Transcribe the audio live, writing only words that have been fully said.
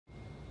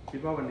คิด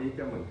ว่าวันนี้จ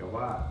ะเหมือนกับ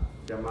ว่า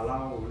จะมาเล่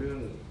าเรื่อ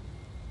ง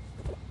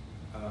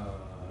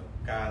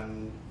การ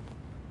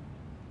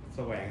แส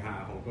วงหา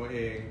ของตัวเอ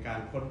งการ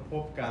ค้นพ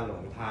บการหล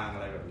งทางอ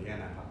ะไรแบบนี้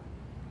นะครับ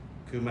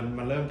คือ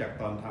มันเริ่มจาก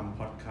ตอนทำ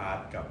พอดคาส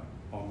ต์กับ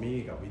ออมมี่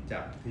กับวิจั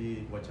กรที่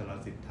วชร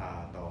ศิทธา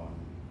ต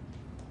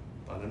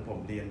อนนั้นผม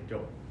เรียนจ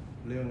บ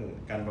เรื่อง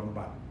การบำ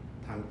บัด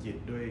ทางจิต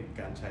ด้วย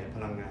การใช้พ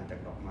ลังงานจาก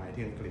ดอกไม้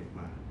ที่อังกฤษ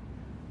มา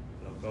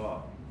แล้วก็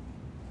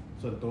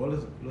ส่วนตัว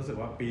รู้สึก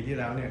ว่าปีที่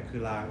แล้วเนี่ยคื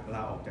อล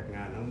าออกจากง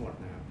านทั้งหมด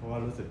นะครับเพราะว่า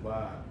รู้สึกว่า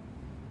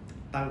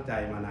ตั้งใจ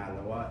มานานแ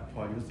ล้วว่าพอ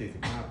อายุ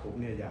45ปุ๊บ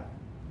เนี่ยอย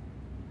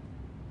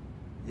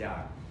า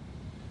ก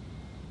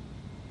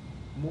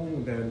มุ่ง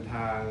เดินท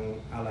าง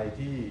อะไร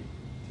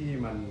ที่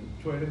มัน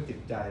ช่วยเรื่องจิต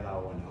ใจเรา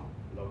เนาะ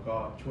แล้วก็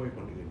ช่วยค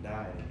นอื่นไ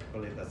ด้ก็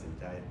เลยตัดสิน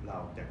ใจลา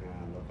ออกจากงา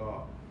นแล้วก็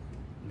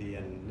เรีย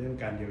นเรื่อง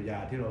การเยียวยา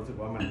ที่เรารู้สึก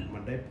ว่ามั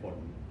นได้ผล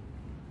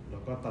แล้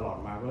วก็ตลอด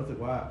มาก็รู้สึก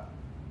ว่า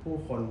ผู้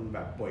คนแบ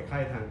บป่วยไข้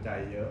ทางใจ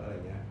เยอะอะไร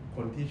เงี้ยค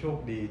นที่โชค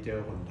ดีเจอ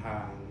หนทา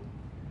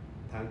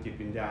งจิต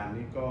วิญญาณ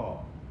นี่ก็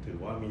ถือ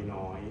ว่ามี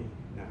น้อย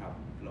นะครับ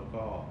แล้ว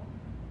ก็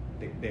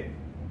เด็ก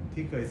ๆ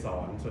ที่เคยสอ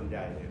นส่วนให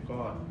ญ่เนี่ยก็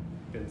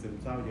เป็นซึม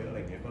เศร้าเยอะอะไร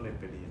เงี้ยก็เลย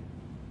ไปเรียน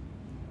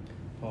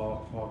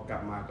พอกลั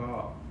บมาก็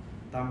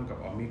ตั้มกับ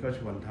ออมมี่ก็ช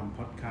วนทำพ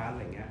อดคาสต์อะ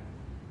ไรเงี้ย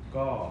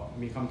ก็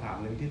มีคำถาม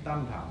หนึ่งที่ตั้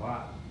มถามว่า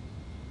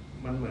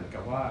มันเหมือนกั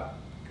บว่า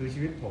คือชี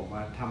วิตผมม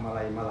าทำอะไร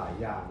มาหลาย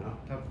อย่างเนาะ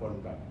ถ้าคน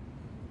แบบ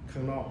ข้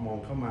างนอกมอง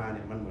เข้ามาเ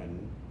นี่ยมันเหมือน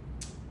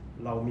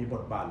เรามีบ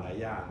ทบาทหลาย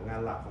อย่างงา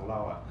นหลักของเรา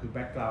อ่ะคือแ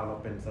บ็คกราวด์เรา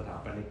เป็นสถา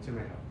ปนิกใช่ไห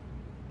มครับ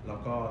แล้ว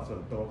ก็ส่ว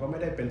นตัวก็ไม่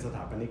ได้เป็นสถ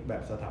าปนิกแบ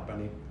บสถาป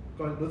นิก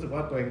ก็รู้สึกว่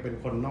าตัวเองเป็น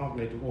คนนอกใ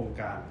นทุกวง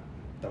การ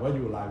แต่ว่าอ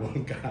ยู่หลายว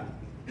งการ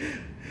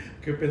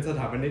คือเป็นส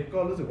ถาปนิกก็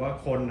รู้สึกว่า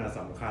คนอ่ะ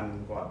สำคัญ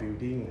กว่าบิล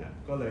ดิ้งอ่ะ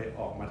ก็เลยอ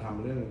อกมาท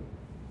ำเรื่อง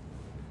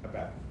แบ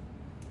บ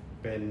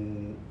เป็น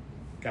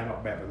การออ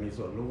กแบบมี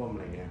ส่วนร่วมอะ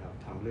ไรเงี้ยครับ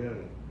ทำเรื่อง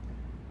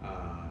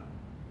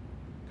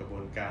กระบว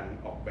นการ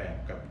ออกแบบ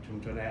กับชุม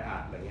ชนแออั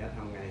ดอะไรเงี้ยท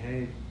ำไงให้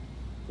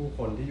ผู้ค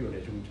นที่อยู่ใน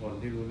ชุมชน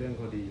ที่รู้เรื่องเ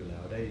ขาดีอยู่แล้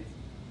วได้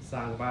สร้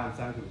างบ้าน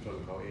สร้างชุมชน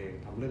เขาเอง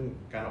ทำเรื่อง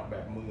การออกแบ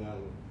บเมือง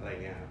อะไร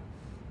เงี้ยครับ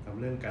ทำ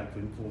เรื่องการ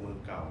ฟื้นฟูเมือง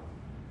เก่า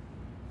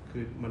คื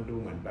อมันดู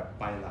เหมือนแบบ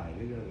ไปหลาย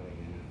เรื่องอะไร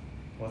เงี้ย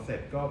พอเสร็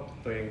จก็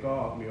ตัวเองก็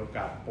มีโอก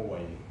าสป่ว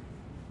ย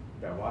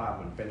แบบว่าเห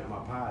มือนเป็นอัม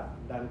พาต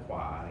ด้านขว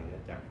าอะไรเงี้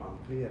ยจากความ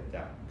เครียดจ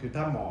ากคือ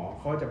ถ้าหมอ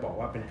เขาจะบอก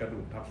ว่าเป็นกระดู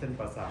กทับเส้น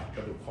ประสาทก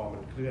ระดูกคอมั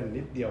นเคลื่อน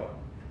นิดเดียว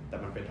แต่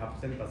มันไปทับ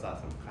เส้นประสาท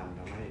สำคัญท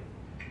ำให้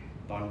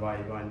ตอนวัย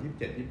ประมาณ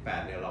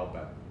27-28เนี่ยเราแบ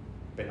บ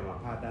เป็นอัม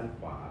พาตด้านข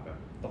วาแบบ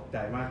ตกใจ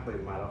มากตื่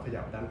นมาแล้วข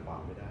ยับด้านขวา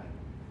ไม่ได้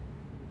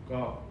ก็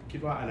คิด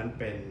ว่าอันนั้น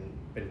เ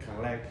ป็นครั้ง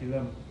แรกที่เ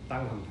ริ่มตั้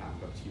งคำถาม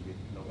กับชีวิต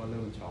แล้วก็เ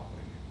ริ่มช็อกอะไ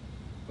รเงี้ย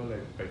ก็เล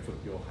ยไปฝึก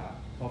โยคะ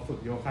พอฝึก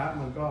โยคะ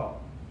มันก็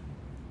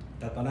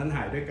แต่ตอนนั้นห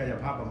ายด้วยกาย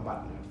ภาพบำบัด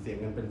นะเสีย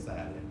เงินเป็นแส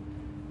นเลย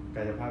ก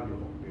ายภาพอยู่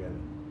6 เดือน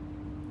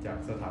จาก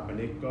สถาป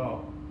นิกก็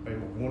ไป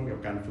หมกมุ่นกับ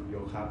การฝึกโย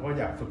คะเพราะ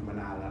อยากฝึกมา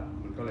นานแล้ว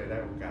มันก็เลยได้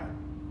โอกาส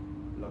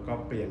แล้วก็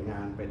เปลี่ยนงา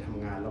นไปท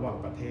ำงานระหว่าง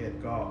ประเทศ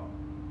ก็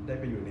ได้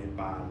ไปอยู่เน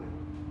ปาลนะ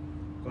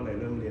ก็เลย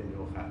เริ่มเรียนโย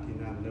คะที่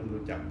นั่นเริ่ม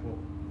รู้จักพวก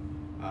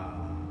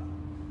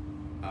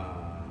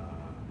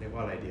เรียกว่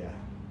าอะไรเดีย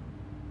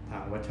ทา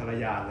งวัชร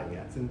ยานอะไรเ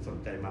งี้ยซึ่งสน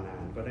ใจมานา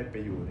นก็ได้ไป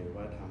อยู่ใน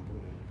วัฒนธรรมพวก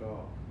นั้นก็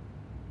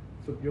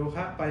ฝึกโยค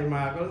ะไปม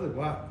าก็รู้สึก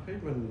ว่าเฮ้ย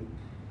มัน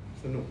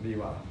สนุกดี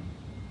ว่ะ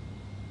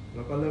แ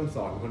ล้วก็เริ่มส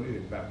อนคนอื่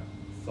นแบบ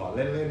สอนเ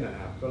ล่นๆน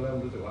ะครับก็เริ่ม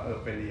รู้สึกว่า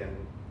ไปเรียน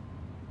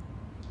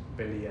เ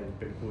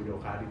ป็นครูโย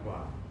คะดีกว่า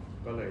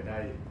ก็เลยได้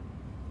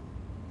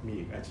มี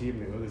อีกอาชีพ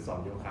หนึ่งก็คือสอน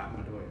โยคะม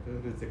าด้วยก็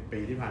คือ10 ปี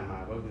ที่ผ่านมา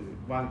ก็คือ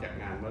ว่างจาก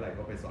งานเมื่อไหร่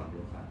ก็ไปสอนโย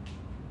คะ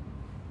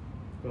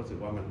ก็รู้สึก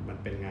ว่ามัน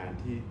เป็นงาน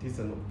ที่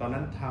สนุกตอน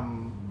นั้นท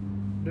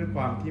ำด้วยค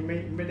วามที่ไ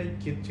ม่ได้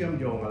คิดเชื่อม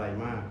โยงอะไร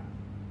มาก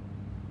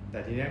แต่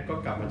ทีนี้ก็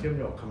กลับมาเชื่อม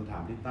โยงคำถา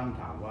มที่ตั้ม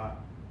ถามว่า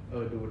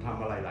ดูท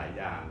ำอะไรหลาย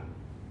อย่าง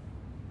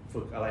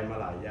ฝึกอะไรมา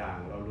หลายอย่าง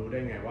เรารู้ได้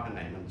ไงว่าอันไห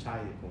นมันใช่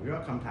ผมคิด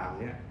ว่าคำถาม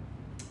เนี้ย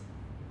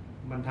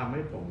มันทำใ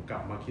ห้ผมกลั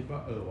บมาคิดว่า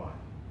ว่ะ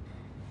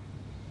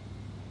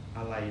อ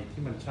ะไร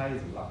ที่มันใช่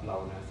สำหรับเรา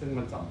นะซึ่ง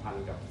มันสัมพัน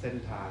ธ์กับเส้น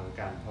ทาง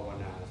การภาว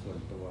นาส่วน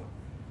ตัว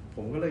ผ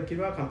มก็เลยคิด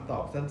ว่าคำตอ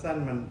บสั้น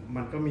ๆ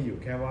มันก็มีอยู่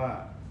แค่ว่า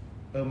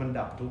มัน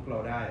ดับทุกข์เรา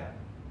ได้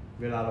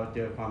เวลาเราเจ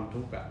อความ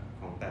ทุกข์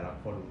ของแต่ละ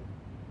คน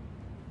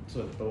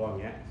ส่วนตัวอย่า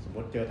งเงี้ยสมม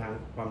ติเจอทาง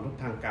ความทุกข์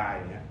ทางกาย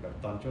อย่างเงี้ยแบบ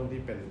ตอนช่วง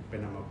ที่เป็น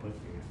อัมพฤกษ์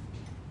อย่างเงี้ย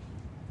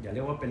อย่าเรี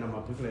ยกว่าเป็นอัม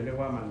พฤกษ์เลยเรียก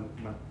ว่ามั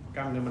นก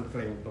ล้ามเนื้อมันเก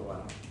ร็งตัว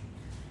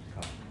ค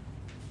รับ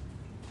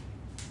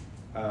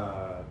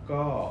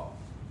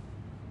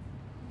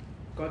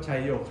ก็ใช้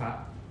โยคะ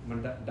มัน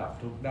ดับ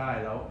ทุกข์ได้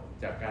แล้ว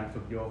จากการฝึ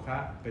กโยคะ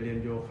ไปเรียน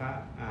โยคะ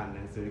อ่านห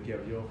นังสือเกี่ยว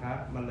กับโยคะ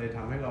มันเลยท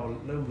ำให้เรา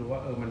เริ่มรู้ว่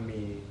ามัน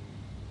มี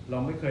เรา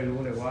ไม่เคยรู้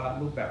เลยว่า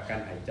รูปแบบการ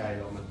หายใจ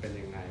เรามันเป็น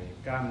ยังไง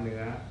กล้ามเนื้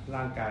อ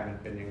ร่างกายมัน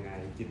เป็นยังไง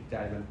จิตใจ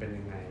มันเป็น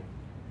ยังไง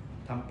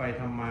ทำไป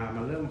ทำมา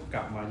มันเริ่มก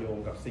ลับมาโยง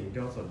กับสิ่งที่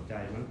เราสนใจ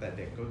ตั้งแต่เ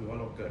ด็กก็คือว่า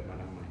เราเกิดมา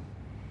ทำไม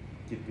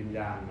จิตวิญญ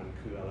าณมัน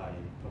คืออะไร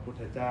พระพุท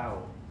ธเจ้า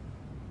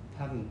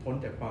ท่านพ้น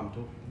จากความ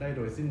ทุกข์ได้โ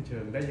ดยสิ้นเชิ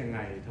งได้ยังไง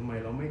ทำไม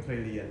เราไม่เคย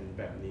เรียน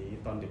แบบนี้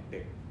ตอนเ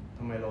ด็กๆท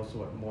ำไมเราส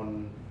วดมน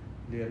ต์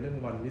เรียนเรื่อง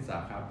วันวิสา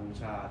ขบู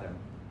ชาแต่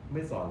ไ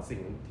ม่สอนสิ่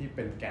งที่เ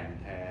ป็นแก่น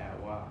แท้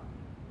ว่า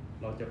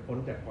เราจะพ้น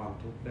จากความ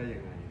ทุกข์ได้ยั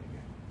งไงอะไรเ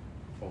งี้ย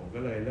ผมก็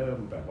เลยเริ่ม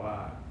แบบว่า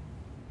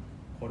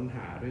ค้นห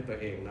าด้วยตัว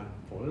เองนะ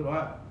ผมรู้สึกว่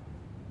า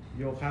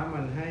โยคะ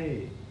มันให้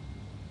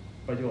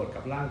ประโยชน์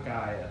กับร่างก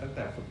ายตั้งแ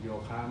ต่ฝึกโย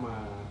คะมา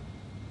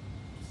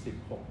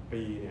16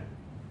 ปีเนี่ย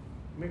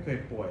ไม่เคย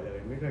ป่วยเลย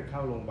ไม่เคยเข้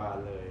าโรงพยาบาล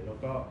เลยแล้ว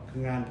ก็คื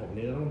องานผม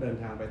นี้ต้องเดิน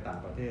ทางไปต่าง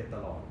ประเทศต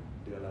ลอด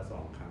เดือนละ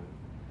2 ครั้ง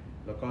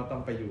แล้วก็ต้อ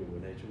งไปอยู่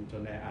ในชุมช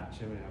นแออัดใ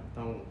ช่ไหมครับ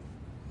ต้อง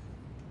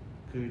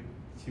คือ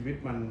ชีวิต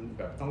มันแ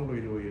บบต้อง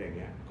ลุยๆอะไร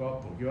เงี้ยก็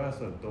ผมคิดว่า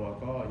ส่วนตัว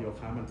ก็โย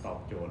คะมันตอบ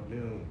โจทย์เ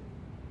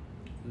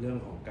รื่อง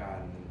ของกา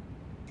ร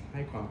ใ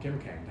ห้ความเข้ม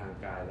แข็งทาง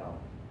กายเรา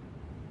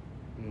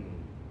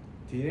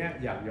ทีเนี้ย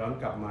อยากย้อน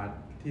กลับมา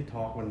ที่ท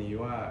อล์กวันนี้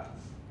ว่า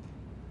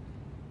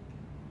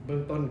เบื้อ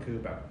งต้นคือ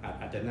แบบ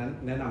อาจจะ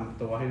แนะน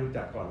ำตัวให้รู้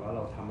จักก่อนว่าเร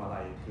าทำอะไร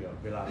เผื่อ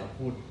เวลาเรา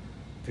พูด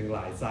ถึงหล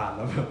ายศาสตร์แ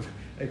ล้วแบบ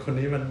ไอคน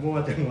นี้มันมั่ว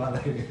จังว่าอะไ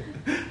ร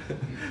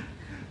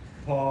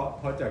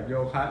พอจากโย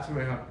คะใช่ไห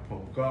มครับผ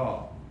มก็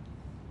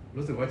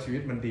รู้สึกว่าชีวิ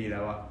ตมันดีแล้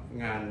วอะ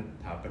งาน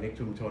สถาปนิก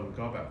ชุมชน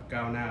ก็แบบก้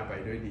าวหน้าไป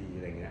ด้วยดีอ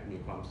ะไรเงี้ยมี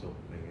ความสุข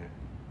อะไรเงี้ย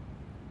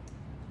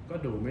ก็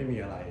ดูไม่มี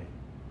อะไร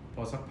พ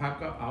อสักพัก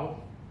ก็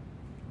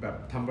แบบ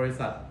ทำบริ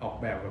ษัทออก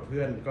แบบกับเ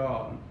พื่อนก็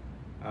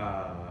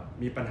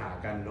มีปัญหา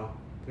กันเนาะ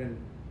เพื่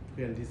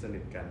อนที่สนิ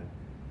ทกัน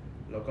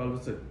แล้วก็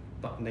รู้สึก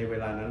ในเว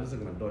ลานั้นรู้สึก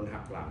เหมือนโดนหั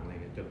กหลังอะไรเ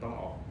งี้ยจนต้อง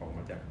ออกม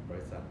าจากบ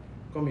ริษัท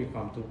ก็มีคว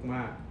ามทุกข์ม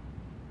าก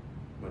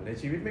เหมือนใน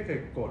ชีวิตไม่เคย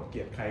โกรธเก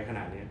ลียดใครขน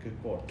าดนี้คือ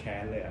โกรธแค้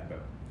นเลยอะแบ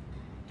บ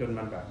จน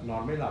มันแบบนอ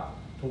นไม่หลับ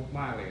ทุกข์ม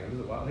ากเลยรู้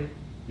สึกว่าเฮ้ย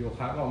โยค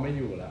ะก็เอาไม่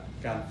อยู่ละ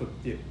การฝึก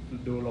จิต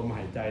ดูลมห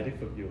ายใจที่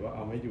ฝึกอยู่ก็เอ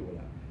าไม่อยู่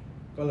ละ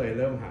ก็เลยเ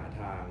ริ่มหา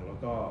ทางแล้ว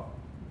ก็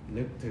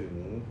นึกถึง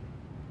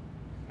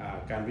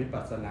การวิ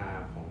ปัสสนา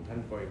ของท่าน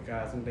โกเอนกา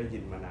ซึ่งได้ยิ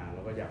นมานานแ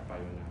ล้วก็อยากไป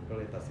มานานก็เ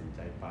ลยตัดสินใจ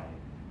ไป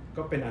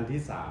ก็เป็นอัน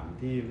ที่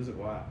3ที่รู้สึก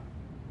ว่า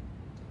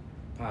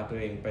พาตัว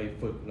เองไป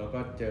ฝึกแล้วก็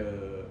เจอ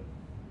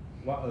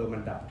ว่ามั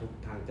นดับทุกข์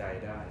ทางใจ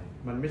ได้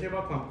มันไม่ใช่ว่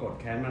าความโกรธ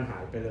แค้นมันหา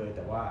ยไปเลยแ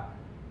ต่ว่า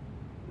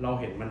เรา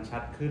เห็นมันชั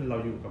ดขึ้นเรา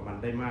อยู่กับมัน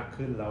ได้มาก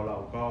ขึ้นแล้วเรา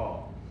ก็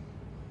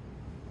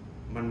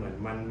มันเหมือน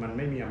มันไ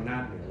ม่มีอำนา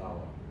จเหนือเรา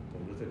ผ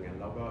มรู้สึกงั้น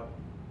แล้วก็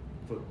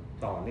ฝึก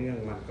ต่อเนื่อง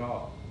มัน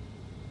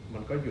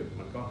ก็หยุด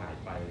มันก็หาย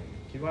ไป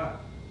คิดว่า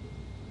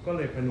ก็เ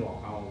ลยผนวก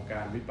เอาก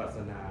ารวิปัสส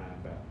นา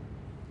แบบ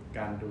ก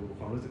ารดูค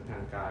วามรู้สึกทา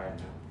งกาย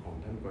นะของ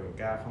ท่านโกเอน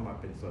กาเข้ามา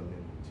เป็นส่วนหนึ่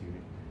งของชี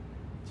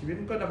วิต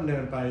มันก็ดำเนิ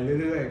นไป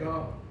เรื่อยๆก็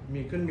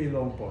มีขึ้นมีล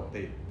งปก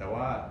ติแต่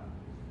ว่า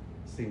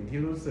สิ่งที่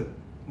รู้สึก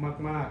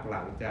มากๆห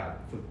ลังจาก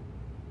ฝึก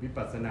วิ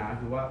ปัสสนา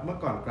คือว่าเมื่อ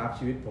ก่อนกราฟ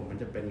ชีวิตผมมัน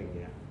จะเป็นอย่างเ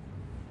งี้ย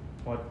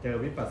พอเจอ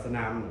วิปัสสน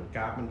าเหมือนก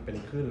ราฟมันเป็น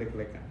คลื่นเ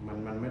ล็กๆอ่ะ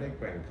มันไม่ได้แ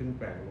กว่งขึ้นแ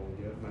กว่งลง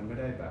เยอะมันไม่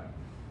ได้แบบ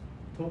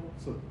ทุก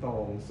สุดโต่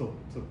ง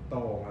สุดโ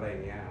ต่งอะไรอย่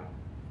างเงี้ยครับ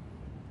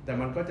แต่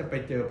มันก็จะไป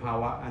เจอภา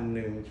วะอัน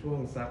นึงช่วง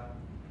สัก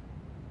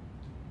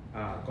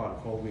ก่อน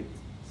โควิด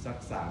สัก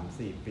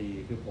 3-4 ปี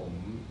คือผม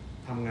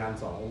ทำงาน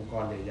2 องค์ก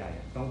รใหญ่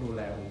ๆต้องดูแ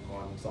ลองค์ก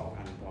ร2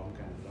 อันพร้อม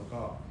กันแล้ว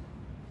ก็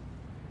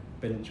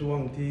เป็นช่วง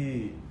ที่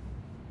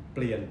เป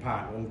ลี่ยนผ่า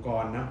นองค์ก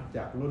รนะจ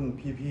ากรุ่น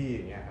พี่ๆอ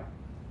ย่างเงี้ยครับ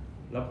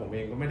แล้วผมเอ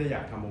งก็ไม่ได้อย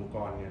ากทำองค์ก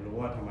รไงรู้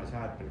ว่าธรรมช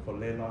าติเป็นคน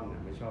เล่ร่อนน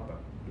ะไม่ชอบแบ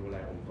บดูแล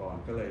องค์กร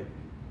ก็เลย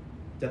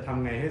จะท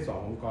ำไงให้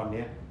2 องค์กร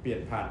นี้เปลี่ย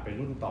นผ่านไป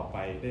รุ่นต่อไป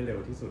ได้เร็ว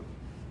ที่สุด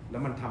แล้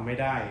วมันทำไม่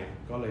ได้ไง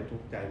ก็เลยทุ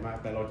กข์ใจมาก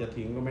แต่เราจะ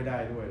ทิ้งก็ไม่ได้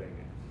ด้วยอะไร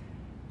เงี้ย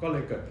ก็เล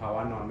ยเกิดภาว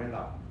ะนอนไม่ห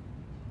ลับ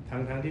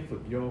ทั้งที่ฝึ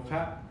กโยค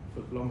ะ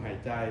ฝึกลมหาย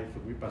ใจฝึ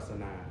กวิปัสส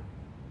นา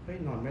เฮ้ย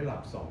นอนไม่หลั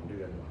บ2 เดื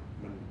อนว่ะ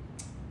มัน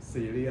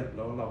ซีเรียสแ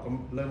ล้วเราก็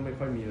เริ่มไม่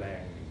ค่อยมีแร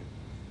ง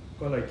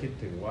ก็เลยคิด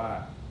ถึงว่า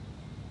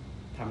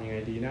ทำยังไง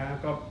ดีนะ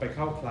ก็ไปเ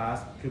ข้าคลาส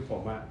คือผ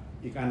ม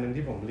อีกอันนึง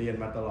ที่ผมเรียน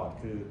มาตลอด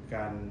คือก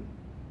าร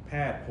แพ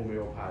ทย์โฮมิโ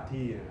อพา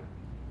ธีนะ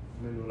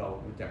ไม่รู้เรา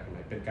รู้จักไหม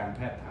เป็นการแพ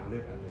ทย์ทางเลื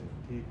อกอันหนึ่ง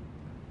ที่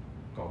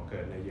ก่อเกิ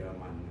ดในเยอร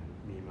มัน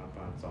มีมาปร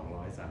ะมาณ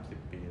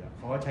230 ปีแล้วเ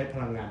ขาก็ใช้พ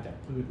ลังงานจาก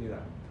พืชนี่แหล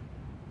ะ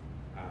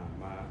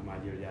มา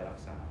เยียวยารัก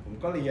ษาผม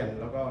ก็เรียน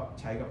แล้วก็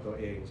ใช้กับตัว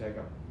เองใช้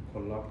กับค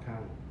นรอบข้า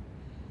ง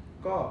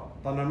ก็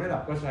ตอนนั้นไม่หลั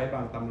บก็ใช้บ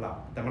างตำรับ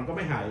แต่มันก็ไ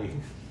ม่หายอีก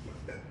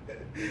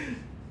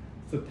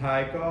สุดท้าย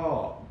ก็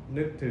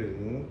นึกถึง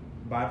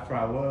Bath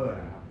flowers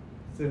นะครับ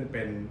ซึ่งเ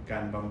ป็นกา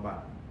รบำบัด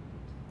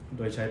โ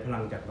ดยใช้พลั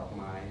งจากดอก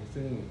ไม้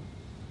ซึ่ง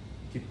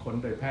คิดค้น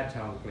โดยแพทย์ช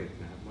าวอังกฤษ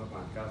นะครับเมื่อประม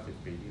าณ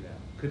90 ปีที่แล้ว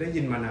คือได้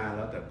ยินมานานแ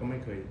ล้วแต่ก็ไม่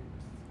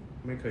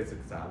เคยศึ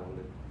กษาลง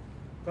ลึก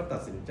ก็ตั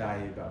ดสินใจ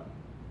แบบ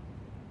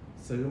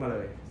ซื้อมาเล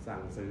ยสั่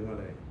งซื้อมา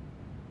เลย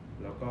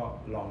แล้วก็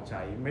ลองใ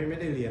ช้ไม่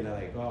ได้เรียนอะไ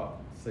รก็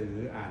ซื้อ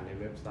อ่านใน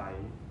เว็บไซ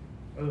ต์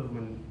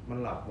มัน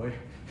หลับเว้ย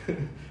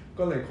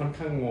ก็เลยค่อน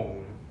ข้างงง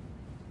นะ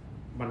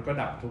มันก็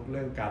ดับทุกเ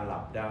รื่องการหลั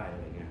บได้อะ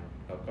ไรเงี้ยครับ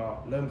แล้วก็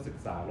เริ่มศึก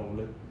ษาลง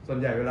ลึกส่วน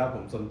ใหญ่เวลาผ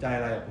มสนใจ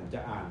อะไรผมจะ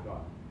อ่านก่อ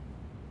น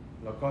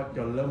แล้วก็จ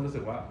นเริ่มรู้สึ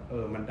กว่า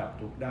มันดับ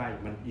ทุกได้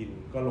มันอิน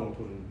ก็ลง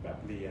ทุนแบบ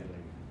เรียนอะไร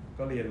เงี้ย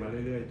ก็เรียนมา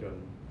เรื่อยๆจน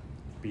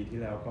ปีที่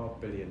แล้วก็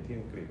ไปเรียนที่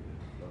อังกฤษ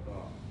แล้วก็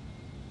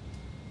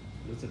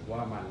รู้สึกว่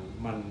า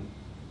มัน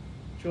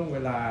ช่วงเว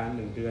ลา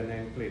1 เดือนใน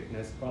อังกฤษใน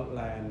สกอตแ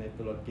ลนด์ใน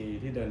ตุรกี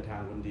ที่เดินทา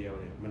งคนเดียว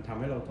เนี่ยมันทำ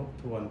ให้เราทบ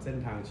ทวนเส้น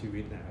ทางชี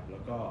วิตนะครับแล้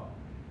วก็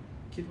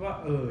คิดว่า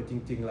จ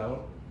ริงๆแล้ว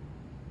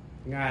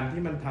งาน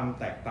ที่มันทำ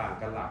แตกต่าง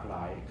กันหลากหล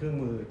ายเครื่อง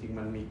มือจริง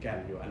มันมีแก่น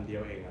อยู่อันเดีย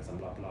วเองอะสำ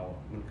หรับเรา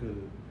มัน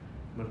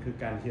คือ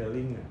การฮีล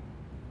ลิ่งอะ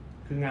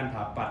คืองานถ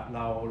าปัดเร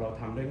า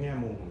ทำด้วยแง่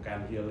มุมของการ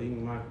ฮีลลิ่ง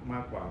มา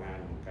กกว่างาน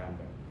ของการ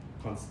แบบ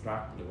คอนสตรั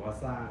กหรือว่า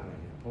สร้างอะไร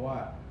เงี้ยเพราะว่า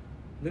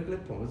ลึ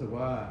กๆผมรู้สึก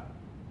ว่า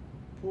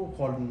ผู้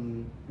คน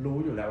รู้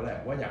อยู่แล้วแหละ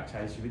ว่าอยากใ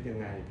ช้ชีวิตยัง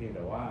ไงเพียงแ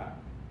ต่ว่า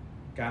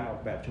การออก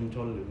แบบชุมช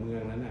นหรือเมือ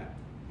งนั้นน่ะ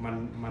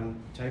มัน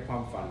ใช้ควา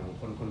มฝันของ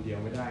คนคนเดียว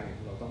ไม่ได้ไง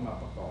เราต้องมา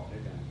ประกอบด้ว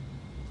ยกัน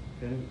เพ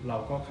ราะฉะนั้นเรา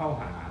ก็เข้า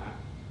หา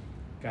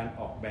การ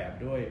ออกแบบ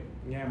ด้วย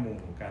แง่มุม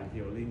ของการ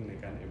ฮีลลิ่งใน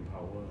การ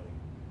empower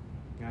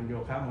งานโย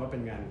คะมันก็เป็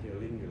นงานฮีล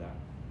ลิ่งอยู่แล้ว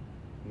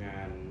งา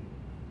น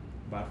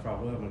บาร์ฟลาว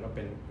เวอร์มันก็เ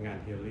ป็นงาน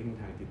ฮีลลิ่ง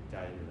ทางจิตใจ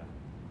อยู่แล้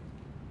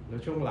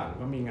วช่วงหลัง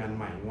ก็มีงานใ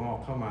หม่งอก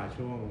เข้ามา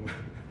ช่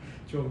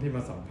วงที่ม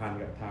าสัมพันธ์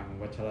กับทาง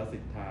วัชรศิ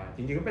ลธาจ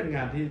ริงๆก็เป็นง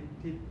าน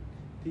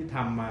ที่ท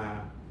ำมา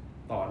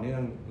ต่อเนื่อ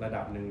งระ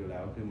ดับหนึ่งอยู่แล้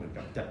วคือเหมือน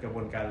กับจัดกระบ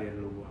วนการเรียน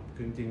รู้คื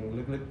อจริงๆ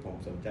ลึกๆผม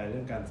สนใจเรื่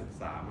องการศึก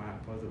ษามาก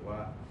เพราะรู้สึกว่า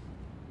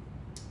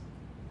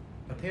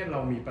ประเทศเรา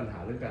มีปัญหา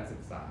เรื่องการศึ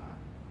กษา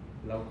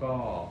แล้วก็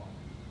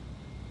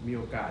มีโ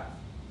อกาส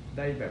ไ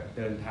ด้แบบเ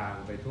ดินทาง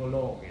ไปทั่วโล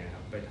กไงค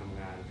รับไปทำ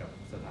งานกับ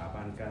สถา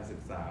บันการศึ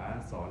กษา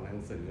สอนหนัง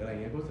สืออะไรเ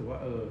งี้ยรู้สึกว่า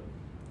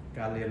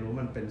การเรียนรู้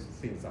มันเป็น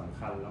สิ่งสำ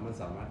คัญแล้วมัน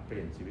สามารถเป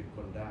ลี่ยนชีวิตค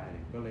นได้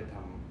ก็เลย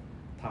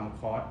ทำ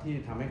คอร์สที่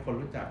ทำให้คน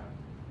รู้จัก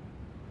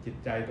จิต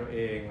ใจตัวเอ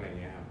งอะไร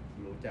เงี้ยครับ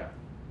รู้จัก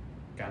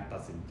การตั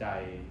ดสินใจ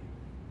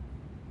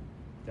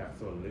จาก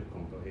ส่วนลึกข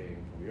องตัวเอง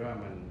ผมว่า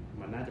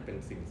มันน่าจะเป็น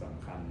สิ่งส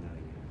ำคัญอะไร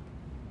เงี้ย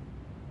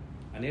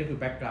อันนี้คือ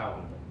แบ็กกราวด์ข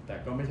องผมแต่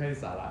ก็ไม่ใช่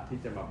สาระที่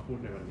จะมาพูด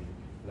ในวันนี้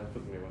และฝึ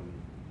กในวันนี้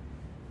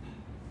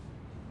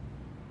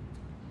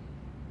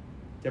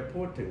จะ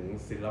พูดถึง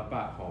ศิลป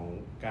ะของ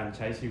การใ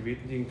ช้ชีวิต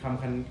จริง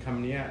ค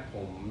ำนี้ผ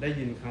มได้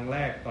ยินครั้งแร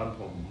กตอน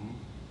ผม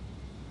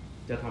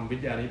จะทำวิ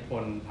ทยานิพ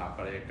นธ์สถา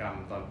ปัตยกรรม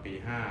ตอนปี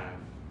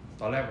 5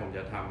ตอนแรกผมจ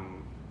ะท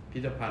ำพิ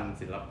พิธภัณฑ์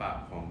ศิลปะ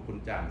ของคุณ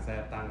จ่างแท้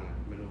ตั้ง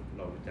ไม่รู้เ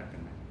รารู้จักกั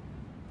นไหม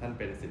ท่านเ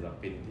ป็นศิล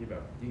ปินที่แบ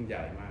บยิ่งให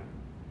ญ่มาก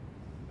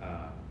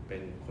เป็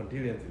นคนที่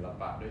เรียนศิล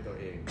ปะด้วยตัว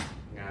เอง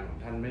งานของ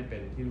ท่านไม่เป็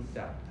นที่รู้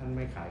จักท่านไ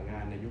ม่ขายงา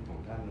นในยุคขอ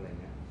งท่านอะไร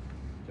เงี้ย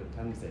จน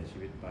ท่านเสียชี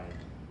วิตไป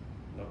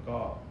แล้วก็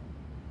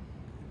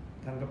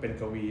ท่านก็เป็น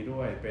กวีด้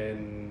วย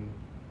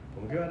ผ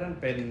มคิดว่าท่าน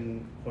เป็น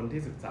คน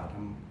ที่ศึกษา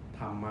ธ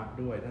รรมะ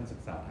ด้วยท่านศึ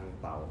กษาทาง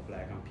เต่าแปล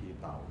คัมภีร์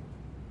เต่า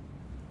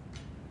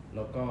แ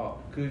ล้วก็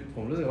คือผ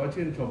มรู้สึกว่า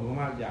ชื่นชมเขา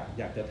มาก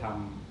อยากจะ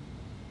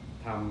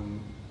ท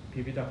ำพิ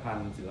พิธภัณ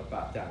ฑ์ศิลปะ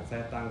จ่างแท้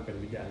ตั้งเป็น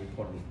วิทยานิพ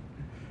นธ์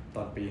ต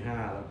อนปี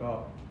 5แล้วก็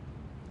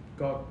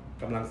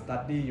กำลังสตั๊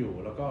ดดี้อยู่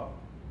แล้วก็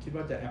คิด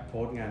ว่าจะแอปโพ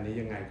สงานนี้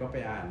ยังไงก็ไป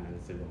อ่านหนัง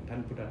สือของท่า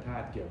นพุทธทา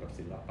สเกี่ยวกับ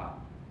ศิลปะ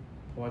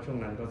เพราะว่าช่วง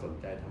นั้นก็สน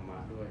ใจธรรมะ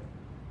ด้วย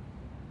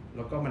แ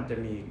ล้วก็มันจะ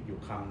มีอยู่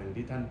คำหนึ่ง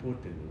ที่ท่านพูด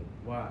ถึง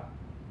ว่า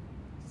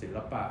ศิล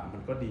ปะมั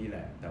นก็ดีแหล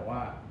ะแต่ว่า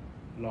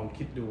ลอง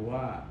คิดดูว่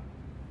า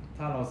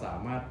ถ้าเราสา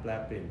มารถแปล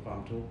เปลี่ยนความ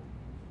ทุกข์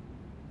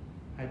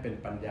ให้เป็น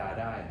ปัญญา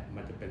ได้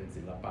มันจะเป็น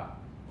ศิลปะ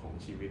ของ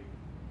ชีวิต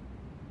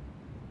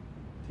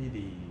ที่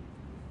ดี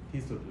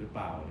ที่สุดหรือเป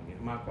ล่าอย่างเงี้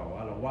ยมากกว่าว่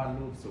าเราวาด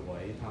รูปสว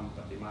ยทำป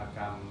ระติมาก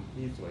รรม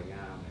ที่สวยง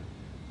ามเนี่ย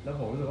แล้ว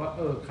ผมรู้สึกว่า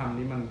คำ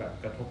นี้มันแบบ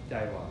กระทบใจ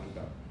ว่ะมันแ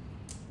บบ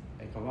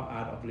คำว่า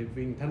art of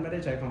living ท่านไม่ได้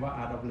ใช้คำว่า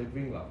art of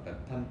living หรอกแต่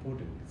ท่านพูด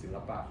ถึงศิล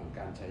ปะของก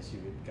ารใช้ชี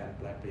วิตการแ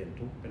ปลเปลี่ยน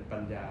ทุกข์เป็นปั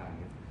ญญาอย่าง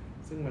เงี้ย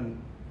ซึ่ง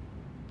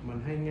มัน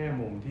ให้แง่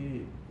มุมที่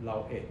เรา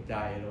เอกใจ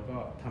แล้วก็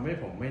ทำให้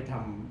ผมไม่ท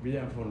ำวิทย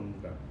านิพนธ์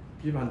แบบ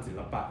พิพิธภัณฑ์ศิ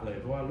ลปะเลย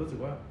เพราะว่ารู้สึก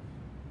ว่า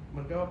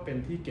มันก็เป็น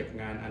ที่เก็บ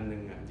งานอันนึ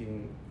งอ่ะจริง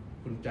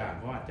คุณจ่าง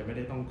เขาอาจจะไม่ไ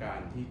ด้ต้องการ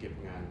ที่เก็บ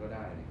งานก็ไ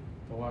ด้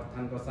เพราะว่าท่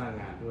านก็สร้าง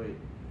งาน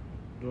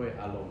ด้วย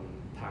อารมณ์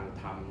ทาง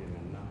ธรรมอย่าง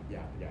นั้นนะ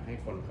อยากให้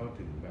คนเข้า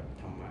ถึงแบบ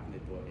ธรรมะใน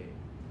ตัวเอง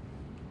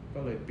ก็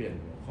เลยเปลี่ยน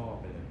หัวข้อ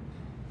ไปเลย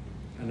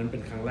อันนั้นเป็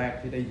นครั้งแรก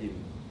ที่ได้ยิน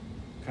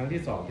ครั้ง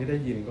ที่2ที่ได้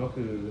ยินก็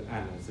คืออ่า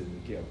นหนังสือ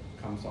เกี่ยวกับ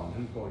คำสอนท่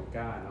านโกน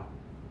ก้าเนาะ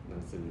หนั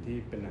งสือที่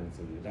เป็นหนัง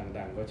สือ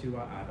ดังๆก็ชื่อ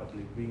ว่า Art of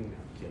Living น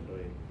ะเขียนโด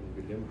ยคุณ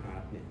วิลเลียมฮา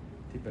ร์ทเนี่ย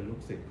ที่เป็นลู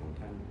กศิษย์ของ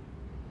ท่าน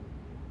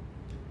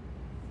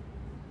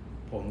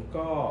ผม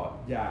ก็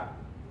อยาก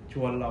ช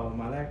วนเรา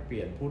มาแลกเป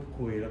ลี่ยนพูด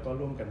คุยแล้วก็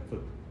ร่วมกันฝึ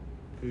ก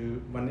คือ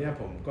วันนี้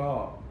ผมก็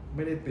ไ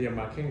ม่ได้เตรียม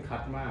มาเคร่งครั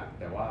ดมาก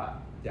แต่ว่า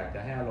อยากจะ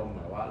ให้อารมณ์แ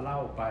บบว่าเล่า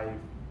ไป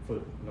ฝึ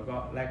กแล้วก็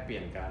แลกเปลี่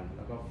ยนกันแ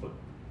ล้วก็ฝึก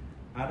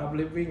Art of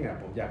Living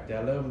ผมอยากจะ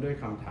เริ่มด้วย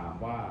คำถาม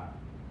ว่า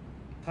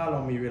ถ้าเรา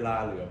มีเวลา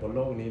เหลือบนโล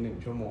กนี้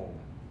1 ชั่วโมง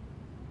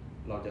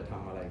เราจะท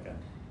ำอะไรกัน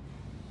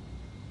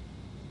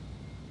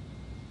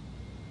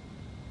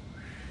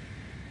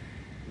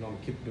ลอง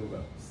คิดดูแบ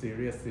บซีเ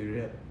รีย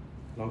ส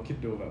ลองคิด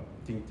ดูแบบ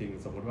จริง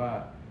ๆสมมติว่า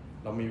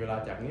เรามีเวลา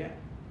จากเนี้ย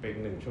เป็น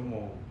1 ชั่วโม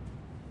ง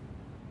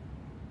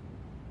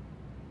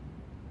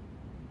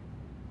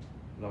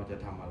เราจะ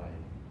ทำอะไร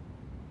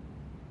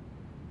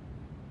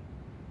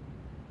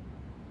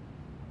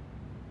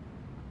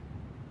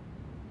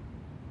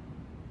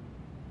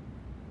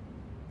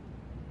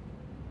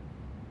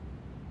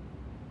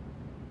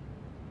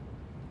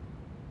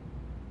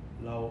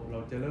เร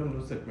าจะเริ่ม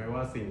รู้สึกไหม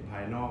ว่าสิ่งภา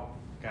ยนอก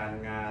การ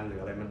งานหรือ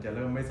อะไรมันจะเ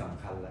ริ่มไม่ส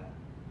ำคัญแล้ว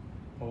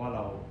เพราะว่าเร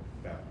า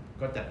แบบ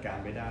ก็จัดการ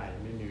ไม่ได้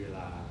ไม่มีเวล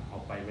าเอา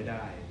ไปไม่ไ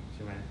ด้ใ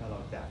ช่ไหมถ้าเรา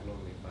จากโลก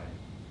นี้ไป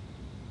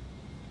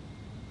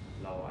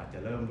เราอาจจะ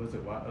เริ่มรู้สึ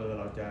กว่า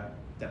เราจะ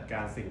จัดกา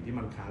รสิ่งที่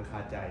มันค้างคา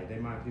ใจได้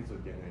มากที่สุด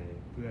ยังไง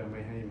เพื่อไม่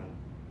ให้มัน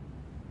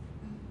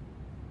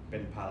เป็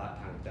นภาระ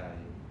ทางใจ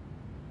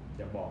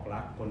จะบอกรั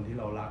กคนที่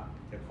เรารัก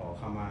จะขอ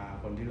ขมา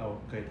คนที่เรา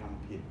เคยท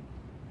ำผิด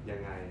ยั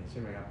งไงใช่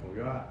ไหมครับผม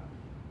ว่า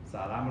ส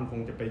าระมันค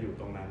งจะไปอยู่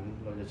ตรงนั้น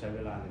เราจะใช้เว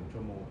ลา1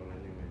 ชั่วโมงตรงนั้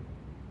นยังไง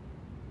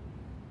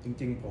จ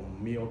ริงๆผม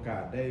มีโอกา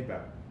สได้แบ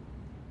บ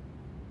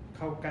เ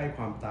ข้าใกล้ค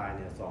วามตายเ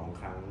นี่ย2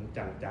 ครั้ง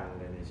จังๆ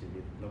เลยในชี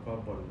วิตแล้วก็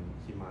บน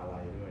ฮิมาลั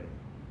ยด้วย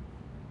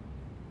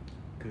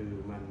คือ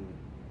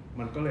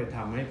มันก็เลยท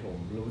ำให้ผม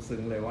รู้ซึ้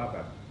งเลยว่าแบ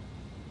บ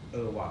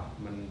ว่ะ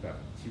มันแบบ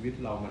ชีวิต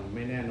เรามันไ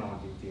ม่แน่นอน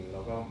จริงๆแล้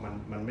วก็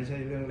มันไม่ใช่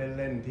เรื่อง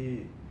เล่นๆที่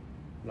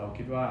เรา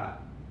คิดว่า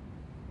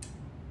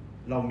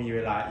เรามีเว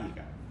ลาอีก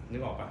อ่ะนึ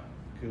กออกปะ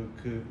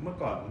คือเมื่อ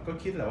ก่อนก็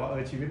คิดแหละว่า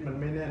ชีวิตมัน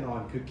ไม่แน่นอน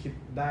คือคิด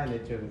ได้ใน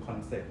เชิงคอน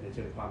เซ็ปต์ในเ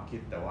ชิงความคิ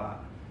ดแต่ว่า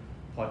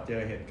พอเจ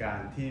อเหตุการ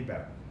ณ์ที่แบ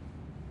บ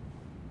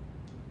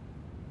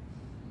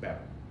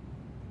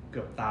เ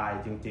กือบตาย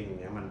จริงๆ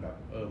เนี่ยมันแบบ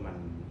มัน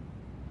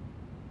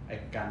ไอ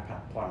การผั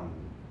ดผ่อน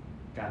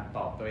การต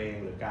อบตัวเอง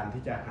หรือการ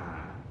ที่จะหา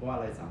ว่าอ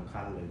ะไรสำคั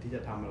ญหรือที่จ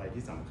ะทำอะไร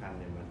ที่สำคัญ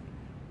เนี่ย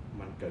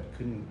มันเกิด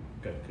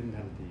ขึ้น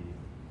ทันที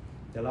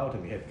จะเล่าถึ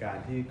งเหตุการ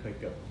ณ์ที่เคย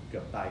เกื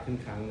อบตายขึ้น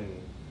ครั้งหนึ่ง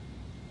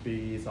ปี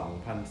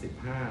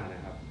 2015 น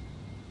ะครับ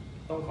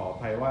ต้องขออ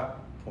ภัยว่า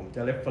ผมจ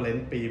ะ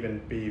reference ปีเป็น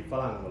ปีฝ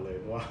รั่งหมดเลย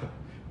เพราะว่า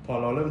พอ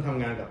เราเริ่มท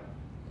ำงานกับ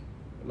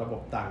ระบ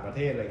บต่างประเท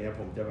ศอะไรเงี้ย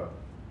ผมจะแบบ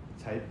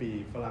ใช้ปี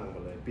ฝรั่งหม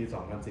ดเลยปี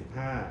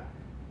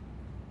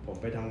 2015 ผม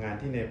ไปทำงาน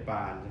ที่เนป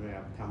าลใช่ไหมค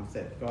รับทำเส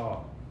ร็จก็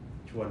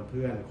ชวนเ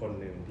พื่อนคน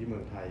หนึ่งที่เมื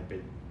องไทยไ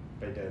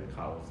ปเดินเข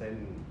าเส้น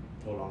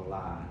โทลองล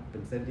าเป็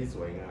นเส้นที่ส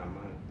วยงาม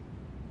มาก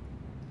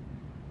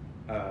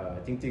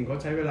จริงๆเขา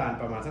ใช้เวลา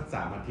ประมาณสัก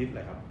3 อาทิตย์เล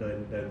ยครับเ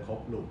ดินครบ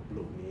ห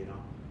ลุมนี้เนา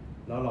ะ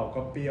แล้วเรา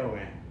ก็เปรี้ยวไ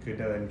งคือ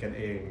เดินกัน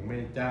เองไม่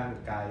จ้าง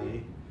ไก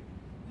ด์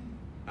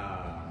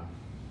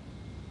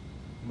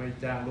ไม่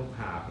จ้างลูก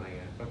หาบอะไร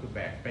เงี้ยก็คือแบ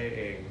กเป้เ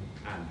อง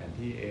อ่านแผน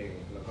ที่เอง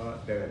แล้วก็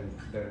เดิน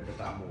ไป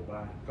ตามหมู่บ้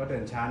านก็เดิ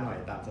นช้าหน่อย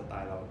ตามสไต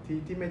ล์เรา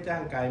ที่ไม่จ้า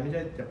งไกด์ไม่ใ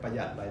ช่จะประห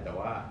ยัดอะไรแต่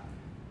ว่า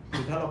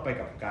คือถ้าเราไป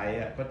กับไกด์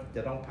ก็จ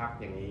ะต้องพัก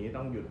อย่างนี้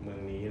ต้องหยุดเมือ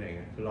งนี้อะไรเ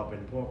งี้ยคือเราเป็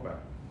นพวกแบบ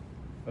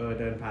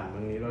เดินผ่านเมื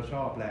องนี้เราช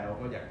อบแล้ว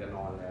ก็อยากจะน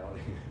อนแล้วอะไร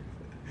เงี้ย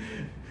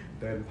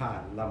เดินผ่า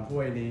นลำห้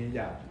วยนี้อ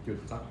ยากหยุด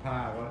ซักผ้า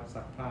ก็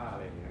ซักผ้าอะ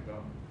ไรเงี้ย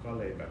ก็เ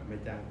ลยแบบไม่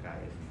จ้างไก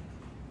ด์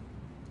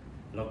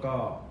แล้วก็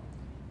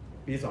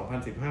ปี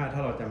 2015 ถ้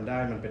าเราจำได้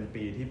มันเป็น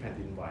ปีที่แผ่น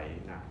ดินไหว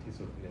หนักที่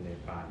สุดในเน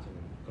ปาลใช่ไหม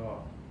ก็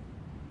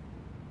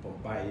ผม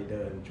ไปเ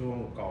ดินช่วง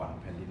ก่อน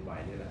แผ่นดินไหว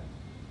นี่แหละ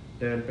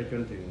เดินไปจ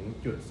นถึง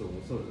จุดสูง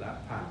สุดแล้ว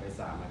ผ่านไป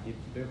3 อาทิต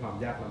ย์ด้วยความ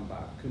ยากลำบ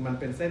ากคือมัน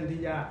เป็นเส้นที่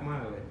ยากมา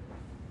กเลย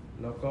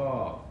แล้วก็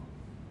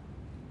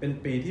เป็น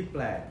ปีที่แป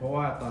ลกเพราะ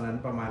ว่าตอนนั้น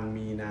ประมาณ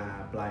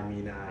ปลายมี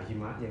นาหิ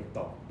มะยังต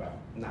กแบบ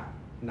ห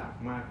นัก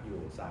มากอยู่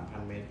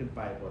 3,000 เมตรขึ้นไ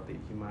ปปกติ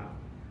หิมะ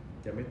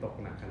จะไม่ตก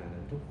หนักขนาด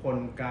นั้นทุกคน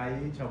ไก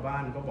ด์ชาวบ้า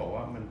นก็บอก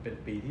ว่ามันเป็น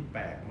ปีที่แป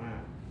ลกมา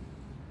ก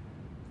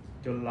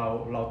จนเ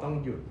ราต้อง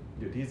หยุด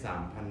อยู่ที่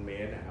 3,000 เม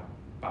ตรนะครับ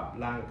ปรับ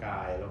ร่างกา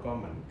ยแล้วก็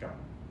เหมือนกับ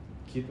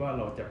คิดว่าเ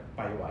ราจะไ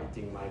ปไหวจ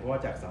ริงไหมเพราะว่า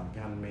จาก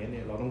 3,000 เมตรเ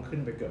นี่ยเราต้องขึ้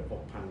นไปเกือบ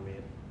 6,000 เม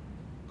ตร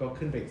ก็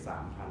ขึ้นไปอีก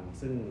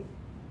 3,000 ซึ่ง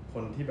ค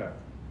นที่แบบ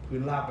พื้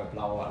นราบแบบ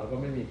เราอ่ะแล้วก็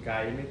ไม่มีไก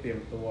ด์ไม่เตรียม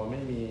ตัวไ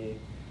ม่มี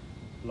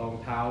รอง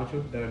เท้าชุ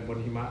ดเดินบน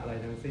หิมะอะไร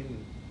ทั้งสิ้น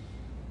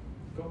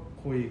ก็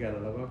คุยกัน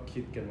แล้วก็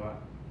คิดกันว่า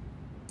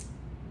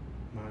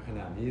มาขน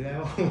าดนี้แล้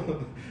ว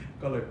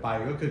ก็เลยไป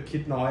ก็คือคิ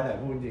ดน้อยแหละ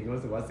พูดจริงก็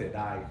รู้สึกว่าเสีย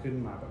ดายขึ้น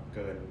มาแบบเ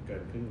กิน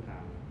ครึ่งทา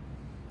ง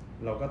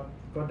เรา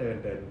ก็เดิ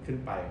นขึ้น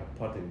ไปครับพ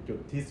อถึงจุด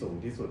ที่สูง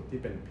ที่สุดที่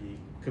เป็นพีค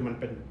คือมัน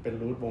เป็น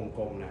รูทวงก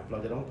ลมนะครับเรา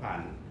จะต้องผ่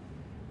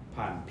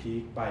านพี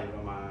คไปป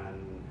ระมาณ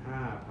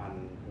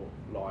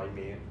 5,600 เ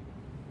มตร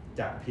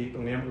จากพีคต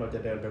รงนี้เราจะ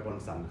เดินไปบน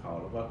สันเขา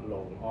แล้วก็ล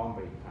งอ้อมไป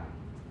อีกทาง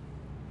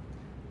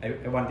ไ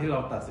อ้วันที่เรา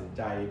ตัดสินใ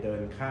จเดิ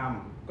นข้าม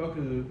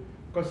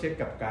ก็เช็ค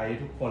กับไกด์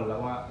ทุกคนแล้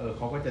วว่าเ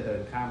ขาก็จะเดิ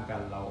นข้ามกั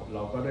นเร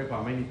าก็ด้วยควา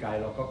มไม่มีไกด์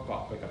เราก็เกา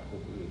ะไปกับก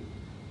ลุ่มอื่น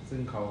ซึ่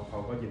งเขา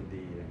ก็ยิน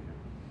ดีนะครับ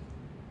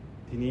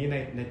ทีนี้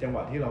ในจังหว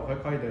ะที่เรา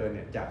ค่อยๆเดินเ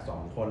นี่ยจาก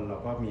2 คนเรา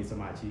ก็มีส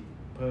มาชิก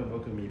เพิ่มก็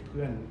คือมีเ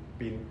พื่อน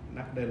ปีน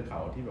นักเดินเขา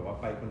ที่แบบว่า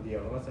ไปคนเดียว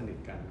แล้วก็สนิท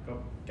กันก็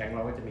แก๊งเร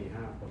าก็จะมี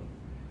5 คน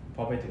พ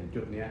อไปถึง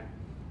จุดเนี้ย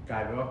กลา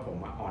ยเป็นว่าผม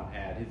อ่อนแอ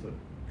ที่สุด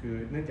คือ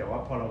เนื่องจากว่า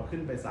พอเราขึ้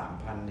นไป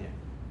 3,000 เนี่ย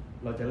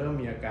เราจะเริ่ม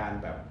มีอาการ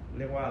แบบเ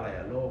รียกว่าอะไรอ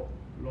ะโ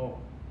รค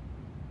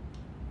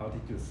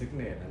altitude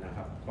sickness นะค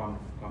รับค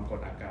วามก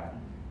ดอากาศ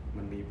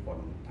มันมีผล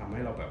ทำให้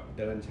เราแบบ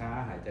เดินช้า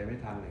หายใจไม่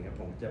ทันอะไรเงี้ย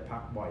ผมจะพั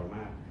กบ่อยม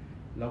าก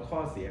แล้วข้อ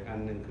เสียอัน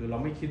หนึ่งคือเรา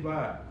ไม่คิดว่า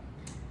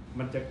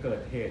มันจะเกิด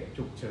เหตุ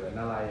ฉุกเฉิน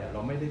อะไรอ่ะเร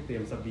าไม่ได้เตรี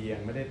ยมเสบียง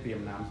ไม่ได้เตรีย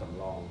มน้ำส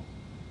ำรอง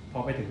พอ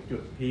ไปถึงจุ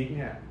ดพีคเ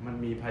นี่ยมัน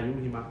มีพายุ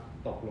หิมะ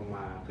ตกลงม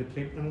าคือท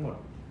ริปทั้งหมด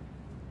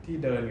ที่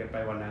เดินกันไป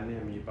วันนั้นเนี่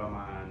ยมีประม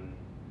าณ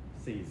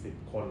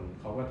40 คน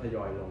เขาก็ทย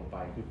อยลงไป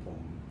คือ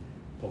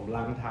ผม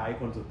ลังท้าย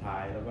คนสุดท้า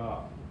ยแล้วก็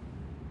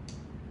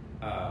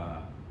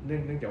เ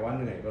นื่องจากว่าเ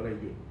หนื่อยก็เลย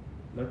หยุด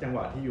แล้วจังหว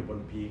ะที่อยู่บน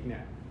พีคเนี่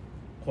ย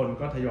คน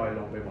ก็ทยอยล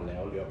งไปหมดแล้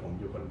วเหลือผม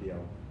อยู่คนเดียว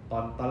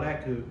ตอนแรก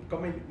คือก็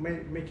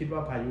ไม่คิดว่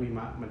าพายุหิ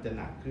มะมันจะ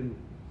หนักขึ้น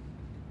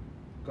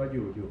ก็อ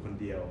ยู่คน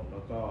เดียวแล้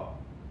วก็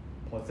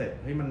พ พอเสร็จ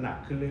มันหนัก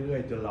ขึ้นเรื่อ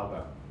ยๆจนเราแบ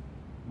บ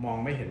มอง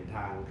ไม่เห็นท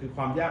างคือค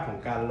วามยากของ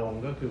การลง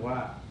ก็คือว่า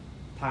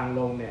ทาง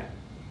ลงเนี่ย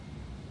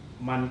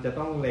มันจะ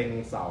ต้องเล็ง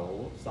เส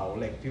า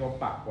เหล็กที่เขา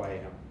ปักไว้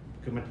ครับ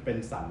คือมันเป็น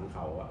สันเข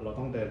าอะเรา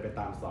ต้องเดินไป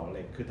ตามเสาเห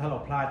ล็กคือถ้าเรา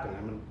พลาดอย่าง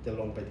นั้นมันจะ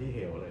ลงไปที่เห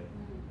วเลย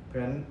เพราะฉ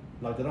ะนั้น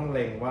เราจะต้องเ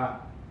ล็งว่า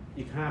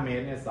อีก5 เมต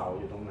รเนี่ยเสา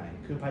อยู่ตรงไหน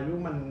คือพายุ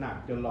มันหนัก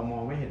จนเรามอ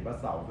งไม่เห็นว่า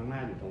เสาข้างหน้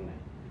าอยู่ตรงไหน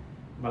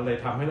มันเลย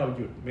ทำให้เราห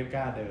ยุดไม่ก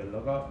ล้าเดินแล้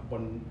วก็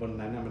บน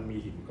นั้นมันมี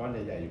หินก้อน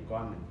ใหญ่ๆอยู่ก้อ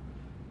นหนึ่ง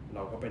เร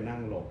าก็ไปนั่ง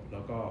หลบแล้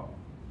วก็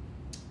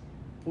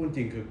พูดจ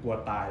ริงคือกลัว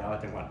ตายแล้ว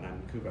จังหวัดนั้น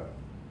คือแบบ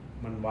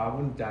มันว้า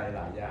วุ่นใจห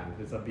ลายอย่าง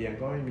คือเสบียง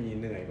ก็ไม่มี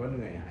เหนื่อยก็เห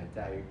นื่อยหายใ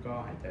จก็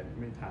หายใจ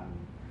ไม่ทัน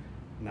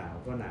หนาว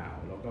ก็หนาว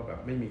แล้วก็แบบ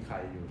ไม่มีใคร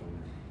อยู่ตรง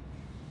นั้น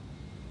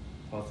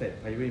พอเสร็จ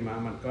พายุหิมะ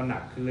มันก็หนั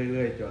กขึ้นเ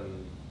รื่อยๆ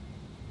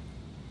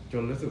จ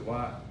นรู้สึกว่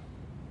า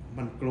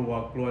มันก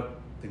ลัว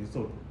ถึง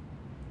สุด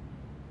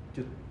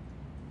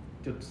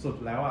จุดสุด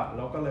แล้วอ่ะเ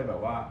ราก็เลยแบ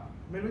บว่า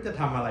ไม่รู้จะ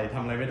ทำอะไร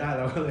ไม่ได้แ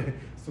ล้วก็เลย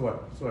ส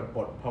วดบ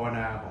ทภาวน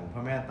าของพร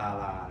ะแม่ตา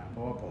ลานะเพร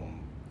าะว่าผ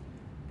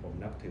ม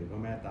นับถือพร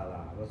ะแม่ตาล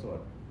าก็สวด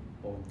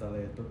โอมตะเล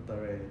ตุตะ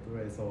เรตุเร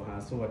โซหา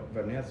สวดแบ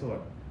บนี้สวด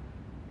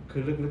คื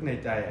อลึกๆใน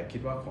ใจอ่ะคิ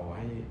ดว่าขอใ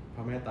ห้พ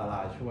ระแม่ตาลา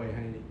ช่วยใ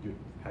ห้หยุด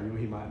พายุ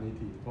หิมะนี้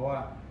ทีเพราะว่า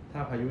ถ้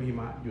าพายุหิ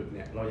มะหยุดเ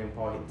นี่ยเรายังพ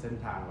อเห็นเส้น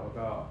ทางแล้ว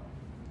ก็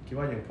คิด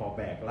ว่ายังพอแ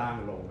บกร่าง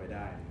ลงไปไ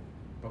ด้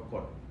ปราก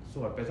ฏส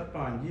วดไปสักปร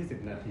ะมาณ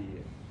20 นาที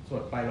สว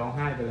ดไปร้องไ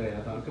ห้ไปเลยน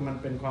ะตอนนั้นคือมัน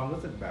เป็นความ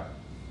รู้สึกแบบ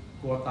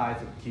กลัวตาย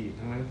สุดขีด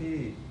ทั้งที่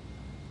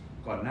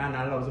ก่อนหน้า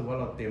นั้นเรารู้สึกว่า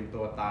เราเตรียม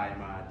ตัวตาย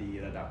มาดี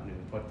ระดับหนึ่ง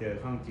พอเจอ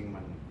ข้างจริง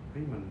มั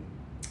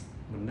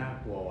นน่า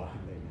กลัวว่ะ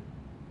อะไรเงี้ย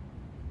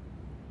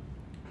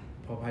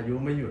พอพายุ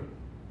ไม่หยุด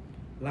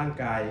ร่าง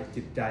กาย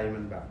จิตใจมั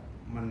นแบบ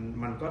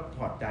มันก็ถ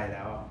อดใจแ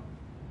ล้ว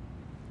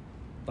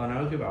ตอนนั้น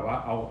ก็คือแบบว่า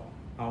เ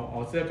อา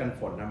เสื้อกัน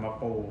ฝนมา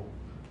ปู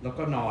แล้ว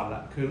ก็นอนล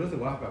ะคือรู้สึ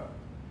กว่าแบบ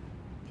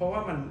เพราะว่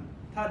ามัน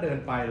ถ้าเดิน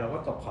ไปเราก็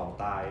ตกเขา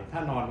ตายถ้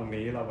านอนตรง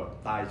นี้เราแบบ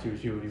ตาย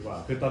ชิวๆดีกว่า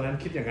คือตอนนั้น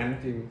คิดอย่างนั้น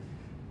จริง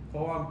เพร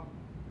าะว่า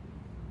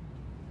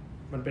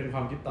มันเป็นคว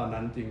ามคิดตอน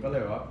นั้นจริงก็เล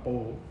ยว่า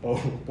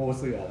ปู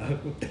เสื่อแล้ว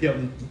กูเตรียม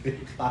ตี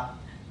ขา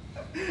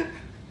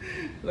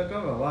แล้วก็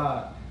แบบว่า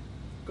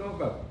ก็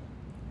แบบ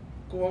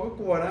ก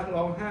ลัวนะ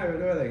ร้องไห้ไป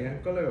ด้วยอะไรเงี้ย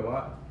ก็เลยแบบว่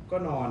าก็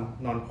น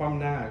อนคว่ำ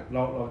หน้าเร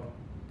า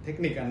เทค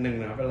นิคอันหนึ่ง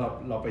นะ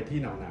เราไปที่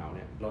หนาวเ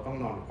นี่ยเราต้อง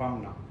นอนคว่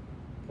ำเนาะ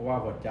เพราะว่า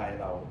หัวใจ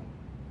เรา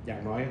อย่า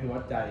งน้อยคือว่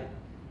าใ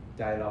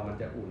จเรามัน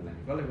จะอุ่นเลย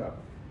ก็เลยแบบ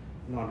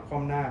นอนคว่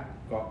ำหน้า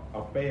ก็เอ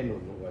าเป้หนุ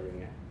นหัวอย่าง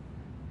เงี้ย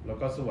แล้ว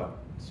ก็ส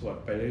วด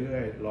ไปเรื่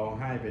อยๆร้อง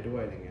ไห้ไปด้ว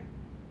ยอะไรเงี้ย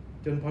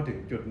จนพอถึง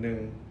จุดหนึ่ง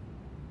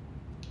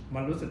มั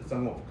นรู้สึกส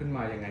งบขึ้นม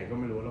ายังไงก็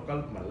ไม่รู้แล้วก็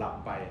เหมือนหลับ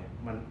ไป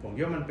ผม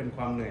คิดว่ามันเป็นค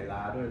วามเหนื่อยล้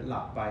าด้วยห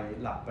ลับไ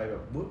ปแบ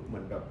บบุ๊บเหมื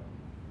อ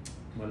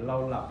นเรา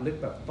หลับลึก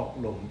แบบตก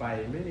หลุมไป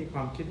ไม่มีคว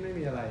ามคิดไม่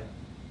มีอะไร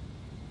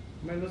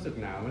ไม่รู้สึก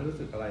หนาวไม่รู้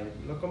สึกอะไร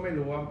แล้วก็ไม่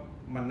รู้ว่า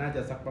มันน่าจ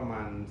ะสักประม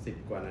าณ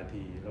10 กว่านา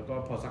ทีแล้วก็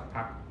พอสัก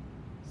พัก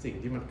สิ่ง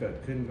ที่มันเกิด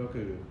ขึ้นก็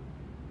คือ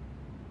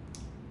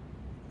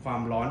ควา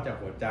มร้อนจาก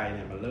หัวใจเ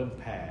นี่ยมันเริ่ม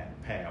แ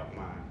ผ่ออก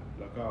มา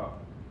แล้วก็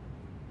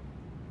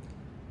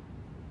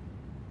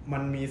มั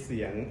นมีเ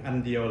สียงอัน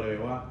เดียวเลย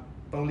ว่า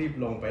ต้องรีบ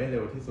ลงไปให้เ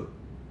ร็วที่สุด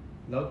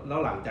แล้ว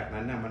หลังจาก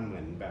นั้นน่ะมันเหมื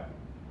อนแบบ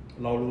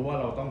เรารู้ว่า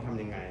เราต้องท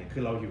ำยังไงคื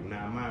อเราหิว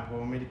น้ำมากเพราะ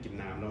ว่าไม่ได้กิน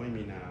น้ำแล้วไม่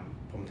มีน้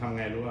ำผมทำ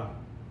ไงรู้ว่า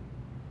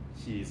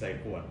ฉี่ใส่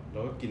ขวดแล้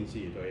วก็กิน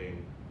ฉี่ตัวเอง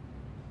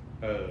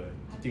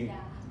จริ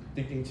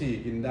งฉี่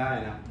กินได้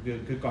นะ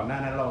คือก่อนหน้า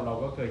นั้นเรา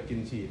ก็เคยกิน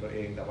ฉี่ตัวเอ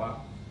งแต่ว่า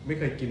ไม่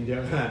เคยกินเยอ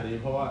ะขนาดนี้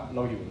เพราะว่าเร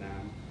าหิวน้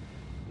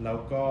ำแล้ว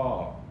ก็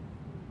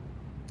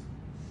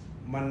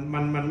มั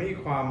นไม่มี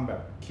ความแบ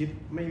บคิด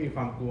ไม่มีคว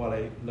ามกลัวอะไร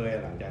เลย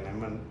หลังจากนั้น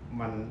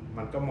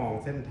มันก็มอง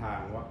เส้นทาง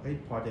ว่าเฮ้ย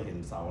พอจะเห็น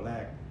เสาแร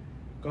ก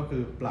ก็คื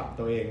อปรับ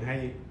ตัวเองให้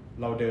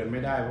เราเดินไ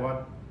ม่ได้เพราะว่า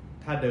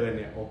ถ้าเดินเ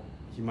นี่ย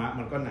หิมะ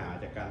มันก็หนา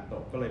จากการต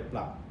กก็เลยป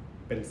รับ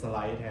เป็นสไล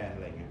ด์แทนอ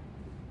ะไรเงี้ย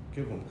คื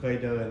อผมเคย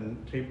เดิน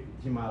ทริป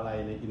ฮิมาลัย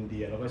ในอินเดี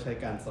ยแล้วก็ใช้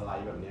การสไล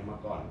ด์แบบนี้มา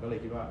ก่อนก็เลย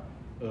คิดว่า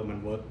มัน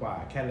เวิร์กกว่า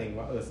แค่เล็ง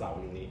ว่าเสา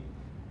อยู่นี้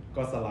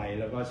ก็สไลด์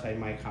แล้วก็ใช้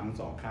ไม้ค้ำ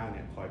2 ข้างเ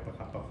นี่ยคอยประ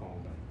คับประคอง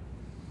ไป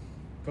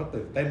ก็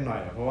ตื่นเต้นหน่อ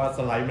ยเพราะว่าส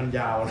ไลด์มัน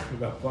ยาวนะ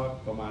แบบก็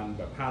ประมาณแ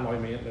บบ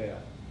500 เมตรเลย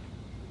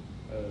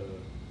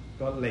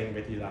ก็เล็งไป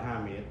ทีละ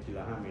5 เมตร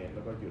แ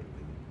ล้วก็หยุด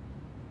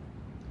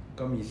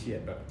ก็มีเฉีย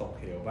ดแบบตก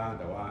เหวบ้าง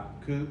แต่ว่า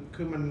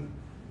คือ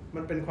มั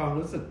นเป็นความ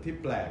รู้สึกที่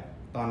แปลก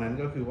ตอนนั้น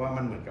ก็คือว่า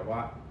มันเหมือนกับว่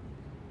า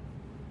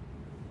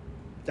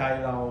ใจ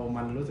เรา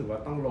มันรู้สึกว่า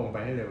ต้องลงไป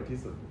ให้เร็วที่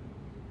สุด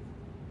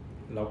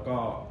แล้วก็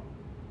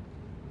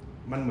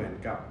มันเหมือน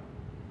กับ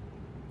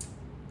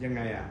ยังไ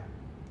ง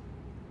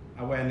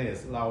awareness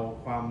เรา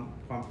ค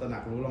วามตระหนั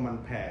กรู้เรามัน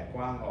แผ่ก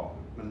ว้างออก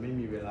มันไม่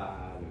มีเวลา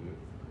หรือ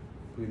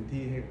พื้น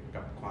ที่ให้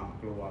กับความ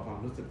กลัวความ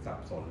รู้สึกสับ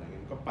สนอะไรเ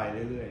งี้ยก็ไป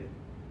เรื่อย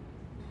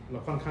ๆเรา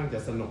ค่อนข้างจะ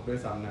สนุกด้วย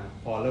ซ้ำนะ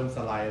พอเริ่มส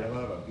ไลด์แล้วก็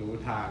แบบรู้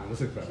ทางรู้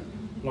สึกแบบ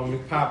ลองนึ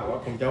กภาพแบบว่า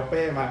ผมจะเอาเ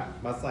ป้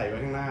มาใส่ไว้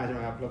ข้างหน้าใช่ไห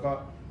มครับแล้วก็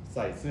ใ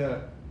ส่เสื้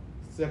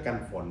อกัน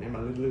ฝนให้มั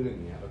นลื่นๆอ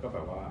ย่างเงี้ยแล้วก็แบ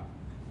บว่า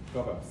ก็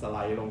แบบสไล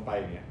ด์ลงไป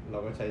อย่างเงี้ยเรา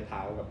ก็ใช้เท้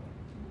ากับ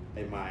ไ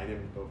อ้ไม้เนี่ย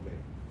เป็นตัวเบร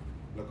ก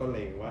แล้วก็เ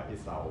ล็งว่าไอ้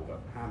เสาแบ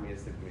บ5 เมตร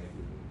 10 เมตร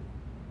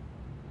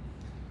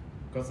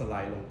ก็สไล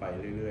ด์ลงไป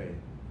เรื่อย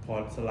พอ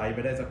สไลด์ไป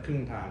ได้สักครึ่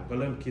งทางก็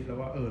เริ่มคิดแล้ว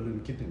ว่าลืม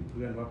คิดถึงเ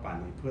พื่อนว่าป่าน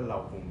นี้เพื่อนเรา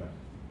คงแบบ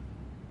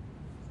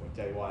หัวใ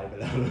จวายไป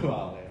แล้วหรือเปล่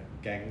าอะไร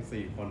แก๊ง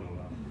4 คนของ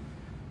เรา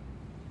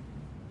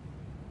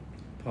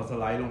พอส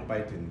ไลด์ลงไป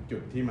ถึงจุ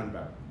ดที่มันแบ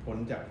บพ้น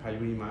จากพา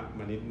ยุหิมะม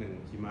านิดหนึ่ง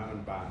หิมะมั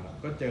นบางแล้ว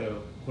ก็เจอ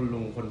คุณลุ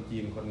งคนจี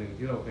นคนหนึ่ง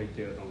ที่เราเคยเ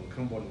จอตรง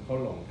ข้างบนเขา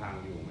หลงทาง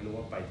อยู่ไม่รู้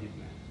ว่าไปทิศ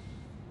ไหน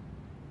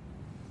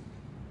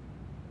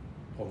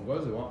ผมก็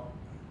รู้สึกว่า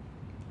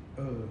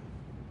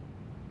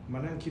มา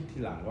นั่งคิดที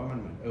หลังว่ามัน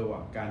เหมือนว่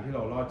ะการที่เร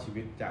ารอดชี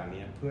วิตจากเ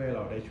นี้ยเพื่อให้เร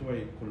าได้ช่วย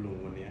คุณลุง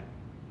คนนี้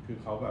คือ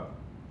เขาแบบ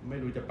ไม่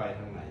รู้จะไป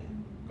ทางไหน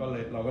ก็เล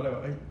ยเราก็เลยว่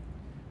า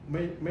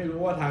ไม่รู้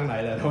ว่าทางไหน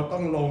แหละเราต้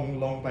อง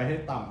ลงไปให้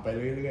ต่ำไป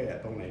เรื่อย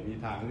ๆตรงไหนมี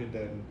ทางคือเ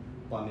ดิน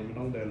ตอนนี้มัน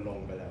ต้องเดินลง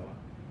ไปแล้ว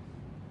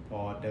พอ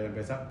เดินไป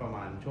สักประม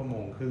าณ1.5 ชั่วโม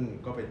ง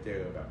ก็ไปเจ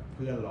อแบบเ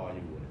พื่อนรออ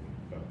ยู่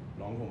แบบ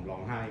ร้องห่มร้อ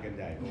งไห้กันใ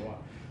หญ่เพราะว่า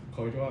เข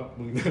าคิดว่า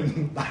มึงเดิน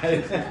ตาย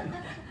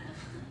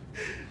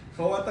เพ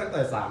ราะว่าตั้งแ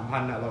ต่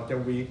 3,000 เราจะ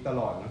วีคต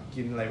ลอดนะ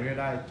กินอะไรไม่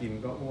ได้กิน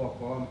ก็อ้วกเ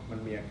พราะว่ามัน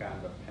มีอาการ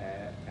แบบแพ้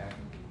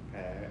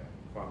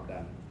ความดั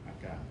นอา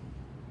กาศ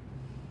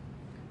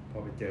พอ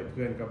ไปเจอเ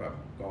พื่อนก็แบบ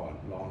กอด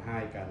ร้องไห้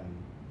กัน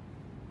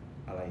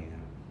อะไรอย่างเ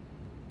งี้ย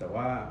แต่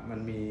ว่ามัน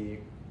มี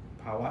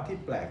ภาวะที่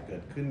แปลกเกิ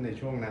ดขึ้นใน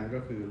ช่วงนั้นก็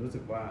คือรู้สึ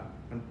กว่า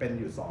มันเป็น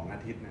อยู่2 อา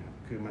ทิตย์นะครับ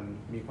คือมัน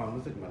มีความ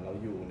รู้สึกเหมือนเรา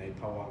อยู่ใน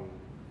ภวังค์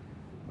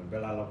เหมือนเว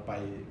ลาเราไป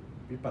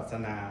วิปัสส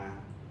นา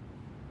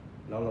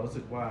แล้วเรารู้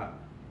สึกว่า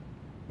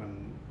มัน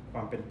คว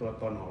ามเป็นตัว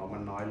ตนของเรามั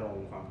นน้อยลง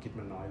ความคิด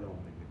มันน้อยลง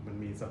มัน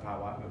มีสภา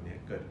วะแบบนี้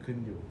เกิดขึ้น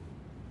อยู่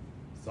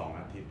2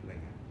 อาทิตย์อะไร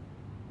เงี้ย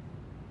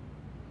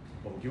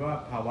ผมคิดว่า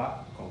ภาวะ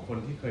ของคน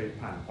ที่เคย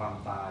ผ่านความ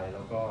ตายแ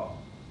ล้วก็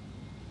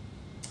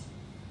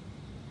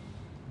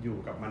อยู่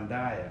กับมันไ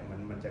ด้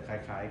มันจะค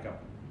ล้ายๆกับ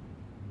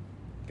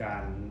กา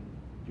ร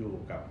อยู่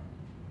กับ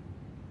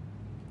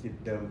จิต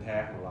เดิมแท้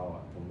ของเรา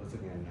ผมรู้สึ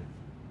กงั้นนะ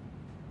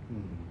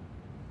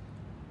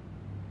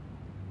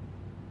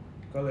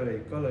ก็เ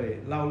ลย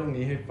เล่าเรื่อง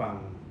นี้ให้ฟัง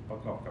ประ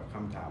กอบกับค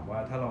ำถามว่า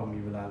ถ้าเรามี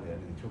เวลาเหลือ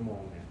1 ชั่วโม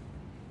งเนี่ย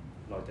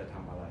เราจะท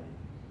ำอะไร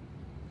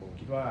ผม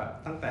คิดว่า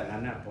ตั้งแต่นั้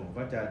นเนี่ยผม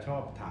ก็จะชอ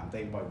บถามตัวเ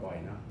องบ่อย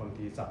ๆนะบาง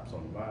ทีสับส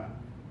นว่า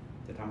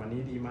จะทำอัน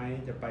นี้ดีไหม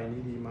จะไป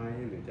นี้ดีไหม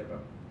หรือจะแบ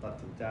บตัด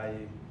สินใจ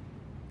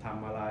ท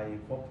ำอะไร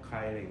คบใคร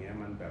อะไรเงี้ย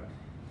มันแบบ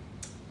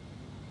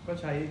ก็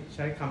ใ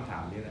ช้คำถา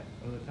มนี้แหละ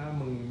ถ้า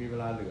มึงมีเว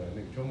ลาเหลือ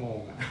1 ชั่วโมง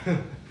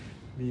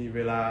มีเว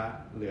ลา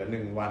เหลือ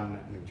1 วัน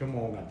1 ชั่วโม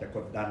งอาจจะก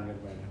ดดันกัน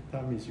ไปนะถ้า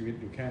มีชีวิต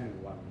อยู่แค่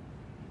1 วัน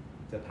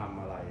จะทำ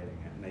อะไรอะไร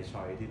เงี้ยในช้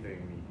อยที่ตัวเอ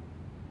งมี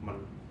มัน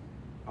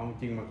เอาจ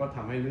ริงมันก็ท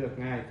ำให้เลือก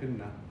ง่ายขึ้น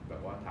นะแบ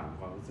บว่าถาม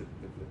ความรู้สึก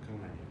ลึกๆข้าง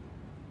ใน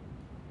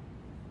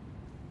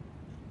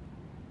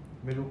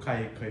ไม่รู้ใคร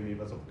เคยมี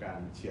ประสบการ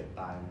ณ์เฉียด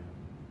ตายไหม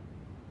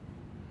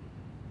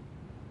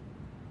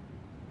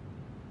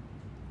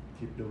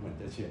คิดดูเหมือน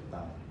จะเฉียดต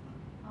าย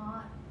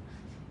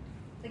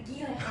ตะกี้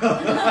เลยค่ะ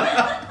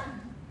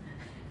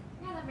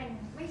น่าจะเป็น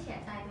ไม่เฉียด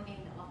ใจตัวเอง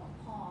แต่ว่าของ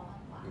พ่อมา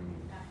กกว่า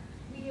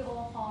วิดีโอ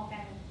คอลกั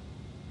น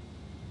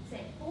เสร็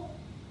จปุ๊บ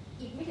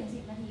อีกไม่ถึง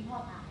10 นาทีพ่อ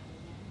ตายอย่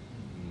างเงี้ย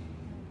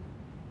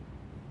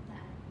แต่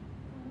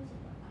รู้สึก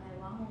แบบอะไร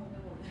วะงงไป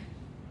หมดเลย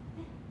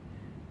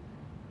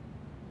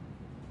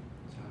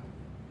ใช่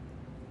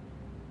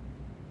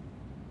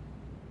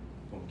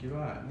ผมคิด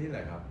ว่านี่แหล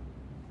ะครับ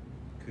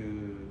คือ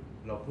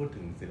เราพูด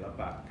ถึงศิล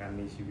ปะการ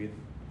มีชีวิต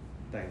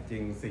แต่จริ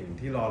งสิ่ง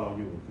ที่รอเรา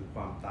อยู่คือค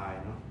วามตาย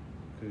เนาะ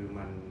คือ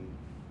มัน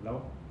แล้ว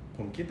ผ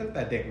มคิดตั้งแ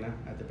ต่เด็กนะ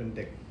อาจจะเป็นเ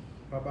ด็ก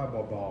บ้า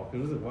ๆบอๆคือ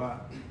รู้สึกว่า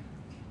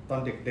ตอน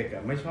เด็ก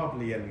ๆไม่ชอบ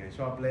เรียนไง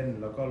ชอบเล่น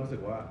แล้วก็รู้สึ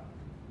กว่า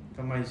ท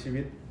ำไมชี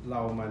วิตเร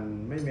ามัน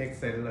ไม่ make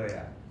sense เลย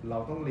เรา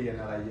ต้องเรียน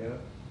อะไรเยอะ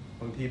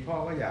บางทีพ่อ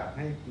ก็อยากใ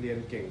ห้เรียน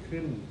เก่ง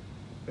ขึ้น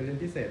ไปเรียน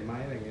พิเศษไหม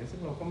อะไรเงี้ยซึ่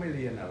งเราก็ไม่เ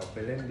รียนเราไป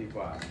เล่นดีก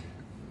ว่า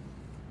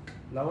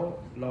แล้ว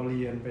เราเ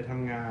รียนไปท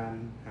ำงาน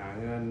หา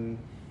เงิน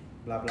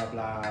บลาบลาบ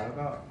ลาแล้ว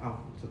ก็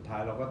สุดท้า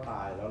ยเราก็ต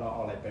ายแล้วเราเอ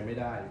าอะไรไปไม่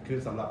ได้คือ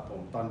สำหรับผ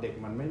มตอนเด็ก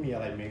มันไม่มีอ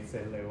ะไร make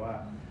sense เลยว่า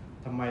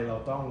ทำไมเรา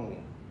ต้อง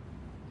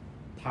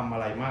ทำอะ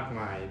ไรมาก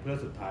มายเพื่อ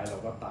สุดท้ายเรา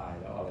ก็ตาย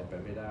แล้วเอาอะไรไป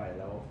ไม่ได้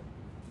แล้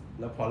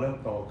วพอเริ่ม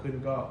โตขึ้น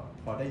ก็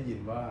พอได้ยิน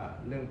ว่า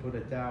เรื่องพุทธ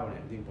เจ้าเนี่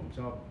ยจริงผมช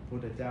อบพุท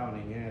ธเจ้าใน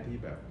แง่ที่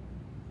แบบ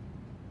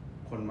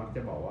คนมักจ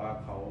ะบอกว่า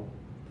เขา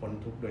พ้น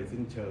ทุกข์โดย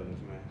สิ้นเชิงใ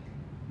ช่ไหม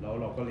แล้ว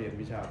เราก็เรียน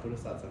วิชาพุทธ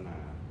ศาสนา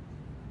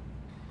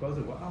ก็รู้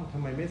สึกว่าทำ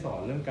ไมไม่สอน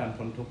เรื่องการ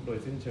พ้นทุกข์โดย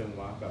สิ้นเชิง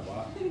วะแบบว่า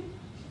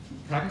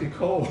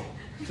practical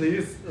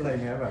please อะไร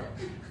เงี้ยแบบ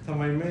ทำไ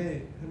มไม่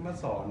มา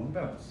สอนแ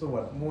บบสว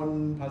ดมน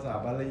ต์ภาษา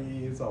บาลี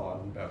สอน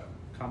แบบ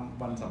ค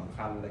ำวันสำ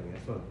คัญอะไรเงี้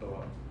ยส่วนตัว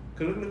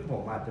คือลึกๆผ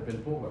มอาจจะเป็น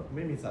พวกแบบไ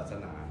ม่มีศาส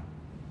นา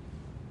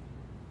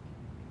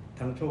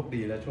ทั้งโชค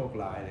ดีและโชค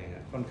ร้ายอะไรเ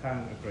งี้ยค่อนข้าง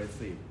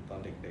aggressive ตอน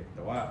เด็กๆแ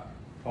ต่ว่า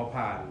พอ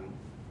ผ่าน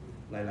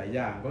หลายๆอ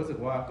ย่างก็รู้สึก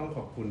ว่าต้องข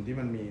อบคุณที่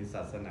มันมีศ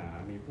าสนา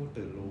มีผู้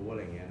ตื่นรู้อะไ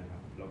รเงี้ยนะครั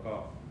บแล้วก็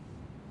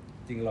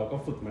จริงเราก็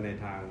ฝึกมาใน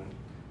ทา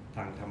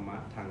งธรรมะ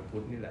ทางพุ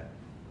ทธนี่แหละ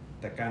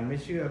แต่การไม่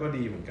เชื่อก็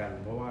ดีเหมือนกัน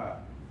เพราะว่า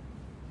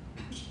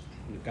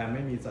หรือการไ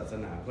ม่มีศาส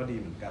นาก็ดี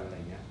เหมือนกันอะไร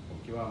เงี้ยผม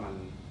คิดว่ามัน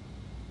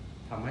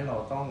ทำให้เรา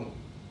ต้อง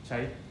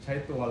ใช้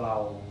ตัวเรา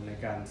ใน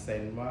การเซ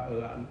นว่า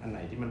อันไหน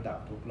ที่มันดับ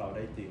ทุกข์เราไ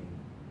ด้จริง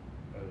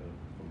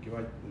ผมคิดว่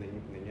า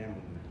ในแง่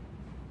มุมนะ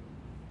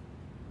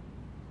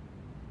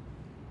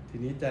ที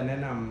นี้จะแนะ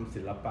นำ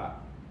ศิลปะ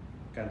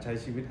การใช้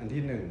ชีวิตอัน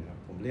ที่หนึ่งครับ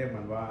ผมเรียก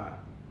มันว่า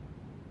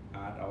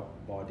Art of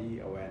Body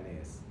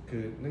Awareness คื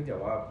อเนื่องจาก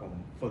ว่าผม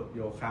ฝึกโ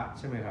ยคะ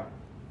ใช่ไหมครับ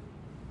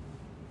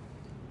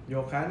โย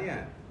คะเนี่ย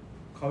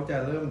เขาจะ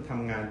เริ่มท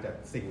ำงานจาก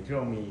สิ่งที่เร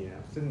ามีนะค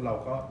รับซึ่งเรา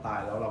ก็ตาย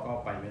แล้วเราก็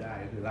ไปไม่ได้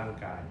ก็คือร่าง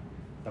กาย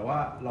แต่ว่า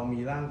เรามี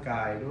ร่างก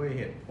ายด้วยเ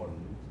หตุผล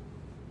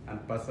อัน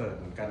ประเสริฐ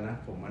เหมือนกันนะ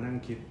ผมมานั่ง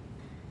คิด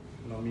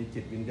เรามี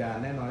จิตวิญญาณ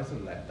แน่นอนที่สุ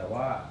ดแหละแต่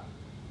ว่า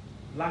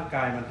ร่างก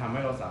ายมันทำใ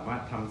ห้เราสามาร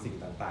ถทำสิ่ง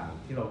ต่าง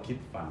ๆที่เราคิด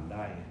ฝันไ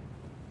ด้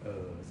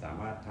สา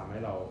มารถทำให้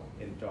เรา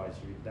enjoy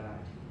ชีวิตได้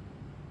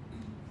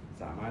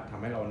สามารถท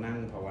ำให้เรานั่ง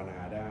ภาวนา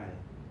ได้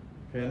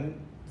เพราะฉะนั้น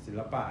ศิ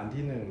ลปะอัน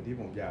ที่หนึ่งที่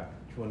ผมอยาก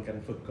ชวนกัน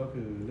ฝึกก็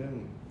คือเรื่อง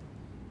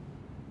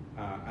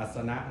อาส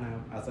นะนะครั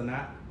บอาสนะ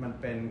มัน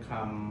เป็นค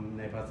ำใ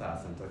นภาษา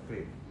สันสก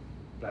ฤต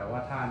แปลว่า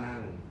ท่านั่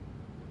ง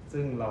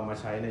ซึ่งเรามา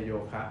ใช้ในโย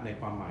คะใน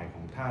ความหมายข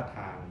องท่าท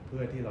างเพื่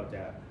อที่เราจ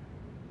ะ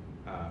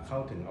เข้า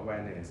ถึง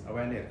awareness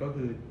ก็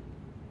คือ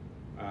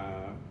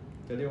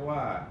จะเรียกว่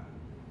า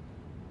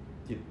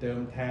จิตเดิม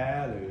แท้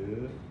หรือ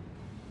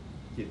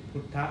จิตพุ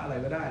ทธะอะไร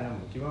ก็ได้นะผ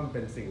มคิดว่ามันเ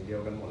ป็นสิ่งเดีย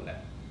วกันหมดแหละ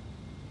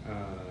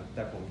แ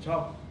ต่ผมชอ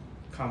บ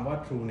คำว่า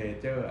true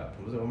nature ผ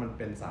มรู้สึกว่ามัน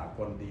เป็นสาก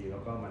ลดีแล้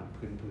วก็มัน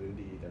พื้น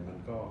ดีแต่มัน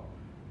ก็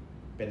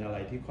เป็นอะไร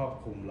ที่ครอบ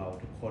คลุมเรา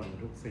ทุกคน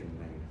ทุกสิ่งอะ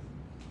ไร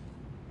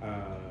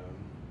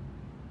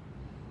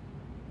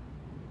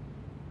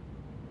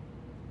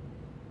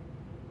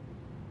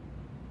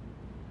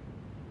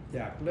อ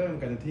ยากเริ่ม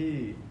กันที่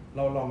เ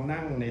ราลอง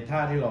นั่งในท่า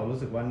ที่เรารู้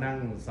สึกว่านั่ง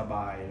สบ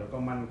ายแล้วก็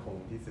มั่นคง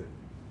ที่สุด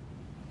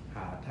ห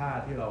าท่า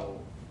ที่เรา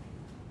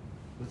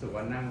รู้สึก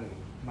ว่านั่ง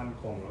มั่น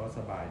คงแล้วก็ส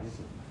บายที่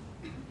สุด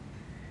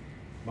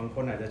บางค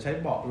นอาจจะใช้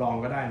เบาะรอง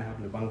ก็ได้นะครับ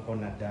หรือบางคน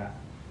อาจจะ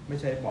ไม่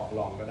ใช้เบาะร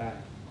องก็ได้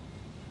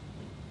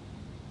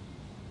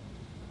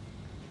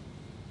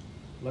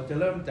เราจะ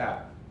เริ่มจาก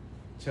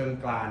เชิง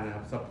กรานนะค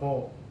รับสะโพ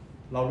ก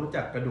เรารู้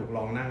จักกระดูกร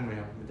องนั่งไหม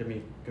ครับมันจะมี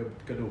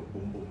กระดูก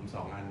บุ๋มๆ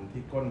2 อัน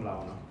ที่ก้นเรา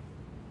เนาะ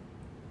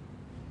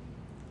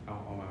เ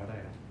อามาก็ได้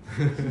ครับ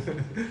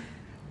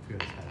เพื่อ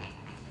ใช้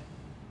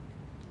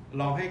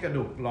ลองให้กระ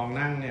ดูกรอง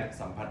นั่งเนี่ย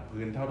สัมผัส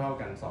พื้นเท่า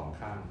ๆกัน2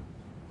 ข้าง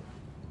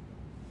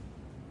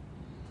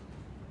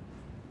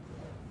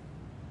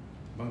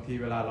บางที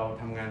เวลาเรา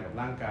ทำงานกับ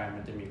ร่างกายมั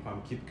นจะมีความ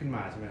คิดขึ้นม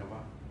าใช่ไหมครับ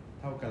ว่า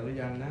เท่ากันหรื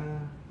อยังนะ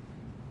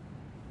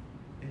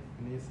อั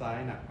นนี้ซ้าย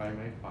หนักไปไห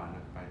มขวาห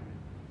นักไปไหม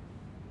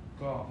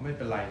ก็ไม่เ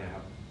ป็นไรนะค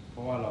รับเพร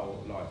าะว่าเรา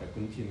อาจจะ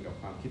คุ้นชินกับ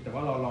ความคิดแต่ว่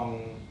าเราลอง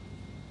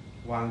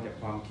วางจาก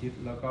ความคิด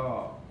แล้วก็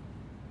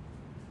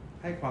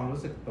ให้ความ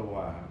รู้สึกตัว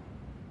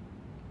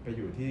ไปอ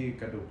ยู่ที่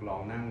กระดูกรอ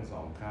งนั่ง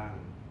2 ข้าง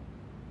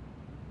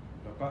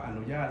แล้วก็อ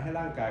นุญาตให้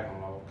ร่างกายของ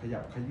เราขยั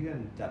บเขยื้อน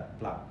จัด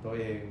ปรับตัว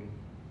เอง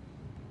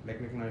เ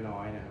ล็กๆน้อ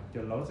ยๆนะครับจ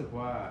นเรารู้สึก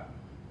ว่า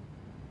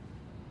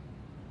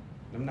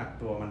น้ำหนัก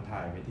ตัวมันถ่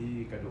ายไปที่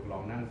กระดูกรอ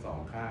งนั่ง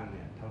2 ข้างเ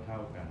นี่ยเท่า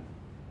ๆกัน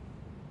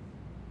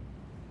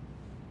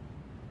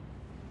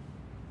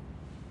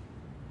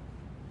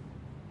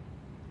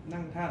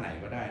นั่งท่าไหน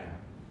ก็ได้นะครั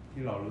บ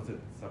ที่เรารู้สึก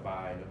สบา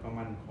ยแล้วก็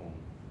มั่นคง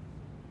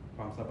ค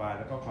วามสบาย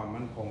แล้วก็ความ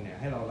มั่นคงเนี่ย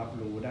ให้เรารับ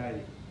รู้ได้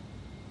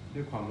ด้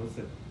วยความรู้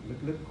สึก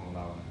ลึกๆของเ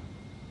รานะ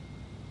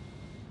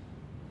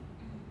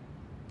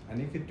อัน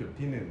นี้คือจุด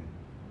ที่1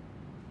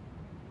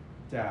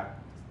จาก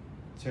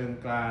เชิง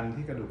กราน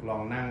ที่กระดูกรอ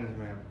งนั่งใช่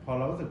ไหมครับพอเ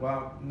รารู้สึกว่า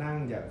นั่ง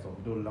อย่างสม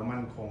ดุลแล้ว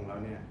มั่นคงแล้ว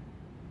เนี่ย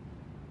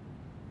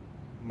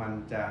มัน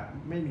จะ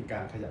ไม่มีกา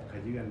รขยับเข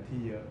ยื้อนที่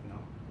เยอะเนา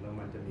ะแล้ว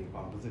มันจะมีคว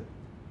ามรู้สึก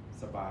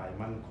สบาย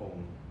มั่นคง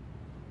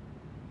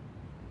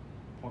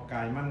พอก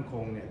ายมั่นค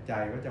งเนี่ยใจ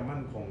ก็จะมั่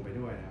นคงไป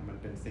ด้วยนะมัน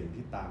เป็นสิ่ง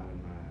ที่ตามกัน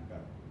มาแบ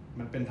บ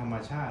มันเป็นธรรม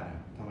ชาติน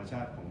ะธรรมชา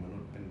ติของมนุ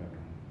ษย์เป็นแบบ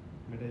นั้น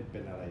ไม่ได้เป็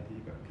นอะไรที่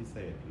แบบพิเศ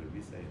ษหรือ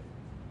วิเศษ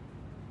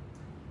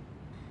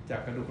จา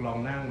กกระดูกรอง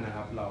นั่งนะค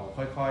รับเรา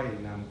ค่อย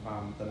ๆนำควา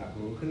มตระหนัก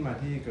รู้ขึ้นมา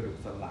ที่กระดูก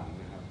สันหลัง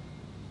นะครับ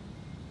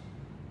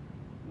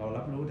เรา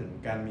รับรู้ถึง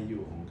การมีอ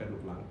ยู่ของกระดู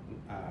ก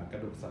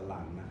สันหลั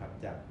งนะครับ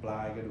จากปล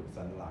ายกระดูก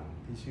สันหลัง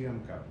ที่เชื่อม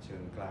กับเชิ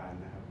งกราน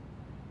นะครับ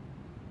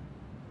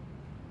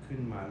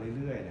ขึ้นมา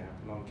เรื่อยๆนะครับ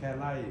ลองแค่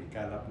ไล่ก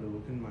ารรับรู้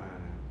ขึ้นมา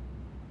นะครับ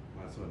ม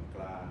าส่วนก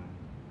ลาง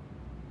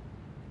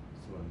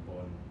ส่วนบ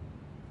น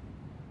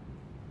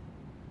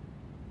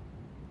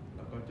แ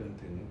ล้วก็จน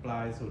ถึงปลา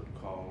ยสุด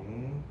ของ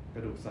กร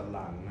ะดูกสันห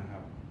ลังนะครั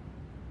บ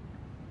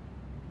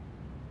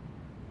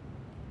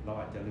เรา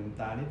อาจจะลืม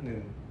ตานิดนึ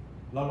ง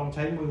เราลองใ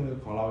ช้มือ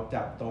ของเรา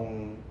จับตรง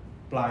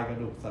ปลายกระ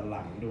ดูกสันห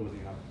ลังดูสิ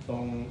ครับตร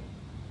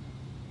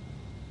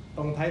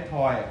งท้ายท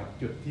อยครับ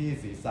จุดที่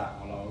ศีรษะข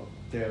องเรา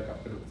เจอกับ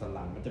กระดูกสันห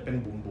ลังมันจะเป็น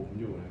บุ๋มๆ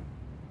อยู่นะ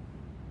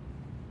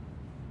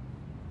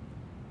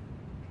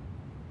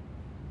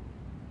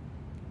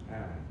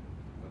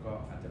แล้วก็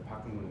อาจจะพัก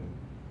มือ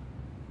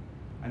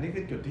อันนี้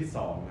คือจุดที่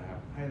2นะครั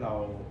บให้เรา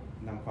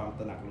นำความต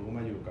ระหนักรู้ม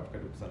าอยู่กับกร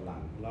ะดูกสันหลั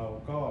งเรา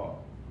ก็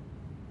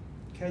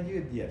แค่ยื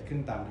ดเหยียดขึ้น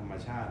ตามธรรม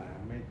ชาติน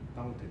ะไม่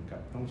ต้องถึงกั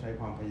บต้องใช้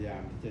ความพยายา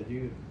มที่จะ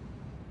ยืด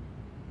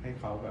ให้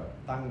เขาแบบ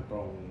ตั้งตร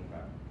งแบ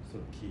บสุ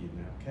ดขีด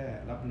นะครับแค่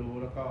รับรู้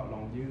แล้วก็ล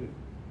องยืด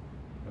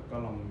แล้วก็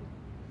ลอง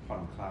ผ่อ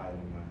นคลายล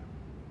งมา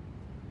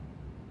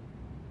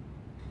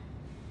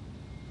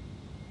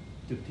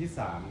จุดที่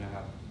3นะค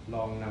รับ ล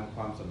องนำค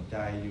วามสนใจ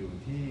อยู่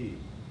ที่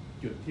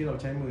จุดที่เรา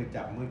ใช้มือ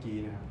จับเมื่อกี้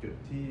นะครับจุด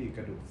ที่ก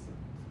ระดูก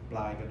ปล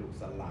ายกระดูก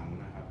สันหลัง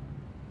นะครับ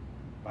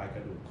ปลายกร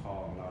ะดูกคอ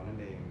ของเรานั่น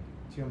เอง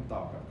เชื่อมต่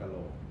อกับกะโหล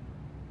ก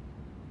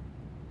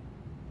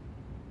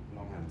ล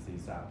องหันศีร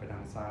ษะไปทา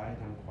งซ้าย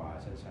ทางขวา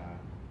ช้า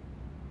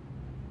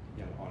ๆอ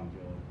ย่างอ่อนโย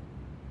น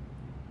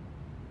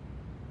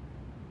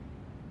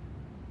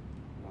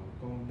ลอง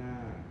ก้มหน้า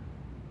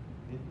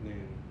นิดนึ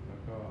งแล้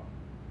วก็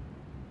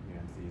เหงีย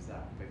นศีรษะ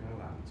ไปข้าง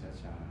หลัง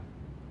ช้าๆ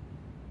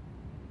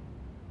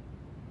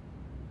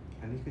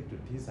อันนี้คือจุ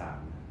ดที่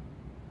3นะ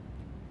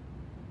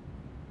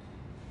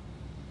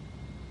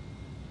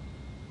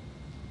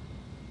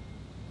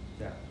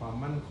จากความ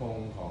มั่นคง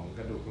ของก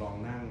ระดูกรอง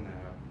นั่งนะ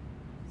ครับ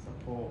สะ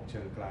โพกเชิ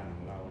งกรานข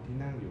องเราที่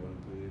นั่งอยู่บน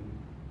พื้น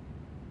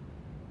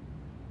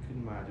ขึ้น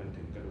มาจน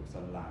ถึงกระดูก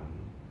สันหลัง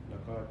แล้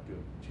วก็จุ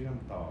ดเชื่อม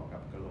ต่อกั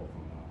บกะโหลกข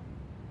องเรา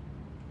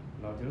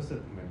เราจะรู้สึ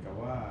กเหมือนกับ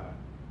ว่า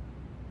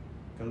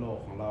กะโหลก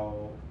ของเรา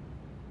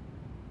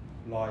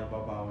ลอย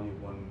เบาๆอยู่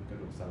บนกระ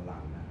ดูกสันหลั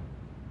งนะครับ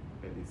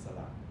เป็นอิสร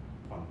ะ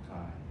ผ่อนคล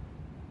าย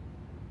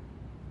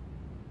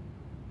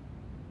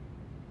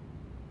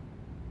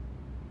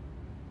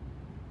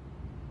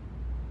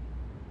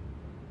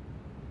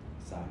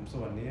3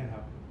 ส่วนนี้ค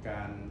รับก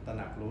ารตระห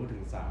นักรู้ถึ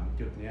ง3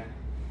 จุดนี้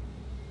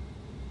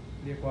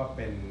เรียกว่าเ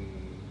ป็น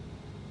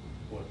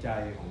หัวใจ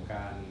ของก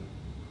าร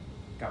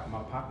กลับม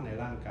าพักใน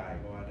ร่างกาย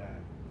ก็ว่าได้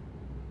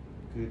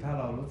คือถ้า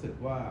เรารู้สึก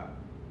ว่า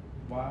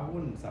ว้า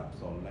วุ่นสับ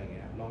สนอะไรเ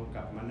งี้ยลองก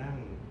ลับมานั่ง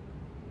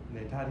ใน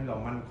ท่าที่เรา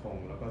มั่นคง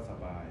แล้วก็ส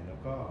บายแล้ว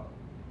ก็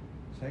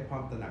ใช้ควา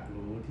มตระหนัก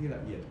รู้ที่ล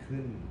ะเอียด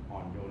ขึ้นอ่อ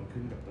นโยน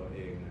ขึ้นกับตัวเอ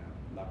งนะครับ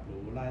รับ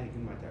รู้ไล่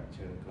ขึ้นมาจากเ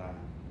ชิงกราน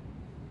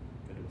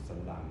กระดูกสัน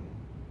หลัง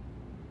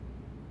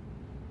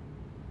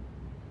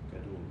กร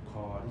ะดูกค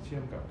อที่เชื่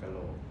อมกับกะโหล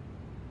ก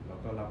แล้ว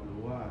ก็รับรู้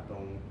ว่าตร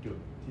งจุด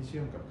ที่เชื่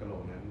อมกับกะโหล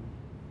กนั้น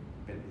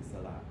เป็นอิส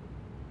ระ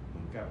เห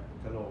มือนกับ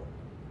กะโหลก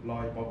ลอ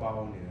ยเบา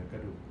ๆเหนือกร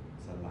ะดูก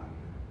สันหลัง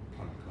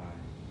ผ่อนคลาย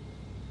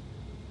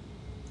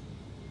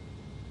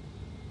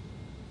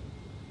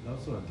แล้ว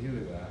ส่วนที่เห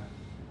ลือ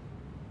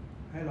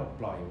ให้เรา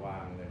ปล่อยวา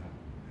งเลยครับ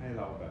ให้เ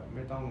ราแบบไ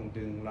ม่ต้อง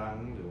ดึงรั้ง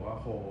หรือว่า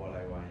โฮอะไร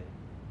ไว้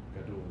ก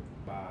ระดูก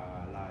บ่า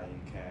ไหล่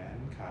แขน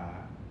ขา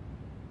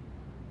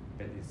เ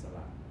ป็นอิสร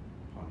ะ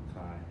ผ่อนค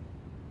ลาย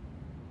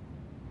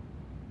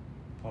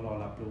พอเรา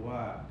รับรู้ว่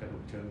ากระดู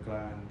กเชิงกร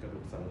านกระดู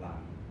กสันหลั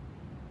ง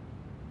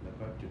แล้ว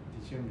ก็จุด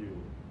ที่เ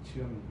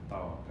ชื่อม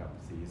ต่อกับ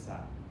ศีรษะ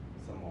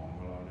สมองข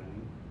องเรานั้น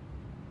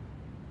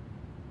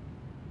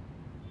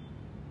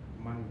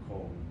มั่นค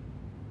ง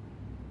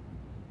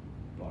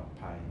ปลอด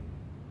ภัย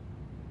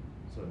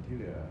ส่วนที่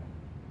เหลือ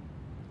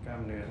กล้า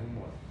มเนื้อทั้งห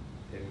มด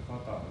เอ็นข้อ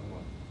ต่อทั้งหม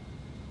ด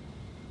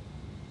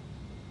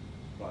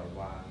ปล่อย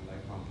วางไร้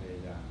ความพยา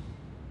ยาม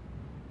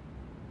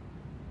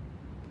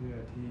เพื่อ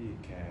ที่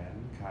แขน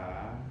ขา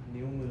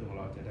นิ้วมือของ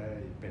เราจะได้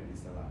เป็นอิ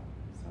สระ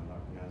สำหรั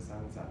บงานสร้า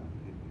งสรรค์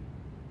อื่น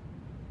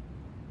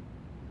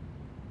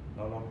ๆเร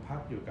าลองพั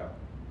กอยู่กับ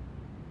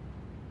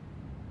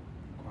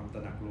ความตร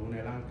ะหนักรู้ใน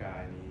ร่างกา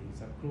ยนี้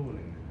สักครู่ห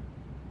นึ่งนะครับ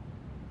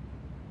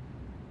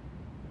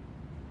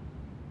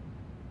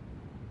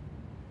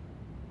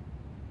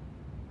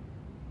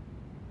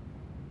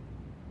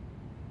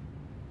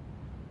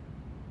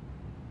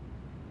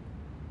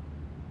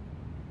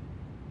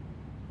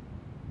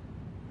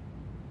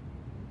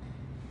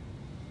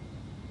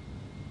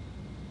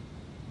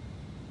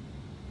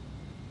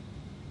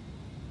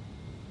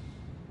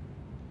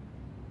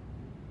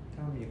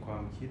ถ้ามีควา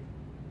มคิด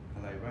อะ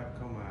ไรแวบเ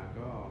ข้ามา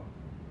ก็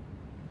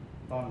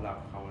ต้อนรับ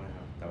เขานะค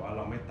รับแต่ว่าเร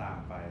าไม่ตาม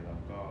ไปเรา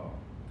ก็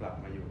กลับ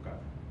มาอยู่กับ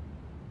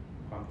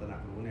ความตระหนั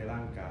กรู้ในร่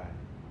างกาย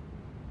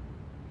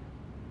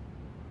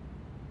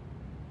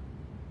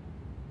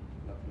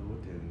รับรู้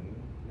ถึง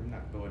น้ำหนั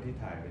กตัวที่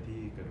ถ่ายไปที่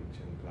กระดูกเ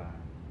ชิงกราน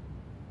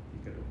ที่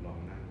กระดูกรอง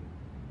นั่ง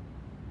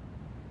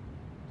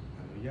อ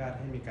นุญาตใ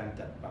ห้มีการ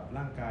จัดปรับ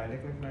ร่างกายเ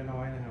ล็กๆน้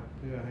อยๆนะครับเ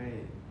พื่อให้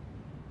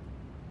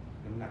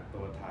น้ำหนัก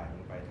ตัวถ่ายล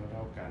งไปเ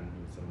ท่าๆกันอ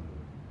ยู่เสมอ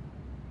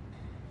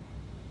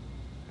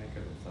ให้กร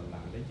ะดูกสันหลั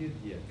งได้ยืด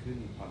เหยียดขึ้น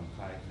ผ่อนค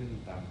ลายขึ้น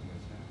ตามธรรม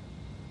ชาติ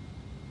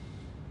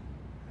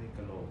ให้ก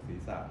ะโหลกศีร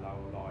ษะเรา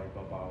ลอย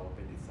เบาๆเ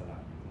ป็นอิสระ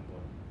อยู่ข้างบ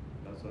น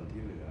แล้วส่วน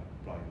ที่เหลือ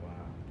ปล่อยวา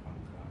งผ่อน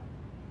คลาย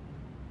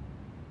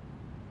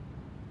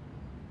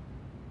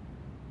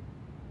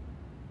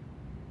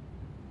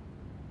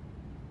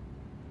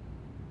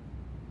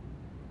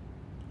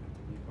อาจจ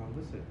ะมีความ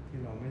รู้สึกที่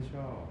เราไม่ช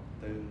อบ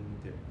ตึง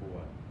เจ็บปว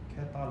ดแ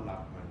ค่ต้อนรั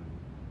บมัน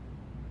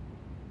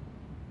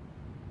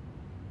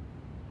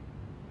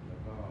แล้ว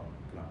ก็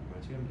กลับมา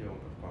เชื่อมโยง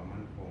กับความ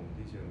มั่นคง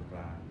ที่เชิงกร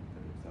านกร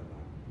ะดูกสันห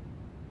ลัง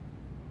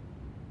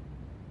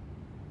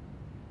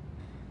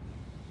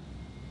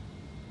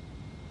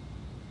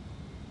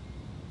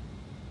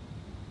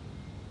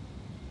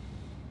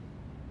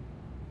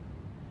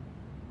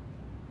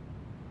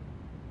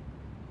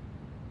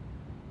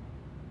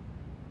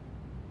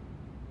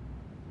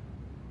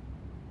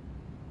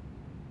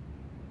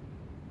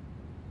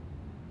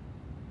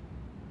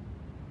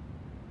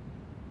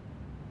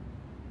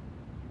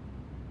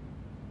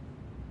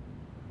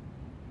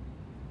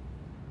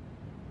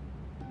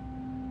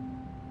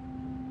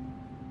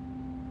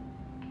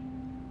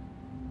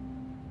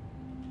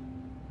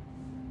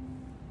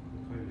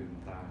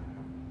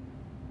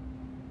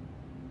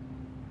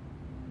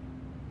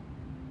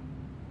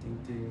จ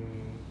ริง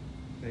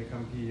ๆในคั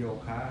มภีร์โย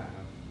คะค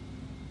รับ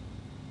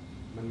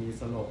มันมี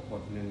สโลกบ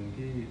ทหนึ่ง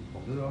ที่ผ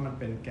มรู้ว่ามัน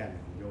เป็นแก่น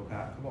ของโยคะ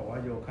เขาบอกว่า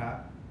โยคะ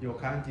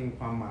จริง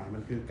ความหมายมั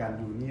นคือการ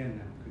ยูเนียน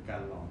นะคือกา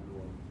รหลอมร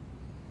วม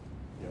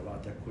เดี๋ยวเรา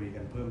จะคุยกั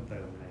นเพิ่มเติ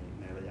ม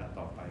ในระยะ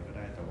ต่อไปก็ไ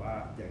ด้แต่ว่า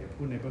อยากจะ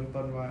พูดในเบื้อง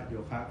ต้นว่าโย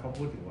คะเขา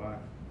พูดถึงว่า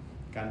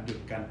การหยุด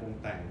การปรุง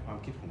แต่งความ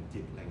คิดของ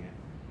จิตอะไรเงี้ย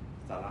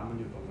สาระมัน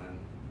อยู่ตรงนั้น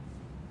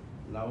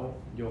แล้ว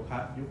โยคะ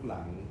ยุคหลั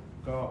ง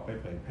ก็ไป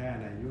เผยแพร่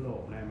ในยุโร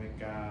ปในอเมริ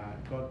กา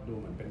ก็ดู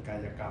เหมือนเป็นกา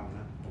ยกรรมน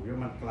ะผมว่า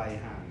มันไกล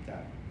ห่างจา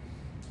ก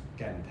แ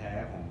ก่นแท้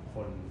ของค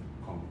น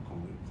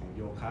ของโ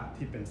ยคะ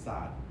ที่เป็นศ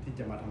าสตร์ที่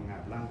จะมาทำงา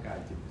นร่างกาย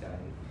จิตใจ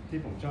ที่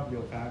ผมชอบโย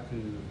คะคื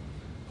อ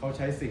เขาใ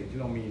ช้สิ่งที่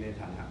เรามีใน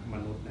ฐานะม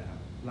นุษย์นะครับ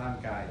ร่าง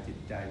กายจิต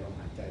ใจลม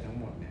หายใจทั้ง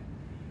หมดเนี่ย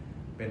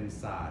เป็น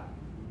ศาสตร์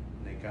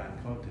ในการ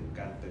เข้าถึง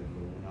การตื่น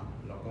รู้เนาะ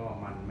แล้วก็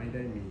มันไม่ไ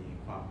ด้มี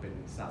ความเป็น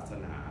ศาส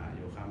นาโ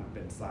ยคะมันเ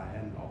ป็น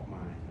science of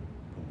mind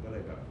ผมก็เล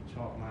ยแบบช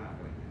อบมาก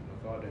เลยนะแล้ว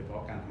ก็โดยเฉพา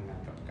ะการทำงา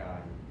นกับกา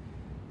ย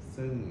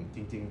ซึ่งจ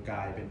ริงๆก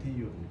ายเป็นที่อ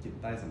ยู่ของจิต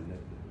ใต้สำนึ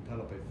กถ้าเ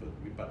ราไปฝึก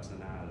วิปัสส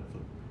นาหรือฝึ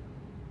ก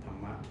ธร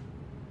รมะ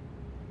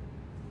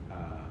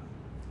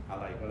อะ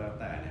ไรก็แล้ว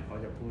แต่เนี่ยเขา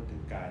จะพูดถึ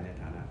งกายใน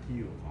ฐานะที่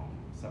อยู่ของ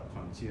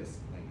subconscious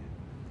อะไรเงี้ย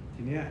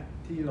ทีเนี้ย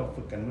ที่เรา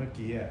ฝึกกันเมื่อ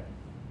กี้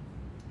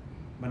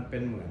มันเป็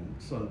นเหมือน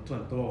ส่ว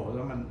นตัวผม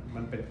ว่า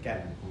มันเป็นแก่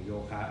นของโย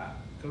คะ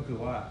ก็คือ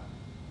ว่า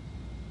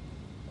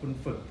คุณ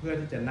ฝึกเพื่อ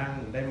ที่จะนั่ง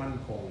ได้มั่น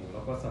คงแล้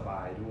วก็สบ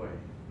ายด้วย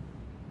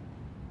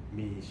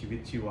มีชีวิต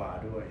ชีวา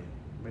ด้วย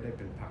ไม่ได้เ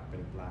ป็นผักเป็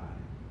นปลา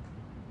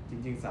จ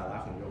ริงๆสาระ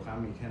ของโยคะ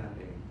มีแค่นั้น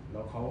เองแ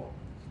ล้ว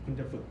คุณ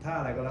จะฝึกท่า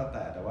อะไรก็แล้ว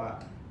แต่ว่า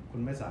คุ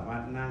ณไม่สามาร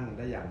ถนั่งไ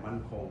ด้อย่างมั่น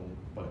คง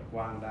เปิดก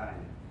ว้างได้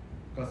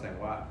ก็แสดง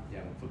ว่า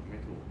ยังฝึกไม่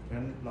ถูกเพราะฉะ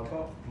นั้นเราก็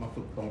มา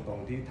ฝึกตรง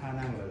ๆที่ท่า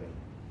นั่งเลย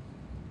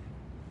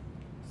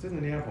ซึ่ง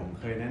อันนี้ผม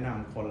เคยแนะน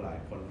ำคนหลาย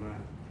คนมา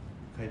ก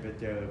เคยไป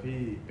เจอพี่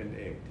เป็นเ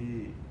อกที่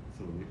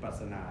ศูนย์วิปัส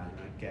สนา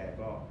นะแก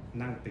ก็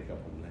นั่งติดกับ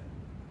ผมเลย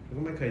แล้ว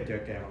ก็ไม่เคยเจ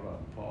อแกมาก่อน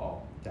พอออก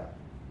จาก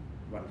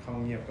วันเข้า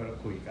เงียบก็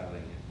คุยกันอะไร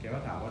เงี้ยแกก็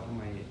ถามว่าทำ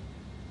ไม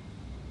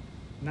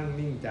นั่ง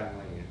นิ่งจังอะ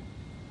ไรเงี้ย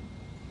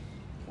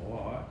ผมบ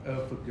อกว่า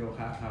ฝึกโยค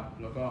ะครับ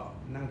แล้วก็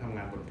นั่งทำง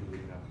านบนพื้น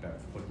ครับแบบ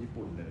คนญี่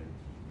ปุ่นเลย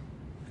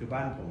คือบ้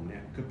านผมเนี่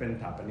ยคือเป็น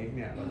สถาปนิกเ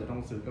นี่ยเราจะต้อ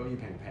งซื้อเก้าอี้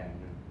แพง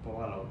ๆนะเพราะ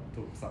ว่าเรา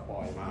ถูกสปอ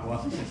ยมาว่า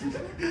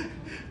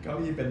เก้า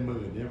อี้เป็นห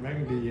มื่นเนี่ยแม่ง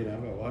ดีนะ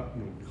แบบว่าห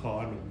นุนคอ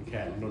หนุนแข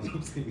นหนุนทุ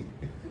กสิ่ง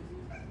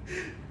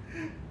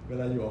เว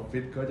ลาอยู่ออฟฟิ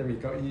ศก็จะมี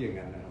เก้าอี้อย่าง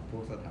นั้นนะครับพว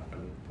กสถาป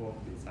นิกพวก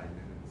ดีไซเน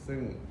อร์ซึ่ง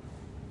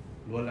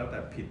ล้วนแล้วแต่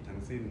ผิดทั้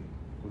งสิ้น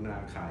คุณา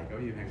ขายเก้า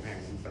อี้แพง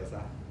ๆนั้นไปซ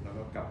ะแล้ว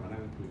ก็กลับมา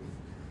นั่งพื้น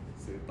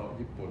ซื้อโต๊ะ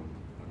ญี่ปุ่น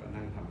แล้วก็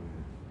นั่งทำงา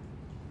น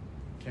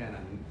แค่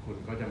นั้นคุณ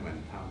ก็จะเหมือน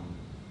ท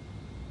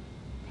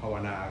ำภาว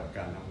นากับก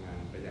ารทำงาน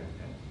ไปอย่างแ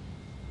ท้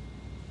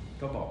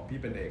ก็บอกพี่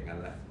เป็นเอกนั่น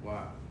แหละว่า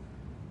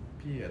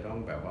พี่จะต้อง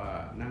แบบว่า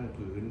นั่ง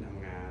พื้นท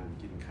ำงาน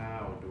กินข้า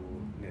วดู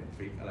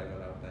Netflix อะไรก็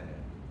แล้วแต่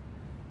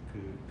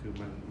คือ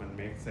มัน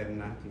make sense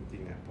นะจริ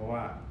งๆเพราะว่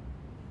า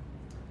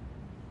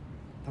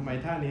ทำไม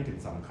ท่านี้ถึง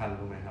สำคัญ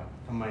รู้ไหมครับ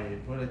ทำไม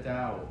พระเจ้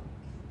า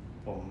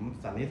ผม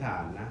สันนิษฐา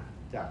นนะ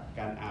จาก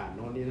การอ่านโ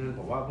น่นนี่นั่น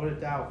ผมว่าพระ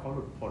เจ้าเขาห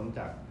ลุดพ้น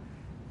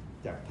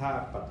จากท่า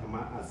ปัทม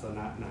อาสน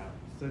ะนะครับ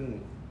ซึ่ง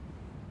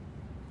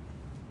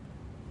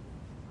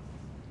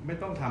ไม่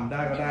ต้องทำได้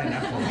ก็ได้น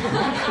ะ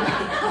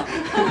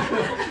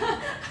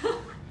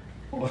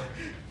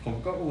ผม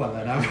ก็อวดแ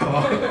ล้วนะเพราะ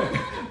ว่า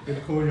เป็น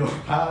ครูโย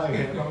คะอะไรเ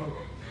งี้ย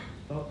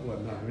ต้องอวด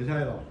หน่อยไม่ใช่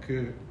หรอก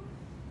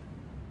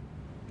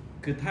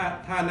คือ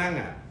ถ้านั่ง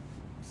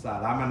สา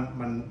ระ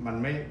มัน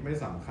ไม่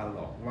สำคัญห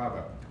รอกว่าแบ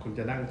บคุณจ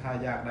ะนั่งท่า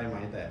ยากได้ไหม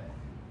แต่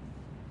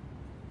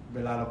เว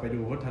ลาเราไปดู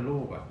พุทธรู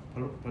ป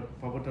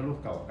พระพุทธรูป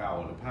เก่า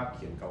ๆหรือภาพเ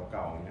ขียนเ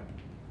ก่าๆเนี่ย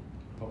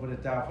พระพุทธ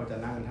เจ้าเขาจะ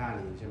นั่งท่า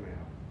นี้ใช่ไหมค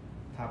รับ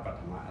ท่าปั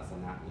ทมอาส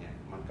นะเนี่ย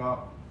มันก็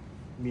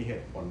มีเห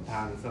ตุผลท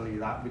างสรี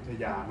รวิท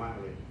ยามาก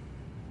เลย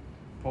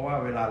เพราะว่า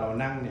เวลาเรา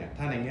นั่งเนี่ย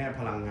ถ้าในแง่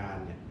พลังงาน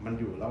เนี่ยมัน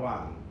อยู่ระหว่า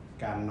ง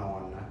การนอ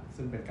นนะ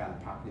ซึ่งเป็นการ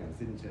พักอย่าง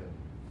สิ้นเชิง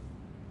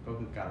ก็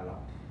คือการหลั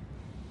บ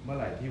เมื่อ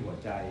ไหร่ที่หัว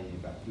ใจ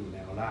แบบอยู่แน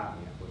วราบ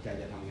เนี่ยหัวใจ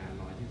จะทำงาน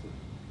น้อยที่สุด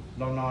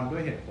เรานอนด้ว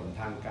ยเหตุผล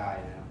ทางกาย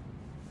นะครับ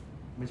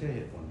ไม่ใช่เห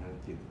ตุผลทาง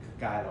จิตคือ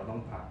กายเราต้อ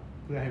งพัก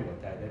เพื่อให้หัว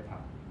ใจได้พั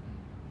ก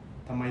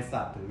ทำไม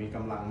สัตว์ถึงมีก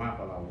ำลังมากก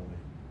ว่าเราเล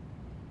ย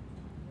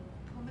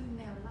เพราะมัน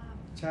แนวราบ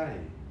ใช่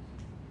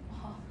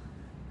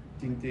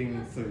จริง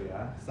ๆเสือ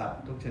สัต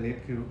ว์ทุกชนิด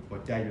คือหัว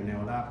ใจอยู่แน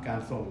วราบการ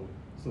ส่ง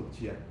สูบ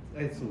ฉี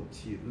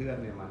ดเลือด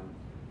เนี่ย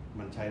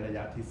มันใช้ระย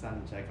ะที่สั้น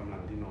ใช้กำลั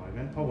งที่น้อย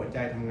งั้นพอหัวใจ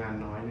ทำงาน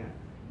น้อยเนี่ย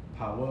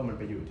power มัน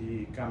ไปอยู่ที่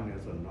กล้ามเนื้อ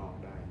ส่วนนอก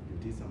ได้อยู่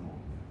ที่สมอง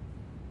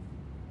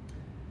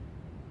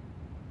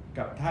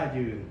กับท่า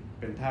ยืน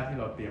เป็นท่าที่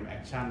เราเตรียมแอ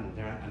คชั่นใ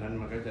ช่ไหมอันนั้น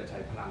มันก็จะใช้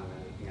พลัง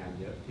งาน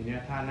เยอะทีนี้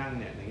ท่านั่ง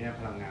เนี่ยในแง่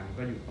พลังงานมัน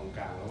ก็อยู่ตรงก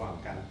ลางระหว่าง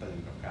การตื่น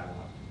กับการห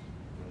ลับ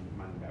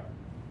มันแบบ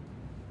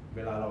เว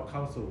ลาเราเข้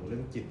าสู่เรื่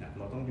องจิตเ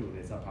ราต้องอยู่ใน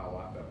สภาว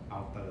ะแบบ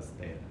outer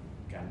state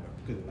การแบบ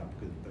กึ่งหลับ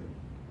กึ่งตื่น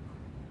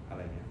อะไร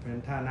เงี้ยเพราะฉะนั้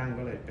นท่านั่ง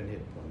ก็เลยเป็นเห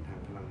ตุผลทาง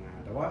พลังงาน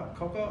แต่ว่าเข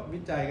าก็วิ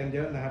จัยกันเย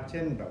อะนะครับเ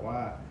ช่นแบบว่า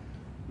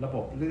ระบ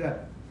บเลือด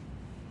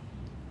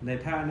ใน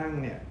ท่านั่ง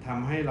เนี่ยท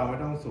ำให้เราไม่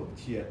ต้องสูบ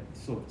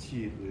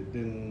ฉีดหรือ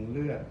ดึงเ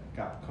ลือดก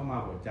ลับเข้ามา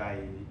หัวใจ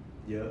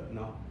เยอะเ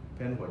นาะเพรา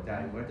ะฉะนั้นหัวใจ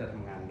มันก็จะท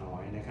ำงานน้อ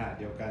ยนะคะ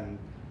เดียวกัน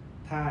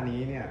ท่า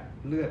นี้เนี่ย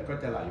เลือดก็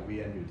จะไหลเวี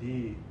ยนอยู่ที่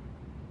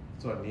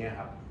ส่วนนี้ค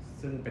รับ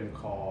ซึ่งเป็น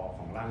คอข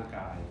องร่างก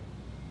าย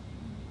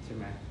ใช่ไ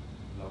หม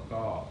แล้ว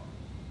ก็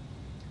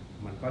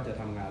มันก็จะ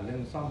ทำงานเรื่อ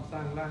งซ่อมสร้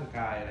างร่างก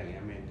ายอะไรเ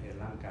งี้ยเมนเทน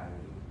ร่างกาย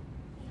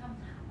มีค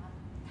ำถามว่า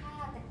ถ้า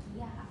ตะกี้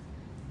อะค่ะ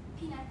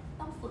พี่นัท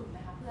ต้องฝึกไหม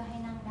คะเพื่อให้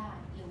นั่งได้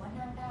หรือว่า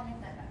นั่งได้ตั้ง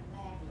แต่แบบแร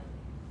กเลย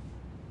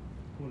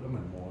พูดแล้วเห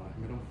มือนโม้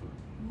ไม่ต้องฝึก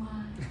ว้า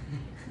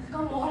ก็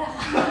โม้แหละ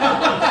ค่ะ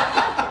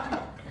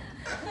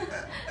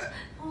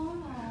อ๋อ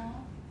เหรอ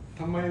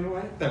ทำไมรู้ไหม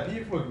แต่พี่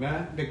ฝึกนะ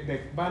เด็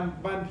กๆ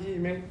บ้านพี่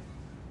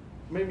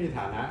ไม่มีฐ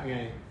านะไง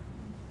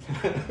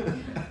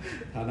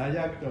ฐานะย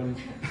ากจน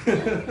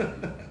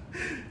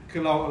คื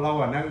อเรา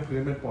อะนั่งพื้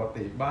นเป็นปก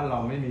ติบ้านเรา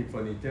ไม่มีเฟอ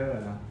ร์นิเจอร์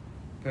นะ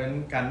เพราะฉะนั้น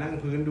การนั่ง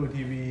พื้นดู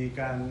ทีวี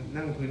การ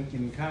นั่งพื้นกิ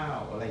นข้าว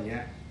อะไรเงี้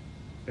ย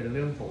เป็นเ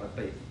รื่องปก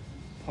ติ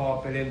พอ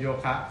ไปเรียนโย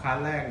คะคลาส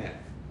แรกเนี่ย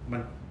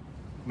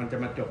มันจะ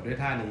มาจบด้วย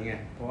ท่านี้ไง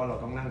เพราะว่าเรา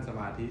ต้องนั่งส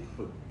มาธิ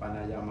ฝึกปาน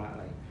ายามะอะ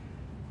ไร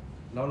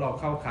แล้วเรา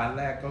เข้าคลาส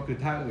แรกก็คือ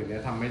ท่าอื่นเนี่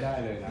ยทำไม่ได้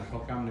เลยนะเพรา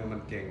ะกล้ามเนื้อมั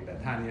นเก่งแต่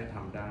ท่านี้ท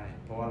ำได้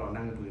เพราะว่าเรา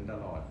นั่งพื้นต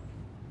ลอด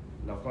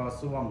แล้วก็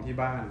ส้วมที่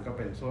บ้านก็เ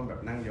ป็นส้วมแบ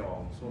บนั่งยอง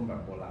ส้วมแบ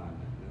บโบราณ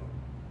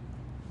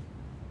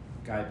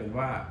กลายเป็น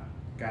ว่า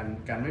ก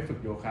ารไม่ฝึก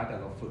โยคะแต่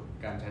เราฝึก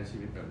การใช้ชี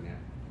วิตแบบเนี้ย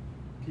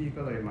พี่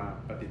ก็เลยมา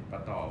ประติดปร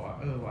ะต่อว่า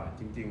ว่ะ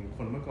จริงๆค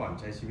นเมื่อก่อน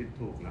ใช้ชีวิต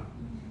ถูกนะ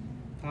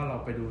ถ้าเรา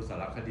ไปดูสา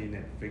รคดี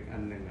Netflix อั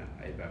นนึงอ่ะ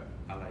ไอแบบ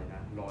อะไรน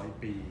ะ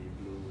100 ปีบ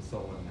ลูโซ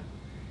นนะ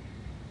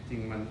จริ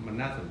งมัน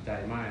น่าสนใจ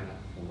มากนะ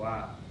ผมว่า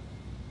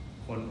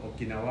คนโอ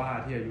กินาวา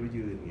ที่อายุ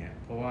ยืนเงี้ย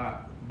เพราะว่า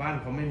บ้าน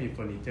เขาไม่มีเฟ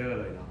อร์นิเจอร์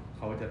เลยเนาะเ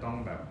ขาจะต้อง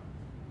แบบ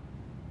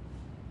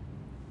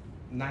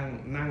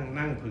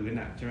นั่งพื้น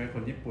อ่ะใช่ไหมค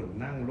นญี่ปุ่น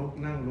นั่ง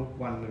ลุก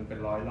วันหนึ่งเป็น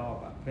100 รอบ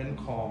อ่ะเพราะฉะนั้น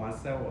คอมัส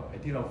เซลอ่ะไอ้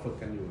ที่เราฝึก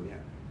กันอยู่เนี่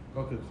ย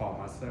ก็คือคอ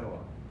มัสเซล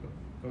อ่ะ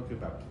ก็คือ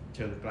แบบเ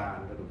ชิงกราน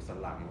กระดูกสัน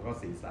หลังแล้วก็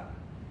ศีรษะ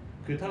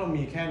คือถ้าเรา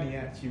มีแค่นี้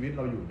ชีวิตเ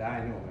ราอยู่ได้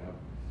นี่หรอไหมครับ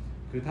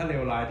คือถ้าเล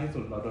วร้ายที่สุ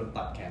ดเราโดน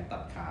ตัดแขนตั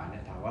ดขาเนี่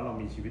ยถามว่าเรา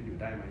มีชีวิตอยู่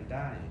ได้ไหมไ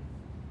ด้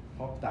เพ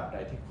ราะตราบใด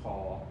ที่คอ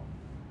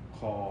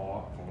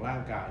ของร่า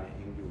งกายเนี่ย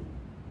ยังอยู่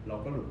เรา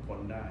ก็หลุดพ้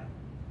นได้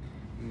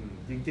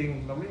จริง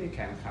ๆเราไม่มีแข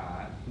นขา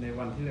ใน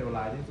วันที่เลว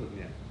ร้ายที่สุดเ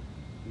นี่ย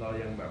เรา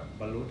ยังแบบ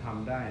บรรลุธรรม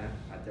ได้นะ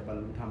อาจจะบรร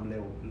ลุธรรมเ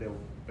ร็ว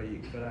ไปอี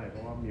กก็ได้เพร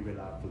าะว่ามีเว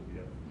ลาฝึกเย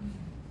อะ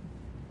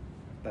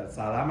แต่ส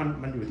าระ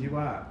มันอยู่ที่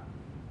ว่า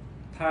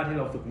ท่าที่เ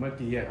ราฝึกเมื่อ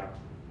กี้ครับ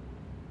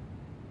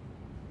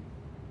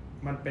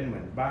มันเป็นเหมื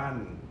อนบ้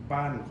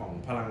านของ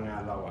พลังงา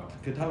นเราอ่ะ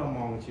คือถ้าเราม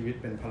องชีวิต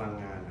เป็นพลัง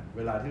งานอ่ะเ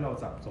วลาที่เรา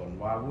สับสน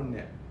ว้าวุ่นเ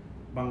นี่ย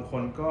บางค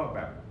นก็แบ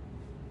บ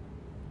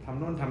ทำ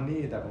โน่นทำ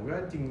นี่แต่ผมว่า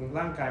จริง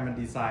ร่างกายมัน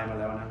ดีไซน์มา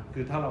แล้วนะคื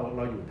อถ้าเ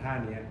ราอยู่ท่า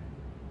นี้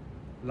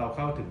เราเ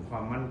ข้าถึงควา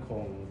มมั่นค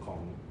งข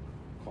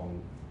อง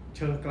เ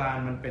ชิงกราน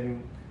มันเ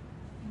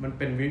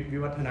ป็นวิ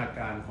วัฒนาก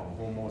ารของโ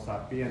ฮโมซา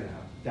เปียนนะค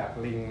รับจาก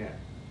ลิงเนี่ย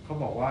เขา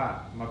บอกว่า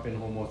มาเป็น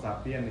โฮโมซา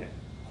เปียนเนี่ย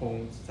คง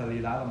สรี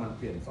ระเรามันเ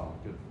ปลี่ยน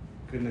2 จุด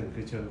คือ1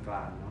คือเชิงกร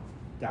านเนาะ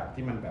จาก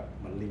ที่มันแบบ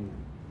มันลิง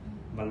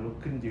มันลุก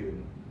ขึ้นยืน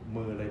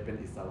มือเลยเป็น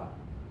อิสระ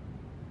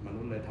มนุ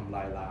ษย์เลยทำล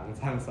ายล้าง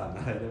สร้างสรรค์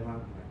อะไรได้มา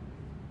กมาย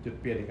จุด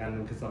เปลี่ยนอีกอันนึ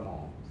งคือสม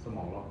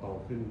องเราโต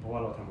ขึ้นเพราะว่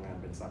าเราทำงาน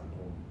เป็นสังค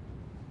ม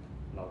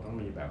เราต้อง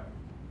มีแบบ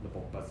ระบ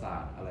บประสา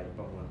ทอะไรป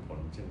ระมวลผล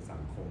เชิงสั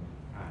งคม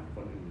อ่านค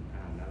นอื่น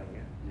อ่านอะไรเ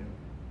งี้ยเยอะ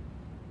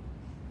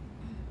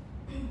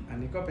อัน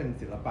นี้ก็เป็น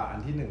ศิลปะอั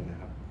นที่1นะ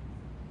ครับ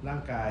ร่า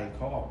งกายเข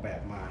าออกแบ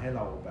บมาให้เ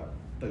ราแบบ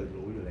ตื่น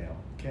รู้อยู่แล้ว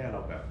แค่เร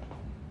าแบบ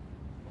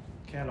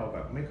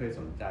ไม่เคย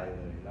สนใจเ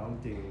ลยแล้วจ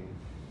ริง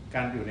ก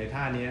ารอยู่ใน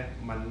ท่านี้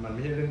มันไ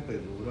ม่ใช่เรื่องตื่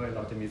นรู้ด้วยเร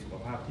าจะมีสุข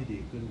ภาพที่ดี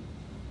ขึ้น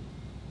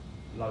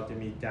เราจะ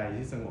มีใจ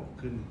ที่สงบ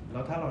ขึ้นแล้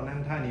วถ้าเรานั่ง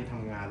ท่านี้ท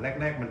ำงานแ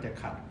รกๆมันจะ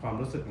ขัดความ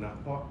รู้สึกนะ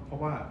เพรา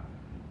ะว่า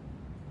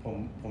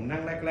ผมนั่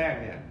งแรก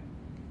ๆเนี่ย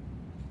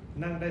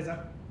นั่งได้สัก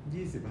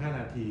25 น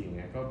าทีอย่างเ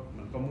งี้ยก็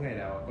มันก็เมื่อย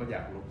แล้วก็อย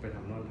ากลุกไปท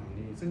ำโน่นทำ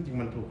นี่ซึ่งจริง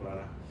มันถูกแล้ว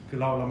นะคือ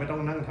เราไม่ต้อ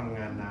งนั่งทำง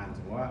านนานส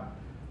มมติว่า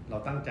เรา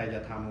ตั้งใจจะ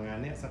ทำงาน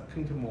เนี้ยสักค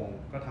รึ่งชั่วโมง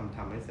ก็ท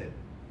ำให้เสร็จ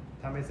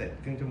ถ้าไม่เสร็จ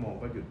ครึ่งชั่วโมง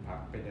ก็หยุดพัก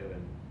ไปเดิน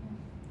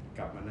ก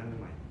ลับมานั่ง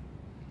ใหม่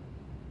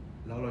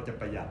แล้วเราจะ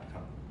ประหยัดค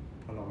รับ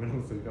เพราะเราไม่ต้อ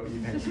งซื้อเก้าอี้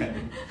แพง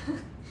ๆ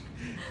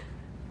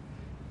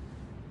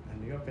อัน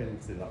นี้ก็เป็น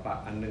ศิลปะ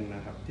อันนึงน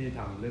ะครับที่ท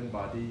ำเรื่องบ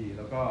อดี้แ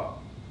ล้วก็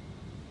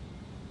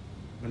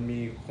มันมี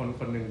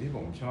คนหนึ่งที่ผ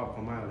มชอบเข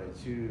ามากเลย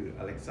ชื่อ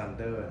อเล็กซานเ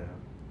ดอร์นะครั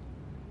บ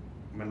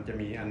มันจะ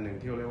มีอันนึง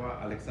ที่เรียกว่า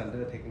อเล็กซานเดอ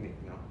ร์เทคนิค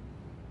เนาะ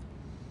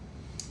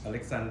อเล็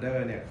กซานเดอ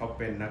ร์เนี่ยเขาเ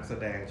ป็นนักแส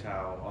ดงชา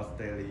วออสเต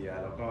รเลีย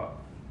แล้วก็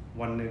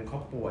วันหนึ่งเขา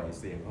ป่วย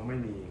เสียงเขาไม่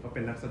มีเขาเ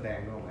ป็นนักแสดง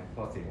ด้วยไหมพ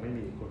อเสียงไม่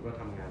มีคนก็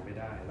ทำงานไม่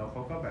ได้แล้วเข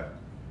าก็แบบ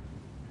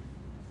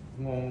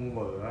งงเหว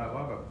อ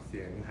ว่าแบบเสี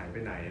ยงหายไป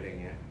ไหนอะไร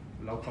เงี้ย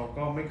แล้วเขา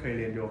ก็ไม่เคยเ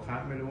รียนโยคะ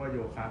ไม่รู้ว่าโย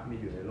คะมี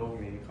อยู่ในโลก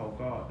นี้เขา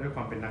ก็ด้วยค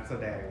วามเป็นนักแส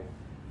ดง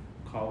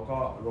เขาก็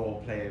โรล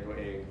เพลย์ตัว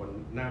เองบน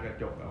หน้ากระ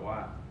จกแบบว่า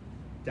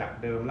จาก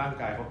เดิมร่าง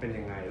กายเขาเป็น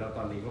ยังไงแล้วต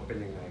อนนี้เขาเป็น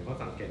ยังไงเขา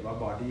สังเกตว่า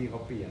บอดี้เขา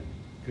เปลี่ยน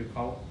คือเข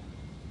า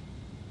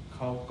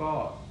ก็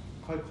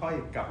ค่อย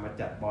ๆกลับมา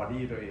จัดบอ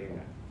ดี้ตัวเอง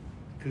อะ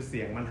คือเ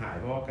สียงมันหาย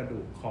เพราะว่ากระดู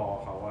กคอ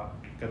เขาอะ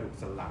กระดูก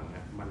สันหลังอ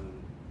ะมัน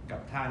กั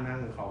บท่านั่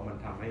งเขามัน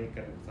ทำให้ก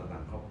ระดูกสันหลั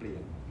งเขาเปลี่ย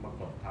นมา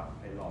กดทับ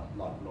ไอ้หล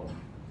อดลม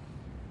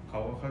เขา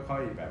ก็ค่อ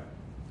ยๆแบบ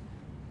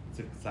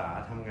ศึกษา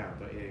ทำงาน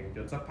ตัวเองจ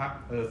นสักพัก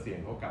เสียง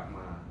เขากลับม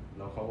าแ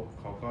ล้วเ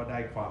ขาก็ได้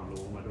ความ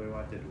รู้มาด้วยว่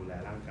าจะดูแล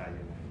ร่างกาย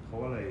ยังไงเขา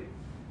ก็เลย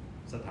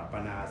สถาป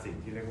นาสิ่ง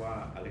ที่เรียกว่า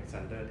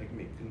Alexander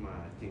Technique ขึ้นมา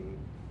จริง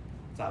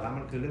สาระ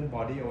มันคือเรื่อง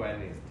body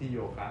awareness ที่โย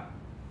คะ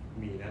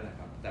มีนั่นแหละ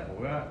ครับแต่ผม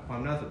ว่าควา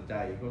มน่าสนใจ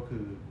ก็คื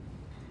อ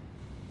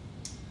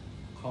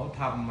เขา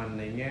ทำมัน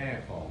ในแง่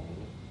ของ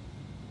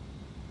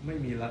ไม่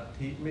มีลัท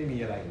ธิไม่มี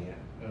อะไรเงี้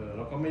ยแ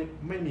ล้วก็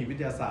ไม่มีวิ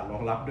ทยาศาสตร์รอ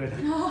งรับด้วยน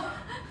ะ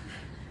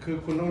คือ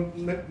คุณต้อง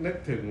นึก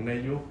ถึงใน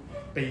ยุค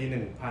ปี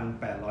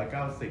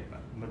 1890 อ่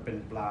ะมันเป็น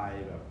ปลาย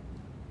แบบ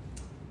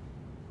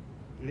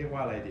เรียกว่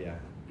าอะไรเดีย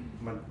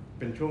มัน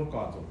เป็นช่วง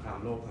ก่อนสงคราม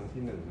โลกครั้ง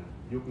ที่1นะ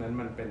ยุคนั้น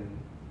มันเป็น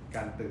ก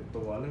ารตื่น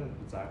ตัวเรื่อง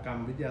อุตสาหกรรม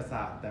วิทยาศ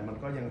าสตร์แต่มัน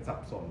ก็ยังสับ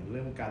สนเ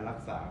รื่องการรัก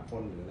ษาค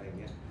นหรืออะไร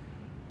เงี้ย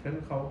เพราะฉะนั้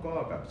นเขาก็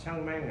แบบช่าง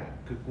แม่งอ่ะ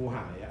คือกูห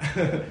ายอ่ะ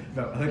แบ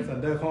บอเล็กซาน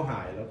เดอร์เขาห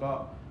ายแล้วก็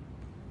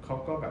เขา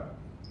ก็แบบ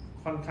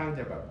ค่อนข้าง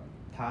จะแบบ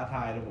ท้าท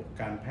ายระบบ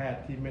การแพท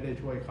ย์ที่ไม่ได้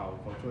ช่วยเขา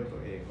ช่วยตั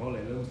วเองเขาเล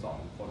ยเริ่มสอ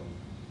นคน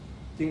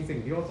จริงสิ่ง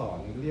ที่เขาสอน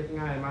เรียบ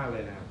ง่ายมากเล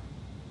ยนะครับ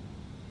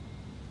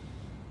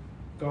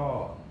ก็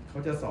เขา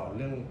จะสอน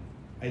เรื่อง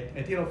ไ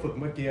อ้ที่เราฝึก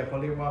เมื่อกี้เขา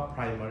เรียกว่า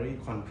primary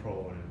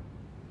control นะ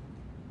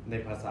ใน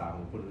ภาษาข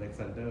องคุณอเล็ก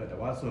ซานเดอร์แต่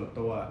ว่าส่วน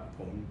ตัว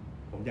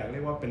ผมอยากเรี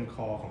ยกว่าเป็น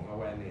core ของ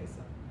awareness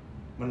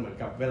มันเหมือน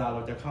กับเวลาเร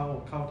าจะเข้า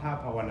ท่า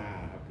ภาวนา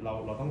ครับเ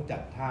ราต้องจั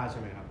ดท่าใช่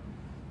ไหมครับ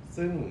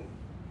ซึ่ง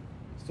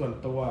ส่วน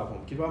ตัวผม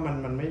คิดว่า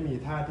มันไม่มี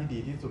ท่าที่ดี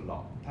ที่สุดหร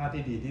อกท่า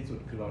ที่ดีที่สุด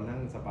คือเรานั่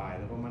งสบาย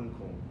แล้วก็มั่น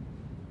คง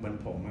เหมือน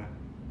ผมอะ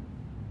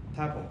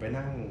ถ้าผมไป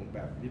นั่งแบ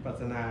บวิปัส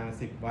สนา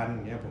10 วันอ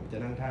ย่างเงี้ยผมจะ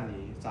นั่งท่า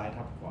นี้ซ้าย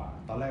ทับขวา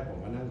ตอนแรกผม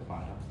ก็นั่งขวา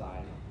ทับซ้าย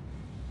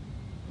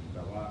แบ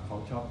บว่าเขา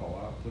ชอบบอก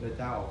ว่าพุทธ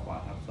เจ้าเอาขวา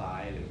ทับซ้า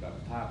ยหรือแบบ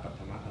ท่าปัท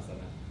มอาส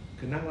นะ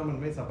คือนั่งแล้วมัน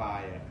ไม่สบา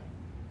ยอะ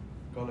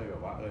ก็เลยแบ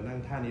บว่านั่ง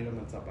ท่านี้แล้ว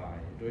มันสบาย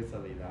ด้วยส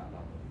รีระเร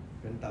า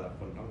เป็นแต่ละค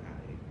นต้องหา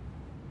เอง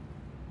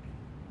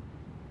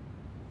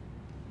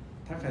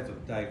ถ้าใครสน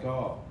ใจก็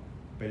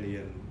ไปเรี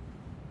ยน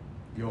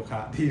โยคะ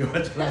ที่วั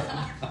ชรศิ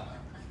ลป์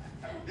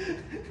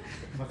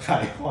มาขา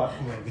ยคอร์สท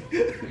ำไมนี่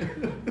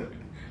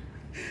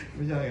ไ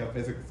ม่ใช่ครับไป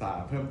ศึกษา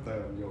เพิ่มเติ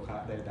มโยคะ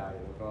ใด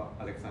ๆแล้วก็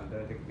อเล็กซานเดอ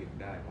ร์เทคนิค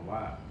ได้ผมว่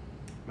า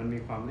มันมี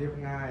ความเรียบ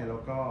ง่ายแล้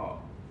วก็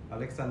อ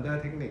เล็กซานเดอ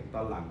ร์เทคนิคต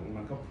อนหลัง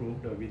มันก็พรูฟ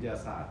โดยวิทยา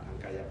ศาสตร์ทาง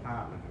กายภา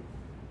พนะครับ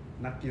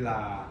นักกีฬ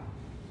า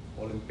โ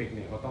อลิมปิกเ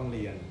นี่ยเขาต้องเ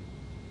รียน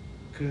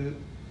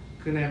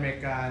คือในอเมริ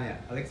กาเนี่ย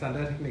อเล็กซานเด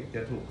อร์เทคนิคจ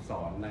ะถูกส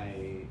อนใน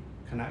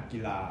คณะกี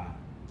ฬา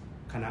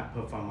คณะ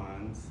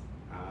performance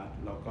art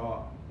แล้วก็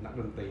นัก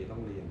ดนตรีต้อ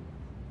งเรียน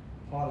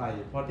เพราะอะไร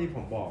เพราะที่ผ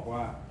มบอกว่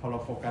าพอเรา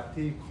โฟกัส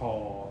ที่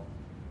core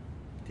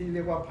ที่เรี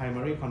ยกว่า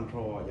primary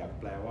control อยาก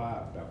แปลว่า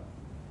แบบ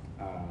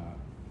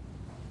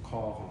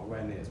core ของ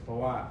awareness เพราะ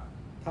ว่า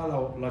ถ้าเ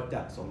รา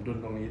จัดสมดุล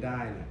ตรงนี้ได้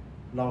เนี่ย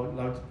เ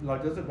รา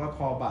จะรู้สึกว่าค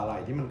อบ่าไหล่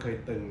ที่มันเคย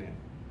ตึงเนี่ย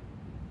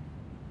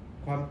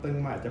ความตึง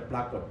มันอาจจะปร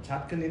ากฏชัด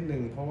ขึ้นนิดนึ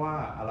งเพราะว่า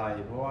อะไร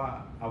เพราะว่า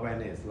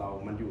awareness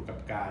มันอยู่กับ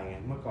กายไง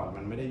เมื่อก่อน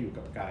มันไม่ได้อยู่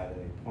กับกายเล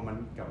ยพอมัน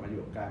กลับมาอ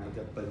ยู่กับกายมัน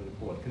จะตึง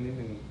ปวดขึ้นนิด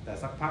นึงแต่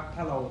สักพักถ้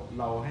า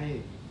เราให้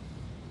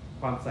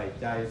ความใส่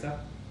ใจสัก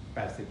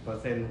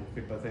 80%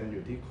 60% อ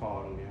ยู่ที่คอ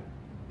ตรงเนี้ย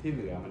ที่เห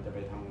ลือมันจะไป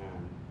ทำงา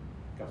น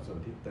กับส่วน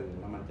ที่ตึง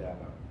แล้วมัน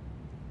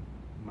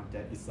จ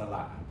ะอิสร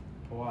ะ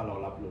เพราะว่าเรา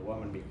รับรู้ว่า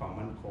มันมีความ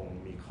มั่นคง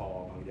มีคอ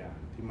บางอย่าง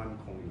ที่มั่น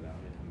คงอยู่แล้ว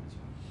ในธรรมช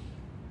าติ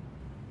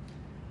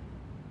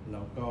แ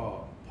ล้วก็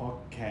พอ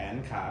แขน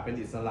ขาเป็น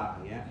อิสระอ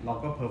ย่างเงี้ยเรา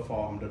ก็เพอร์ฟอ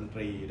ร์มดนต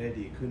รีได้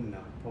ดีขึ้นน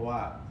ะเพราะว่า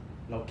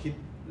เราคิด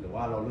หรือ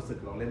ว่าเรารู้สึก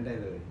เราเล่นได้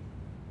เลย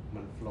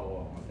มันโฟลว์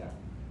ออกมาจ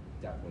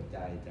ากหัวใจ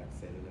จากเ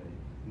ซลล์เลย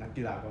นัก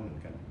กีฬาก็เหมือน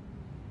กัน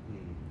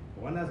ผ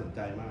มว่าน่าสนใจ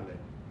มากเลย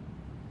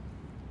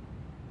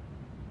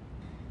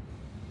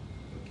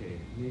โอเค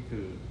นี่คื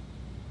อ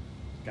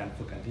การ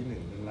ฝึกอันที่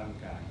 1เรื่องร่าง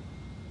กาย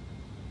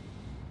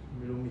ไ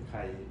ม่รู้มีใคร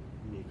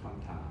มีค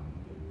ำถาม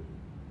หรือ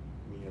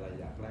มีอะไร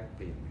อยากแลกเ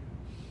ปลี่ยนไหม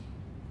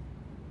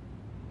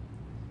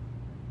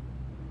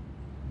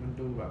มัน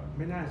ดูแบบไ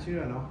ม่น่าเชื่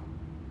อเนาะ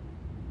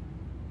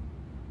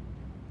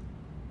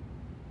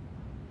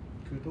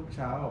คือทุกเ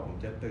ช้าผม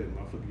จะตื่นม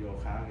าฝึกโย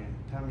คะไง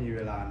ถ้ามีเว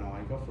ลาน้อย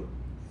ก็ฝึก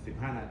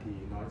15 นาที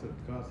น้อยสุด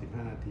ก็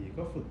15 นาที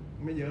ก็ฝึก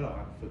ไม่เยอะหรอก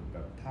ครับฝึกแบ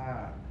บท่า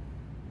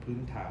พื้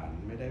นฐาน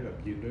ไม่ได้แบบ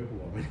ยืนด้วยหั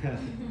วไม่ได้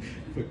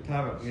ฝึกท่า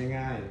แบบ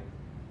ง่าย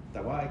ๆแ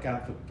ต่ว่าไอ้การ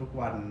ฝึกทุก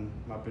วัน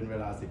มาเป็นเว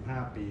ลา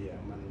15 ปีอ่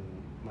ะ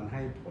มันใ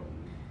ห้ผล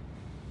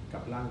กั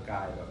บร่างก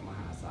ายแบบม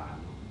หาศาล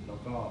เนาะแล้ว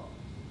ก็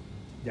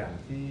อย่าง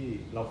ที่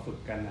เราฝึก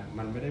กันนะ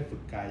มันไม่ได้ฝึ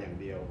กกายอย่าง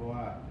เดียวเพราะ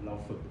ว่าเรา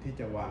ฝึกที่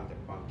จะวางจาก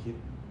ความคิด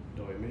โ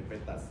ดยไม่ไป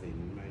ตัดสิน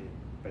ไม่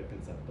ไปเป็น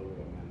ศัตรู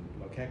กับมันเ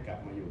ราแค่กลับ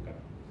มาอยู่กับ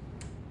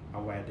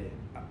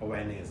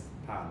awareness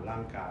ผ่านร่า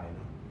งกายเ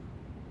นาะ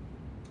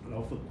เรา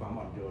ฝึกความ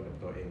อ่อนโยนกับ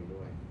ตัวเอง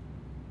ด้วย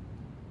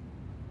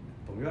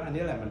ผมว่าอัน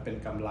นี้แหละมันเป็น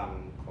กำลัง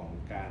ของ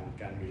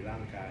การมีร่า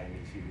งกาย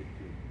มีชีวิตอ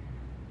ยู่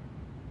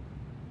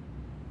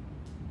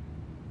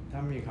ถ้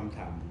ามีคำถ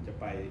ามจะ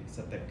ไปส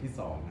เต็ปที่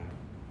2นะครับ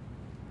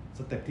ส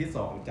เต็ปที่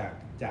2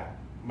จาก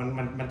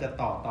มันจะ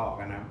ต่อ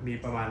กันนะมี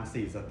ประมาณ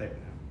4 สเต็ป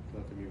นะครับเร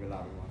าจะมีเวลา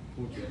ไปว่า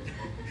พูดเยอะ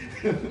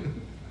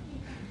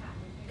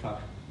ครับ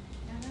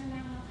นั่งแล้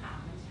วขา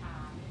มันชา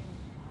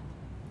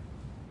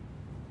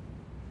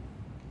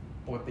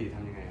ปกติท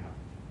ำยังไงครับ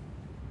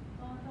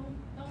ก็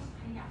ต้อง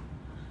ขยับ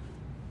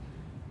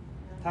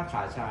ถ้าข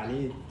าชา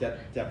นี่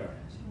จะ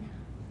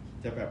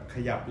แบบข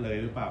ยับเลย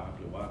หรือเปล่าครับ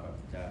หรือว่าแบบ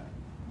จะ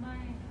ไม่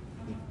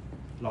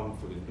ลอง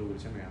ฝืนดู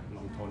ใช่ไหมครับล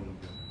องทน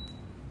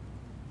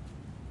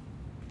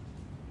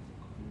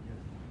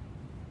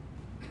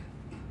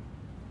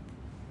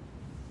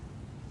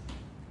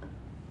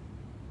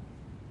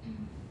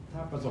ถ้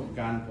าประสบก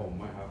ารณ์ผม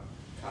นะครับ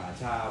ขา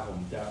ชาผม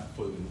จะ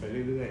ฝืนไป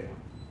เรื่อยๆครั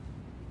บ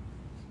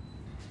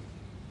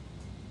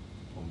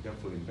ผมจะ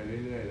ฝืนไปเ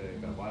รื่อยๆเลย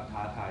แบบว่าท้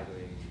าทายตัว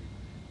เอง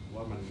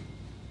ว่ามัน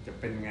จะ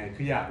เป็นไง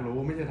คืออยากรู้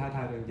ไม่ใช่ท้าท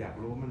ายตัวเองอยาก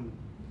รู้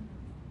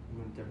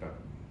มันจะแบบ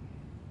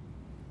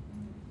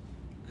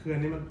คืออั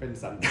นนี้มันเป็น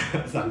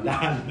สันดา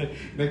น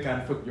ในการ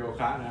ฝึกโย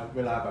คะนะครับเ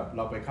วลาแบบเ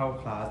ราไปเข้า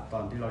คลาสตอ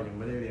นที่เรายัง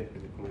ไม่ได้เรียนเป็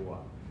นครู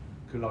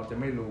คือเราจะ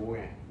ไม่รู้ไ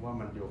งว่า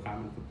มันโยคะ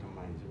มันฝึกทำไ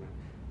มใช่ไหม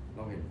เร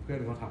าเห็นเพื่อ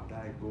นเขาทำไ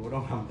ด้กูก็ต้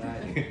องทำได้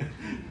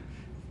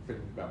เป็น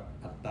แบบ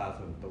อัตรา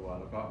ส่วนตัว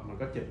แล้วก็มัน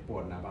ก็เจ็บปว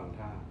ดนะบาง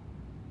ท่า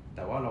แ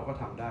ต่ว่าเราก็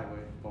ทำได้เ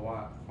ว้ยเพราะว่า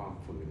ความ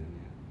ฝืนนั่นเ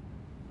นี่ย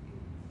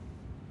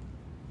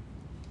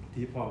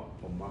ที่พอ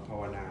ผมมาภา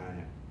วนาเ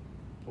นี่ย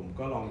ผม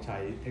ก็ลองใช้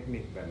เทคนิ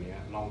คแบบนี้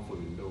ลองฝื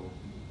นดู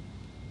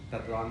แต่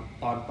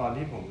ตอน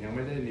ที่ผมยังไ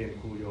ม่ได้เรียน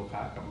ครูโยค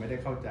ะกับไม่ได้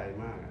เข้าใจ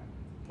มาก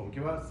ผมคิ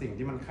ดว่าสิ่ง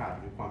ที่มันขาด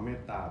คือความเม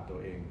ตตาตัว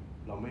เอง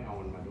เราไม่เอา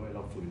มันมาด้วยเร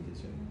าฝืน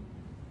เฉย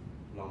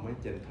ๆเราไม่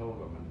เจนเทิล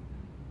กับ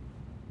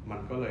มัน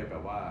ก็เลยแบ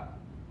บว่า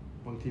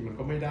บางทีมัน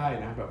ก็ไม่ได้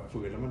นะแบบ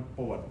ฝืนแล้วมันป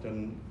วด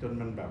จน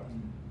มันแบบ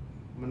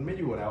มันไม่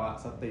อยู่แล้วอะ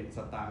สติส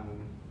ตัง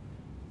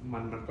มั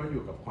นก็อ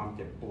ยู่กับความเ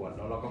จ็บปวดแ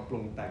ล้วเราก็ปรุ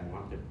งแต่งคว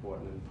ามเจ็บปวด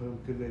นั้นเพิ่ม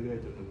ขึ้นเรื่อย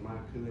ๆจนมันมา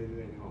กขึ้นเ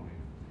รื่อยๆนึกออกไหม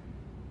ครับ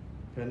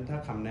เพราะฉะนั้นถ้า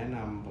คำแนะน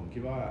ำผมคิ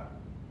ดว่า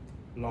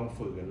ลอง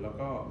ฝืนแล้ว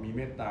ก็มีเ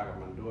มตตากับ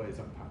มันด้วย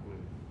สักพักหนึ่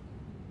ง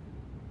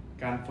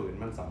การฝืน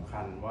มันสำ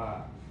คัญว่า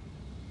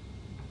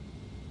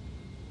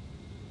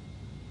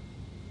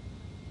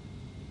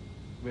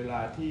เวลา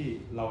ที่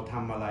เราท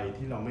ำอะไร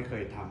ที่เราไม่เค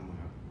ยท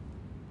ำครับ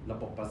ระ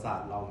บบประสา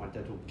ทเรามันจ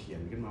ะถูกเขีย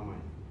นขึ้นมาใหม่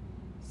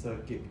เซอ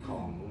ร์กิตขอ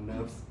งเนิ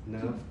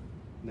ร์ฟ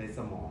ในส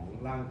มอง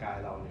ร่างกาย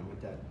เราเนี่ยมั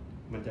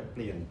นจะเป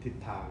ลี่ยนทิศ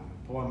ทาง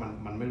เพราะว่า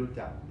มันไม่รู้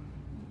จัก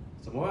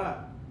สมมติว่า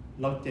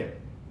เราเจ็บ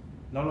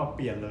แล้วเราเป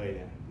ลี่ยนเลยเ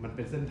นี่ยมันเ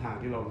ป็นเส้นทาง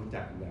ที่เรารู้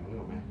จักอยู่แล้วนึก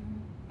ออกไหม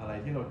อะไร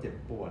ที่เราเจ็บ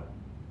ปวด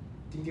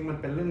จริงๆมัน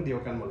เป็นเรื่องเดียว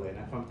กันหมดเลย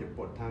นะความเจ็บป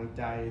วดทางใ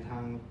จทา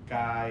งก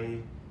าย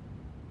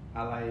อ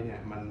ะไรเนี่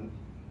ย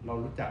เรา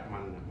รู้จักมั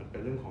นเป็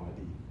นเรื่องของอ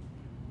ดีต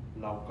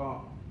เราก็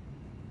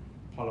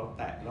พอเราแ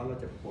ตะแล้วเรา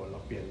เจ็บปวดเรา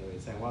เปลี่ยนเลย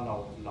แสดงว่าเร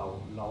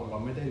า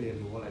ไม่ได้เรียน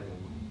รู้อะไรใ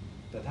หม่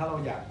ๆแต่ถ้าเรา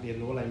อยากเรียน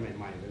รู้อะไรใ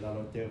หม่ๆเวลาเร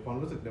าเจอความ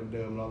รู้สึกเ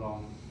ดิมๆเราลอง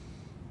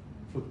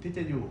ฝึกที่จ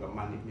ะอยู่กับ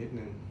มันอีกนิด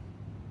นึง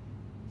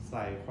ใ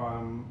ส่ควา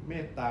มเม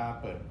ตตา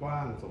เปิดกว้า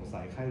งสงสั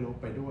ยใครรู้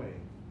ไปด้วย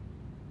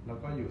แล้ว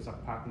ก็อยู่สัก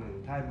พักหนึ่ง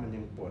ถ้ามัน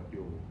ยังปวดอ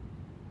ยู่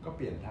ก็เ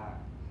ปลี่ยนท่า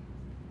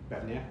แบ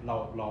บนี้เร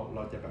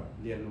าจะแบบ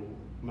เรียนรู้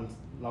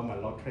เราเหมือน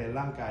เราเทรน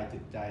ร่างกายจิ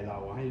ตใจเรา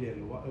ให้เรียน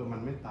รู้ว่ามั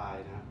นไม่ตาย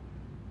นะ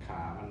ข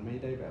ามันไม่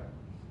ได้แบบ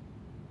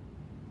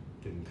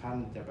ถึงขั้น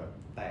จะแบบ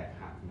แตก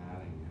หักนะอะ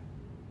ไรเงี้ย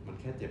มัน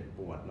แค่เจ็บป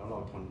วดแล้วเรา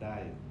ทนได้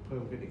เพิ่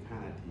มขึ้นอีก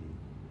5 นาที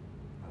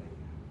อะไร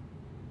เงี้ย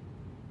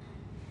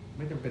ไ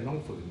ม่จำเป็นต้อง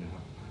ฝืนนะค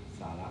รับ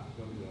สาระ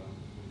ก็เยอะ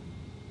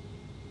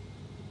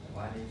แต่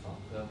ว่านี่สอน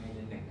เพิ่มให้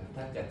นิดหนึ่งครับ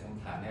ถ้าเกิดค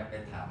ำถามเนี่ยไป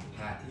ถามพ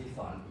ระที่ส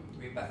อน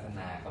วิปัสสน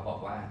าเขาบอก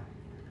ว่า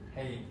ใ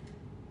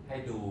ห้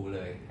ดูเล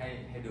ย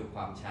ให้ดูค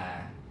วามชา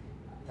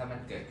ถ้ามัน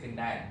เกิดขึ้น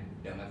ได้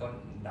เดี๋ยวมันก็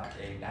ดับ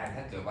เองได้ถ้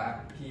าเกิดว่า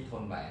พี่ท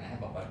นไหวนะให้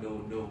บอกว่า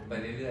ดูไป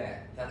เรื่อย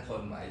ๆถ้าท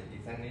นไหวอี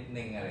กสักนิด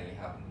นึงอะไรอย่างนี้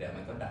ครับเดี๋ยว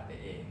มันก็ดับไป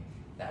เอง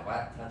แต่ว่า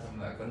ถ้าทนไ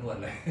หวก็นวด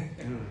เลย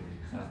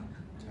ครับ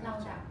เรา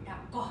ดั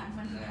บก่อน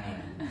มัน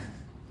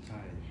ใช่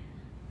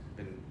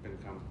เป็น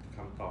ค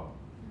ำตอบ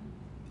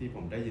ที่ผ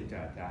มได้ยินจา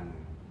กอาจารย์น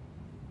ะ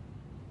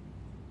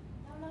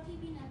แล้วที่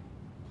พี่นัท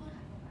โทษถ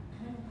ามก่อนใ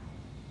ห้ลงไป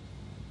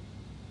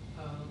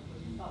คน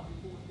ที่ตอบที่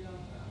พูดเรื่อง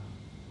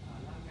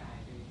ร่างกาย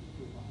เป็นที่อ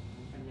ยู่ของ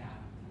ปัญญา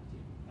ทางจิ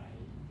ตห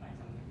ลาย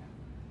สำนักงาน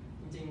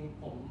จริง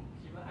ๆผม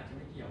คิดว่าอาจจะไ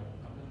ม่เกี่ยว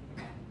กับเรื่องที่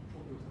ผมพู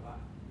ดอยู่แต่ว่า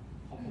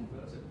ของผมก็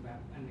รู้สึกแบบ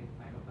อันหนึ่งไ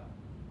ปว่าแบบ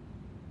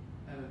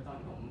ตอน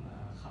ที่ผม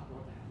ขับร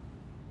ถนะครับ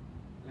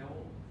แล้ว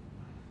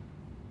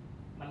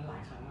มันหลา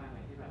ยครั้งมากเล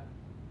ยที่แบบ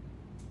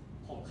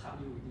ผมขับ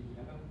อยู่ดีแ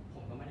ล้วก็ผ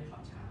มก็ไม่ได้ขั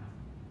บช้า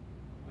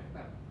เหมือนแบ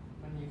บ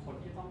มันมีคน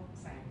ที่ต้อง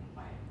แซงผมไ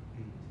ป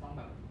ต้องแ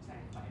บบแซ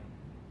งไป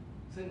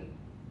ซึ่ง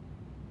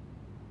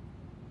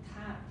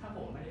ถ้าผ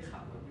มไม่ได้ขั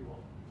บรถอยู่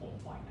ผม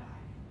ปล่อยได้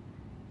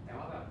แต่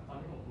ว่าแบบตอน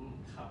ที่ผม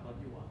ขับรถ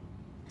อยู่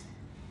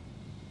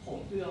ผม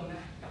เอื้อมน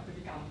ะกับพฤ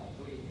ติกรรมของ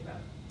ตัวเองที่แบ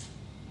บ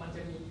มันจ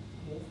ะมี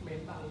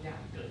movement บางอย่า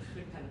งเกิด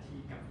ขึ้นทันที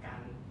กับกา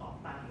รต่อ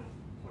ต้าน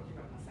คนที่แ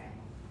บบมาแซง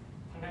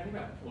ทั้งนั้นที่แ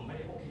บบผมไม่ไ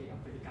ด้โอเคกับ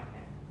พฤติกรรมเ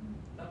นี่ย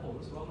แล้วผม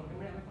รู้สึกว่ามันไม่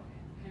ได้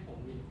ให้ผม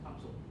มีความ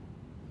สุข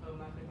เพิ่ม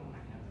มากขึ้นตรงไหน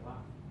นะแต่ว่า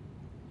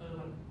มั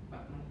นแบ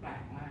บมันแปล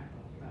กมากตร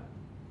งที่แบบ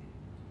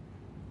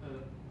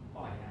ป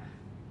ล่อยนะ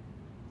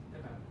แต่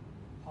แบบ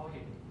พอเ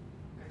ห็น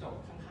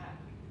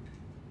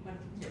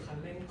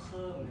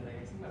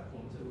แบบผ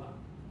มรู้สึกว่า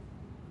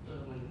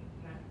มัน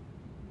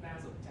น่า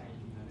สนใจ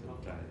ดีนะแล้ว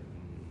ก็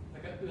แล้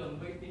วก็เอื้อม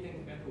ไปนิดนึง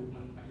กระดูก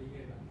มันไปเรื่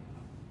อยๆแบบนี้ค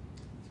รับ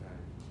ใช่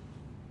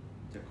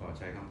จะขอใ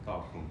ช้คำตอ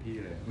บของพี่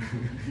เลย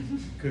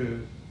คือ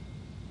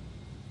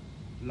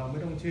เราไม่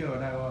ต้องเชื่อ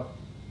ได้ว่า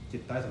จิ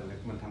ตใต้สำนึก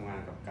มันทำงาน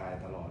กับกาย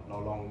ตลอดเรา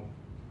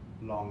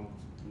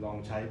ลอง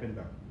ใช้เป็นแ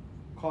บบ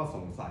ข้อส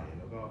งสัย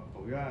แล้วก็ผ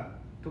มว่า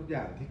ทุกอ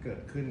ย่างที่เกิ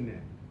ดขึ้นเนี่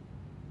ย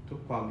ทุก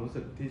ความรู้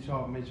สึกที่ชอ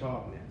บไม่ชอบ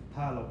เนี่ย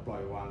ถ้าเราปล่อ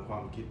ยวางควา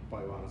มคิดปล่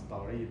อยวางสตอ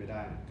รี่ไปไ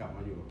ด้กลับม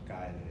าอยู่กับก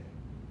ายเลย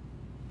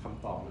ค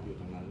ำตอบมันอยู่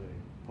ตรงนั้นเลย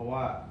เพราะว่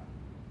า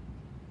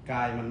ก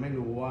ายมันไม่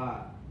รู้ว่า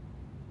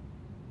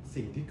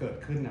สิ่งที่เกิด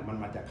ขึ้นเนี่ยมัน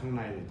มาจากข้างใ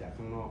นหรือจาก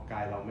ข้างนอกกา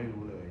ยเราไม่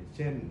รู้เลยเ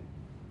ช่น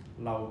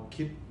เรา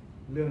คิด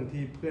เรื่อง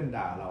ที่เพื่อน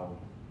ด่าเรา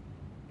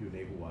อยู่ใน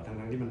หัว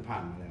ทั้งที่มันผ่า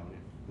นมาแล้วเ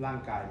นี่ยร่าง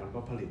กายมันก็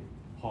ผลิต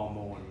ฮอร์โม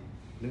น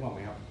นึกออกไหม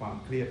ครับความ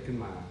เครียดขึ้น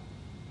มา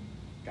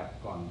กัด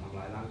ก่อนทำ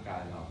ร้ายร่างกา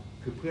ยเรา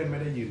คือเพื่อนไม่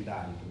ได้ยืนด่า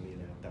อยู่ตรงนี้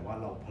แล้วแต่ว่า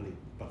เราผลิต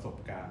ประสบ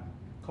การณ์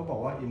เขาบอก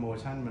ว่า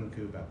emotion มัน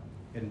คือแบบ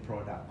end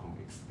product ของ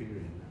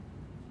experience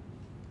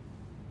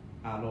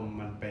อารมณ์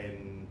มันเป็น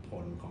ผ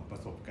ลของปร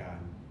ะสบการ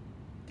ณ์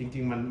จ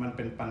ริงๆมันเ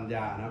ป็นปัญญ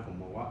านะผม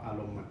มองว่าอา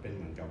รมณ์มันเป็นเ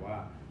หมือนกับว่า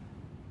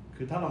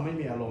คือถ้าเราไม่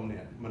มีอารมณ์เ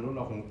นี่ยมนุษย์เ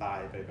ราคงตาย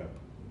ไปแบบ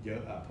เยอ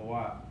ะอะเพราะว่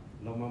า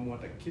เรามามัว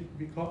แต่คิด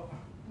วิเคราะห์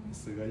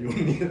เสืออยู่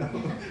นี่แล้ว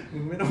มึ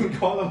งไม่ต้องวิเค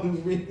ราะห์แล้วมึง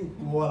วิ่ง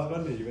กลัวแล้วก็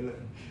หนีไปเล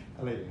ยอ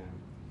ะไรอย่างเงี้ย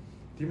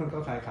ที่มันก็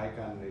คล้ายๆ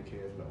กันในเค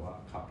สแบบว่า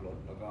ขับรถ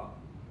แล้วก็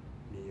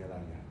มีอะไร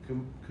เงี้ย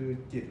คือ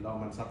จิตเรา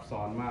มันซับซ้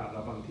อนมากแล้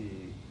วบางที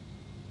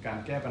การ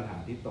แก้ปัญหา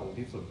ที่ตรง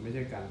ที่สุดไม่ใ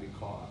ช่การวิเค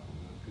ราะห์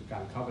คือกา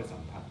รเข้าไปสั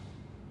มผัส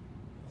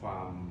ควา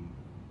ม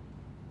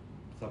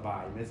สบา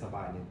ยไม่สบ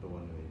ายในตัว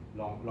เลย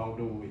ลอง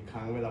ดูอีกค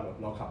รั้งเวลาแบบ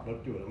เราขับรถ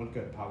อยู่แล้วมันเ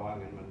กิดภาวะ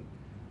งั้นมัน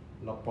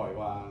เราปล่อย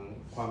วาง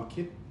ความ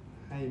คิด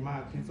ให้มา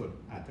กที่สุด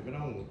อาจจะไม่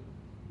ต้อง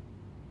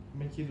ไ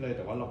ม่คิดเลยแ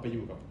ต่ว่าเราไปอ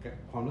ยู่กับ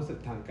ความรู้สึก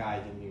ทางกาย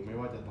จริงๆไม่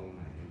ว่าจะตรงไ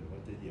หนหรือว่า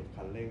จะเหยียบ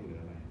คันเร่งหรือ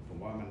อะไรผม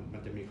ว่ามั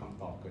นจะมีค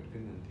ำตอบเกิดขึ้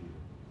นทันที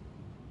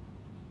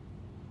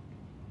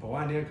เพราะว่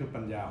านี่คือ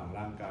ปัญญาของ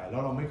ร่างกายแล้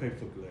วเราไม่เคย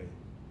ฝึกเลย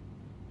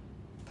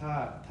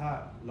ถ้า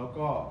แล้ว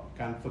ก็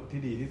การฝึก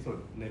ที่ดีที่สุด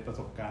ในประ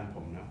สบการณ์ผ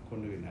มนะคน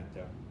อื่นอาจจ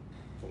ะ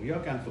ผมคิด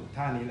ว่าการฝึก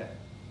ท่านี้แหละ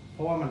เพร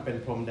าะว่ามันเป็น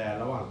พรมแดน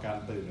ระหว่างการ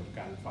ตื่นกับ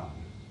การฝัน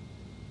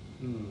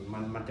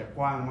มันจะก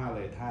ว้างมากเ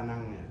ลยท่านั่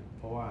งเนี่ยเ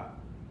พราะว่า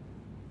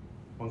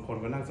บางคน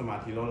ก็นั่งสมา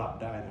ธิแล้วหลับ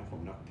ได้นะผ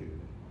มนับถือ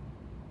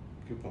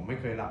คือผมไม่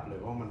เคยหลับเลย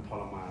เพราะมันท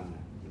รมานน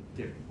ะมันเ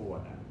จ็บปว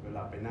ดอ่ะเวล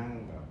าไปนั่ง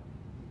แบบ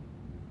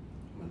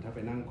เหมือนถ้าไป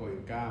นั่งโกย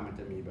ก้ามัน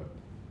จะมีแบบ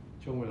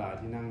ช่วงเวลา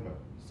ที่นั่งแบบ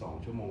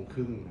2 ชั่วโมงค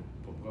รึ่งนะ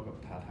ผมก็แบบ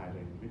ท้าทายเล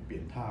ยไม่เปลี่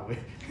ยนท่าเว้ย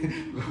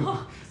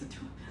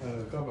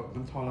ก็แบบ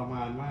มันทรม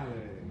านมากเล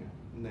ยอย่างเงี้ย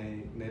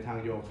ในทาง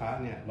โยคะ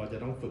เนี่ยเราจะ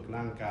ต้องฝึก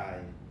ร่างกาย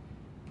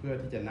เพื่อ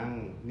ที่จะนั่ง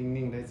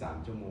นิ่งๆได้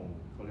3 ชั่วโมง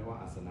เขาเรียกว่า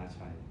อาสนะ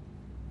ชัย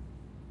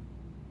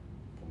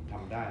ผมท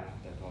ำได้นะ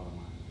แต่ทรม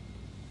าน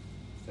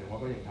แสดงว่า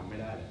ก็ยังทำไม่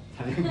ได้แหละถ้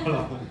ายังทร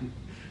มาน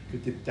คือ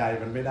จิตใจ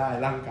มันไม่ได้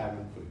ร่างกาย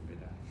มันฝืนไม่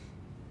ได้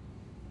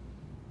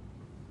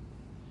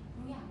ห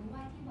นูอยากรู้ว่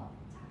าที่บอก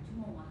3 ชั่ว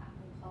โมงอะค่ะ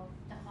คือเขา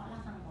จะเคาะระ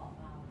ฆังบอก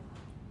เราหรือเปล่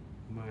า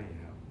ไม่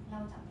ครับเรา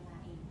จับเวลา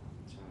เอง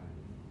ใช่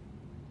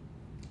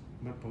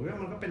ผมว่า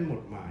มันก็เป็นหมุ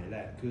ดหมายแห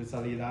ละคือส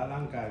รีระร่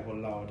างกายคน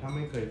เราถ้าไ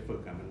ม่เคยฝึ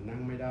กอะมันนั่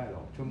งไม่ได้หร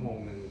อกชั่วโมง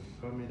นึง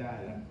ก็ไม่ได้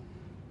แล้ว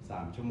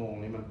3 ชั่วโมง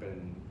นี้มันเป็น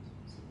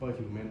ซูเปอร์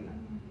ฮิวแมนนะ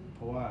เพ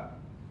ราะว่า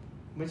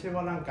ไม่ใช่ว่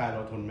าร่างกายเร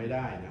าทนไม่ไ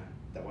ด้นะ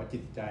แต่ว่าจิ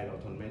ตใจเรา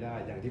ทนไม่ได้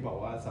อย่างที่บอก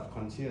ว่า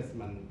subconscious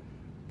มัน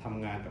ท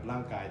ำงานกับร่า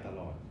งกายต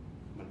ลอด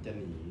มันจะห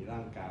นีร่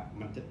างกาย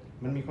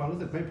มันมีความรู้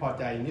สึกไม่พอ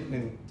ใจนิดนึ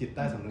งจิตใ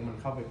ต้สำนึกมัน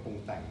เข้าไปปรุง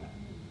แต่งนะ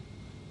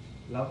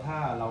แล้วถ้า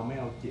เราไม่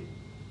เอาจิต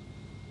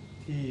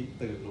ที่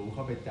ตื่นรู้เข้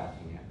าไปจับอ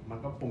ย่างเงี้ยมัน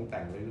ก็ปรุงแ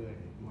ต่งเรื่อย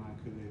ๆมาก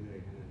ขึ้นเรื่อย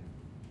ๆแค่นั้น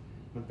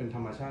มันเป็นธ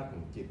รรมชาติขอ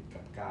งจิต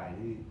กับกาย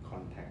ที่คอ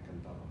นแทคกัน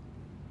ตลอด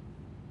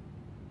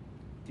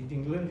จริ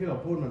งๆเรื่องที่เรา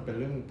พูดมันเป็น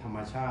เรื่องธรรม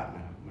ชาติน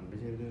ะครับมันไม่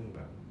ใช่เรื่องแ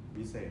บบ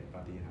วิเศษป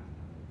าฏิหาริย์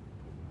อะไร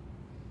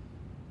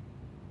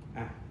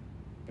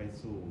ไป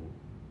สู่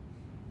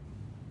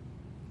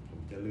ผ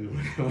มจะลืม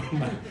ว่า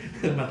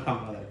มาท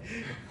ำอะไร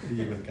ดี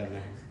เหมือนกันน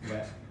ะ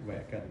แว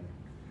ะกัน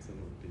ส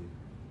นุกดี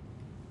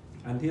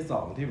อันที่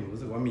2ที่ผม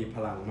รู้สึกว่ามีพ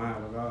ลังมาก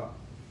แล้วก็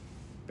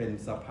เป็น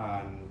สะพา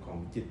นของ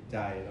จิตใจ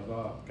แล้วก็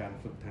การ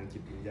ฝึกทางจิ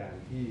ตวิญญาณ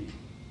ที่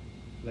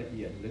ละเ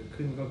อียดลึก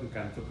ขึ้นก็คือก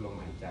ารฝึกลม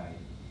หายใจ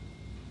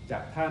จา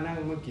กท่านั่ง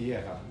เมื่อกี้อ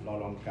ะครับเรา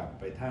ลองกลับ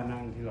ไปท่านั่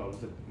งที่เรารู้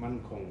สึกมั่น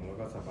คงแล้ว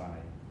ก็สบาย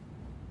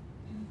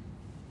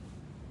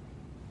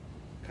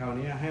คราว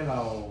นี้ให้เร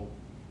า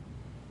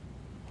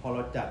พอเร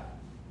าจัด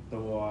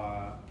ตัว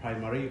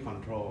primary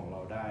control ของเร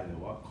าได้หรือ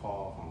ว่า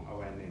core ของ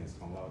awareness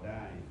ของเราไ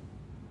ด้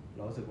เร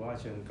ารู้สึกว่า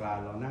เชิงกราน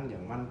เรานั่งอย่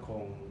างมั่นค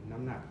งน้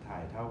ำหนักถ่า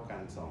ยเท่ากั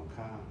น2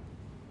 ข้าง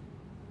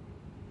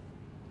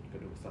กร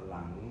ะดูกสันห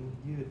ลัง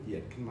ยืดเหยีย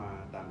ดขึ้นมา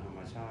ตามธรรม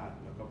ชาติ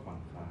แล้วก็ผ่อน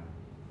คลาย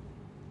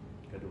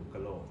กระดูกก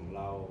ะโหลกของเ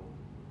รา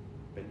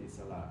เป็นอิส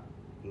ระ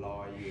ลอ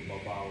ยอยู่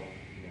เบา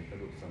ๆเหมือนกระ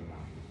ดูกสันห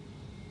ลัง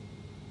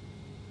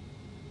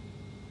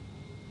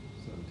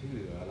ส่วนที่เห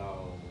ลือเรา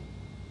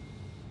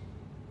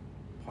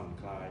ผ่อน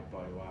คลายป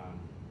ล่อยวาง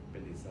เป็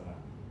นอิสระ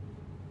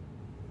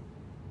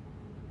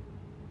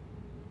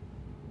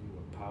อยู่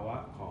กับภาวะ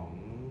ของ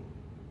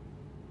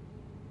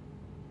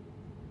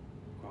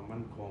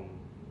มั่นคง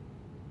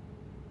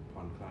ผ่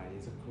อนคลาย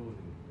นี้สักครู่ห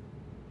นึ่ง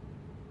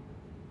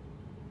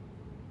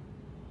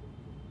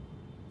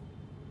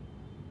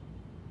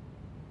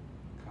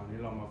คราวนี้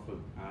เรามาฝึ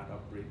ก Art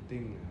of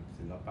Breathing นะครับ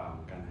ศิลปะข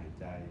องการหาย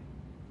ใจ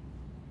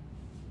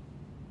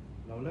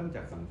เราเริ่มจ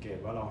ากสังเกต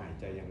ว่าเราหาย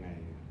ใจยังไง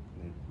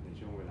ใน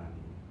ช่วงเวลา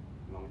นี้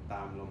ลองต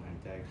ามลมหาย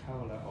ใจเข้า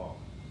และออก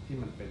ที่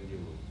มันเป็นอ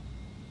ยู่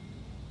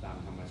ตาม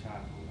ธรรมชา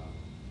ติของเรา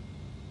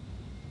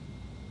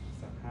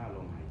สัก5 ล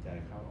มหายใจ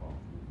เข้าออก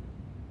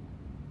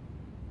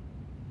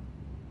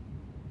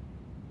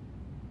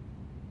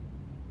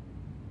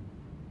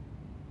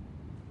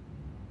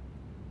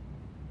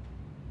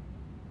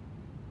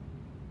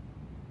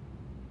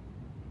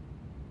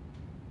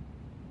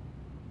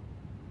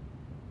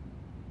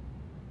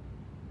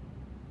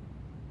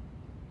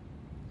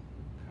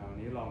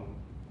นี้ลอง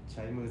ใ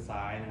ช้มือ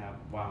ซ้ายนะครับ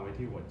วางไว้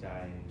ที่หัวใจ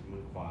มื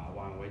อขวา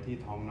วางไว้ที่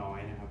ท้องน้อย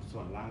นะครับส่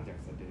วนล่างจาก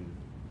สะดือ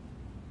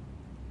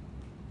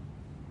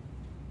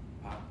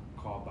พับ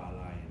คอบ่าไ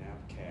หล่นะครั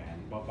บแขน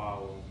เบา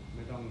ๆไ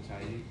ม่ต้องใช้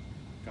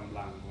กำ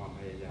ลังความ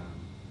พยายาม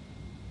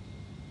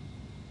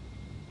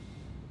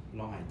ล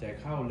องหายใจ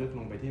เข้าลึกล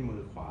งไปที่มื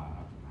อขวา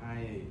ให้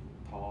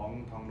ท้อ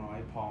งน้อย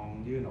พอง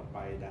ยื่นออกไป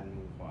ดัน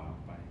มือขวาออ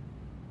กไป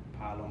พ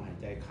าลมหาย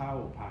ใจเข้า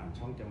ผ่าน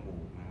ช่องจมู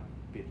กนะครับ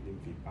ปิดริม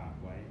ฝีปาก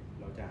ไว้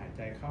เราจะหายใ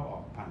จเข้าอ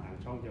อกผ่านทาง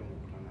ช่องจมู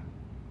กเท่านั้น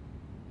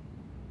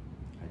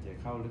หายใจ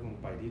เข้าลึกลง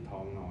ไปที่ท้อ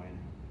งน้อยน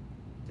ะ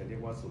จะเรีย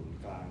กว่าศูนย์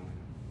กลางนะ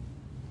ครับ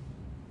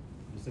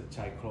รู้สึกช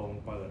ายโครง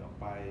เปิดออก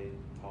ไป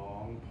ท้อ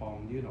งพอง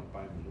ยื่นออกไป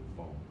เหมือนลูกโ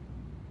ป่ง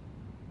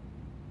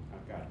อ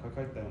ากาศ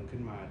ค่อยๆเติมขึ้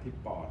นมาที่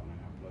ปอดนะ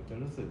ครับเราจะ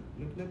รู้สึก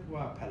ลึกๆ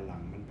ว่าแผ่นหลั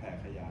งมันแผ่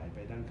ขยายไป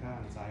ด้านข้า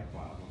งซ้ายขว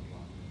าบ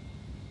าง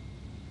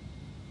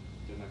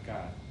ๆจนอาก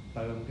าศเ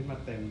ติมขึ้นมา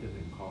เต็มจน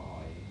ถึงคอห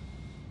อย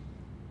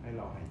ให้เ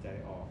ราหายใจ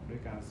ออกด้วย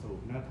การสูบ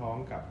หน้าท้อง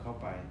กลับเข้า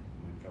ไป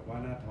เหมือนกับว่า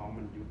หน้าท้อง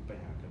มันยุบไป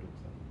หากระดูก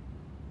สันห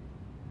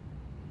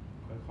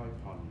ลังค่อย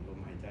ๆผ่อนลม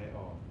หายใจอ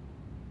อก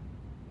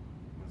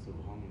มาสู่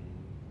ห้องนี้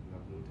รั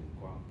บรู้ถึง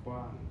ความก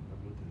ว้างรับ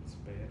รู้ถึงส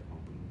เปซของ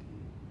พื้น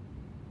ที่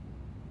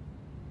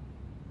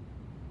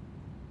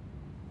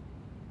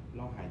ล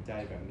องหายใจ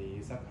แบบนี้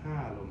สัก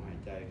5 ลมหาย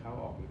ใจเข้า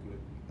ออกลึ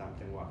กๆตาม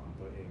จังหวะของ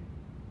ตัวเอง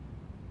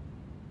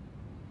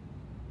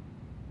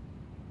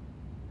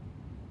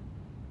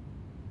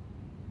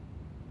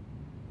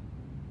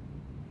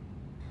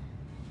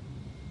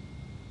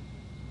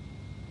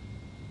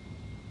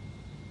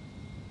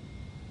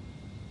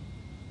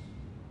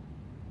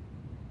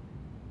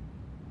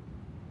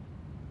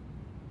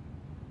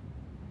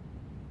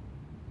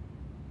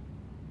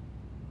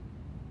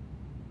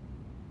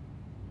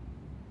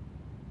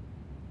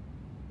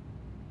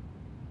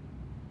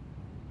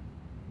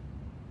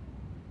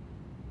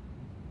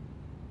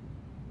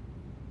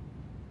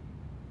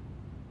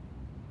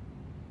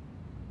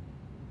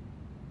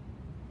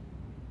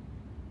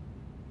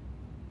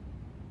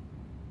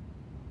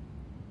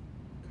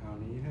คราว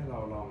นี้ให้เรา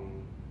ลอง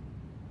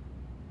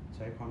ใ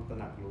ช้ความตระ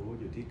หนักรู้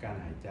อยู่ที่การ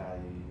หายใจ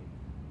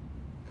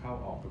เข้า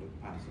ออกลึก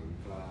ผ่านศูนย์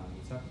กลาง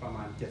สักประม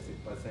าณ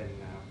 70%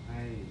 นะครับใ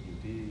ห้อยู่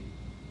ที่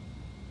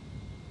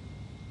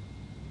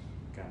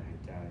การหาย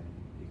ใจ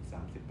อีก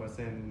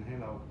 30% ให้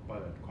เราเ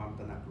ปิดความต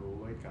ระหนักรู้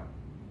ไว้กับ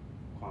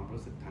ความ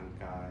รู้สึกทาง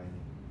กาย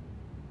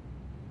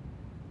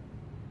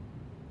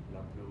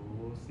รับรู้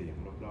เสียง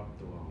รอบ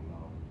ๆตัวของเร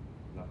า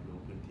รับรู้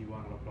พื้นที่ว่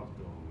างรอบๆ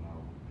ตัวของเรา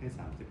ให้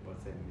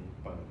 30% นี้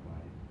เปิดไว้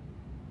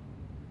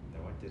แต่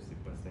ว่า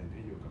 70% ใ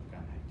ห้อยู่กับกา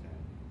รหายใจ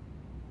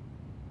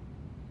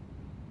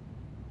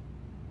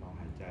ลอง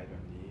หายใจแบ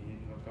บนี้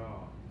แล้วก็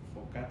โฟ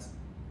กัส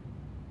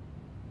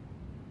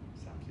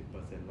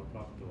 30% ร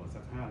อบๆตัวสั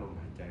ก5 ลม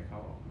หายใจเข้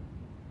าออก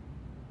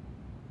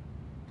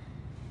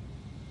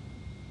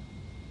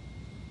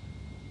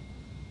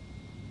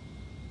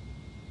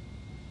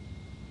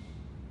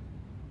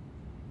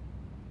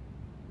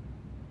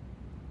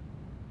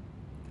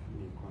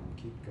มีความ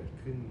คิดเกิด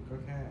ขึ้นก็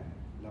แค่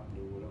รับ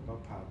รู้แล้วก็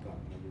พากลั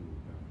บมาอยู่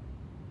กับ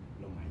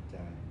ลมหายใจ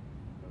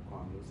และคว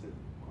ามรู้สึก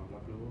ความ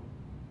รับรู้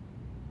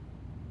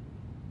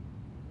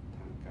ท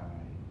างกา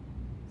ย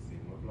เสีย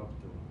งรอบ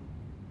ๆตัว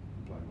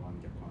ปล่อยวาง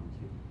จากความ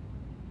คิด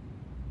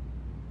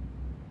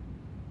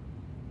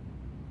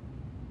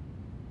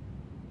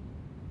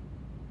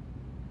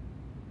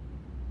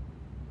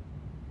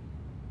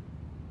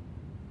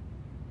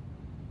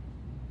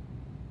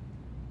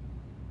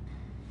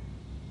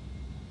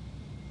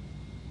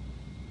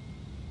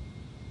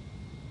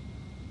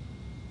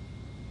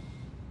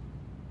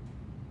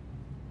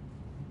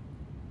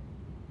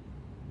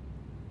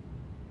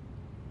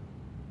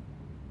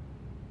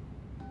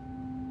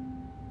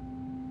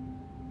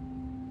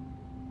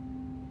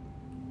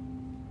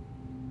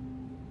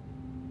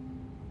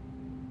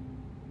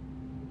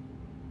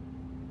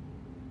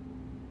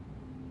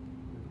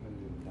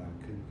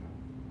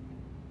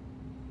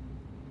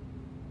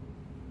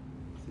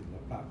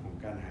ของ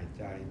การหายใ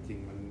จจริง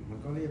มัน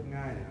ก็เรียบ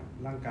ง่ายนะครับ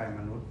ร่างกายม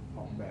นุษย์อ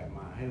อกแบบม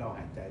าให้เราห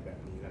ายใจแบบ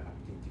นี้แหละครับ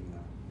จริงๆแ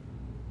ล้ว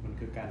มัน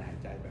คือการหาย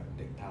ใจแบบเ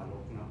ด็กทาร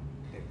กเนาะ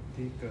เด็ก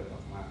ที่เกิดอ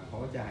อกมาเขา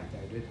ก็จะหายใจ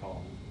ด้วยท้อ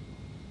ง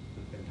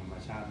มันเป็นธรรม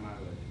ชาติมาก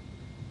เลย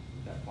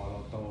แต่ แต่พอเรา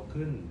โต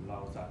ขึ้นเรา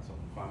สะสม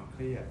ความเค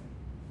รียด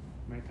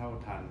ไม่เท่า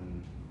ทัน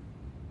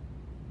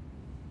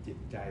จิต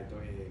ใจตั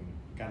วเอง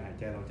การหาย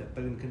ใจเราจะ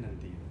ตื้นขึ้นทัน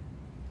ทีเลย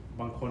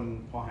บางคน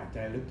พอหายใจ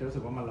ลึกจะรู้สึ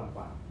กว่ามันลำ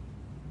บาก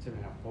ใช่ไหม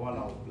ครับเพราะว่า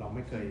เราไ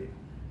ม่เคย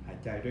หาย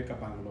ใจด้วยกระ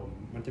บังลม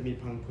มันจะมี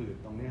พังผืด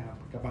ตรงนี้ครับ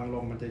กระบังล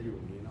มมันจะอยู่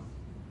นี้เนาะ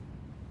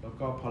แล้ว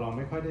ก็พอเราไ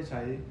ม่ค่อยได้ใ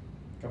ช้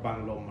กระบัง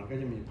ลมมันก็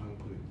จะมีพัง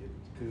ผืดเยอะ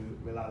คือ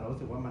เวลาเรารู้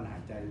สึกว่ามันหา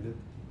ยใจลึก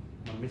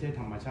มันไม่ใช่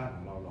ธรรมชาติข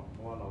องเราหรอกเพร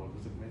าะว่าเรา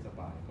รู้สึกไม่ส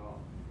บายก็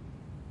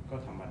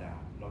ธรรมดา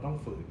เราต้อง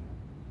ฝืน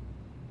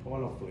เพราะว่า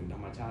เราฝืนธร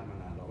รมชาติมา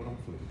นานเราก็ต้อง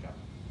ฝืนกับ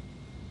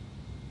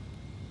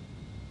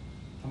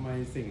ทำไม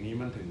สิ่งนี้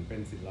มันถึงเป็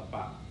นศิลป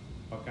ะ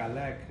ประการแ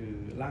รกคือ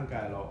ร่างก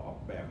ายเราออก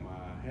แบบมา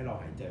ให้เรา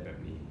หายใจแบบ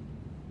นี้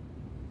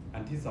อั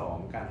นที่สอง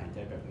การหายใจ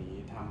แบบนี้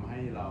ทำให้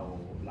เรา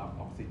รับ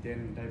ออกซิเจน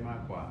ได้มา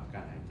กกว่าก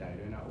ารหายใจ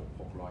ด้วยหน้าอก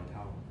600 เ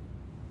ท่า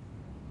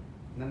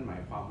นั่นหมา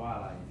ยความว่าอ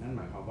ะไรนั่นห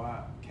มายความว่า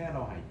แค่เร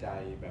าหายใจ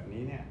แบบ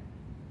นี้เนี่ย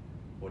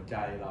หัวใจ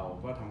เรา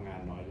ก็ทำงา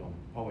นน้อยลง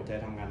พอหัวใจ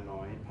ทำงานน้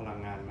อยพลัง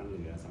งานมันเห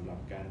ลือสำหรับ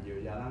การเยียว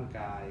ยาร่าง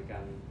กายกา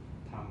ร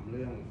ทำเ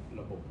รื่อง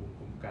ระบบภูมิ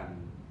คุ้มกัน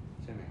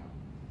ใช่ไหมครับ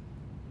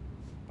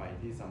ไป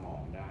ที่สมอ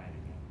งได้น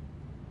ะครับ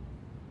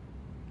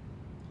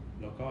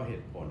แล้วก็เห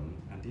ตุผล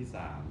อันที่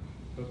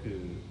3ก็คื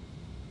อ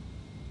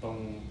ต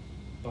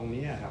รง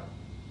นี้ครับ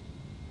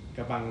ก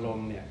ระบังลม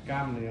เนี่ยกล้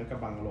ามเนื้อกระ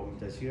บังลม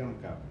จะเชื่อม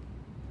กับ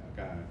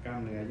กล้าม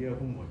เนื้อเยื่อ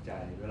หุ้มหัวใจ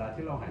เวลา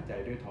ที่เราหายใจ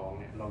ด้วยท้อง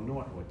เนี่ยเราน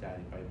วดหัวใจ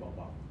ไปเ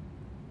บา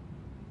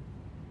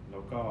ๆแล้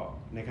วก็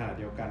ในขณะ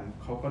เดียวกัน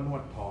เขาก็นว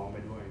ดท้องไป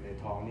ด้วยใน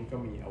ท้องนี่ก็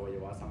มีอวัย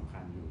วะสำคั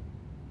ญอยู่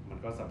มัน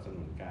ก็สนับส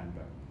นุนการแ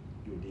บบ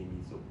อยู่ดีมี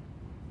สุข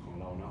ของ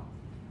เราเนาะ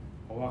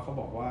เพราะว่าเขา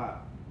บอกว่า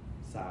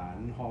สาร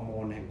ฮอร์โม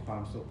นแห่งควา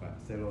มสุขอะ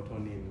เซโรโท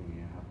นินอย่างเ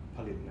งี้ยครับผ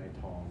ลิตใน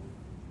ท้อง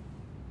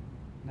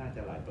น่าจ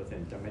ะหลายเปอร์เซ็น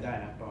ต์จะไม่ได้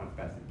นะประมาณ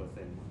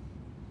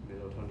 80% เซ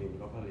โรโทนิน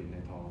ก็ผลิตใน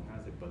ท้อง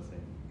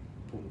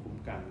 50%ภูมิคุ้ม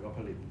กันก็ผ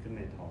ลิตขึ้น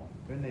ในท้อง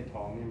เพราะใน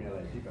ท้องนี่มีอะไร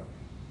ที่แบบ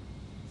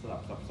สลั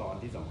บซับซ้อน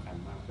ที่สำคัญ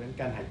มากเพราะฉะนั้น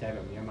การหายใจแบ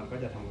บนี้มันก็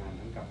จะทำงาน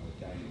ทั้งกับหัว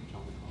ใจและช่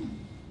องท้อง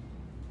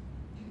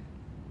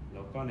แ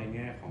ล้วก็ในแ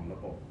ง่ของระ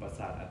บบประส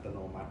าทอัตโน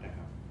มัตินะค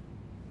รับ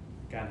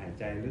การหาย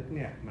ใจลึกเ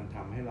นี่ยมันท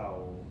ำให้เรา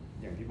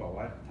อย่างที่บอก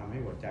ว่าทำให้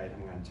หัวใจท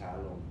ำงานช้า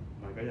ลง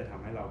มันก็จะท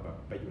ำให้เราแบบ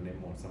ไปอยู่ในโ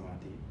หมดสมา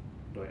ธิ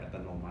โดยอัต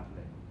โนมัติเ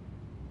ลย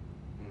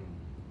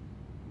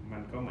มั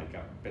นก็เหมือน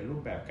กับเป็นรู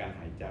ปแบบการ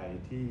หายใจ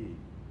ที่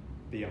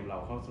เตรียมเรา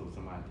เข้าสู่ส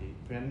มาธิ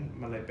เพราะฉะนั้น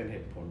มันเลยเป็นเห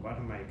ตุผลว่า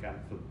ทำไมการ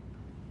ฝึก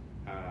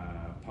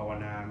ภาว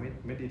นา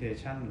เมดิเท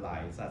ชันหลา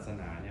ยศาส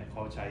นาเนี่ยเข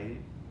าใช้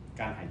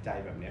การหายใจ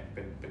แบบนี้เ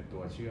ป็นตั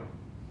วเชื่อม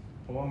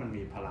เพราะว่ามัน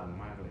มีพลัง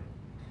มากเลย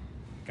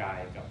กาย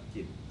กับ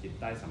จิต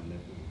ใต้สำนึ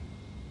กฉะ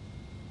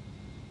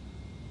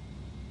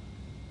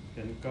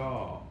นั้นก็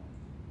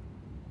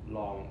ล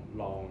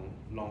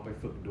องไป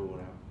ฝึกดู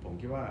นะครับผม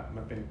คิดว่า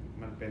มันเ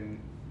ป็น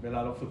เวลา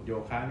เราฝึกโย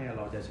คะเนี่ยเ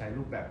ราจะใช้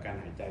รูปแบบการ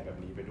หายใจแบบ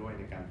นี้ไปด้วย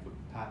ในการฝึก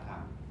ท่าทา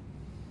ง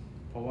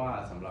เพราะว่า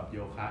สำหรับโย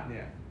คะเ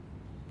นี่ย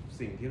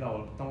สิ่งที่เรา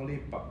ต้องรี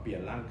บปรับเปลี่ย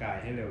นร่างกาย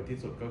ให้เร็วที่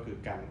สุดก็คือ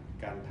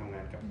การทำง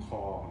านกับค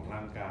อของร่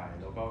างกาย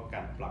แล้วก็ก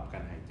ารปรับกา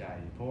รหายใจ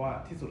เพราะว่า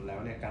ที่สุดแล้ว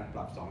เนี่ยการป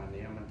รับ2อัน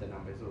นี้มันจะน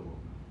ำไปสู่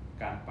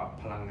การปรับ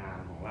พลังงาน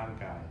ของร่าง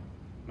กาย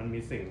มันมี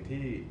สิ่ง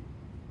ที่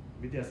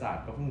วิทยาศาสต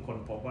ร์ก็เพิ่งค้น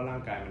พบว่าร่า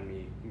งกายมัน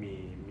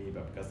มีแบ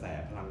บกระแส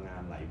พลังงา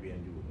นไหลเวียน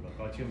อยู่แล้ว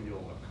ก็เชื่อมโย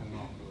งกับข้างน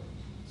อกด้วย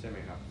ใช่ไหม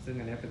ครับซึ่ง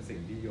อันนี้เป็นสิ่ง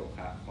ที่โยค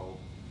ะเขา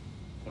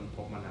ค้นพ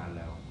บมานานแ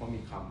ล้วเขามี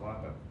คำว่า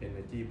แบบ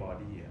energy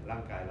body ร่า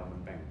งกายเรามั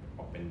นแบ่งอ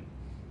อกเ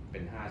ป็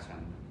น5ชั้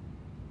น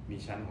มี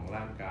ชั้นของ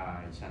ร่างกาย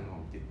ชั้นขอ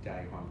งจิตใจ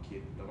ความคิ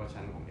ดแล้วก็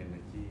ชั้นของ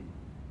energy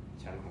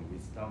ชั้นของ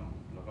wisdom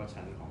แล้วก็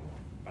ชั้นของ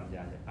ปัญญ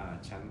า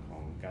ชั้นขอ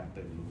งการ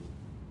ตื่นรู้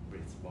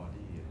bliss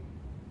body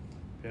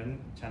เพราะฉะนั้น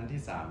ชั้น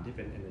ที่3ที่เ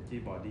ป็น energy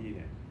body เ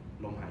นี่ย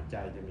ลมหายใจ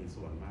จะมี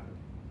ส่วนมาก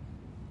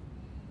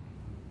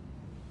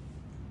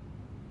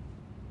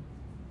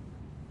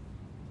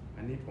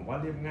อันนี้ผมว่า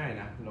เรียบง่าย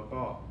นะแล้ว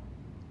ก็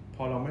พ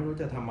อเราไม่รู้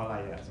จะทำอะไร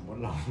สมม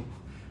ติเ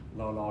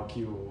รารอ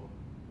คิว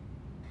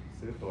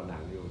ซื้อตัวหนั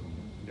งอยู่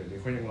เดี๋ยวนี้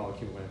เขายังรอ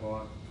คิวไว้เพราะว่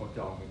าเขาจ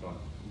องไปก่อน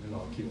ไม่ร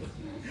อคิว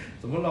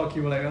สมมติรอคิ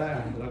วอะไรก็ได้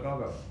แล้วก็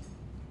แบบ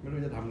ไม่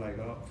รู้จะทำอะไร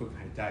ก็ฝึก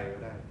หายใจก็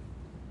ได้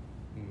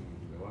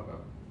หรือว่าแบ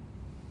บ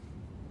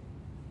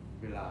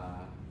เวลา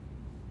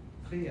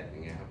เครียดอย่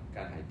างเงี้ยครับก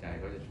ารหายใจ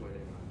ก็จะช่วยไ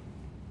ด้มาก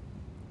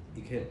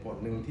อีกเหตุผล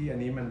หนึ่งที่อัน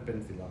นี้มันเป็น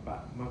ศิลปะ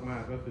มา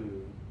กๆก็คือ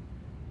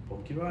ผม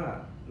คิดว่า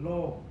โล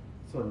ก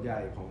ส่วนใหญ่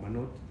ของม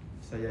นุษ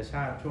ยช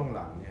าติช่วงห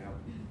ลังเนี่ยครับ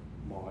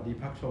หมอดี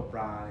ภักโชป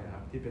ราเนี่ยค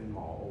รับที่เป็นหม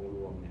อองค์ร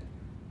วมเนี่ย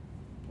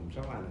ผมช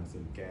อบอ่านหนังสื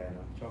อแกน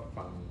ะชอบ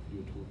ฟัง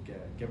YouTube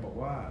แกบอก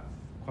ว่า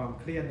ความ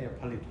เครียดเนี่ย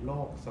ผลิตโร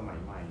คสมัย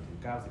ใหม่ถึง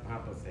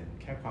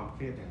 95% แค่ความเค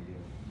รียดอย่างเดีย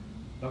ว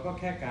แล้วก็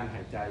แค่การห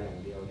ายใจอย่า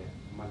งเดียวเนี่ย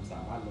มันสา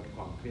มารถลดค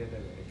วามเครียดได้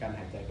เลยการ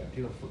หายใจแบบ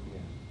ที่เราฝึกเ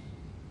นี่ย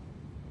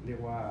เรียก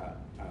ว่า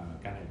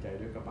การหายใจ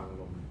ด้วยกระบัง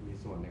ลมมี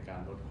ส่วนในกา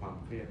รลดความ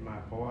เครียดมา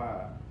กเพราะว่า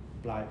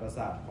ปลายประส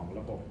าทของ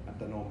ระบบอั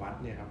ตโนมัติ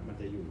เนี่ยครับมัน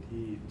จะอยู่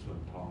ที่ส่วน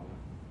ท้องน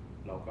ะ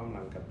เรากำ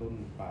ลังกระตุ้น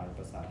ปลายป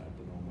ระสาทอัต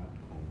โนมัติ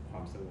ของคว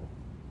ามสงบ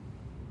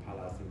พา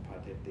ราซิมพา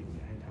เทติกเ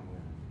นี่ยให้ทำง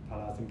านพา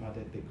ราซิมพาเท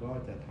ติกก็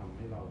จะทำใ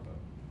ห้เราแบบ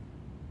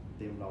เ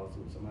ตรียมเรา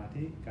สู่สมา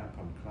ธิการ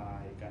ผ่อนคลา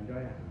ยการย่อ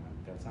ยอาหาร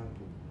การสร้าง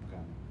ภูมิคุ้มกั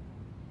น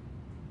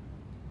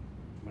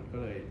ก็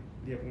เลย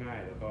เรียบง่าย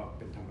แล้วก็เ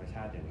ป็นธรรมช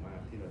าติอย่างมาก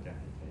ที่เราจะ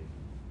หายใจ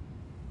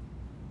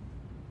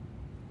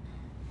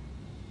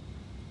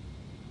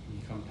มี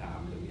คำถาม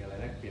หรือมีอะไร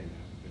แลกเปลี่ยน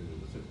ครับหรือ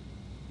รู้สึก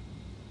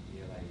มี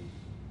อะไร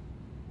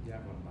ยา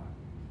กลำบาก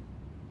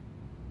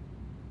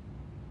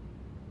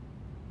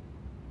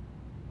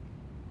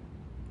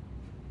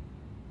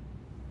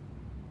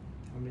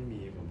ถ้าไม่มี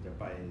ผมจะ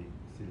ไป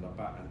ศิลป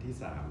ะอันที่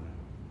3นะค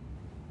รับ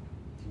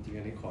จริงๆ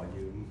อันนี้ขอ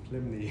ยืมเ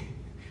ล่มนี้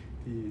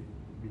ที่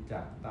วิจั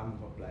กษ์ตั้มเ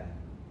ขาแปล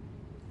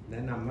แน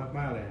ะนำม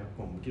ากๆเลยครับ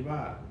ผมคิดว่า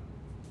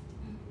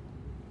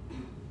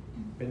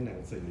เป็นหนัง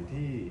สือ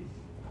ที่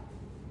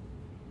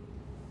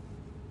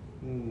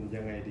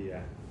ยังไงดี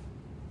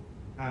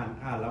อ่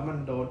านแล้วมัน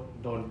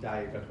โดนใจ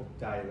กระทบ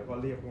ใจแล้วก็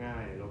เรียบง่า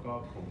ยแล้วก็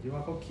ผมคิดว่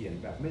าเขาเขียน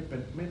แบบไ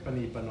ม่ประ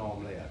นีประนอม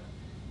เลย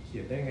เขี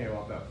ยนได้ไงว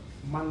ะแบบ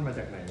มั่นมาจ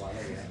ากไหนวะอะไร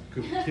เงี้ยคื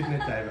อคิดใน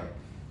ใจแบบ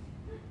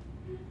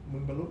มึ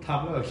งบรรลุธรรม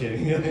แล้วเขียนอ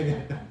ย่างเงี้ย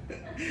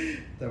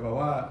แต่แบบ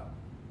ว่า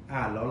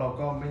อ่านแล้วเรา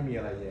ก็ไม่มี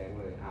อะไรแย้ง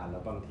เลยอ่านแล้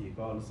วบางที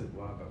ก็รู้สึก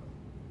ว่าแบบ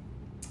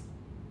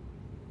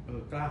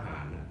กล้าหา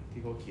ญนะ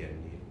ที่เขาเขียนอ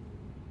ย่างนี้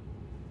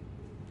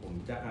ผม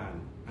จะอ่าน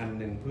อัน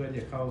หนึ่งเพื่อจ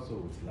ะเข้า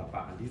สู่ศิลป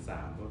ะอันที่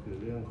3ก็คือ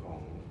เรื่องขอ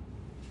ง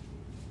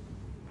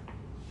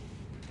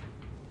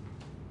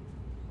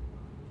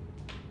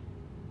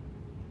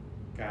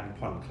การ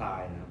ผ่อนคลา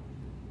ยนะครับ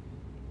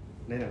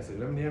ในหนังสือ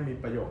เล่มนี้มี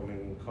ประโยคนึ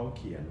งเขาเ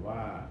ขียนว่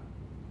า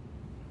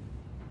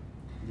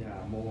อย่า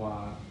มัว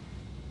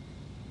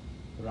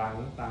รั้ง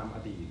ตามอ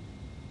ดีต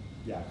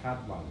อย่าคาด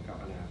หวังกับ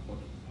อนาคต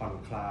ผ่อน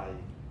คลาย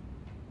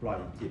ปล่อย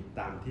จิต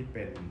ตามที่เ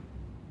ป็น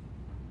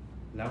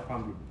แล้วควา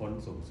มหลุดพ้น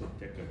สูงสุด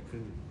จะเกิด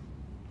ขึ้น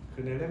คื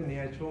อในเล่มนี้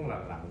ช่วง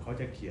หลังๆเขา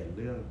จะเขียนเ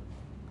รื่อง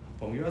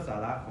ผมคิดว่าสา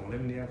ระของเ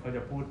ล่มนี้เขาจ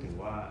ะพูดถึง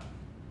ว่า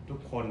ทุก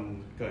คน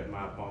เกิดม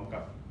าพร้อมกั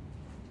บ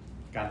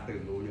การตื่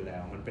นรู้อยู่แล้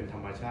วมันเป็นธร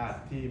รมชาติ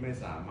ที่ไม่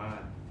สามาร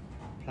ถ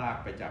พราก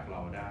ไปจากเร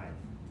าได้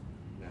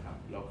นะครับ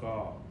แล้ว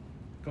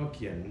ก็เ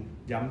ขียน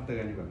ย้ำเตื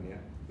อนอยู่แบบนี้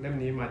เล่ม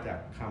นี้มาจาก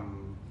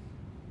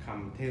ค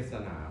ำเทศ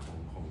นา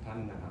ของท่าน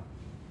นะครับ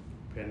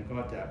เพราะฉะนั้น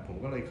ผม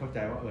ก็เลยเข้าใจ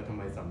ว่าทำไ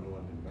มสำนว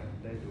นถึง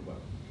ได้ดูแบ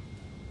บ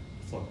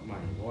สดใหม่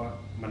เพราะว่า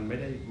มันไม่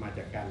ได้มาจ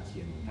ากการเขี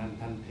ยนของ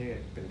ท่านเทศ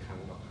เป็นครั้ง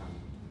ต่อครั้ง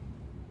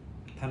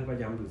ท่านก็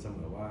ย้ำอยู่เสม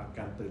อว่าก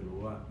ารตื่นรู้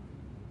ว่า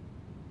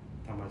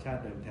ธรรมชา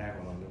ติเดิมแท้ข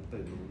องเรานั้น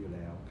ตื่นรู้อยู่แ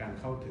ล้วการ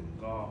เข้าถึง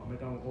ก็ไม่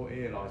ต้องโอเอ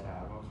รอช้า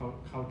ก็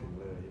เข้าถึง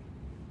เลย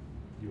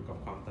อยู่กับ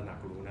ความตระหนัก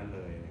รู้นั้นเ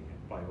ลยอะไรเงี้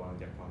ยปล่อยวาง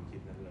จากความคิด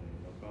นั้นเลย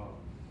แล้วก็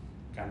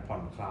การผ่อ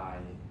นคลาย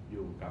อ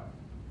ยู่กับ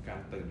การ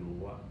ตื่นรู้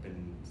เป็น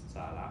ส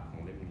าระขอ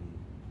งเล่มนี้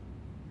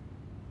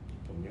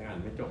ผมยังอ่าน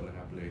ไม่จบนะค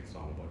รับเหลืออีก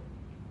2 บท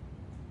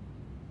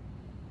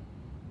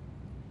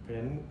เพราะฉะ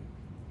นั้น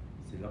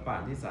ศิลปะ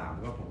ที่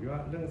3ก็ผมคิดว่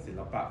าเรื่องศิ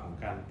ลปะของ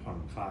การผ่อน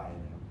คลาย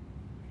นะครับ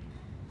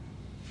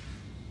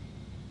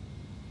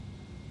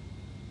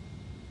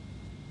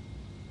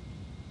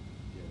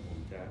เดี๋ยวผม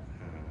จะ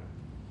หา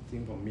จริ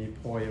งผมมีโ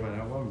พยมาแ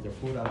ล้วว่าผมจะ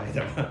พูดอะไรแ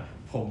ต่ว่า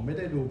ผมไม่ไ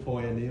ด้ดูโพ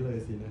ยอันนี้เลย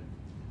สินะ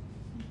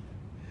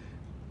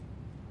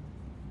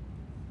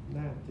ห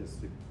น้า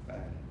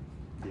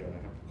78เดี๋ยวน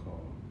ะครับขอ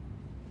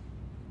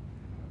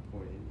หาโพ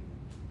ยนิดนึง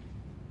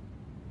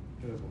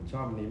ผมช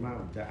อบอันนี้มาก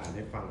ผมจะอ่านใ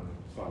ห้ฟัง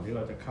ก่อนที่เร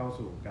าจะเข้า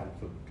สู่การ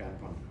ฝึกการ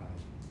ผ่อนคลาย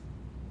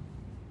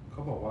เข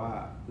าบอกว่า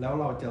แล้ว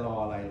เราจะรอ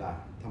อะไรล่ะ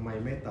ทำไม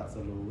ไม่ตรัส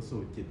รู้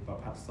สู่จิตประ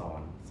ภัสส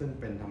รซึ่ง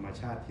เป็นธรรม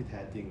ชาติที่แ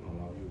ท้จริงของ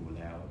เราอยู่แ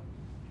ล้ว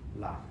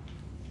ล่ะ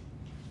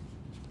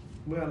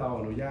เมื่อเรา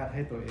อนุญาตใ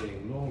ห้ตัวเอง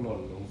ล่วงหล่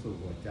นลงสู่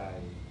หัวใจ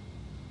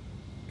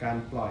การ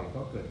ปล่อย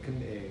ก็เกิดขึ้น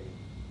เอง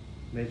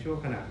ในช่วง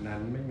ขณะนั้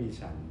นไม่มี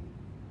ฉัน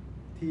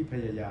ที่พ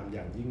ยายามอ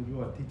ย่างยิ่งย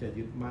วดที่จะ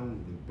ยึดมั่น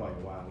หรือปล่อย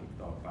วางอีก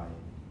ต่อไป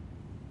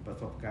ประ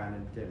สบการณ์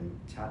อันแจ่ม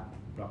ชัด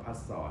ประภัส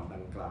สรดั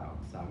งกล่าว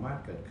สามารถ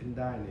เกิดขึ้น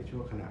ได้ในช่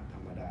วงขณะธร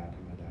รมดา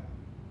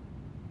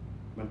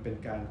มันเป็น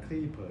การค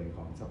ลี่เผยข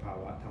องสภา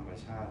วะธรรม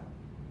ชาติ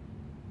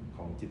ข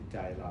องจิตใจ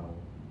เรา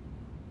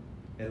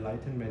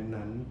Enlightenment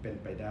นั้นเป็น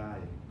ไปได้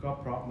ก็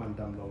เพราะมัน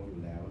ดำรงอ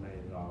ยู่แล้วใน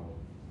เรา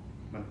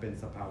มันเป็น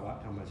สภาวะ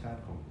ธรรมชา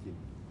ติของจิต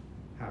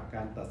หากก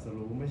ารตรัส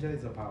รู้ไม่ใช่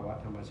สภาวะ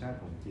ธรรมชาติ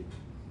ของจิต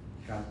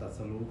การตรัส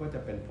รู้ก็จะ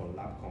เป็นผล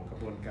ลัพธ์ของกระ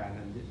บวนการ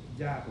อัน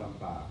ยากล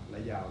ำบากและ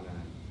ยาวนา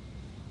น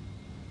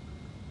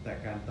แต่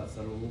การตรัส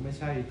รู้ไม่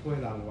ใช่ถ้วย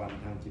รางวัล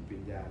ทางจิตวิ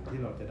ญญาณที่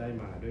เราจะได้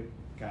มาด้วย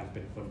การเป็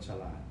นคนฉ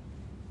ลาด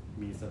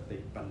มีสติ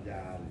ปัญญ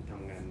าหรือท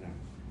ำงานหนัก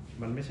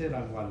มันไม่ใช่ร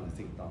างวัลหรือ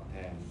สิ่งตอบแท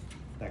น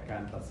แต่กา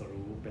รตรัส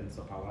รู้เป็นส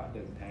ภาวะเ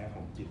ดิมแท้ข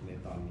องจิตใน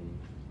ตอนนี้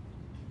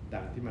ดั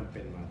งที่มันเ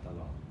ป็นมาต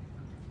ลอด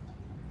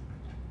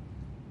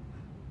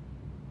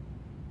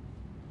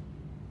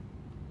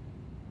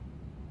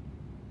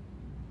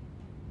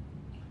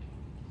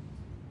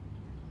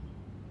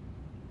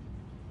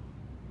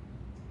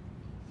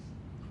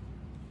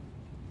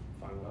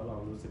ฟังแล้วเรา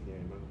รู้สึกยังไ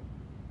งบ้าง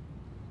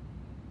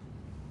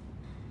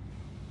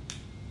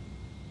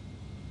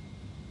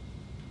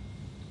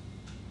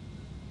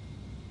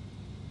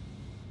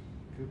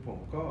คือผม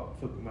ก็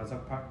ฝึกมาสั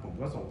กพักผม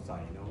ก็สงสั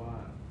ยนะว่า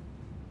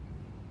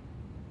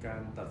กา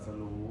รตรัส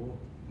รู้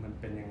มัน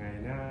เป็นยังไง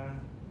นะ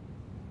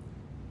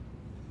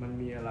มัน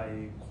มีอะไร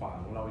ขวา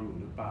งเราอยู่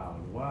หรือเปล่า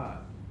หรือว่า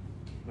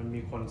มันมี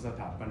คนส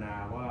ถาปนา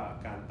ว่า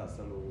การตรัส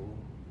รู้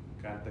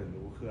การตื่น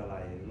รู้คืออะไร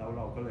แล้วเ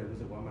ราก็เลยรู้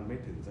สึกว่ามันไม่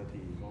ถึงสัก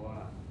ทีเพราะว่า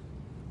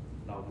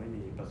เราไม่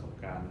มีประสบ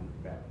การณ์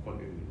แบบคน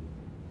อื่น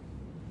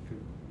คื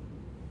อ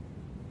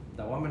แ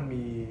ต่ว่ามัน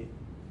มี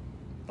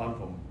ตอน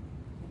ผม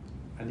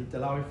อันนี้จะ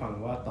เล่าให้ฟัง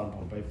ว่าตอนผ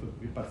มไปฝึก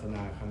วิปัสสน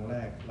าครั้งแร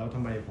กแล้วท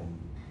ำไมผม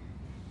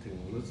ถึง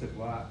รู้สึก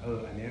ว่า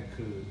อันนี้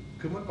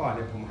คือเมื่อก่อนเ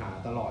นี่ยผมหา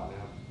ตลอดน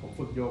ะครับผม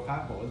ฝึกโยคะ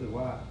ผมรู้สึก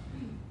ว่า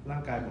ร่า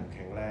งกายผมแ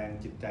ข็งแรง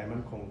จิตใจมั่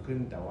นคงขึ้น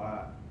แต่ว่า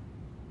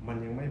มัน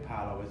ยังไม่พา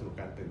เราไปสู่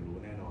การตื่นรู้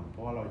แน่นอนเพร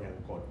าะว่าเรายัง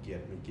โกรธเกลีย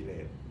ดมีกิเล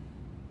ส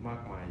มา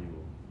กมายอยู่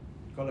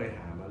ก็เลยห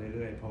ามาเ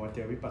รื่อยๆพอมาเจ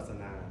อวิปัสส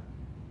นา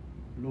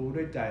รู้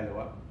ด้วยใจเลย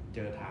ว่าเจ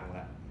อทางล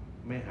ะ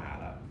ไม่หา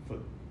ละ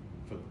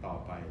ฝึกต่อ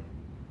ไป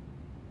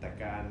แต่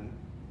การ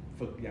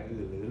ฝึกอย่าง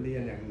อื่นหรือเรีย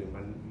นอย่างอื่น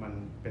มัน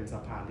เป็นสะ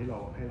พานที่เรา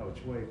ให้เรา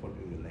ช่วยคน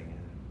อื่นอะไรเ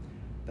งี้ย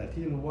แต่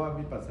ที่รู้ว่า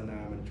วิปัสสนา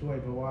มันช่วย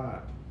เพราะว่า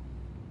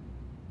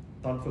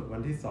ตอนฝึกวั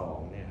นที่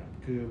2เนี่ยครับ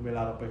คือเวล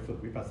าเราไปฝึก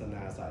วิปัสสน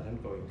าสายท่าน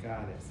โกเอนก้า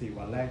เนี่ย4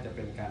 วันแรกจะเ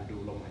ป็นการดู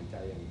ลมหายใจ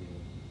อย่างเดียว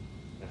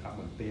นะครับเห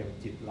มือนเตรียม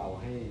จิตเรา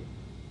ใ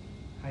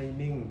ห้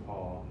นิ่งพอ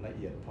ละเ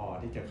อียดพอ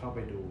ที่จะเข้าไป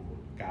ดู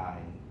กาย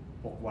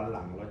6 วันห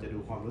ลังเราจะดู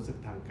ความรู้สึก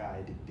ทางกาย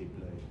ดิบๆ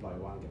เลยปล่อย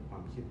วางจากควา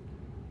มคิด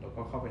แล้ว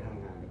ก็เข้าไปท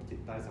ำงานกับจิต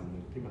ใต้สำนึ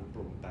กที่มันป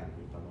รุงแต่งอ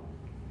ยู่ตลอด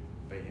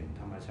ไปเห็น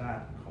ธรรมชา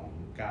ติของ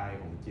กาย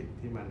ของจิต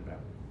ที่มันแบ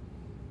บ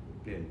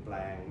เปลี่ยนแปล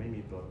งไม่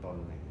มีตัวตน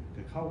อะไรเงี้ย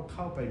คือเ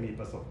ข้าไปมี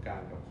ประสบการ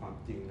ณ์กับความ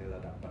จริงในร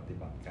ะดับปฏิ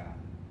บัติการ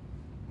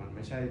มันไ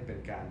ม่ใช่เป็น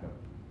การแบบ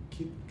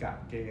คิดกะ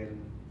เกณ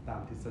ฑ์ตาม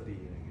ทฤษฎี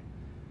อะไรเงี้ย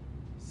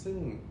ซึ่ง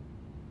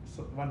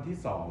วันที่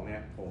2เนี่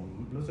ยผม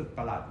รู้สึกป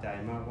ระหลาดใจ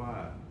มากว่า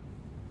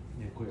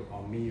ยังคุยกับอ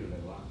อมมี่อยู่เล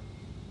ยว่า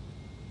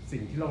สิ่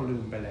งที่เราลื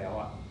มไปแล้ว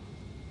อะ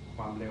ค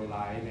วามเลว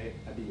ร้ายใน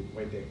อดีต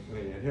วัยเด็กอะไร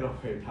เงี้ยที่เรา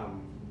เคยท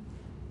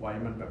ำไว้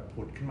มันแบบ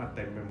ผุดขึ้นมาเ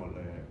ต็มไปหมดเ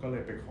ลยก็เล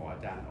ยไปขออา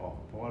จารย์ออก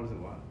เพราะว่ารู้สึ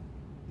กว่า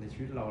ในชี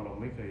วิตเรา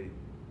ไม่เคย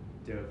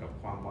เจอกับ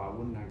ความว้า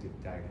วุ่นทางจิต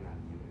ใจขนาด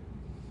นี้เลย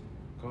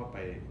ก็ไป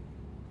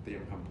เตรีย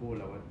มคำพูด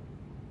แล้วว่า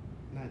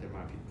น่าจะม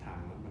าผิดทาง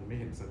แล้วมันไม่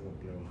เห็นสงบ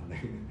เลยอะไร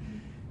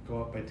ก็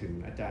ไปถึง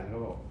อาจารย์ก็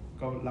บอก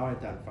ก็เล่าให้อ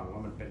าจารย์ฟังว่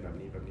ามันเป็นแบบ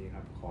นี้ค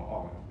รับขอออ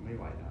กไม่ไ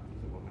หวแล้วรู้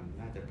สึกว่ามัน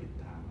น่าจะผิด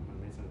ทางมัน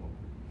ไม่สงบ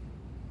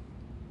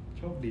โ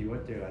ชคดีว่า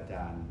เจออาจ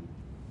ารย์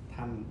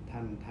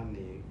ท่าน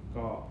นี้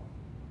ก็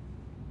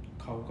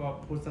เขาก็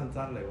พูด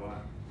สั้นๆเลยว่า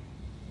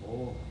โอ้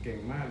เก่ง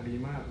มากดี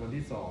มากวัน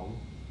ที่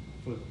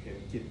2ฝึกเห็น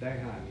จิตได้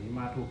ขนาดนี้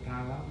มาถูกทา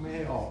งแล้วไม่ใ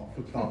ห้ออก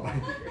ฝึกต่อไป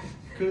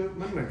คือ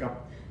มันเหมือนกับ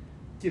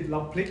จิตเรา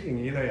พลิกอย่า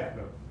งนี้เลยอ่ะแ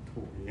บบ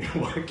ถูกอย่างนี้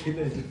ว่าคิด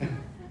เลย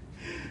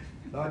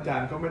แล้วอาจาร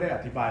ย์ก็ไม่ได้อ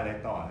ธิบายอะไร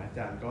ต่อนะอา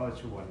จารย์ก็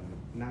ชวน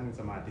นั่ง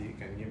สมาธิ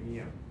กันเงี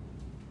ยบ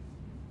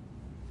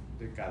ๆ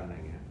ด้วยกันอะไร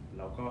เงี้ยเ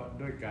ราก็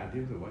ด้วยการที่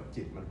รู้สึกว่า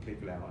จิตมันพลิก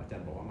แล้วอาจาร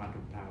ย์บอกว่ามา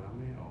ถูกทางแล้วไ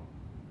ม่ให้ออก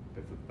ไป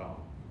ฝึกต่อ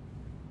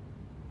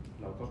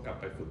เราก็กลับ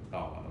ไปฝึก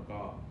ต่อแล้วก็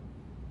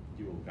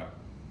อยู่กับ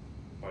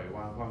ปล่อยว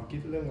างความคิ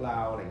ดเรื่องรา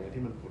วอะไรเงี้ย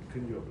ที่มันผุด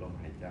ขึ้นอยู่กับลม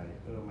หายใจ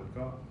มัน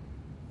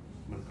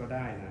ก็ไ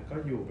ด้นะก็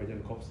อยู่ไปจ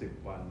นครบ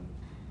10 วัน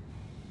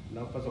แ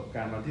ล้วประสบก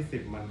ารณ์วันที่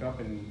10มันก็เ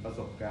ป็นประ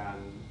สบการ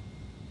ณ์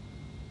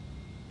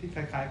ที่ค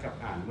ล้ายๆกับ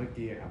อ่านเมื่อ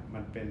กี้ครับมั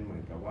นเป็นเหมื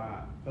อนกับว่า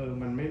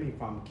มันไม่มี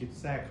ความคิด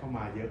แทรกเข้าม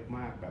าเยอะม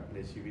ากแบบใน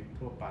ชีวิต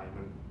ทั่วไป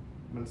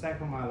มันแทรกเ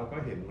ข้ามาเราก็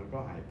เห็นมันก็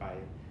หายไป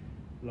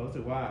เรารู้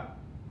สึกว่า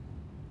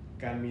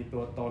การมีตั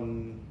วตน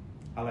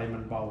อะไรมั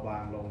นเบาบา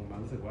งลงมัน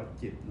รู้สึกว่า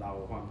จิตเรา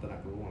ความตระหนั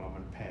กรู้ของเรา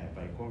มันแผ่ไป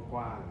ก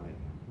ว้างๆอะไร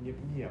เ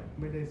งียบๆ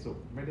ไม่ได้สุข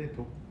ไม่ได้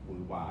ทุกข์หวื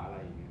อหวาอะไร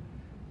อย่างเงี้ย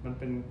มัน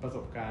เป็นประส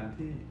บการณ์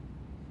ที่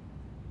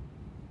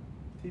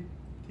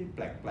แป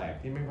ลก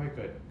ๆที่ไม่ค่อย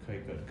เคย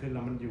เกิดขึ้นแ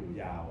ล้วมันอยู่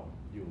ยาว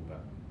อยู่แบ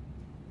บ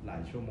หลา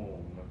ยชั่วโมง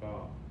แล้วก็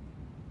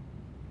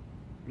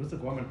รู้สึก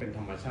ว่ามันเป็นธ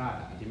รรมชาติ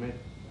ที่ไม่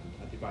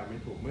อธิบายไม่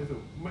ถูก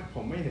ผ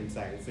มไม่เห็นแส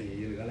งสี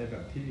หรืออะไรแบ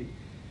บที่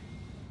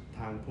ท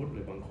างพุทธห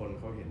รือบางคน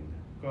เขาเห็น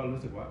ก็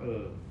รู้สึกว่า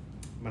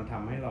มันท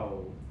ำให้เรา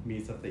มี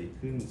สติ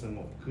ขึ้นสง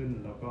บขึ้น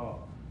แล้วก็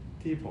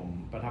ที่ผม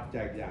ประทับใจ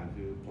อย่าง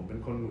คือผมเป็น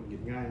คนหงุดหงิ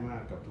ดง่ายมา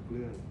กกับทุกเ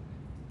รื่อง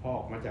พออ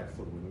อกมาจาก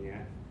ศูนย์อย่างเงี้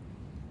ย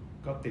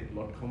ก็ติดร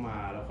ถเข้ามา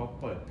แล้วเขา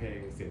เปิดเพลง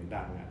เสียง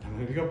ดังอ่ะทั้ง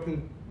ที่ก็เพิ่ง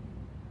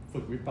ฝึ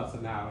กวิปัสส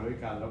นามาด้วย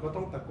กันแล้วก็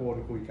ต้องตะโกน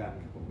คุยกัน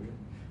ผม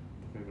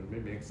มันไม่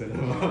เมคเซนส์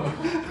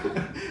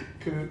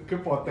คือ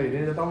ปกติเ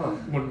นี่ยจะต้องแบบ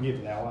หงุดหงิด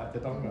แล้วอ่ะจะ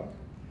ต้องแบบ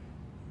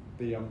เ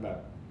ตรียมแบบ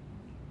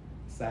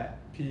แซะ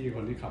พี่ค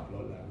นที่ขับร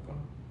ถแล้วก็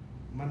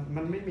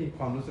มันไม่มีค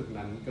วามรู้สึก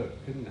นั้นเกิด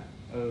ขึ้นอ่ะ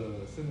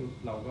ซึ่ง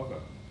เราก็แบ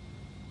บ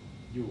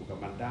อยู่กับ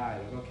มันได้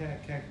แล้วก็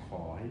แค่ข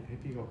อให้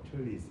พี่เขาช่ว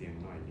ยรีเสียง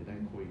หน่อยจะได้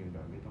คุยกันแบ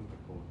บไม่ต้องตะ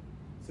โกน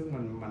ซึ่ง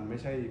มันไม่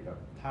ใช่แบบ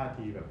ท่า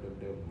ทีแบบ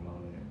เดิมๆของเรา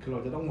เลยคือเรา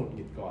จะต้องหงุดห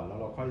งิดก่อนแล้ว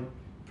เราค่อย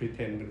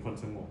pretend เป็นคน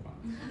สงบอ่ะ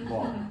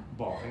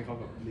บอกให้เขา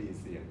แบบรี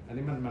เสียงอัน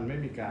นี้มันไม่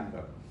มีการแบ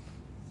บ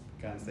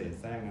การเส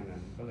แสร้งอันนั้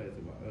นก็เลยรู้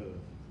สึกว่า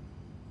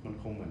มัน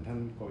คงเหมือนท่าน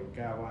โกเอน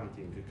ก้าว่าจ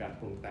ริงคือการ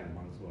ปรุงแต่งบ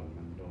างส่วน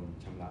มันโดน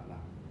ชำระล้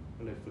าง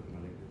ก็เลยฝึกมา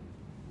เรื่อย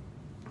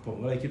ๆผม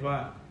ก็เลยคิดว่า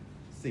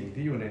สิ่ง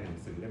ที่อยู่ในหนัง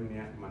สือเล่ม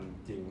นี้มัน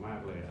จริงมาก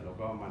เลยแล้ว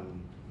ก็มัน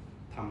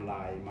ทำล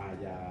ายมา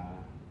ยา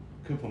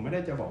คือผมไม่ไ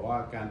ด้จะบอกว่า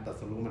การตรั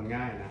สรู้มัน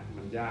ง่ายนะ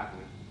มันยาก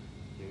นะ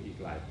ยังอีก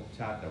หลายภพ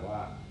ชาติแต่ว่า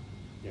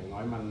อย่างน้อ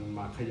ยมันม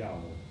าเขย่า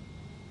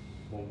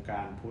วงก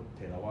ารพุทธเ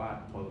ถรวาท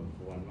พอสมค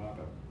วรว่าแ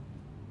บบ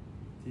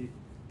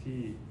ที่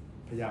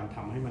พ พยายามท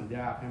ำให้มันย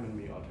ากให้มัน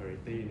มี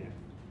authority เนี่ย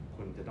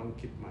คุณจะต้อง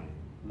คิดใหม่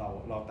เร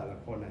าแต่ละ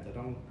คนอาจจะ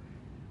ต้อง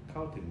เข้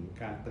าถึง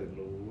การตื่น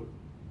รู้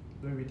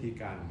ด้วยวิธี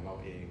การของเรา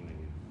เองอะไร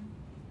เงี้ย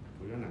ผ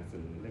มว่าหนังสื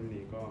อเล่ม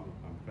นี้ก็มี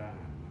ความกล้า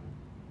หาญมาก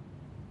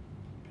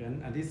เพราะฉะนั้น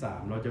อันที่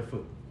3เราจะฝึ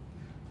ก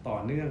ต่อ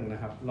เนื่องนะ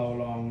ครับเรา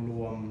ลองร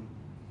วม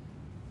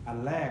อัน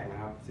แรกนะ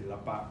ครับศิล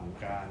ปะของ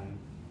การ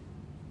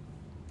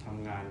ท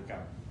ำงานกั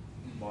บ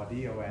body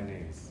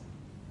awareness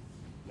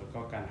แล้วก็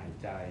การหาย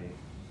ใจ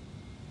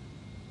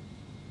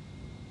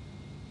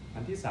อั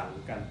นที่3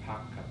คือการพั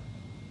กครับ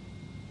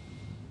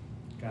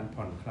การ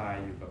ผ่อนคลาย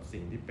อยู่กับ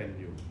สิ่งที่เป็น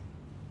อยู่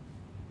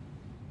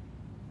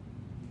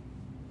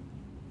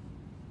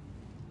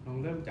ลอง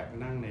เริ่มจาก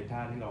นั่งในท่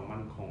าที่เรา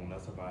มั่นคงและ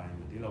สบายเห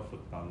มือนที่เราฝึ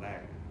กตอนแรก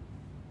นะครับ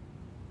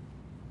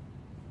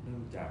เริ่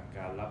มจากก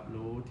ารรับ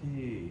รู้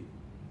ที่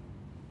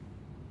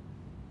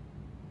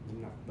น้ำ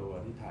หนักตัว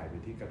ที่ถ่ายไป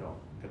ที่กร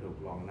ะดูก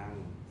ลองนั่ง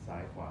ซ้า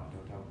ยขวา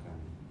เท่ากัน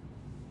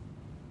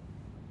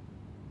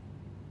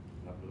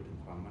รับรู้ถึง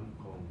ความมั่น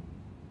คง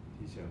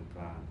ที่เชิงก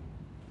ราน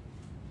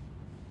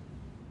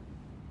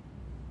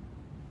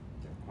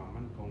จากความ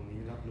มั่นคงนี้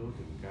รับรู้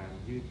ถึงการ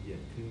ยืดเหยีย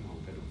ดขึ้นของ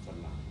กระดูกสัน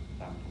หลัง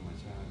ตามธรรม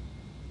ชาติ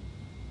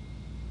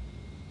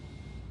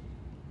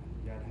อนุ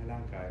ญาตให้ร่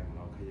างกายของเ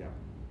ราขยับ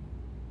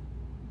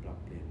ปรับ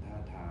เปลี่ยนท่า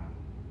ทาง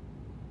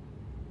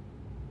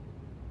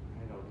ใ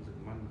ห้เรารู้สึก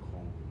มั่นค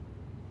ง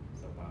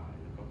สบาย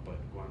แล้วก็เปิ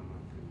ดกว้างมา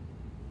กขึ้น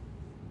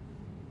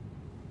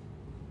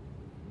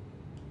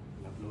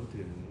รับรู้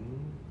ถึง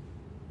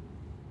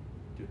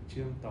จุดเ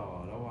ชื่อมต่อ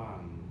ระหว่าง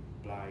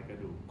ปลายกระ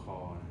ดูกคอ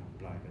นะครับ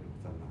ปลายกระดูก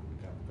สันหลัง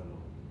กับกะโหล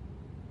ก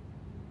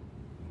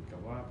เหมือนกั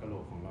บว่ากะโหล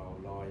กของเรา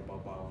ลอย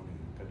เบาๆเหนื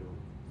อกระดูก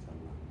สัน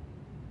หลัง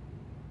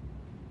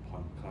ผ่อ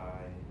นคลา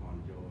ยอ่อน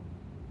โยน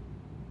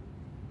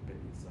เป็น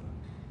อิสระ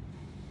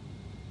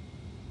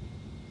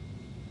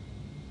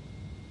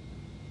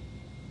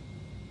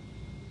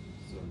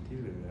ส่วนที่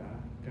เหลือ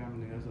กล้าม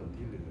เนื้อส่วน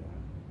ที่เหลือ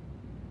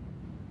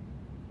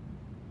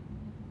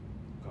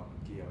เกาะ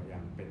เกี่ยวอย่า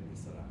งเป็นอิ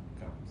สระ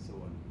กับส่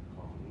วนข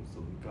อง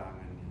ศูนย์กลาง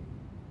อันนี้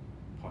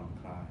ผ่อน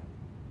คลาย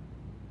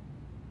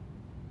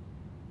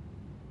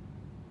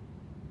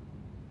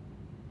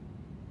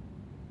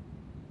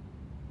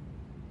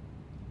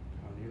ค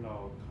ราวนี้เรา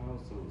เข้า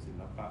สู่ศิ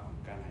ลปะของ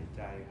การหายใ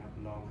จครับ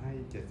ลองให้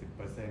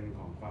 70% ข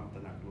องความตร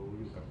ะหนักรู้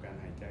อยู่กับการ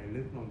หายใจ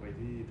ลึกลงไป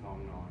ที่ท้อง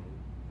น้อย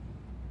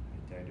หา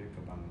ยใจด้วยก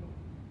ระบังลม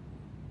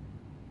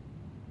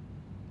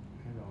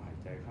ให้เราหาย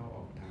ใจเข้าอ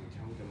อกทาง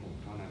ช่องจมูก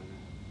เท่านั้นน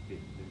ะปิ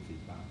ดริมฝี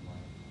ปากไว้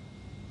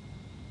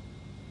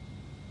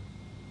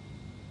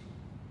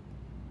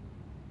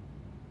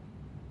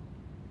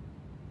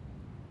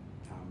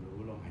รู้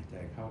ลมหายใจ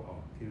เข้าออ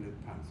กที่ลึก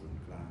ผ่านศูน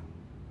ย์กลาง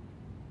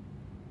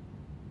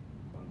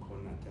บางคน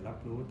อาจจะรับ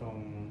รู้ตรง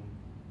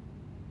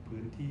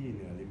พื้นที่เห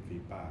นือริมฝี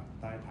ปาก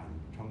ใต้ฐาน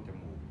ช่องจ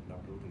มูกรั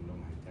บรู้ถึงลม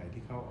หายใจ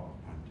ที่เข้าออก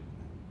ผ่านจุด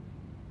นั้น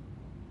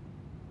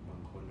บา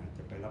งคนอาจจ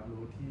ะไปรับ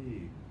รู้ที่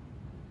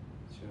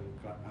เชิง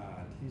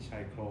ที่ชา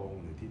ยโครง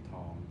หรือที่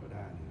ท้องก็ไ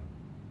ด้นะครับ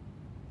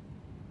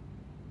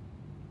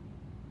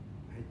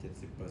ให้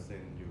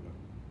 70% อยู่กับ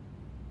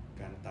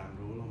การตาม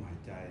รู้ลมหาย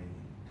ใจ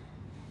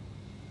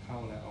เข้า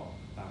และออก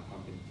ตามควา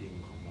มเป็นจริง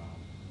ของเรา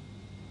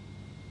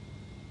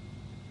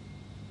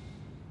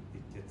อี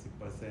ก 70%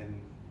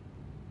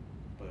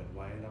 เปิดไ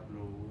ว้รับ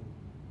รู้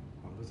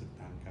ความรู้สึก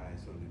ทางกาย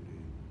ส่วน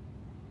อื่น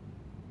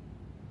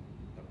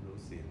ๆรับรู้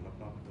เสียง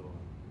รอบๆตัว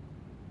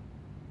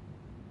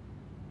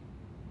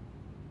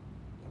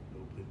รับ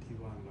รู้พื้นที่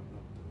ว่างร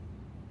อบๆตัว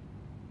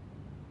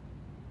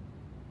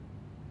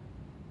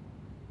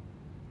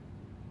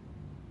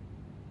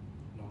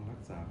ลองรั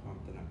กษาความ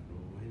ตระหนัก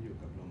รู้ให้อยู่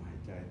กับลมหาย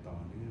ใจต่อ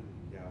เนื่อง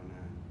ยาวน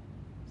าน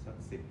สัก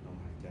10 ลม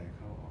หายใจเ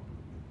ข้าออก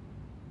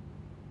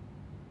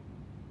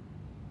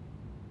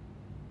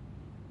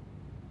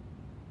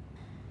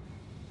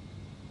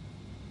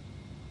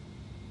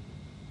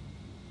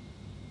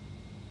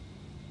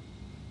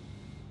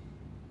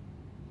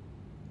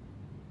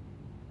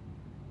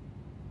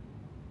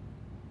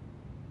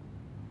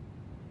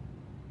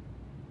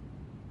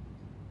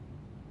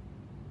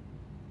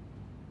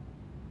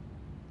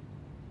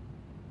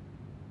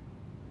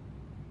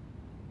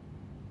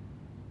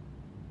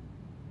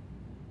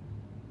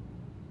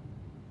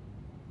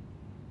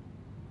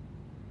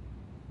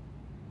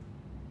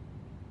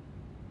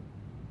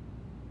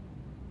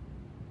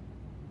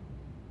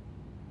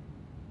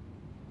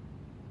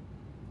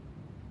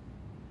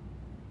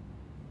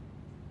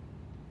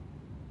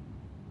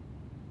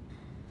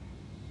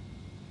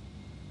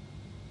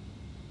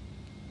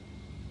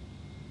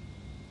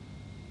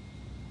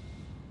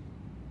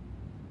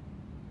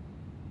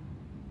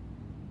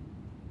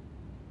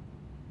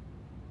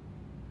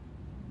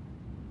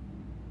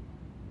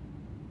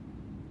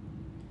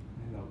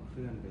เค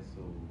ลื่อนไป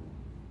สู่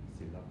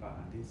ศิลปะ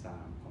อันที่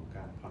3ของก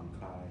ารผ่อนค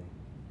ลาย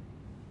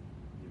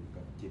อยู่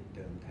กับจิตเ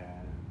ดิมแท้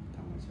ธ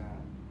รรมชา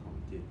ติของ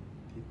จิต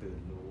ที่ตื่น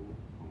รู้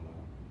ของเรา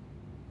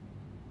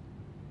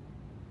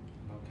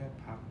แค่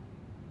พัก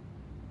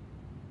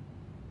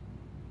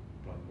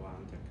ปล่อยวาง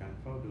จากการ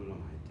เฝ้าดูล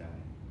มหายใจ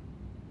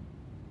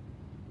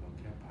เรา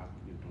แค่พัก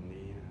อยู่ตรง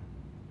นี้นะครับ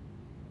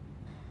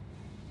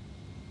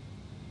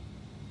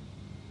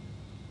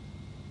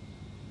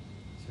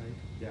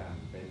อย่าง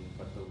เป็นป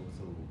ระตู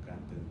สู่การ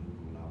ตื่นรู้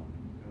ของเรา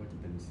ไม่ว่าจะ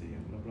เป็นเสีย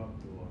งรอบ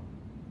ๆตัว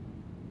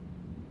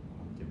ค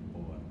วามเจ็บป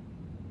วด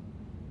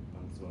บ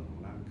างส่วนของ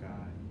ร่างกา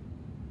ย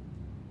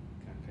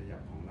การขยั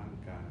บของร่าง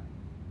กาย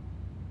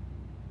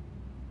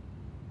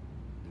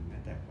หรือแม้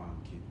แต่ความ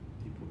คิด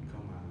ที่ผุดเข้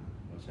ามา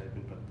เราใช้เป็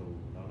นประตู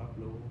เรารับ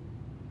รู้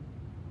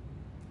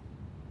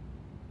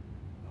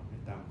เราไม่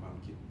ตามความ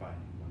คิดไป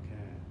เราแ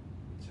ค่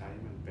ใช้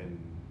มันเป็น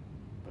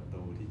ประ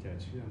ตูที่จะ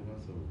เชื่อมเข้า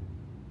สู่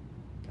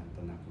การต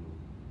ระหนักรู้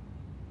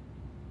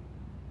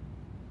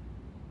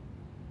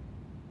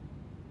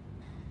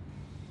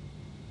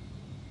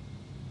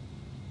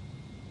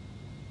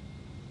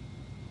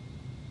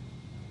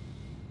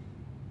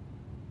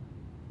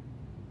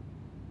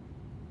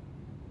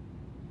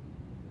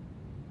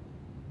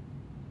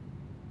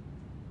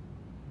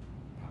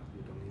พักอ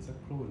ยู่ตรงนี้สัก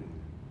ครู่หนึ่ง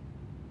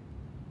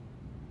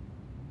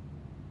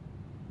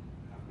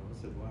หากเรารู้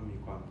สึกว่ามี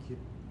ความคิด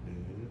หรื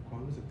อความ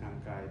รู้สึกทาง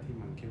กายที่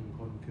มันเข้ม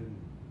ข้นขึ้น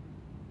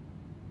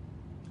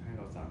ให้เ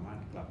ราสามารถ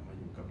กลับมา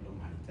อยู่กับลม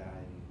หายใจ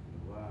ห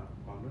รือว่า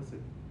ความรู้สึ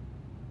ก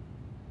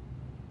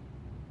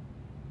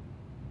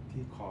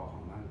ที่คอข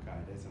องร่างกาย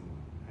ได้เสม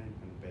อให้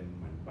มันเป็นเ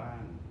หมือนบ้า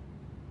น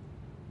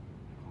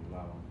ของเร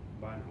า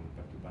บ้านของ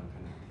ปัจจุบันข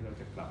ณะที่เรา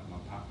จะกลับมา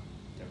พัก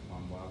จากควา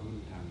มว้าวุ่น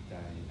ทางใจ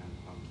ทาง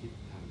ความคิด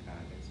ทางกา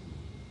ยได้เสม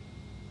อ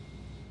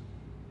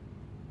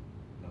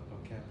เราก็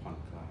แค่ผ่อน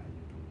คลายอ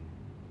ยู่ตรงนี้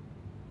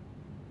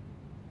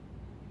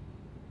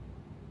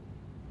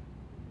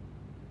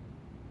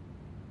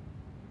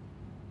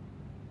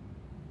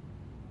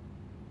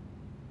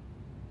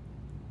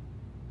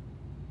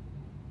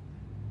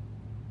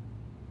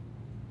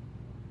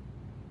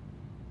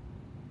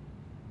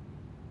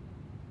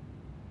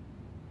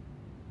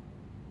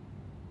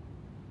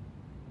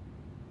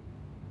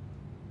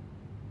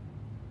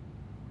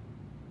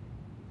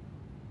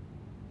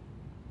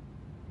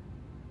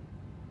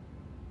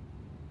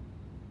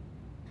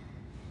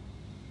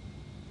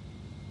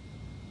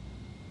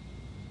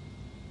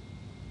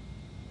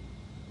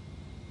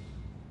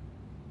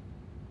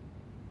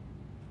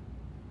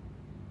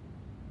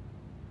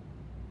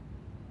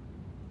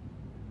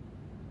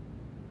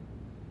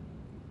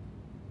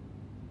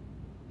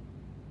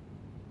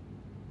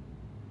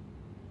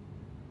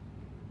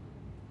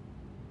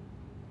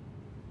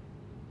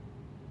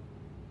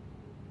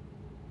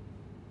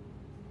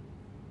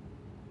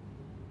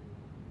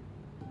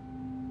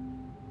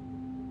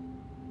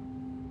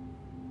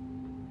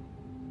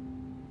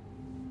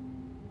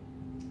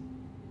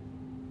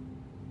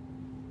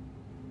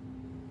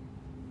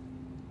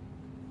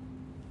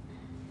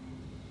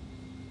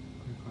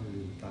ค่อยๆ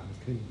ลืมตา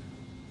ขึ้น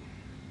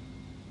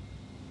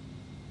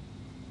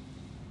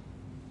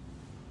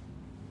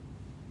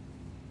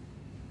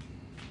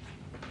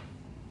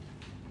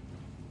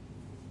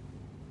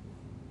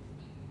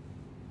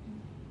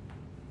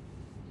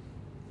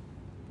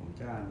ผมจ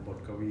ะอ่านบท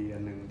กวีอั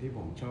นหนึ่งที่ผ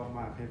มชอบ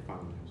มากให้ฟั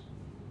ง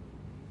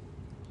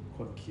ค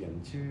นเขียน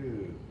ชื่อ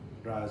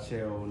ราเช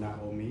ลนา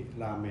โอมิ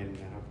ลาเมน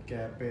นะครับแก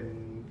เป็น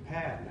แพ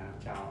ทย์นะ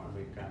ชาวอเม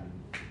ริกัน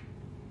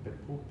เป็น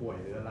ผู้ป่วย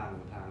เรื้อรัง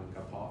ทางก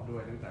ระเพาะด้ว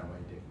ยตั้งแต่วั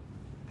ยเด็ก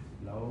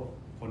แล้ว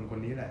คน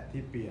นี้แหละ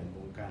ที่เปลี่ยนว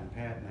งการแพ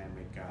ทย์ในอเม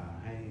ริกา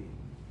ให้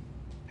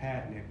แพ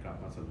ทย์เนี่ยกลับ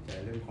มาสนใจ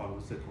เรื่องความ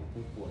รู้สึกของ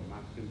ผู้ป่วยม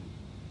ากขึ้น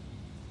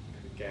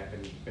คือแกเ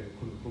ป็น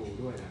คุณครู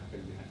ด้วยนะเป็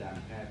นอาจาร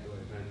ย์แพทย์ด้วย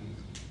เพราะฉะนั้น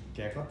แก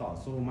ก็ต่อ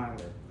สู้มาก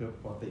เลยคือ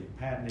ปกติแ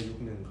พทย์ในยุค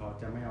หนึ่งเขา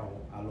จะไม่เอา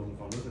อารมณ์ค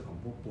วามรู้สึกของ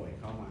ผู้ป่วย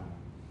เข้ามา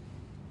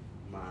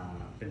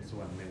เป็นส่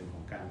วนหนึ่งข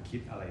องการคิ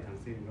ดอะไรทั้ง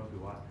สิ้นก็คื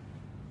อว่า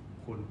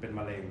คุณเป็นม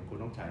ะเร็งคุณ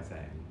ต้องฉายแส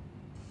ง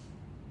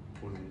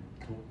คุณ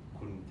ทุกข์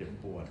คุณเจ็บ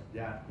ปวดญ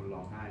าติคุณร้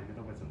องไห้ไม่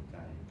ต้องไปสนใจ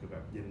คือแบ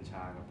บเย็นช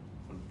ากับ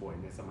คนป่วย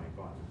ในสมัย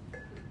ก่อนนะ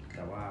แ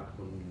ต่ว่า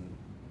คุณ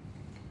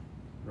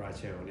ราเ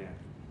ชลเนี่ย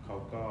เขา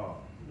ก็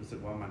รู้สึก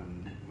ว่ามั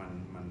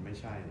นไม่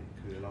ใช่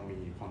คือเรามี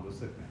ความรู้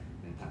สึก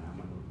ในฐานะ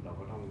มนุษย์เรา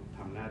ก็ต้องท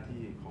ำหน้า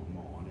ที่ของหม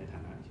อในฐ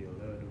านะฮีลเ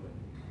ลอร์ด้วย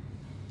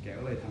แก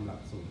ก็เลยทำหลั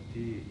กสูตร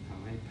ที่ท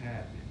ำให้แพ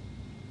ทย์เนี่ย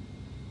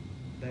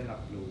ได้รั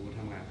บรู้ท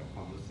ำงานกับคว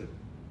ามรู้สึก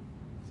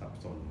สับ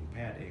สนของแพ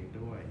ทย์เอง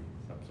ด้วย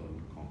สับสน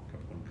ของกั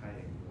บคนไข้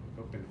เองด้วย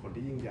ก็เป็นคน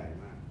ที่ยิ่งใหญ่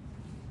มาก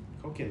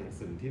เขาเขียนหนัง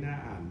สือที่น่า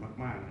อ่าน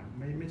มากๆนะ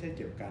ไม่ใช่เ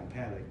กี่ยวกับการแพ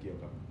ทย์เลยเกี่ยว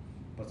กับ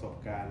ประสบ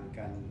การณ์ก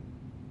าร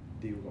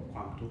ดีลกับคว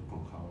ามทุกข์ขอ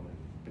งเขาเลย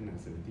เป็นหนัง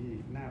สือที่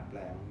น่าแปล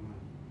มา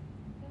ก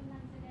กำลั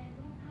งแสดง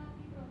รูปภาพ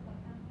ที่ตรงกับ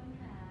คำค้น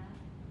หา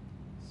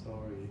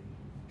sorry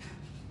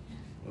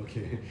โอเค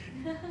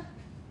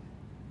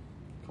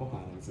เขาหา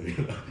หนังสือ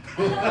เหรอ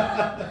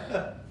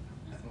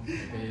โอ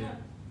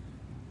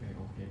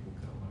เคกู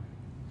เกิดว่า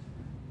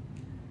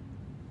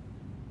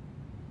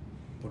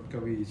บทก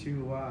วีชื่อ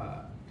ว่า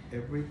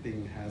everything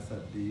has a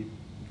deep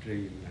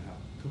dream นะครับ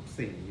ทุก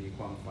สิ่งมีค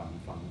วามฝัน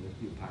ฝังลึก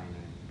อยู่ภายใน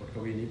บทก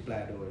วีนี้แปล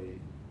โดย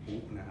อุ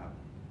นะครับ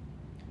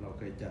เราเ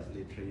คยจัด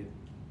รีทรีต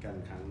กัน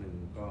ครั้งหนึ่ง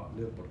ก็เ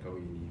ลือกบทก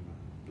วีนี้มา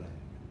แปล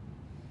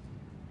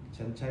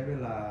ฉันใช้เว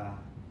ลา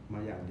มา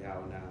อย่างยา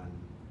วนาน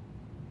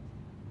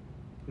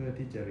เพื่อ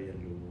ที่จะเรียน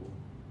รู้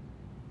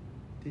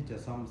ที่จะ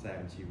ซ่อมแซ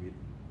มชีวิต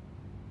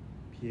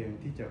เพียง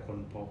ที่จะค้น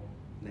พบ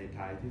ใน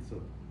ท้ายที่สุ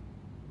ด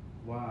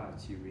ว่า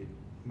ชีวิต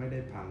ไม่ได้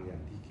พังอย่า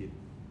งที่คิด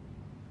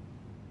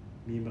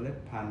มีเมล็ด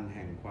พันธุ์แ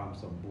ห่งความ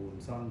สมบูรณ์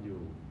ซ่อนอ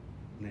ยู่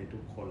ในทุ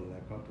กคนและ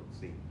ก็ทุก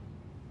สิ่ง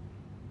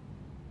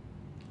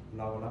เ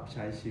รารับใ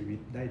ช้ชีวิต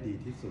ได้ดี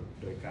ที่สุด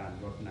โดยการ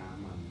รดน้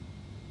ำมัน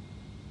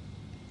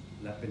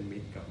และเป็นมิ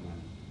ตรกับมัน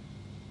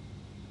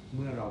เ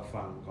มื่อเรา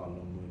ฟังก่อนล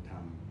งมือท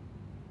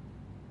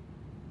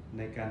ำใ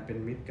นการเป็น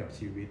มิตรกับ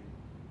ชีวิต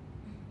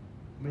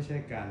ไม่ใช่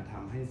การท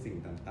ำให้สิ่ง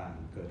ต่าง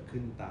ๆเกิด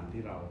ขึ้นตาม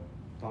ที่เรา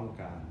ต้อง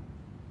การ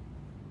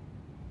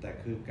แต่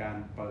คือการ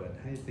เปิด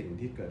ให้สิ่ง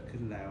ที่เกิด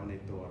ขึ้นแล้วใน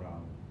ตัวเรา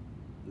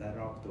และ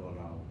รอบตัว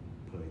เรา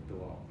เผยตั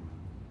วออกมา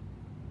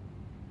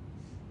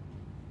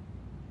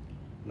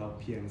เรา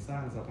เพียงสร้า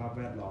งสภาพแ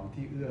วดล้อม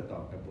ที่เอื้อต่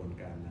อกระบวน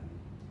การนั้น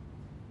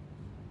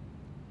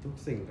ทุก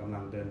สิ่งกำลั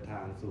งเดินทา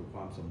งสู่คว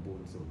ามสมบู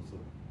รณ์สูงสุ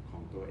ดขอ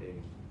งตัวเอง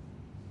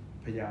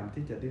พยายาม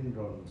ที่จะดิ้นร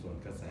นสวน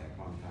กระแสค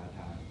วามท้าท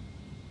าย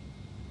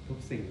ทุก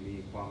สิ่งมี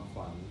ความ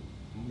ฝั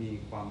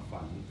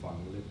นฝัง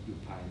ลึกอยู่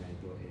ภายใน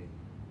ตัวเอง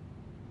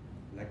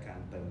และการ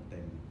เติมเ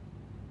ต็ม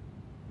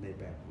ใน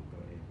แบบของตั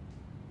วเอง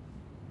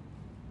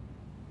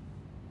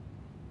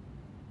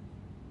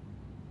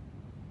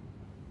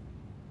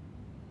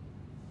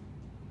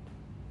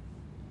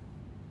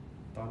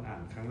ตอนอ่า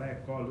นครั้งแรก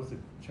ก็รู้สึก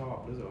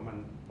ว่า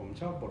ผม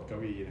ชอบบทก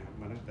วีนะครับ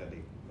มาตั้งแต่เด็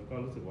กแล้วก็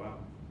รู้สึกว่า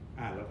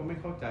อ่านแล้วก็ไม่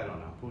เข้าใจหรอก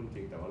นะพูดจ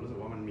ริงแต่ว่ารู้สึก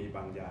ว่ามันมีบ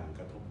างอย่างก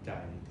ระทบใจ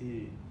ที่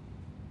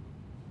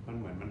มัน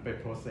เหมือนมันไป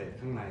โปรเซส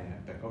ข้างในอะ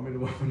แต่ก็ไม่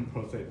รู้ว่ามันโปร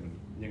เซสมัน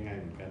ยังไง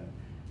เหมือนกัน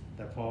แ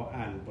ต่พอ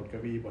อ่านบทก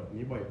วีบท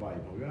นี้บ่อย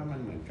ๆผมว่ามั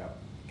นเหมือนกับ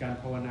การ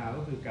ภาวนา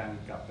ก็คือการ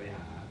กลับไปห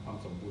าความ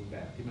สมบูรณ์แบ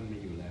บที่มันมี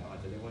อยู่แล้วอาจ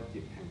จะเรียกว่าจิ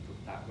ตแห่งพุท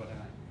ธะก็ไ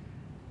ด้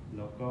แ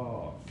ล้วก็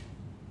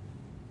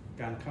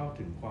การเข้า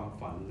ถึงความ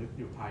ฝันลึก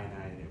อยู่ภายใน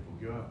เนี่ยผม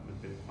คิดว่ามัน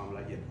เป็นความล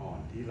ะเอียดอ่อน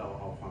ที่เรา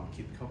เอาความ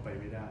คิดเข้าไป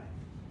ไม่ได้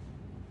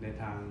ใน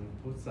ทาง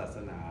พุทธศาส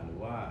นาหรือ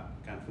ว่า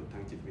การฝึกท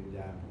างจิตวิญญ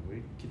าณผม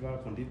คิดว่า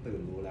คนที่ตื่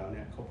นรู้แล้วเ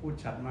นี่ยเขาพูด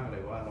ชัดมากเล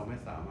ยว่าเราไม่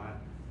สามารถ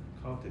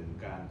เข้าถึง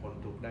การพ้น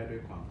ทุกข์ได้ด้ว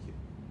ยความคิด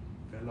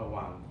เพราะฉะนั้นเราว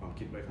างความ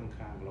คิดไว้ข้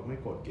างๆเราไม่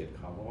โกรธเกลียดเ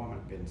ขาเพราะว่ามั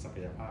นเป็นศัก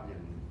ยภาพอย่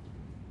างหนึ่ง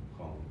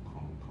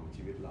ของ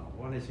ชีวิตเราเพรา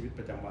ะว่าในชีวิตป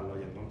ระจำวันเรา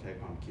ยังต้องใช้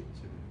ความคิดใ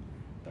ช่ไหม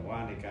แต่ว่า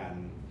ในการ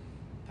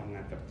ทำง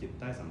านกับจิต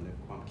ใต้สำนึก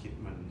ความคิด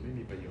มันไม่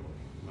มีประโยชน์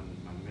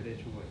มันไม่ได้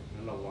ช่วย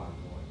นั้นเราวาง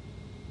ไว้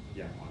อ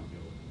ย่างอ่อนโย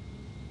น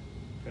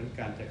เพราะฉะนั้น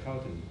การจะเข้า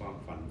ถึงความ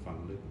ฝัง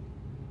ลึก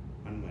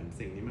มันเหมือน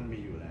สิ่งนี้มันมี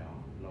อยู่แล้ว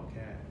เราแ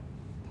ค่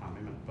ทำใ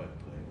ห้มันเปิด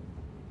เผย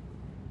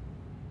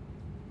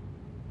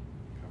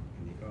ครับอั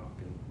นนี้ก็เ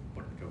ป็นบ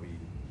ทกวี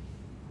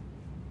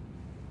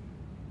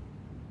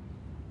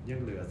ยัง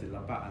เหลือศิล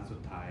ปะอันสุ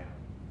ดท้ายครับ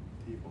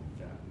ที่ผม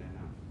จะแนะน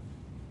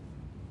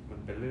ำมัน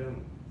เป็นเรื่อง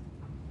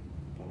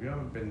ผมคิดว่า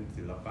มันเป็น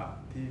ศิลปะ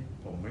ที่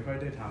ผมไม่ค่อย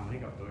ได้ทำให้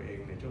กับตัวเอง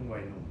ในช่วงวั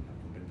ยหนุ่มครับ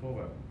ผมเป็นพวก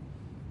แบบ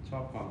ชอ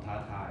บความท้า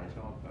ทายช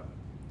อบแบบ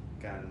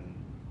การ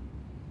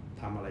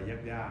ทำอะไร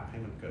ยากๆให้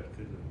มันเกิด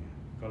ขึ้นอย่างเงี้ย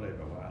ก็เลยแ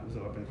บบว่ารู้สึ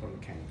กว่าเป็นคน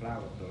แข็งกร้าว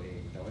กับตัวเอง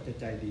แต่ว่าจะ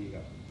ใจดี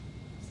กับ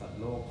สัตว์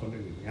โลกคน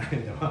อื่นง่าย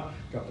แต่ว่า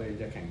กับตัวเอง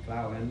จะแข็งกร้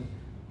าวนั้น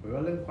หรือว่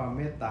าเรื่องความเ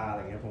มตตาอะไร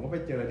เงี้ยผมก็ไป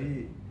เจอที่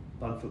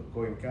ตอนฝึกโก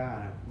เอนก้า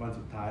นะวัน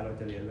สุดท้ายเรา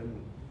จะเรียนเรื่อง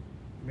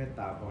เมตต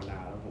าภาวนา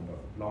แล้วผมแบ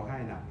บร้องไห้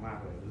หนักมาก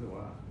เลยรู้สึก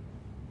ว่า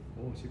โ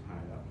อ้ชิบหา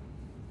ยแล้ว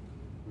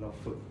เรา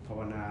ฝึกภาว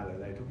นาหรืออ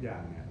ะไรทุกอย่า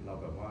งเนี่ยเรา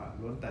แบบว่า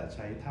ล้วนแต่ใ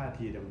ช้ท่า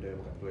ทีเดิม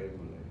ๆกับตัวเองห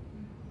มดเลย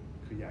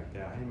คืออยากจ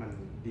ะให้มัน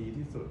ดี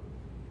ที่สุด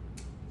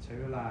ใช้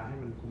เวลาให้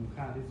มันคุ้ม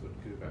ค่าที่สุด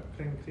คือแบบเค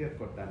ร่งเครียด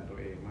กดดันตัว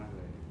เองมากเ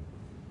ลย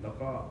แล้ว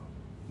ก็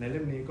ในเ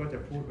ล่มนี้ก็จะ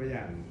พูดไว้อ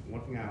ย่างง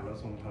ดงามและ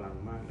ทรงพลัง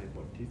มากในบ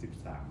ทที่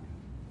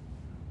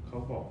13เขา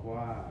บอกว่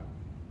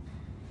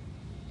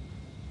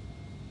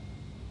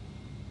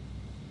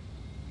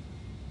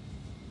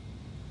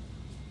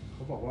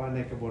าใน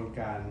กระบวน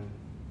การ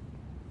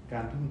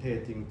ทุ่มเท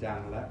จริงจัง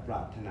และปร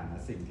ารถนา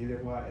สิ่งที่เรีย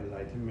กว่า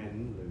enlightenment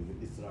หรือ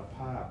อิสรภ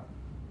าพ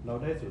เรา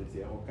ได้สูญเสี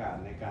ยโอกาส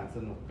ในการส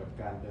นุกกับ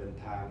การเดิน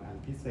ทางอัน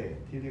พิเศษ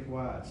ที่เรียก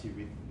ว่าชี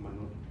วิตม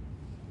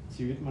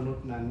นุษ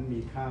ย์นั้นมี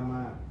ค่าม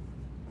าก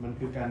มัน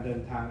คือการเดิ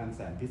นทางอันแส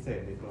นพิเศษ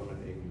ในตัวมัน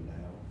เองอยู่แ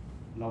ล้ว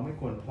เราไม่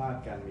ควรพลาด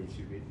การมี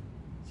ชีวิต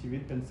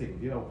เป็นสิ่ง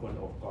ที่เราควร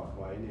อบกอด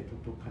ไว้ใน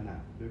ทุกๆขณะ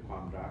ด้วยควา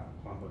มรัก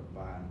ความเบิกบ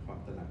านความ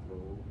ตระหนัก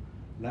รู้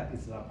และอิ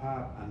สรภา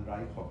พอันไร้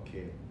ขอบเข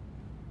ต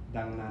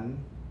ดังนั้น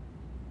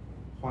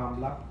ความ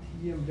ลับที่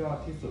เยี่ยมยอด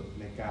ที่สุด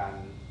ใน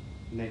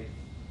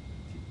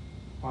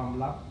ความ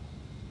ลับ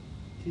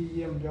ที่เ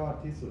ยี่ยมยอด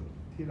ที่สุด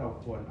ที่เรา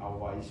ควรเอา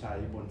ไว้ใช้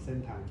บนเส้น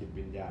ทางจิต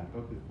วิญญาณก็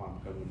คือความ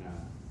กรุณา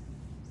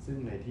ซึ่ง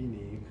ในที่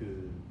นี้คือ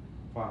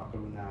ความก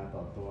รุณาต่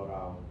อตัวเร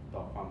าต่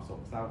อความโศ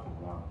กเศร้าของ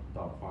เรา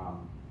ต่อความ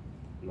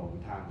หลง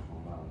ทางของ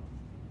เรา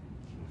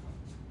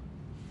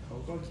เขา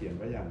ก็เขียน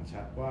ไว้อย่าง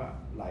ชัดว่า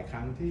หลายค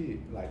รั้งที่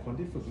หลายคน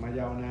ที่ฝึกมา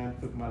ยาวนาน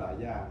ฝึกมาหลาย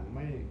อย่างไ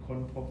ม่ค้น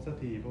พบสัก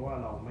ทีเพราะว่า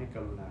เราไม่ก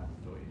รุณา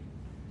ตัวเอง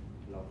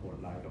เราโหด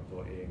ร้ายกับตั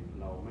วเอง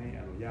เราไม่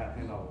อนุญาตใ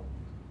ห้เรา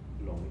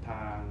หลงท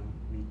าง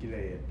มีกิเล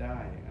สได้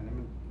อันนั้น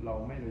เรา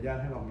ไม่อนุญาต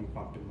ให้เรามีคว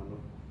ามเป็นมนุ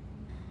ษย์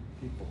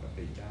ที่ปก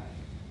ติได้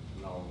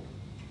เรา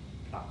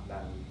ผลักดั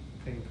น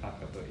เคร่งครัด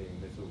กับตัวเอง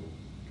ไปสู่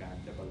การ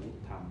จะบรรลุ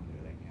ธรรมหรือ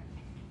อะไรเงี้ย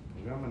ผ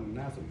มว่ามัน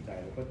น่าสนใจ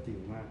แล้วก็จริง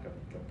มาก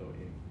กับตัวเ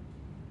อง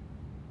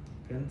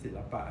เพราะฉะนั้นศิล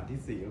ปะอัน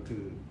ที่4ก็คื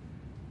อ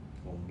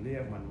ผมเรีย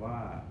กมันว่า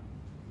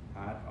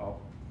Art of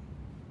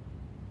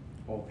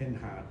Open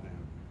Heart นะค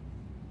รับ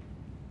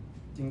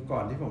ริงๆก่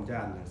อนที่ผมจะ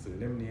อ่านหนังสือ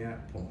เล่มนี้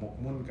ผมหมก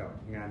มุ่นกับ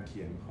งานเ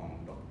ขียนของ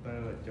ดร.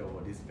โจ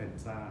ดิสเพน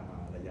ซามา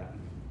ระยะ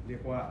นึงเรีย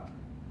กว่า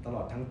ตล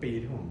อดทั้งปี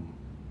ที่ผม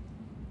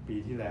ปี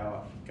ที่แล้ว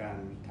การ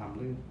ทำเ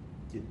รื่อง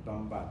จิตบ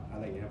ำบัดอะ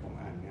ไรเงี้ยผม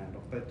อ่านงานด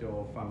ร.โจ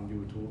ฟัง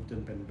YouTube จน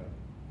เป็นแบบ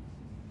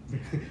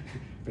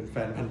เป็นแฟ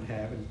นพันธุ์แท้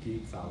เป็นกี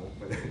กสาวไ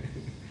ปเลย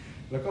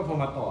แล้วก็พอ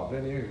มาตอบเรื่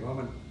องนี้เห็นว่า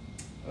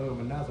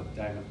มันน่าสนใจ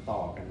มันต่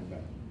อกันแบ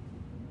บ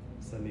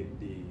สนิท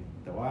ดี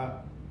แต่ว่า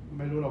ไ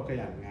ม่รู้เราข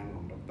ยันงานข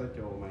องดร.โจ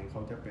ไหมเข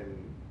าจะเป็น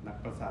นัก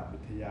ประสาทวิ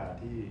ทยา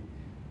ที่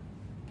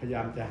พยาย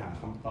ามจะหา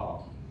คำตอบ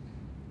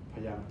พ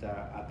ยายามจะ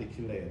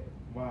articulate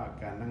ว่า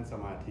การนั่งส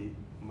มาธิ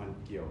มัน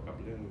เกี่ยวกับ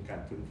เรื่องกา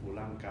รฟื้นฟู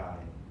ร่างกาย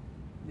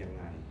ยัง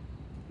ไง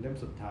เล่ม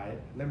สุดท้าย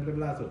เล่ม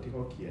ล่าสุดที่เข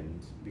าเขียน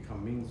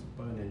becoming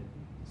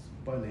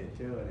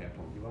supernature เนี่ยผ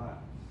มคิดว่า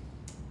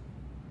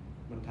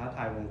มันท้าท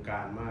ายวงก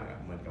ารมาก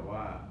เหมือนกั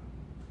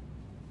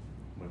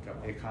บ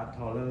เอคาร์ท ท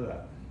อลเลอร์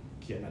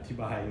เขียนอธิ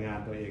บายงาน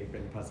ตัวเองเป็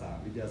นภาษา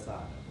วิทยาศา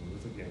สตร์ผม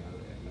รู้สึกอย่างนั้น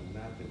เลยมัน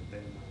น่าตื่นเ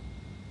ต้นมาก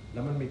แล้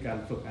วมันมีการ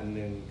ฝึกอัน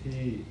นึง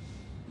ที่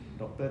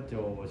ดร.โจ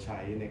ใช้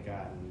ในก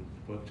าร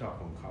เวิร์กช็อป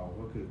ของเขา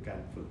ก็คือกา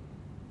รฝึก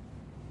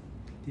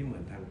ที่เหมื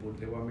อนทางพุทธ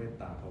เรียกว่าเมต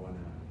ตาภาว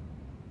นา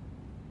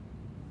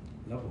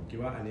แล้วผมคิด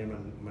ว่าอันนี้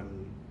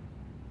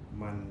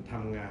มันท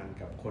ำงาน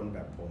กับคนแบ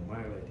บผมม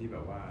ากเลยที่แบ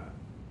บว่า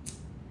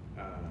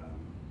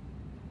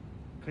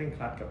เคร่งค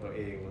รัดกับตัวเ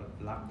อง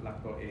รัก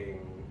ตัวเอง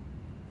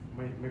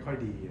ไม่ค่อย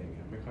ดีอะไรเ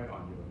งี้ยไม่ค่อยอ่อ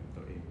นโยนกับ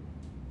ตัวเอง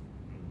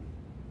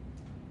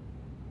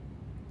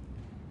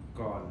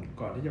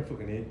ก่อนที่จะฝึก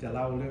อันนี้จะเ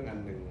ล่าเรื่องอัน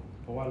หนึ่ง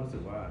เพราะว่ารู้สึ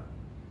กว่า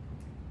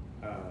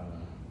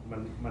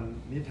มัน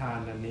นิทาน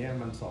อันนี้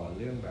มันสอน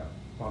เรื่องแบบ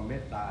ความเม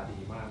ตตาดี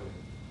มากเลย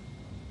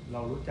เร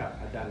ารู้จัก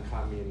อาจารย์คา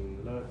มิน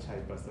เลิศชัย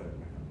ประเสริฐ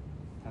นะครับ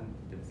ท่าน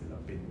เป็นศิล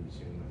ปินอยู่เ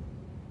ชียงใหม่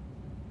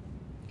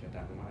แก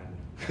ดังมากน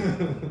ะ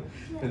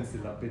เป็นศิ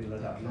ลปินร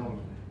ะดับโลก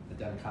อา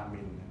จารย์คา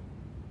มิน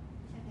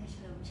ใช่ไหมเฉ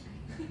ลิมชัย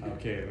โอ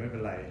เคไม่เป็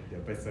นไรเดี๋ย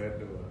วไปเซิร์ช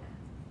ดู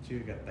ชื่อ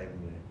แกเต็ม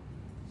เลย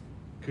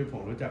คือผ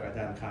มรู้จักอาจ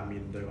ารย์คามิ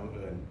นโดยบังเ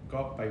อิญก็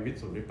ไป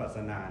วิปัสส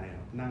นาเนี่ย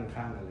นั่ง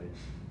ข้างกันเลย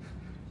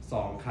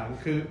2 ครั้ง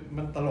คือ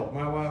มันตลกม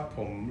ากว่าผ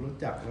มรู้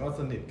จักแล้วก็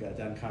สนิทกับอา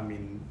จารย์คามิ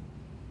น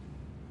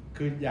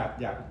คืออย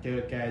ากเจอ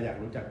แกอยาก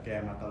รู้จักแก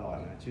มาตลอด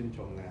นะชื่นช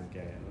มงานแก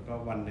แล้วก็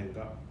วันหนึ่ง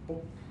ก็ปุ๊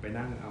บไป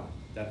นั่งเอา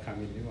อาจารย์คา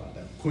มินดีกว่าแ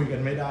ต่คุยกั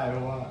นไม่ได้เพร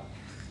าะว่า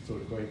ศู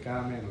นย์โกยก้า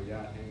ไม่อนุญ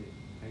าต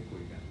ให้คุ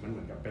ยกันมันเห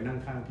มือนกับไปนั่ง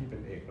ข้างที่เป็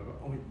นเอกแล้วก็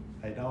โอ้ย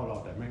ไอดอลเรา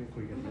แต่แม่ง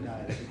คุยกันไม่ได้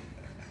เลย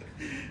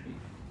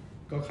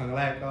ก็ครั้งแ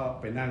รกก็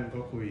ไปนั่งก็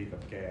คุยกั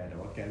บแกแต่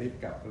ว่าแกรีบ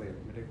กลับก็เลย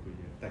ไม่ได้คุย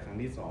เยอะแต่ครั้ง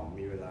ที่2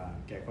มีเวลา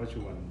แกก็ช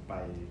วนไป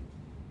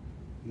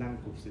นั่ง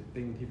กลุ่มซิต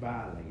ติ้งที่บ้า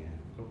นอะไรเงี้ย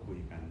ก็คุย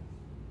กัน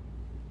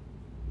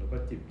แล้วก็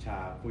จิบชา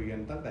คุยกั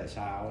นตั้งแต่เ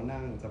ช้า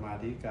นั่งสมา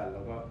ธิกันแ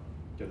ล้วก็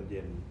จนเ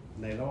ย็น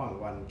ในระหว่าง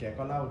วันแก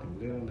ก็เล่าถึง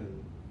เรื่องนึง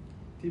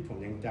ที่ผม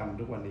ยังจำ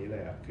ทุกวันนี้เล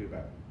ยคือแบ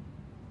บ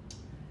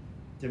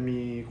จะมี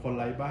คน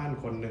ไร้บ้าน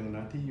คนหนึ่งน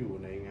ะที่อยู่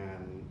ในงา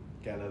น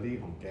แกลเลอรี่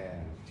ของแก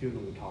ชื่อ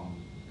ลุงทอม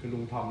คือลุ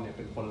งทอมเนี่ยเ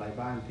ป็นคนไร้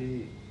บ้านที่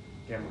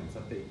แกเหมือนส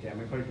ติแกไ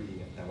ม่ค่อยดี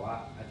แต่ว่า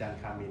อาจารย์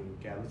คามิน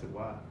แกรู้สึก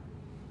ว่า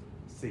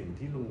สิ่ง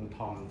ที่ลุงท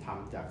อมท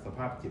ำจากสภ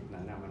าพจิต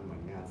นั้นนะมันเหมือ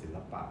นงานศิล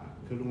ปะ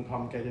คือลุงทอ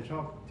มแกจะชอ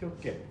บเที่ยว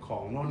เก็บขอ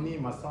งโน่นนี่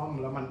มาซ่อม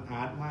แล้วมันอ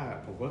าร์ตมาก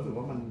ผมก็รู้สึก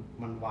ว่า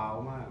มันว้าว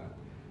มาก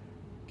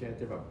แก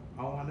จะแบบเ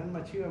อาอันนั้นม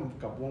าเชื่อม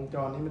กับวงจ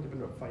รนี้มันจะเป็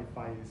นแบบไฟ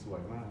สว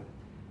ยมากเลย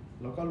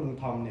แล้วก็ลุง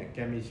ทอมเนี่ยแก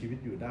มีชีวิต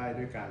อยู่ได้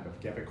ด้วยการแบบ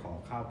แกไปขอ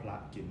ข้าวพระ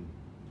กิน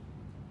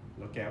แ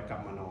ล้วแกก็กลับ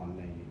มานอน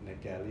ใน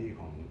แกลลี่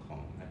ขอ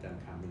งอาจาร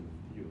ย์คามิน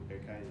ที่อยู่ใก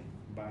ล้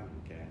ๆบ้านขอ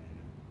งแก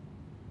นะ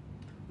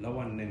แล้ว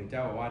วันหนึ่งเจ้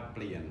าอาวาสเป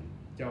ลี่ยน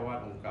เจ้าอาวาส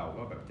องค์เก่า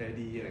ก็แบบใจ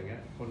ดีอะไรเงี้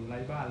ยคนไร้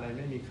บ้านอะไรไ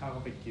ม่มีข้าว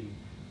ก็ไปกิน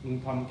ลุง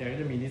ทอมแกก็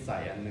จะมีนิสั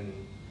ยอันนึง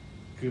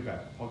คือแบบ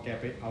พอแก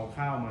ไปเอา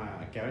ข้าวมา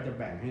แกก็จะ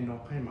แบ่งให้น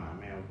กให้หมา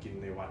แมวกิน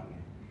ในวัดไง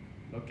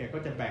แล้วแกก็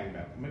จะแบ่งแบ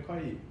บไม่ค่อ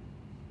ย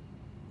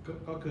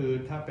ก็คือ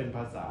ถ้าเป็นภ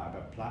าษาแบ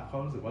บพระเขา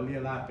รู้สึกว่าเลี่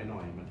ยราดไปหน่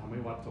อยมันทำให้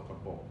วัดสก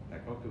ปรกแต่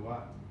ก็คือว่า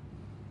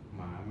ห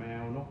มาแม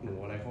วนกหนู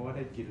อะไรเขาก็ไ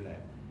ด้กินแหล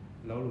ะ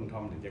แล้วลุงทอ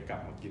มถึงจะกลับ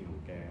มากินของ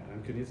แกนั่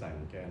นคือนิสัยข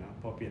องแกนะ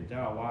พอเปลี่ยนเจ้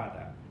าอาวาส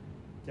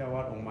เจ้าอาว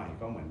าสองค์ใหม่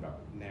ก็เหมือนแบบ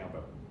แนวแบ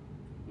บ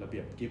ระเบี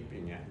ยบกิ๊บอ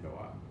ย่างเงี้ยแบบ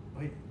ว่าเ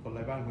ฮ้ยคนไ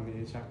ร้บ้านคน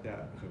นี้ชักจะ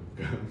เหิมเ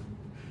กิน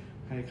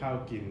ให้ข้าว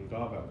กินก็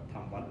แบบท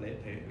ำวัดเละ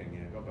เทะอะไรเ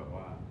งี้ยก็แบบ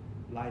ว่า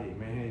ไล่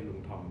ไม่ให้ลุง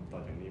ทอมต่อ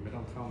จากนี้ไม่ต้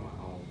องเข้ามา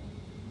เอา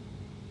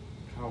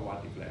เข้าวัด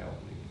อีกแล้ว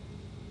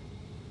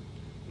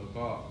แล้ว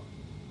ก็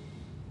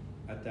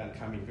อาจารย์ค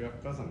ามิน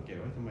ก็สังเกต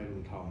ว่าทำไมลุ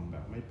งทอมแบ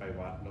บไม่ไป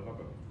วัดแล้วก็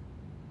แบบ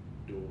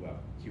ดูแบบ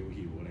หิ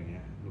วอะไรเ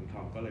งี้ยลุงท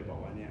อมก็เลยบอก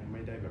ว่าเนี่ยไ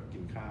ม่ได้แบบกิ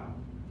นข้าว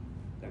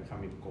อาจารย์คา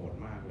มินโกรธ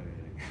มากเลยอ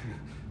ะไรเงี้ย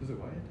รู้สึก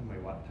ว่าทำไม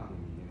วัดทำ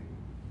อย่างนี้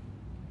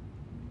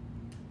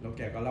แล้วแ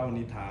กก็เล่า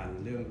นิทาน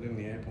เรื่อง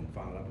นี้ให้ผม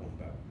ฟังแล้วผม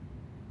แบบ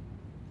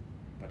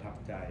ประทับ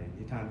ใจ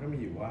นิทานก็มี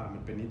อยู่ว่ามั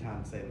นเป็นนิทาน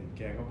เซนแ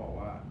กก็บอก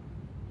ว่า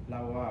เล่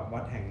าว่าวั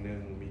ดแห่งหนึ่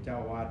งมีเจ้า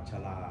วาดช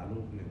รารู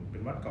ปหนึ่งเป็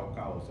นวัดเ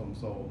ก่าๆโ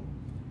ทรม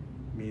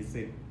ๆมี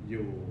ศิษย์อ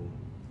ยู่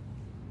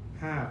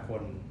5 ค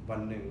นวั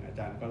นหนึ่งอาจ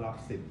ารย์ก็รับ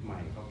ศิษย์ใหม่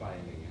เข้าไป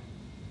อะไรเงี้ย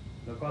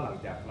แล้วก็หลัง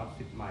จากรับ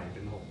ศิษย์ใหม่เ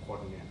ป็น6 คน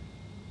เนี่ย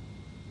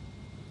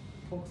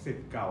ผ พวกศิษ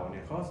ย์เก่าเนี่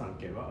ยเขาสัง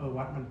เกตว่า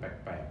วัดมันแ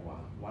ปลกๆว่ะ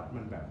วัด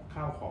มันแบบ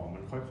ข้าวของมั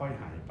นค่อย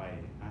ๆหายไป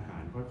อาหา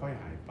รค่อย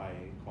ๆหายไป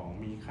ของ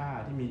มีค่า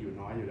ที่มีอยู่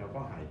น้อยอยู่แล้วก็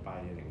หายไป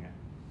อะไรเงี้ย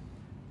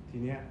ที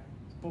เนี้ย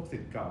พวกศิ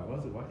ษย์เก่าก็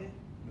รู้สึกว่า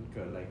มันเ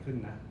กิดอะไรขึ้น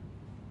นะ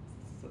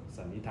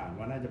สันนิษฐาน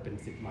ว่าน่าจะเป็น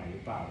ศิษย์ใหม่หรื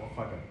อเปล่าว่าค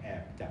อยแบบแอ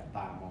บจับต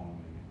ามองอ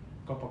ะไรเงี้ย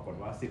ก็ปรากฏ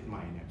ว่าศิษย์ให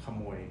ม่เนี่ยข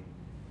โมย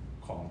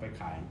ของไป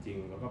ขายจริง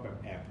แล้วก็แบบ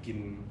แอบกิน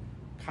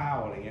ข้าว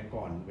อะไรเงี้ย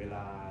ก่อนเวล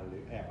าหรื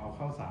อแอบเอา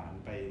ข้าวสาร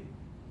ไป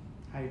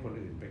ให้คน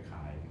อื่นไปข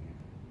ายอะไรเงี้ย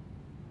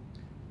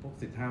พวก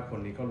ศิษย์5 คน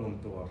นี้ก็รวม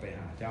ตัวไป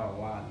หาเจ้าอา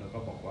วาสแล้วก็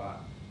บอกว่า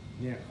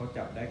เนี่ยเขา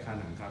จับได้คา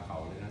หนังคาเขา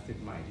เลยนะศิษ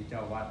ย์ใหม่ที่เจ้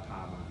าอาวาสพา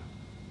มา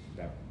แ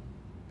บบ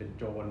เป็น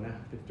โจรนะ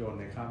เป็นโจร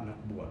ในคราบนัก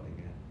บวชอะไร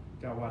เงี้ย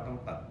เจ้าอาวาสต้อง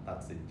ตัด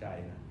สินใจ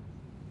นะ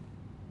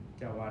เ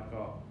จ้าอาวาส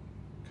ก็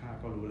ข้า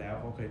ก็รู้แล้ว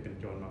เขาเคยเป็น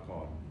โจรมาก่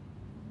อน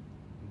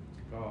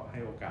ก็ให้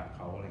โอกาสเ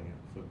ขาอะไรเงี้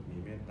ยฝึกมี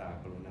เมตตา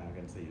กรุณา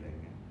กันสีอะไร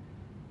เงี้ย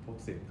พวก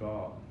ศิษย์ก็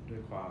ด้ว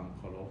ยความเ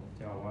คารพเ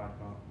จ้าอาวาส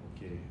ก็โอเ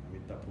คอมิ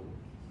ตาภู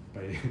ไป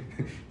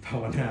ภา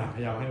วนาพ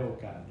ยายามให้โอ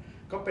กาส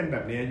ก็เป็นแบ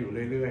บนี้อยู่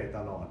เรื่อยๆต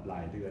ลอดหลา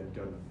ยเดือนจ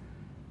น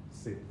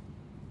ศิษย์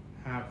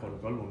5 คน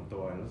ก็รวมตั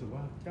วรู้สึก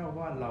ว่าเจ้าอา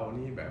วาสเรา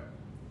นี่แบบ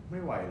ไม่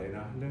ไหวเลยน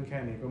ะเรื่องแค่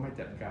นี้ก็ไม่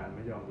จัดการไ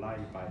ม่ยอมไล่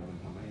ไปมัน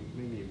ทำให้ไ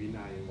ม่มีวิ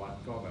นัยวัด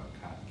ก็แบบ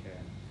ขาดแคล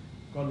น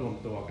ก็รวม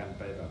ตัวกัน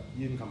ไปแบบ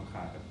ยื่นคำข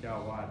าดกับเจ้า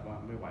อาวาสว่า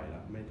ไม่ไหวล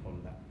ะไม่ทน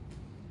ละ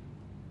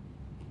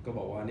ก็บ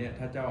อกว่าเนี่ย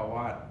ถ้าเจ้าอาว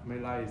าสไม่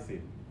ไล่ศิ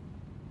ษย์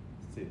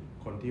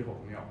คนที่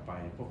6เนี่ยออกไป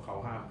พวกเขา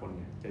5 คนเ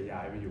นี่ยจะย้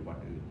ายไปอยู่วัด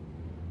อื่น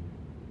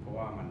เพราะ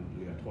ว่ามันเห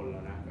ลือทนแล้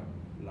วนะแบบ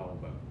เร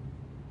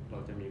า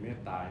จะมีเมต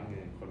ตายังไง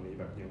คนนี้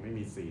แบบยังไม่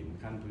มีศีล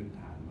ขั้นพื้นฐ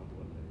านมาบ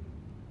วชเลย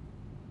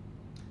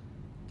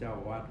เจ้าอ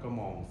าวาสก็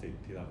มองศิษ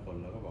ย์ทีละคน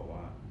แล้วก็บอก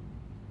ว่า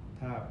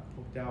ถ้าพ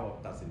วกเจ้า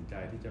ตัดสินใจ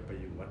ที่จะไป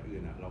อยู่วัดอื่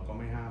นเราก็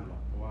ไม่ห้ามหรอ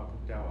กเพราะว่าพว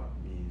กเจ้า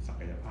มีศั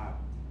กยภาพ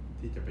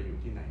ที่จะไปอยู่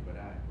ที่ไหนก็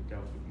ได้พวกเจ้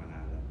าฝึกมาน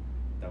านแล้ว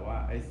แต่ว่า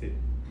ไอ้ศิษ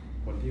ย์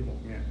คนที่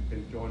6เนี่ยเป็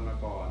นโจรมา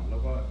ก่อนแล้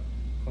วก็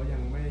เขายั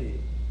งไม่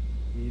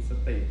มีส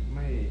ติไ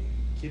ม่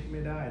คิดไ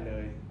ม่ได้เล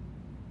ย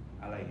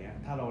อะไรเงี้ย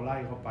ถ้าเราไล่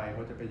เขาไปเข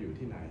าจะไปอยู่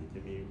ที่ไหนจ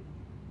ะมี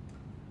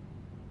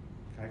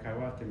คล้ายๆ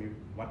ว่าจะมี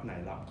วัดไหน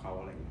รับเขา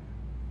อะไรเงี้ย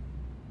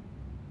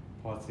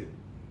พอศิษ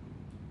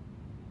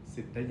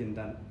ย์ได้ยิน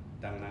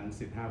ดังนั้น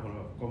ศิษย์5 คน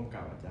แบบก้มกร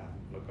าบอาจารย์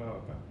แล้วก็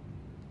แบบ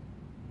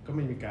ก็ไ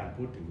ม่มีการ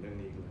พูดถึงเรื่อง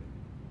นี้เลย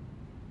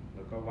แ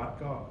ล้วก็วัด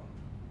ก็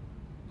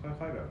ค่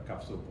อยๆแบบกลับ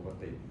สู่ปก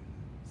ติ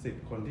ศิษ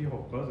ย์คนที่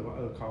6ก็รู้สึกว่า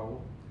เขา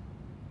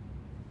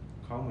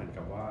เหมือน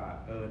กับว่า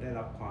ได้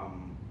รับความ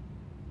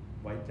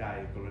ไว้ใจ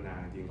กรุณา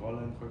จริงเขาเ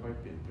ริ่มค่อยๆ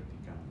เปลี่ยนพฤติ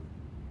กรรม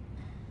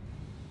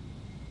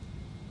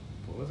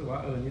ผมรู้สึกว่า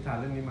นิทาน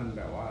เรื่องนี้มัน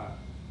แบบว่า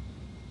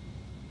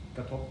ก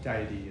ระทบใจ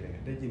ดีเลย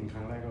ได้ยินค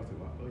รั้งแรกก็รู้สึก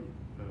ว่า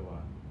ว่า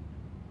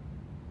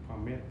ความ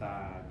เมตตา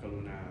ก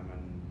รุณา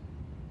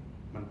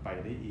มันไป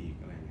ได้อีก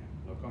อะไรเงี้ย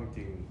แล้วก็จ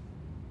ริง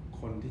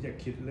คนที่จะ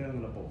คิดเรื่อง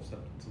ระบบ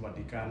สวัส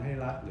ดิการให้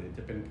รัฐหรือจ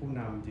ะเป็นผู้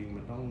นำจริง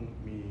มันต้อง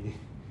มี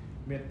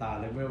เมตตา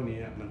เลเวลนี้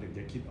มันถึง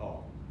จะคิดออก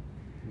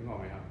นึกออก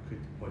ไหมครับคือ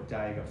หัวใจ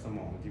กับสม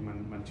องจริง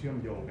มันเชื่อม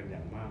โยงกันอย่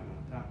างมากน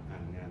ะถ้าอ่า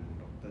นงานของ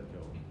ดร.โจ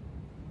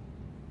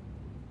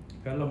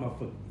ก็เรามา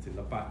ฝึกศิล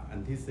ปะอัน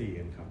ที่4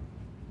กันครับ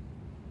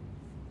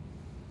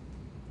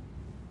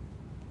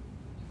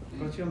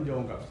ก็เชื่อมโย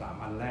งกับ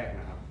3 อันแรก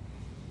นะครับ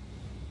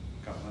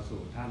กลับมา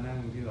สู่ท่านั่ง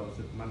ที่เรา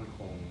สึกมั่นค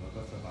งแล้ว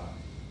ก็สบาย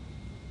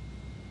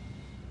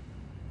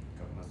ก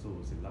ลับมาสู่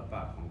ศิลป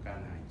ะของการ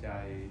หายใจ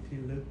ที่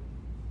ลึก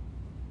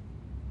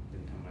เป็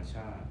นธรรมช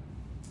าติ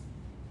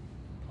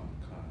ผ่อน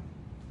คลาย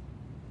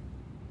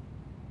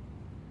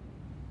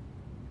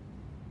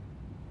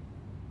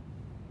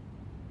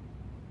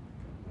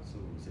กลับมา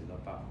สู่ศิล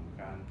ปะของ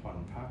การผ่อน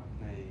พัก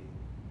ใน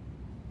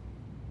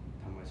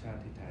ธรรมชาติ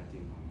ที่แท้จริ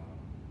งของเรา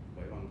ไ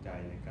ว้วางใจ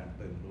ในการ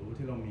ตื่นรู้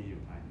ที่เรามีอ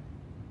ยู่ภายใน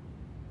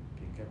เ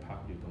พียงแค่พัก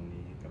อยู่ตรง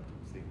นี้กับทุ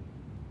กสิ่ง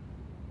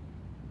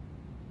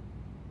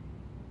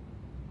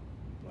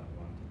ปล่อยว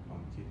างจากควา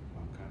มคิดคว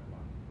ามคาดห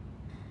วัง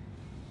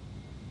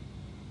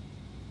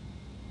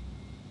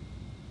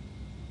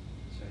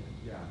ใช้ทุก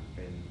อย่างเ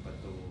ป็นประ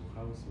ตูเ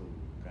ข้าสู่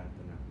การต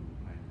ระหนักรู้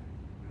ภายใน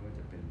ไม่ว่า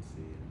จะเป็นเ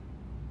สียง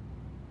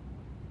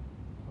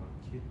ความ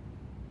คิด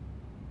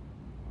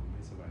ความไ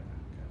ม่สบายทา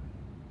งกาย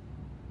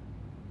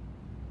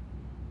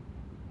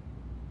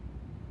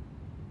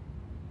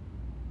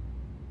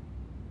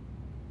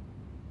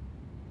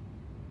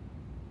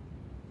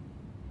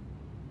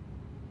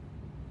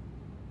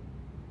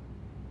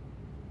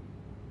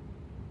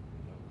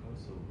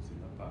สู่ศิ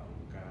ลปะขอ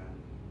งการ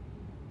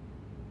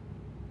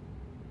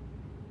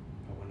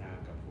ภาวนา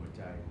กับหัวใ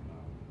จของเร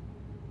า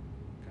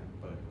การ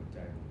เปิดหัวใจ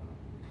ของเรา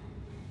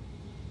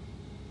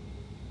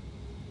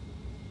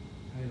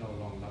ให้เรา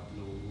ลองรับ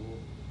รู้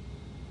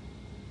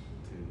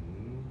ถึง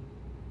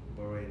บ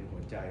ริเวณหั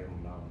วใจของ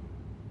เรา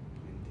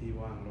เป็นที่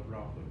ว่างร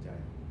อบๆหัวใจ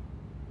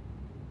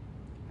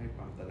ให้ค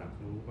วามตระหนัก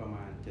รู้ประม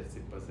าณ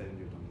 70%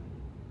 อยู่ตรงนั้น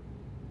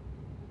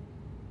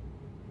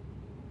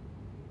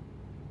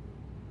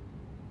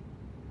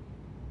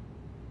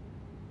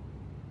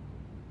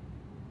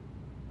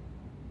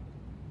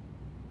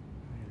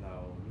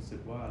รู้สึ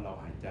กว่าเรา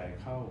หายใจ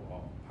เข้าออ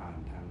กผ่าน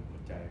ทางหัว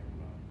ใจของ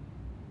เรา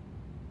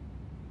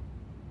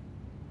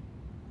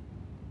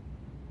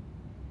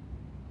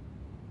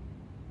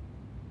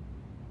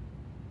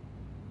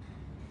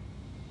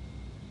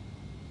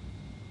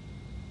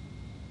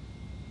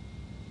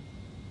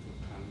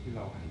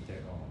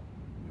ออก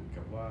เหมือน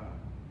กับว่า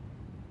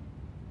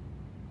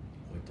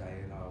หัวใจ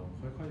เรา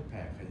ค่อยๆแ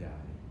ผ่ขยา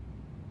ย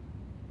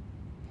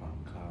ผ่อน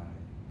คลาย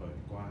เปิด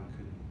กว้าง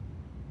ขึ้น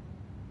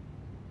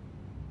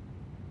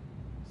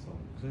ส่ง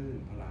คลื่น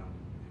พลัง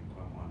แห่งค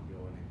วามอ่อนโย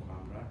นแห่งควา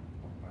มรัก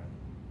ออกไป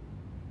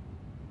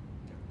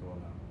จากตัว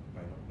เราไป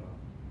รอบ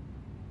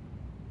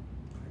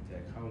ๆหายใจ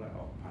เข้าและอ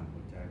อกผ่านหั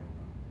วใจของเ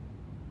รา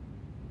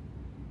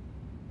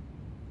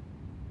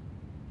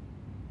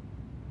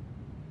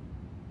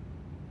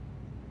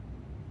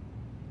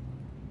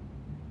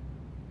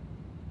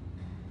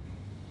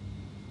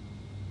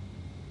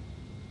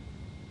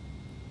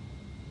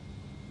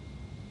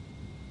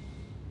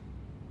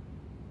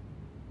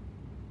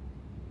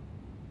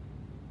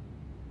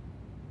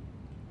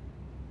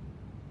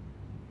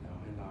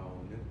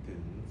ถึ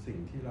งสิ่ง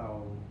ที่เรา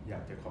อยา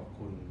กจะขอบ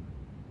คุณ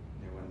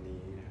ในวัน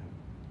นี้นะครับ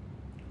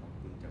ขอบ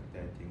คุณจากใจ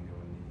จริงใน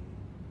วันนี้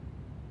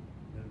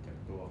เริ่มจาก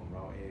ตัวของเร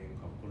าเอง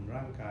ขอบคุณ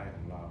ร่างกายข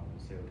องเรา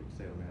เซลล์ทุกเซ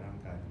ลล์ในร่าง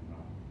กายของเร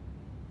า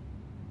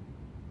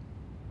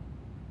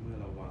เมื่อ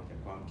เราวางจาก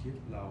ความคิด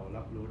เรา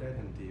รับรู้ได้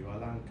ทันทีว่า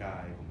ร่างกา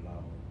ยของเรา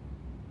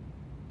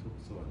ทุก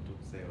ส่วนทุก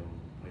เซลล์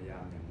พยายา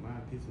มอย่างมา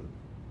กที่สุด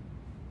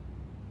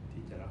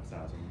ที่จะรักษา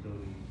สมดุ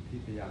ลที่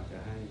พยายามจะ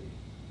ให้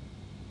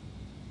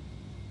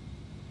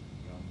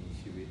มี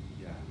ชีวิต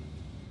อย่าง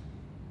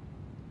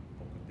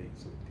ปกติ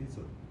สุขที่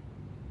สุด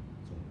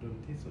สมดุล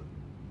ที่สุด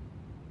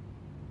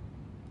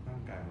ร่า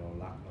งกายเรา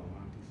รักเราม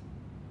ากที่สุด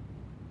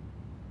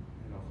ใ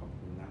ห้เราขอบ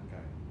คุณร่างก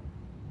าย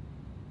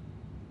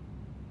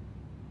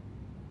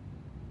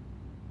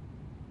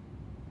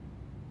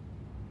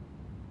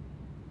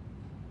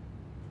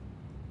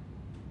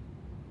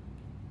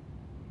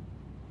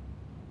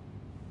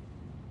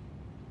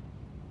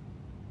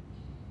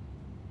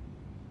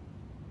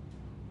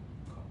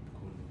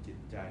จิต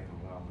ใจของ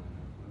เรานะค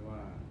รับไม่ว่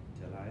า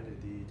จะร้ายหรือ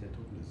ดีจะ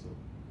ทุกข์หรือสุข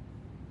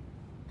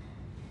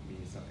มี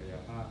ศักย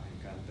ภาพแห่ง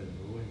การตื่น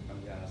รู้แห่งปัญ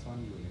ญาซ่อน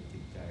อยู่ในจิ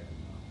ตใจของ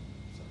เรา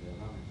ศักย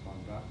ภาพแห่งความ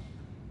รัก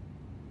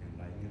อย่างไ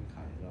ร้เงื่อนไข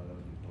เรา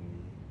อยู่ตรง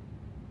นี้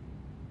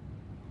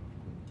ขอบ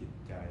คุณจิต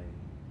ใจ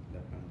แล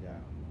ะปัญญา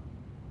ของเรา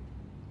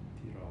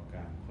ที่รอก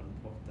ารค้น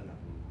พบตระหนัก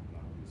รู้ของเร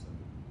าอยู่เส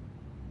มอ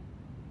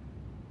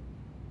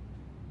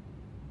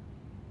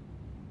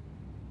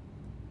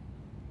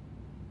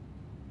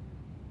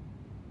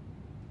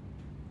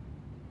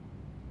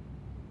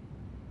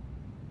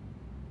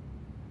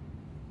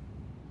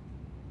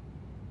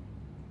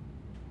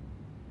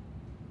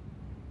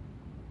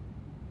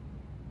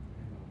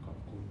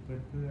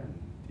เพื่อน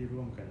ๆที่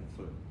ร่วมกัน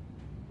ฝึก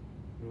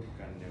ร่วม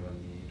กันในวัน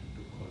นี้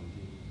ทุกๆคน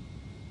ที่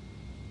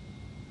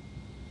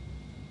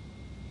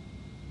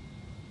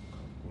ข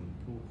อบคุณ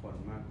ผู้คน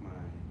มากมา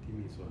ยที่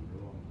มีส่วน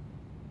ร่วม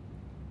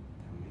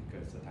ทำให้เกิ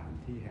ดสถาน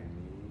ที่แห่ง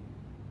นี้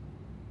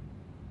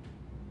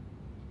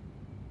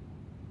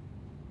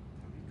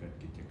ทำให้เกิด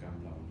กิจกรรม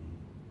เหล่านี้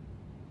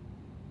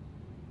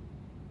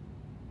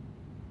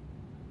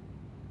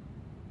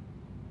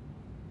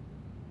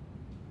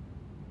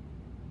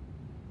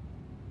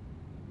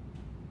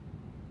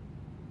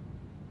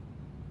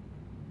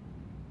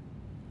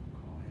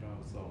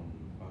ส่ง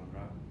ความ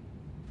รัก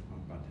ควา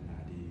มปรารถนา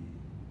ดี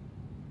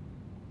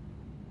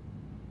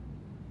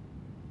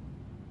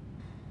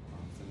คว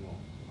ามสงบ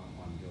ความ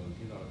อ่อนโยน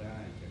ที่เราได้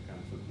จากการ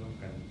ฝึกร่วม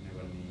กันใน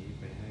วันนี้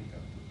ไปให้กั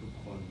บทุก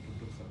ๆคน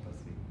ทุกๆสรรพ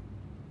สิ่ง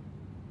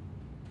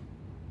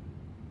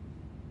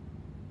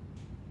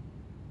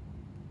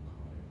ข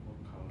อให้พวก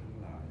เขาทั้ง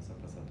หลายสรร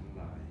พสัตว์ทั้ง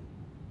หลาย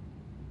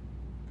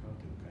เข้า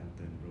ถึงการ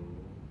ตื่นรู้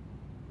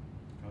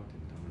เข้าถึ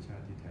งธรรมชา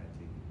ติที่แท้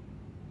จริง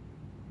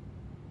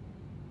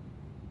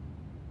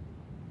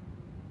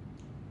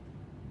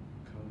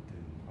ถึ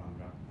งความ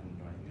รักอัน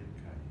ไร้เงื่อน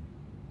ไข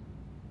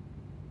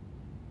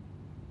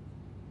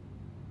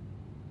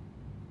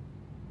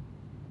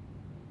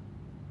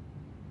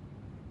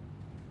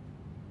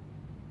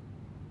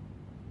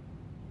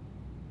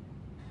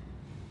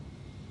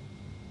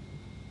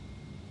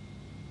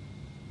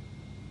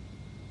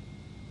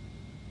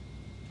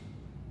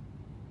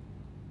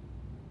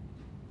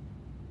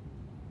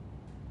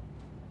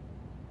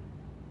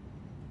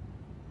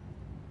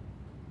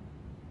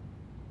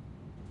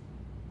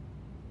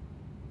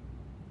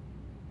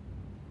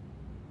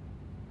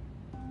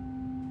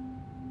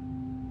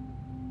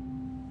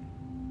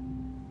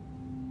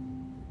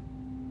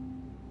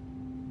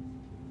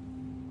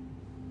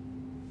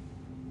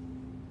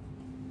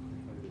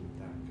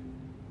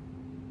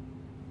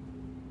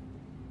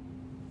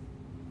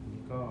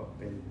ก็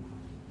เป็น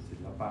ศิ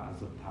ลปะอัน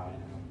สุดท้าย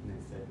นะครับใน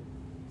เซต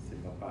ศิ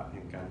ลปะแ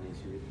ห่งการมี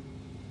ชีวิต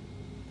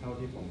เท่า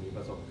ที่ผมมีป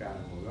ระสบการ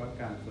ณ์ผมว่า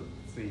การฝึก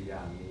4อย่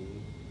างนี้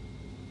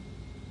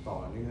ต่อ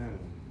เนื่อง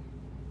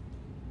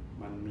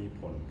มันมี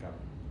ผลกับ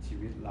ชี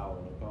วิตเรา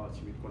แล้วก็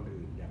ชีวิตคน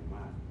อื่นอย่างม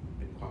ากมัน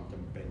เป็นความจ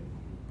ำเป็นข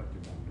องปัจจุ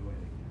บันด้วยอ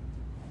ะไรเงี้ย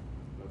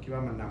เราคิดว่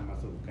ามันนำมา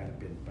สู่การเ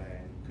ปลี่ยนแปล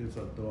งคือ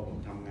ส่วนตัวผม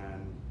ทำงาน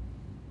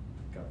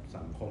กับ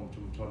สังคม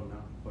ชุมชนน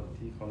ะคน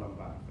ที่เขาล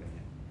ำบากอะไรเ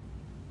งี้ย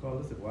ก็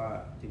รู้สึกว่า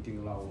จริง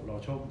ๆเรา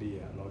โชคดี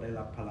อะเราได้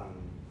รับพลัง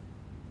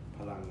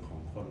ขอ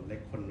งคนเล็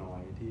กคนน้อ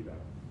ยที่แบ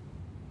บ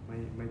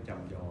ไม่จ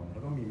ำยอมแล้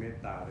วก็มีเมต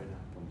ตาด้วยน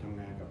ะผมทำ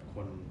งานกับค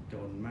นจ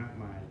นมาก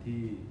มาย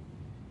ที่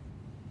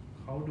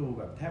เขาดูแ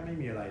บบแทบไม่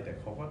มีอะไรแต่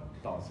เขาก็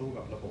ต่อสู้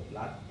กับระบบ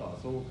รัฐต่อ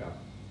สู้กับ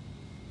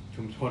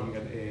ชุมชน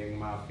กันเอง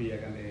มาเฟีย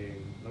กันเอง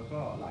แล้วก็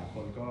หลายค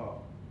นก็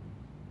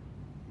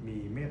มี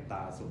เมตต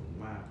าสูง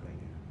มากอะไร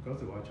เงี้ยก็รู้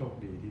สึกว่าโชค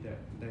ดีที่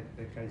ไ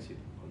ด้ใกล้ชิด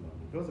คนเหล่า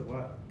นี้ก็รู้สึกว่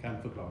าการ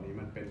ฝึกเหล่านี้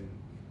มันเป็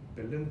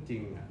นเรื่องจริ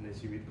งอะใน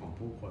ชีวิตของ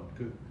ผู้คน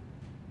คือ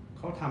เ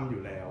ขาทำอ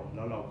ยู่แล้ว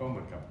เราก็เห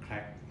มือนกับแคร็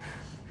ก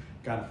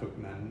การฝึก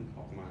นั้นอ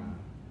อกมา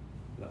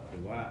หรื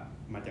อว่า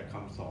มาจากค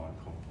ำสอน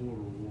ของผู้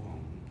รู้ของ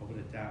พระพุท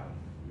ธเจ้า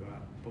หรือว่า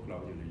พวกเรา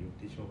อยู่ในยุค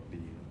ที่โชค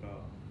ดีแล้วก็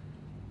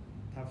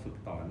ถ้าฝึก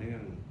ต่อเนื่อ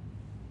ง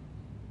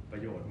ปร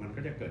ะโยชน์มัน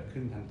ก็จะเกิด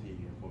ขึ้นทันที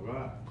ผมว่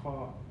า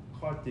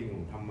ข้อจริงข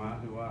องธรรมะ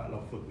คือว่าเรา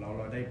ฝึกแล้วเ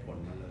ราได้ผล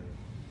มาเลย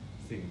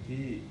สิ่ง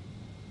ที่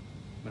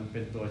มันเป็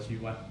นตัวชี้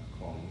วัดข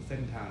องเส้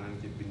นทางทาง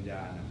จิตวิญญ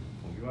าณนะ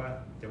ผมคิดว่า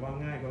จะว่า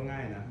ง่ายก็ง่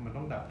ายนะมัน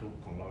ต้องดับทุกข์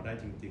ของเราได้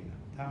จริงๆนะ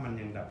ถ้ามัน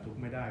ยังดับทุกข์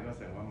ไม่ได้ก็แส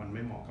ดงว่ามันไ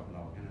ม่เหมาะกับเร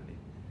าแค่นั้นเอ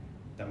ง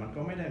แต่มันก็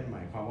ไม่ได้หม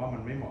ายความว่ามั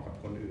นไม่เหมาะกับ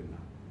คนอื่นน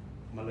ะ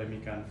มันเลยมี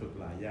การฝึก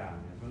หลายอย่าง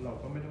นะเพราะเรา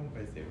ก็ไม่ต้องไป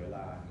เสียเวล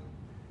า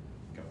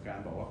กับการ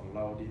บอกว่าของเ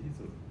ราดีที่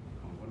สุด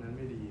ของคนนั้นไ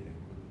ม่ดีเนี่ย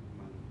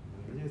มั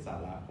นไม่ใช่สา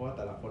ระเพราะว่าแ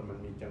ต่ละคนมัน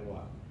มีจังหว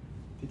ะ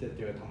ที่จะเ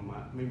จอธรรมะ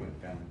ไม่เหมือน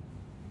กัน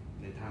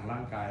ในทางร่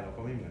างกายเรา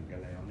ก็ไม่เหมือนกัน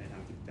แล้วในทา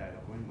งจิตใจเรา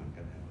ก็ไม่เหมือน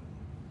กันแล้ว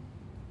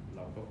เร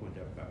าก็ควรจ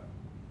ะแบบ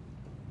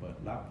เปิด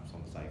รับส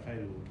งสัยใคร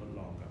รู้ทด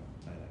ลองกับ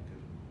หลายๆคื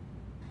อ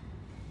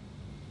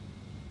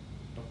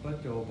ดร.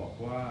โจบอก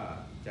ว่า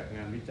จากง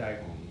านวิจัย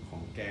ขอ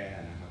งแก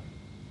นะครับ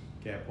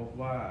แกพบ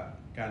ว่า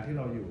การที่เ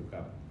ราอยู่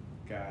กับ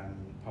การ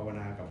ภาวน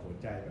ากับหัว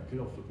ใจแบบที่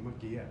เราฝึกเมื่อ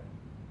กี้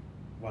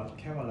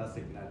แค่วันละ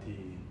10 นาที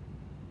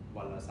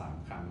วันละ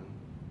3 ครั้ง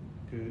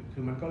คื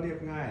อมันก็เรียบ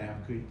ง่ายนะครับ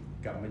คือ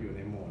กลับมาอยู่ใ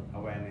นโหมด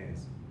awareness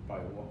ปล่อ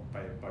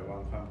ยวา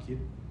งความคิด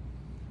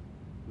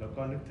แล้ว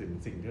ก็นึกถึง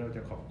สิ่งที่เราจ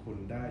ะขอบคุณ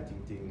ได้จ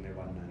ริงๆใน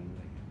วันนั้นอะไ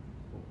รเงี้ย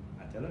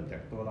อาจจะเริ่มจา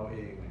กตัวเราเอ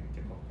งจ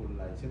ะขอบคุณอะ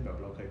ไรเช่นแบบ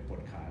เราเคยปว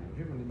ดขาอยู่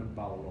วันนี้มันเ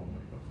บาลง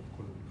ก็ขอบ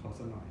คุณเขา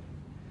สักหน่อย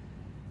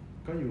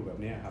ก็อยู่แบบ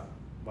นี้ครับ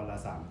วันละ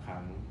3 ครั้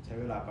งใช้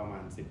เวลาประมา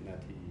ณ10 นา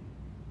ที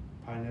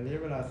ภายในระย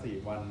ะเวลา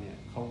4 วันเนี่ย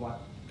เขาวัด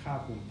ค่า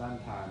ภูมิต้าน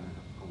ทานนะค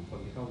รับของคน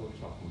ที่เข้าเวิร์ก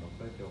ช็อปของด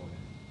ร.โจเนี่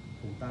ย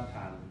ภูมิต้านท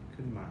าน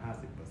ขึ้นมา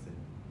 50%เพราะฉ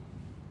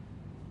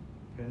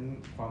ะนั้น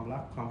ความรั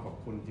กความขอบ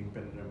คุณจริงเ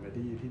ป็น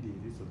remedy ที่ดี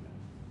ที่สุด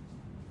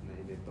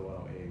ในตัวเร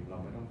าเองเรา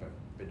ไม่ต้องแบบ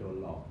ไปโดน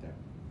หลอกจาก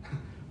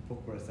พวก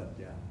บริษัท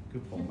ยาคื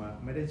อผม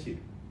ไม่ได้ฉีด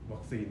วั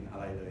คซีนอะ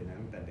ไรเลยนะ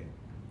ตั้งแต่เด็ก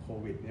โค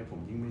วิดเนี่ยผม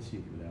ยิ่งไม่ฉี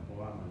ดอยู่แล้วเพราะ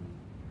ว่า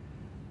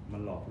มั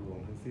นหลอกลวง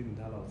ทั้งสิ้น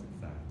ถ้าเราศึก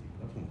ษาจริงแ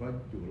ล้วผมก็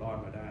อยู่รอด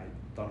มาได้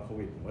ตอนโค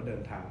วิดผมก็เดิ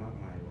นทางมาก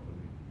มายกว่าคน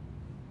อื่น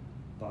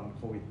ตอนโ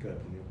ควิดเกิด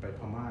ผมยังไปพ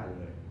ม่าอยู่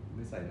เลยไ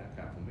ม่ใส่หน้าก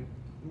ากผมไ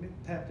ม่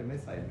แทบจะไม่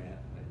ใส่แมส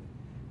อะไร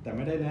แต่ไ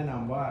ม่ได้แนะน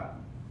ำว่า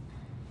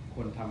ค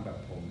นทำแบบ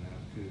ผมนะค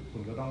รับคือคุ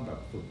ณก็ต้องแบบ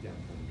ฝึกอย่าง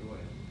ผมด้วย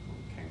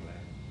แข็งแร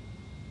ง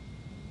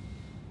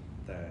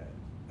แต่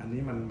อัน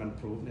นี้มัน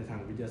พรูฟในทา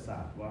งวิทยาศา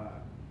สตร์ว่า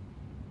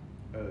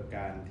ก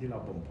ารที่เรา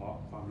บ่มเพาะ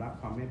ความรัก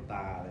ความเมตต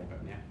าอะไรแบ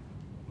บเนี้ย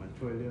มัน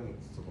ช่วยเรื่อง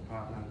สุขภา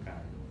พร่างกา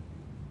ยด้วย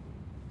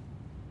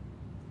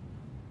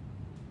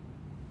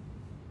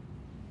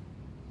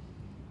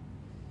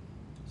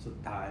สุด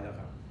ท้ายแล้ว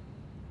ครับ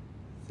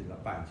ศิล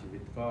ปะชีวิ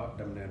ตก็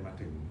ดำเนินมา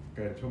ถึงเ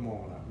กินชั่วโมง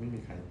แล้วไม่มี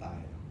ใครตาย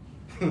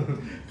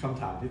ค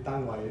ำถามที่ตั้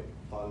งไว้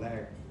ตอนแร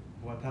ก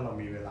ว่าถ้าเรา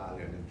มีเวลาเห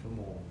ลือ1 ชั่วโ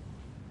มง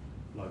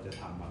เราจะ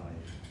ทำอะไร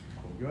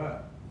ผมคิดว่า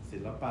ศิ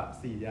ลปะ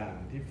4 อย่าง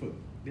ที่ฝึก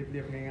เรี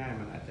ยบๆง่ายๆ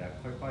มันอาจจะ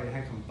ค่อยๆใ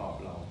ห้คำตอบ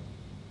เรา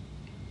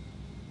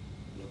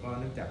แล้วก็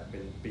เนื่องจากเป็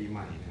นปีให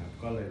ม่นะครับ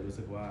ก็เลยรู้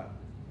สึกว่า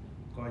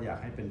ก็อยาก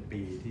ให้เป็น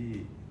ปีที่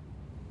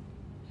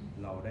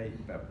เราได้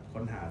แบบ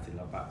ค้นหาศิ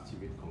ลปะชี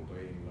วิตของตัว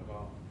เองแล้วก็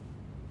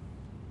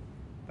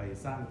ไป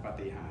สร้างปา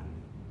ฏิหาริย์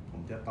ผ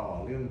มจะต่อ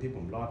เรื่องที่ผ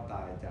มรอดต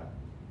ายจาก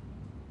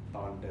ต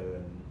อนเดิ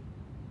น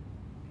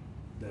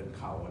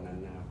เขาอันนั้น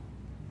นะครับ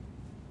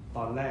ต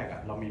อนแรก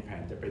เรามีแผ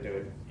นจะไปเดิ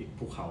นอีก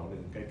ภูเขาหนึ่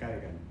งใกล้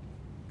ๆกัน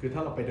คือถ้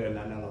าเราไปเดิน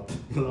นั้น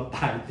เราต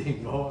ายจริง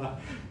เพราะว่า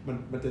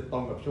มันจะตร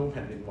งกับช่วงแ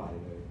ผ่นดินไหว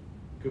เลย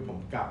คือผม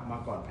กลับมา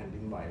ก่อนแผ่นดิ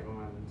นไหวประ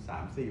มาณ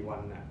 3-4 วั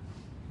น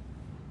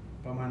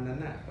ประมาณนั้น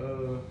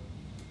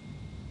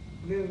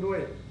เนื่องด้วย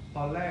ต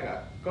อนแรก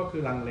ก็คื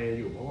อลังเล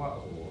อยู่เพราะว่า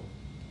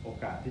โอ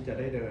กาสที่จะ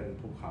ได้เดิน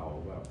ภูเขา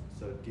แบบเ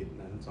ซอร์กิต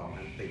นั้น2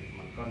 อันติด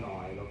มันก็น้อ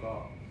ยแล้วก็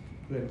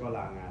เพื่อนก็ล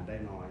างานได้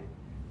น้อย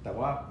แต่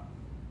ว่า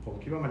ผม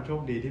คิดว่ามันโช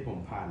คดีที่ผม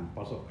ผ่านป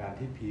ระสบการณ์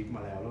ที่พีคม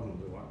าแล้วผม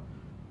รู้ว่า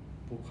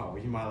ภูเขา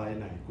หิมาลัย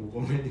ไหนกูก็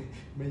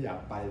ไม่อยาก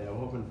ไปแล้วเพ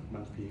ราะมั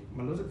นพีค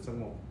มันรู้สึกส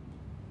งบ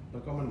แล้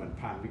วก็มันเหมือน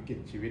ผ่านวิกฤต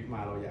ชีวิตมา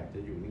เราอยากจะ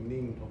อยู่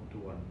นิ่งๆทบท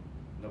วน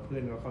แล้วเพื่อ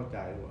นก็เข้าใจ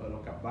ว่าเรา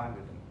กลับบ้าน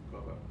กันก็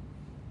แบบ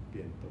เป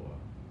ลี่ยนตัว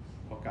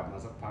พอกลับมา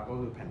สักพักก็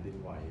คือแผ่นดิน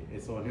ไหวไอ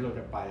โซนที่เรา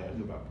จะไป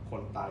คือแบบค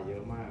นตายเยอ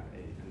ะมากไอ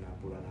อนา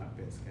ปูรณะเบ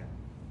สแคมป์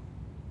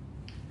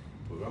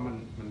ถือว่า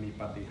มันมี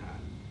ปาฏิหา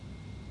ริย์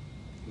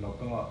แล้ว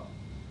ก็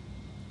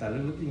แต่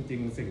ลึกๆจริ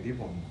งๆสิ่งที่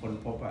ผมค้น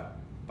พบ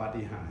ปา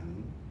ฏิหาริย์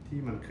ที่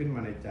มันขึ้นม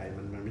าในใจ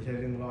มันไม่ใช่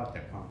เรื่องรอดจ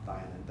ากความตา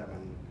ยนั้นแต่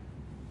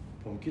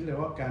ผมคิดเลย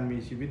ว่าการมี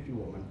ชีวิตอยู่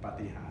มันปา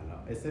ฏิหาริย์แล้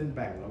วไอ้เส้นแ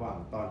บ่งระหว่าง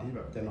ตอนที่แบ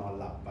บจะนอน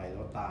หลับไปแ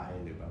ล้วตาย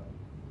หรือแบบ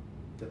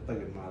จะ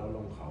ตื่นมาแล้วล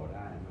งเขาไ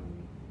ด้มัน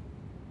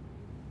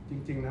จ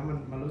ริงๆนะ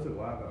มันรู้สึก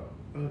ว่าแบบ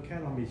แค่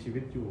เรามีชีวิ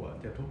ตอยู่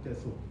จะทุกข์จะ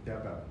สุขจะ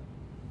แบบ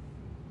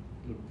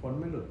หลุดพ้น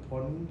ไม่หลุด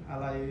พ้นอะ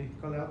ไร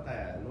ก็แล้วแต่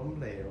ล้ม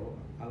เหลว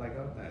อะไร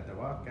ก็แต่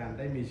ว่าการไ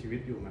ด้มีชีวิ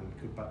ตอยู่มัน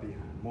คือปาฏิห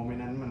าริย์โมเมน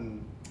ต์นั้นมัน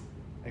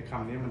ไอ้ค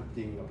ำนี้มันจ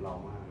ริงกับเรา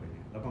มากเลย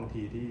แล้วบาง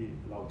ทีที่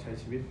เราใช้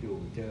ชีวิตอยู่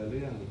เจอเ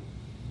รื่อง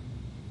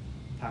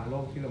ทางโล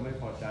กที่เราไม่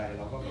พอใจเ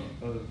ราก็แบบ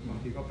บาง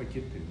ทีก็ไปคิ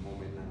ดถึงโม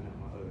เมนต์นั้นนะ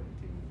ว่า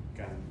จริง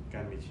กา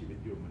รมีชีวิต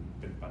อยู่มัน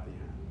เป็นปาฏิ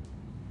หาริย์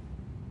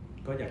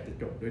ก็อยากจะ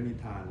จบด้วยนิ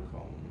ทานข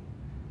อง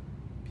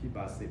พี่บ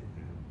าสิต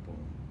นะครับผม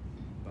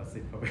บาสิ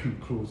ตเขาเป็น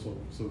ครู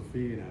ซู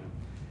ฟี่นะครับ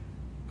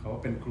เขา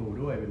เป็นครู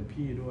ด้วยเป็น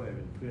พี่ด้วยเ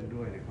ป็นเพื่อน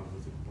ด้วยในความ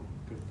รู้สึกผม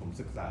คือผม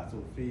ศึกษาซู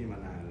ฟี่มา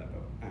นานแล้วแบ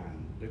บอ่าน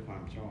ด้วยควา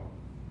มชอบ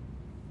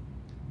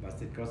บา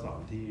สิตก็สอน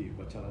ที่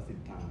วัชรศิล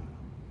ธา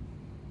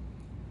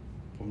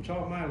ผมชอ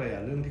บมากเลย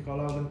เรื่องที่เขา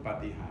เล่าเรื่องปา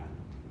ฏิหาริย์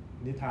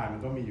นิทานมั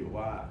นก็มีอยู่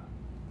ว่า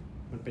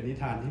มันเป็นนิ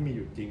ทานที่มีอ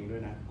ยู่จริงด้ว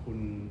ยนะคุณ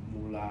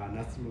มูลา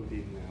นัสรุ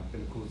ดินนะครับเป็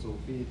นครูซู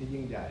ฟี่ที่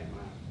ยิ่งใหญ่ม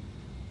าก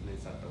ใน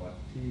ศตวรร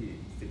ษที่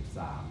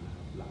13นะค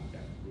รับหลังจ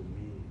ากรู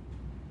มี่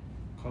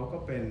เขาก็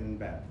เป็น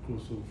แบบครู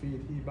ซูฟี่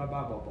ที่บ้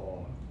าๆบอ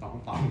ๆ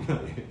ต่อมๆเล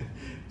ย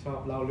ชอบ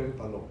เล่าเรื่อง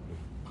ตลก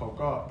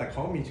แต่เข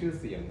ามีชื่อ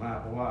เสียงมาก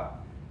เพราะว่า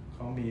เข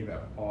ามีแบ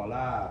บออ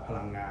ร่าพ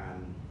ลังงาน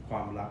คว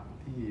ามรัก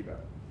ที่แบ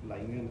บไร้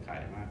เงื่อนไข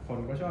มากคน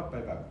ก็ชอบ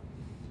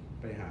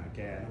ไปหาแก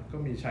นะก็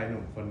มีชายห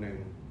นุ่มคนหนึ่ง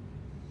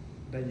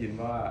ได้ยิน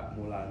ว่า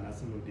มูลานั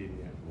สรุดิน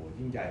เนี่ยโห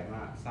ยิ่งใหญ่ม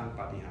ากสร้างป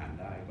าฏิหาริย์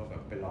ได้ก็แบ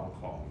บไปลอง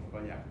ของแล้วก็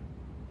อย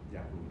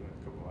ากรู้ด้วย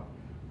ก็บอกว่า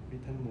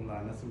ท่านมูลา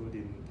นัสรุ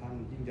ดินท่าน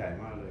ยิ่งใหญ่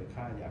มากเลย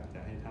ข้าอยากจะ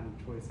ให้ท่าน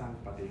ช่วยสร้าง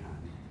ปาฏิหา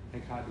ริย์ให้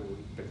ข้าดู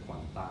เป็นขวั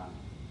ญตา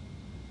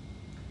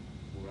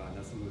มูลา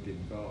นัสรุดิน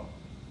ก็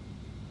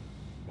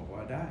บอกว่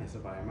าได้ส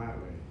บายมาก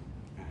เลย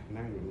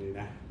นั่งอยู่นี่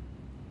นะ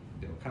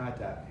เดี๋ยวข้า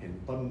จะเห็น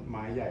ต้นไ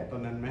ม้ใหญ่ต้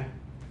นนั้นไหม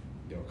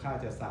เดี๋ยวข้า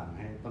จะสั่งใ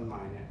ห้ต้นไ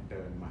ม้เนี่ยเ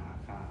ดินมาหา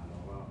ข้าแล้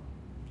วก็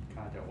ข้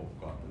าจะโอบ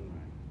กอดต้นไ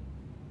ม้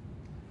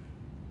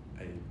ไ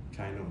อ้ช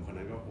ายหนุ่มคน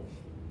นั้นก็โอ้โห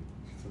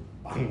สุด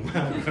ปังมา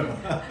กเลย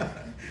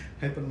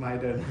ให้ต้นไม้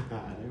เดินมาห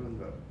านี่มัน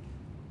แบบ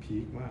พี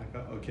คมากก็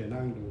โอเค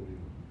นั่งดูอ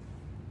ยู่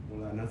มู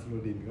ลานัสรุ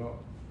ดินก็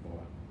บอก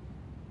ว่า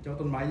เจ้า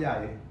ต้นไม้ใหญ่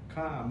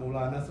ข้ามูล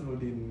านัสรุ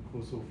ดินครู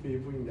ซูฟี่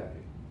ผู้ยิ่งใหญ่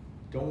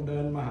จงเดิ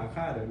นมาหา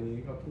ข้าเดี๋ยวนี้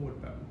ก็พูด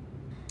แบบ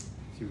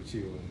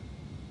ชิว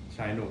ๆช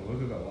ายหนุ่มก็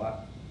คือแบบว่า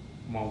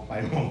มองไป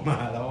มองมา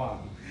ระหว่าง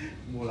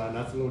มูลา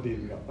นัสรุดิน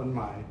กับต้นไ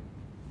ม้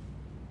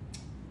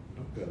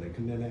ต้องเกิดอะไร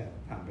ขึ้นแน่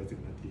ๆผ่านไป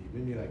10 นาทีไ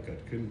ม่มีอะไรเกิ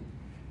ดขึ้น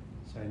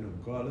ชายหนุ่ม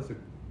ก็รู้สึก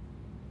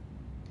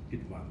ผิ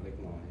ดหวังเล็ก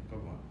น้อยก็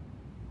บอก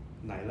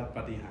ไหนละป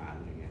าฏิหาริย์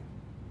อย่างเงี้ย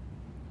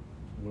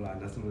มูลา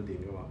นัสรุดิน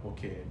ก็บอกโอ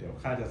เคเดี๋ยว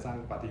ข้าจะสร้าง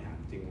ปาฏิหา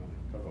ริย์จริง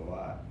ก็บอก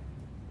ว่า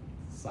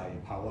ใส่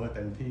power เ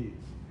ต็มที่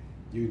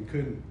ยืน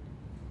ขึ้น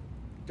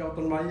เจ้า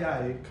ต้นไม้ใหญ่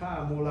ข้า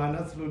มูลา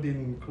นัสรุดิน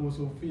ครู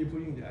ซูฟี่ผู้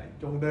ยิ่งใหญ่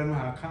จงเดินมา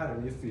หาข้าเดี๋ยว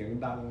นี้เสียง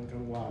ดังกั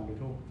งวานไป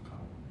ทั่วเขา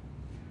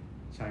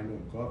ชายหนุ่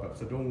มก็แบบ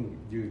สะดุ้ง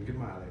ยืนขึ้น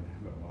มาเลยนะ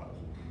แบบว่าโอ้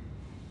โห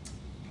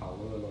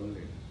power ล้นเล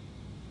ย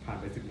ผ่าน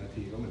ไป10 นา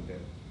ทีก็เหมือนเดิ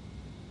ม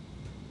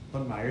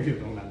ต้นไม้ก็อยู่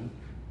ตรงนั้น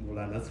มูล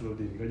านัสรุ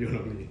ดินก็อยู่ต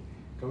รงนี้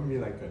ก็ไม่มีอ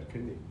ะไรเกิดขึ้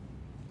นอีก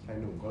ชาย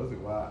หนุ่มก็รู้สึ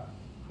กว่า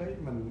เฮ้ย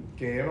มันเ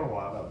ก๋ป่าว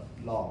ะแบบ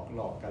หลอ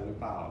กกันหรือ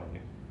เปล่าอะไรเ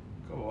งี้ย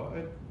ก็บอกว่า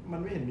มัน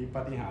ไม่เห็นมีป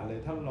าฏิหาริย์เลย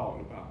ท่านหลอก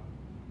หรือเปล่า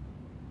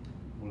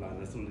มูลา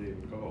นัสรุดิน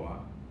ก็บอกว่า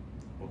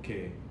โอเค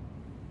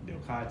เดี๋ยว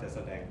ข้าจะแส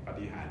ดงปา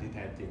ฏิหาริย์ที่แ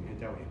ท้จริงให้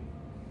เจ้าเห็น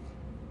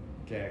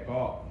แกก็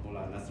มูล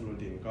านัสรุ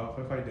ดินก็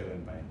ค่อยๆเดิน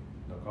ไป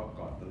แล้วก็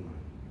กอดต้นไม้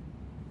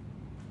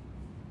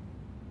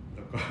แ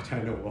ล้วก็ชา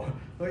ยหนุ่มบอก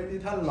เฮ้ยนี่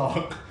ท่านหลอ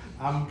ก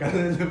อำกัน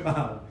หรือเปล่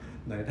า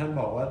ไหนท่าน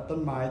บอกว่าต้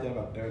นไม้จะแ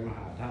บบเดินมา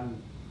หาท่าน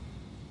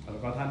แล้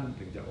วก็ท่าน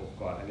ถึงจะโอบ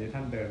กอดอันนี้ท่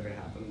านเดินไปห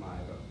าต้นไม้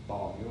แบบปล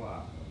อมนี่ว่า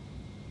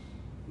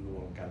ร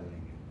วมกันอะไร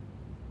เงี้ย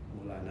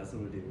มูลานัส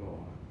รุดินก็บอ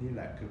กว่านี่แ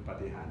หละคือปา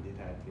ฏิหาริย์ที่แ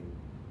ท้จริง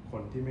ค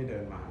นที่ไม่เดิ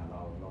นมาหาเร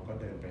าเราก็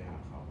เดินไปหา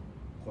เขา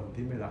คน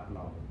ที่ไม่รักเร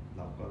าเ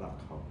ราก็รัก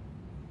เขา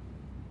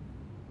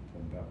ผ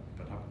มแบบป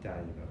ระทับใจ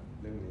แบบ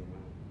เรื่องนี้ม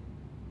าก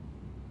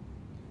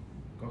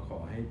ก็ขอ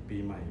ให้ปี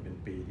ใหม่เป็น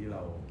ปีที่เร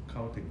าเข้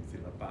าถึงศิ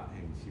ลปะแ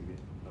ห่งชีวิต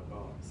แล้วก็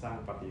สร้าง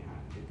ปาฏิหา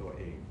ริย์ให้ตัว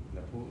เองแล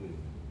ะผู้อื่น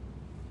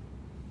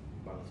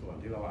บางส่วน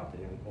ที่เราอาจจะ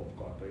ยังโอบ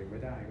กอดตัวเองไ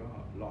ม่ได้ก็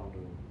ลอง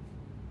ดู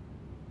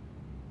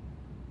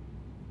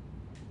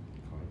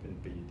ขอให้เป็น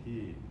ปีที่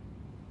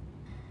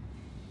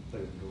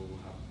ตื่นรู้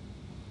ครับ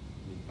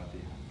มีปาฏิ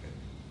หาริย์เกิด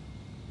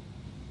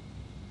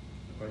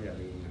แล้วก็อย่า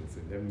ลืมหนังสื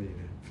อเล่มนี้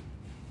นะ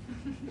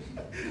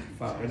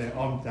ฝากไว้ใน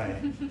อ้อมใจ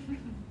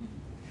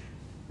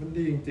มัน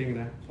ดีจริงๆ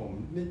นะผม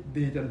นี่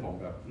ดีจนผม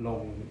แบบล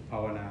งภา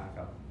วนา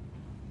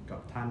กับ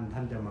ท่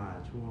านจะมา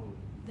ช่วง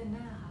เดือนห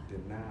น้าค่ะเดื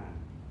อนหน้า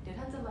เดี๋ยว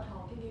ท่านจะมาทอ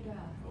ล์กที่นี่ด้วย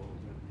ค่ะโอ้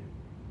ยอดเยี่ยม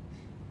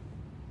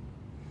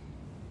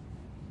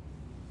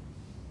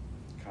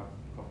ครับ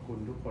ขอบคุณ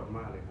ทุกคนม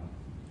ากเลยครับ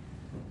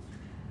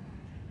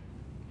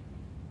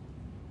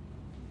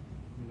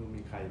ไม่รู้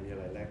มีใครมีอะ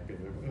ไรแลกเปลี่ยน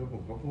ไหมผ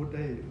มก็พูดไ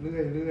ด้เ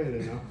รื่อยๆเล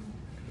ยเนาะ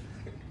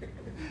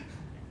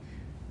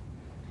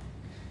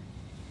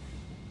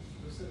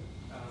รู้สึก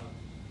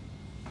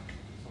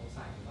สง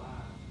สัยว่า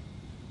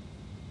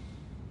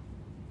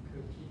คื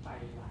อพี่ไป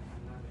หลายอั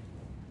นมาก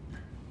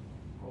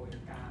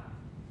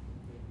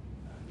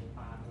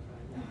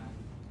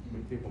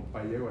ริงๆผมไป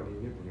เยอะกว่านี้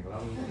นี่ผมยังเล่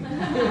าไม่หมด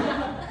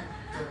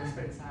โจดิสเพ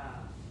นซ่า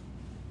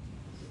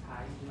สุดท้า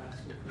ยที่มา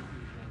สู่คืออี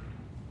กเนี่ย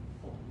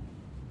ผม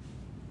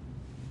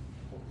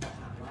ขอ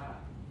ถามว่า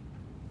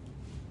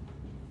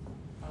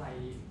อะไร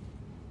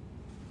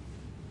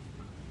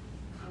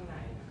ข้างใน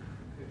นะ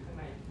คือข้าง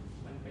ใน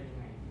มันเป็นยัง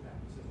ไงที่แบบ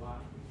รู้สึกว่า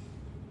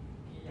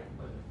ที่อยากเ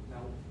ปิดแล้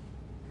ว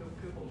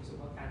คือผมรู้สึก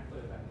ว่าการเปิ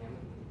ดแบบนี้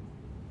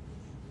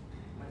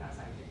มันอา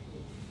ศัยเทคนิ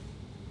ค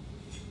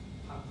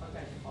ความเข้าใจ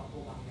เฉพาะตั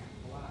วบางอย่าง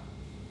เพราะว่า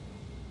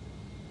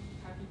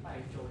ถ้าที่ไป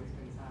โจดิสเพ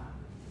นซ่า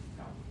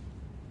กับ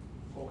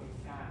โกเอน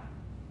กา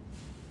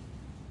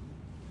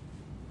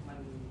มัน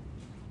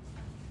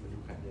ดู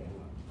ขัดแย้ง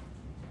หรอ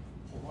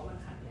ผมว่ามัน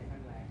ขัดแย้งกั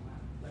นแรงมา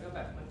กแล้วก็แบ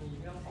บมันมี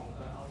เรื่องของ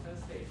outer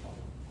state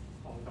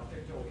ของด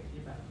ร.โจ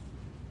ที่แบบ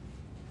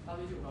เรา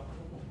อยู่เราพั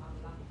ฒนาความ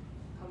รัก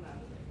เท่านั้น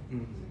เลย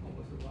ซึ่งผม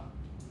รู้สึกว่า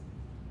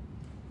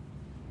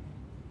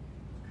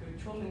คือ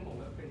ช่วงหนึ่งผม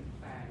ก็เป็น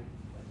แฟน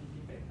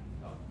ที่เป็น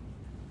ก็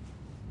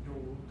ดู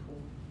ทุ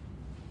ก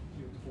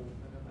YouTube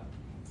แล้วก็แบบ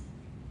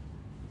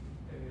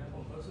แล้วผ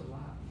มก็รู้สึก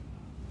ว่า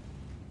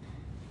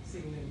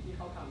สิ่งหนึ่งที่เ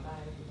ขาทำได้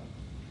ก็คือแบบ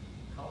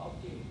เขาเอา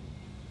ก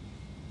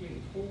ลิ่น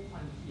ทูบควั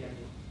นเทียน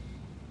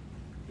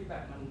ที่แบ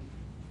บมัน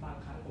บาง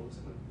ครั้งผมรู้สึ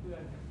กเหมือนเพื่อ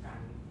น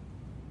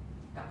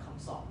กับค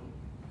ำสอน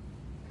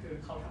คือ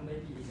เขาทำได้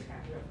ดีในการ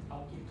ที่แบบเอา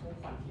กลิ่นทูบ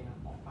ควันเทียน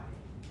ออกไป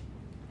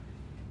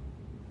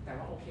แต่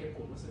ว่าโอเคผ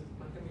มรู้สึก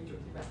มันก็มีจุด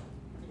ที่แบบ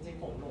จริง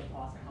ๆผมลงค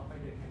อร์สให้เขาไป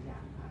เดินกันยา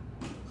นผ่าน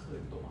คื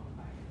นตัวออกไ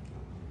ป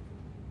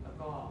แล้ว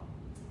ก็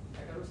แ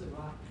ต่ก็รู้สึก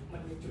ว่ามั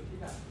นมีจุดที่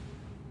แบบ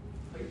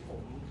เฮ้ยผ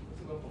มรู้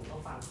สึกว่าผมก็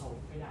ฟังเขา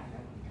ไม่ได้แล้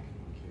วเหมือนกัน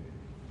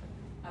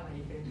อะไร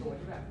เป็นตัว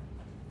ที่แบบ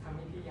ทำใ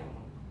ห้พี่ยัง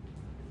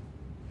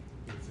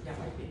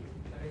ไม่ปิด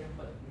แล้วก็ยังเ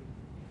ปิด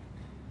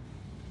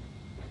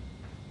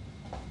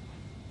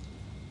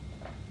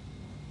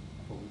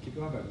ผมคิด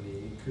ว่าแบบ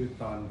นี้คือ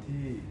ตอน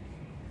ที่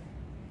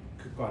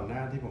คือก่อนหน้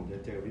าที่ผมจะ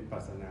เจอวิปั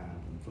สสนา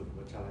ผมฝึก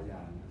วัชรย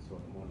านสว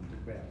ดมนต์ทุ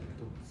กแบบ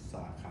ทุกส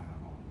าขา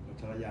ของวั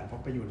ชรยานเพรา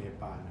ะไปอยู่เน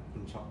ปาลคุ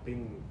ณช้อปปิ้ง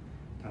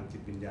ทางจิ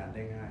ตวิญญาณไ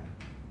ด้ง่าย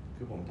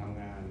คือผมท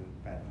ำงาน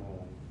 8 โม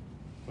ง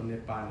คนเน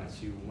ปาล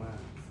ชิลมาก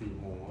 4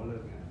 โมงเขาเลิ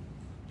กงาน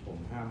ผม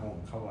 5 โมง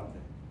เข้าวัดเล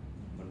ย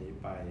วันนี้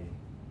ไป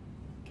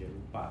เก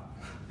ลุปะ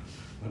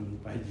วันนี้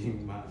ไปยิง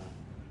มา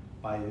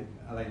ไป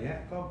อะไรเงี้ย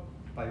ก็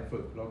ไปฝึ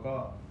กแล้วก็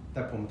แ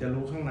ต่ผมจะ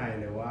รู้ข้างใน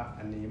เลยว่า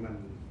อันนี้มัน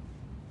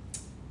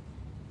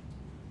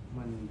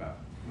แบบ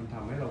มันท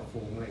ำให้เรา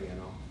ฟุ้งอะไรเงี้ย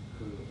เนาะ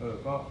คือ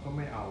ก็ไ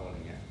ม่เอาอะไร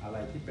เงี้ยอะไร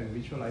ที่เป็น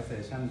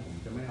visualization ผม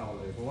จะไม่เอา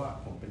เลยเพราะว่า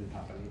ผมเป็น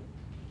ถักอันนี้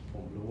ผ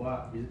มรู้ว่า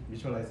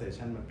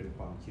visualization มันเป็นค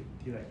วามคิด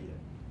ที่ละเอียด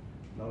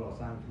แล้วเรา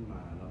สร้างขึ้นม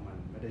าแล้วมัน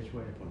ไม่ได้ช่ว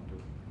ยให้พ้นทุ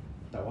กข์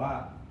แต่ว่า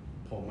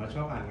ผมมาช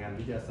อบอ่านงาน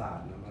วิทยาศาสต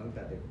ร์นะมาตั้งแ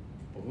ต่เด็ก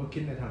ผมก็คิ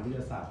ดในทางวิท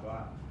ยาศาสตร์ว่า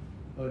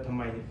ทำไ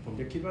มผม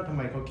จะคิดว่าทำไ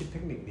มเขาคิดเท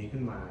คนิคนี้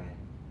ขึ้นมา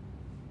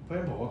เพราะฉะ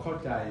นั้นผมก็เข้า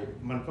ใจ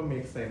มันก็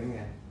make sense ไ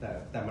ง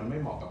แต่มันไม่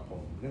เหมาะกับผ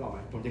มนึกออกไหม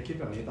ผมจะคิด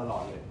แบบนี้ตลอ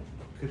ดเลย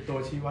คือตัว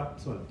ชี้วัด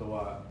ส่วนตัว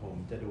ผม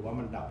จะดูว่า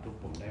มันดับทุกข์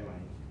ผมได้ไหม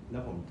แล้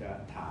วผมจะ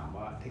ถาม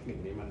ว่าเทคนิค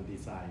นี้มันดี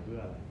ไซน์เพื่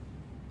ออะไร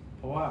เ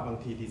พราะว่าบาง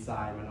ทีดีไซ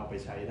น์มันเอาไป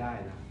ใช้ได้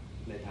นะ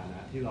ในฐานะ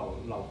ที่เ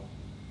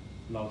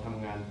ราท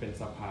ำงานเป็น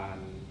สะพาน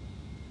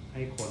ใ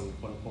ห้คน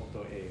ค้นพบ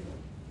ตัวเอง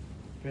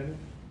เพราะฉะนั้น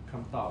ค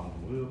ำตอบของผ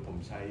มคือผม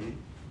ใช้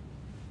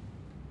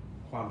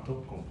ความทุก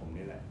ข์ของผม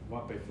นี่แหละว่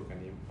าไปฝึกอั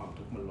นนี้ความ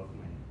ทุกข์มันลดไ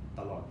หม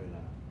ตลอดเวล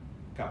า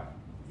กับ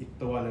อีก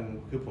ตัวหนึ่ง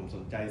คือผมส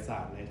นใจศา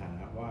สตร์ในฐาน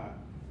ะว่า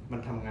มัน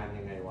ทำงาน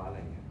ยังไงวะอะไร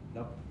เงี้ยแ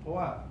ล้วเพราะ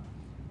ว่า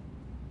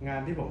งา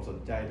นที่ผมสน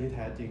ใจที่แ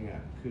ท้จริง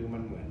คือมั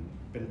นเหมือน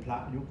เป็นพระ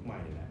ยุคใหม่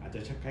แหละอาจจะ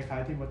คล้า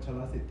ยๆที่วัชร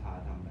ศิทธา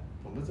ทำแหละ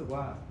ผมรู้สึก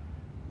ว่า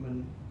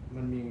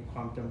มันมีคว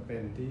ามจำเป็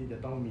นที่จะ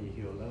ต้องมี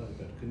ฮีลเลอร์เ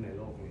กิดขึ้นในโ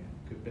ลกนี้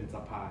คือเป็นส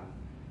ะพาน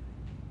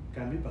ก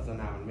ารวิปัสส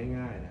นามันไม่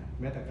ง่ายนะ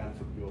แม้แต่การ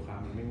ฝึกโยคะ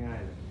มันไม่ง่าย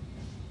เลย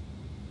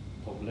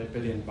ผมเลยไป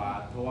เรียนบา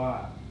สเพราะว่า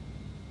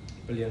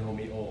ไปเรียนโฮ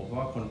มิโอเพราะ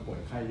ว่าคนป่วย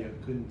ไข้เยอะ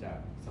ขึ้นจาก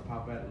สภา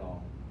พแวดล้อม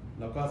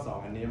แล้วก็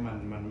2อันนี้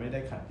มันไม่ได้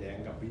ขัดแย้ง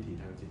กับวิถี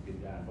ทางจิตวิญ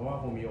ญาณเพราะว่า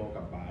โฮมิโอ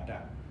กับบาส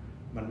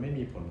มันไม่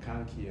มีผลข้า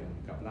งเคียง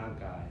กับร่าง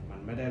กายมัน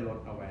ไม่ได้ลด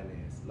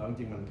awareness แล้วจ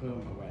ริงมันเพิ่ม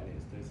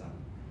awareness ด้วยซ้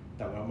ำแ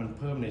ต่ว่ามันเ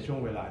พิ่มในช่วง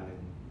เวลาหนึ่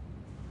ง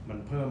มัน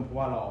เพิ่มเพราะ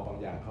ว่าเราเอาบาง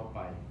อย่างเข้าไป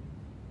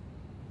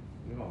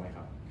นึกออกไหมค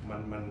รับ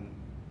มัน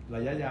ร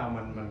ะยะยาว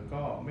มัน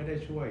ก็ไม่ได้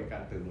ช่วยกา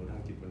รตื่นรู้ทา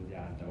งจิตวิญญ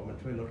าณแต่ว่ามัน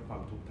ช่วยลดควา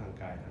มทุกข์ทาง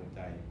กายทางใจ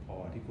พอ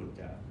ที่คุณ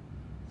จะ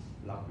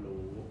รับ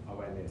รู้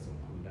awareness ของ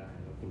คุณได้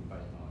แล้วคุณไป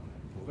ต่อ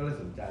ผมก็เลย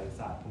สนใจ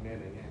ศาสตร์พวกนี้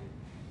ในแง่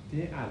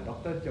ที่อ่านด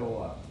ร.โจ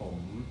ผม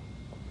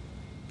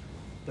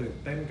ตื่น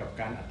เต้นกับ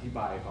การอธิบ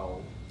ายเขา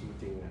จ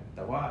ริงๆแ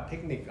ต่ว่าเท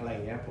คนิคอะไร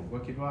เงี้ยผมก็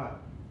คิดว่า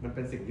มันเ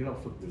ป็นสิ่งที่เรา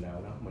ฝึกอยู่แล้ว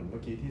นะเหมือนเมื่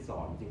อกี้ที่สอ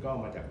นจริงก็เอา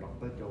มาจากด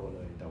ร.โจเล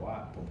ยแต่ว่า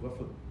ผมก็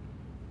ฝึก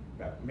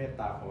แบบเมต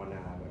ตาภาวน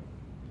า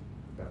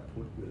แบบ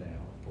พุทธอยู่แล้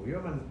วผมคิด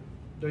ว่ามัน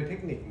โดยเทค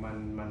นิค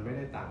มันไม่ไ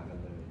ด้ต่างกัน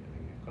เลยอะไร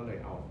เงี้ยก็เลย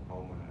เอา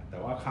มาแต่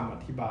ว่าคำอ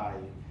ธิบาย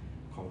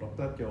ของด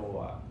ร.โจ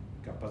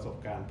กับประสบ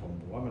การณ์ผม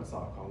ว่ามันส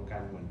อดคล้องกั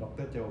นเหมือนด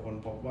ร.โจค้น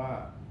พบว่า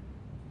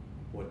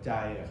หัวใจ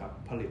ครับ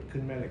ผลิตขึ้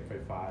นแม่เหล็กไฟ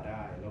ฟ้าไ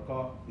ด้แล้วก็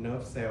เนิร์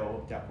ฟเซล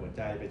ล์จากหัวใ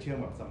จไปเชื่อม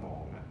กับสมอ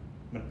ง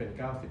มันเป็น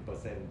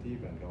 90% ที่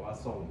เหมือนกับว่า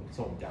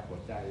ส่งจากหัว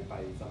ใจไป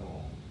สมอ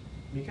ง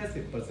มีแค่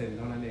 10% เ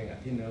ท่านั้นเองอะ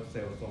ที่เนิร์ฟเซ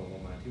ลล์ส่งล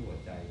งมาที่หัว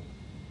ใจ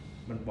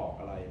มันบอก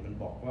อะไรมัน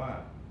บอกว่า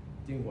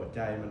จริงหัวใจ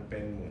มันเป็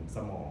นเหมือนส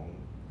มอง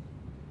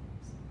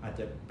อาจ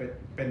จะ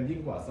เป็นยิ่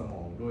งกว่าสม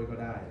องด้วยก็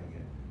ได้อย่างเ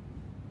งี้ย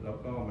แล้ว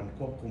ก็มันค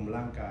วบคุม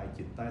ร่างกาย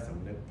จิตใต้ส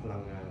ำนึกพลั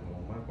งงานของเร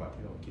ามากกว่า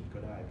ที่เราคิดก็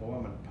ได้เพราะว่า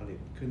มันผลิต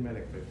ขึ้นแม่เห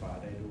ล็กไฟฟ้า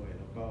ได้ด้วย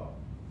แล้วก็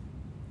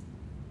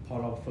พอ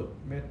เราฝึก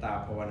เมตตา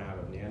ภาวนาแ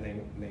บบนี้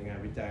ในงาน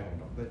วิจัยของ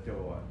ดร.โจ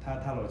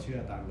ถ้าเราเชื่อ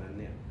ตามนั้น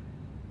เนี่ย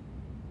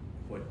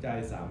หัวใจ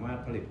สามารถ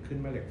ผลิตขึ้น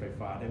แม่เหล็กไฟ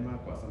ฟ้าได้มาก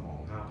กว่าสมอง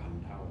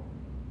 5,000 เท่า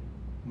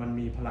มัน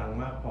มีพลัง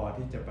มากพอ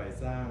ที่จะไป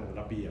สร้าง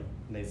ระเบียบ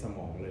ในสม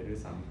องเลยด้วย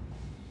ซ้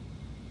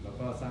ำแล้ว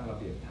ก็สร้างระ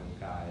เบียบทาง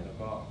กายแล้ว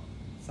ก็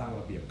สร้าง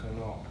ระเบียบข้าง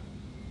นอก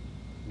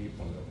มีผ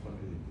ลกับคน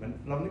อื่นมัน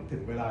เรานึกถึ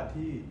งเวลา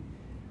ที่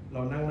เร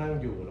านั่ง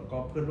อยู่แล้วก็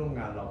เพื่อนร่วม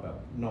งานเราแบบ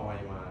นอย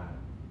มา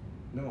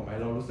นึกออกไหม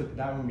เรารู้สึก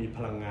ได้มันมีพ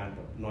ลังงานแ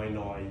บบน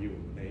อยอยู่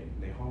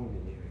ในห้อง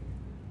นี้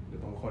หรือ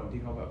บางคน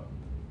ที่เขาแบบ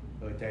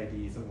ใจ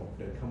ดีสงบ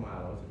เดินเข้ามา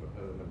แล้วรู้สึกแบบ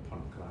มันผ่อ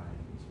นคลาย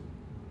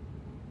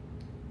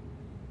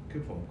คื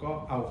อผมก็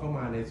เอาเข้าม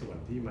าในส่วน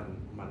ที่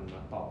มันม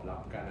าตอบรั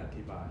บการอ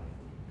ธิบาย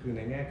คือใน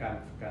แง่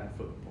การ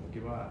ฝึกผมคิ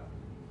ดว่า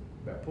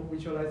แบบพวก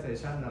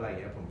visualization อะไรเ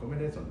งี้ยผมก็ไม่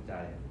ได้สนใจ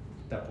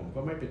แต่ผมก็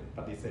ไม่ป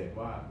ฏิเสธ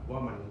ว่า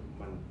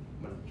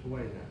มันช่ว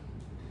ยนะ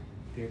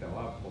เพียงแต่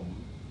ว่า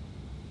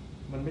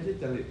มันไม่ใช่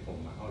จริตผม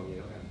เอาอย่างนี้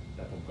แล้วกันแ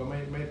ต่ผมก็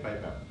ไม่ไป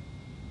แบบ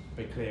ไป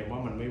เคลมว่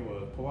ามันไม่เวิ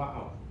ร์กเพราะว่าเอ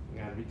า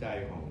งานวิจัย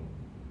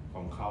ข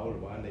องเขาหรื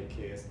อว่าในเค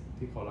ส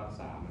ที่เขารัก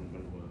ษามันเ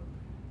วิร์ก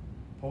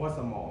เพราะว่าส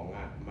มอง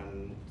อ่ะมัน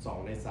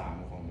2 ใน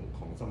 3ข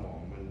องสมอง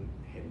มัน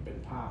เห็นเป็น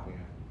ภาพไง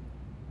ครับ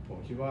ผม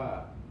คิดว่า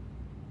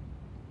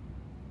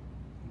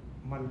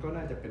มันก็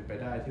น่าจะเป็นไป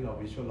ได้ที่เรา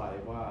วิชวลไล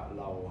ซ์ว่า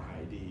เราหา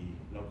ยดี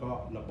แล้วก็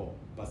ระบบ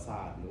ประส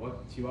าทหรือว่า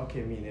ชีวเค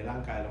มีในร่า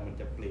งกายเรามัน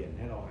จะเปลี่ยนใ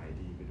ห้เราหาย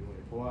ดีไปด้วย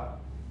เพราะว่า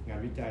งาน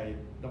วิจัย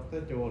ด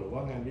ร.โจหรือว่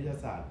างานวิทยา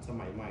ศาสตร์ส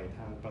มัยใหม่ท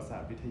างประสา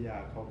ทวิทยา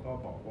เขาก็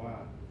บอกว่า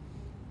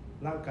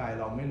ร่างกาย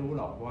เราไม่รู้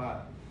หรอกว่า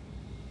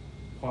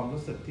ความ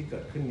รู้สึกที่เกิ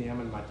ดขึ้นนี้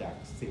มันมาจาก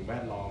สิ่งแว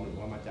ดล้อมหรือ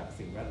ว่ามาจาก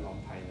สิ่งแวดล้อม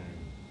ภายใน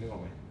นึกออ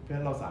กไหมเพื่อ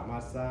เราสามา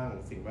รถสร้าง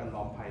สิ่งแวดล้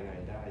อมภายใน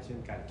ได้เช่น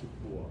การคิด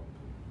บวก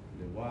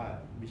หรือว่า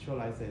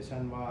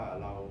visualization ว่า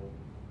เรา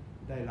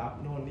ได้รับ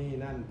โน่นนี่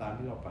นั่นตาม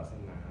ที่เราปรารถ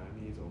นา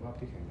มีสุขภาพ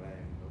ที่แข็งแร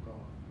งแล้วก็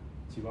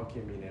ชีวเค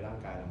มีในร่าง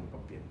กายเรามันก็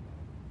เปลี่ยน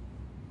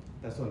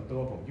แต่ส่วนตัว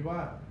ผมคิดว่า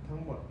ทั้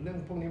งหมดเรื่อง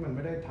พวกนี้มันไ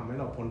ม่ได้ทำให้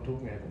เราพ้นทุก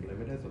ข์ไงผมเลย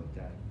ไม่ได้สนใจ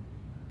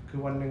คือ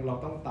วันหนึ่งเรา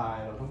ต้องตาย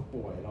เราต้อง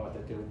ป่วยเราอาจจ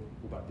ะเจอ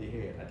อุบัติเห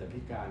ตุอาจจะพิ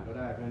การก็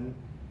ได้เพราะฉะนั้น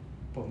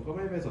ผมก็ไ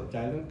ม่ไปสนใจ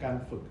เรื่องการ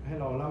ฝึกให้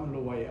เราร่ำร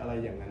วยอะไร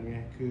อย่างนั้นไง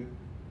คือ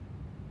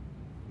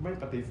ไม่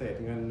ปฏิเสธ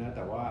เงินนะแ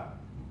ต่ว่า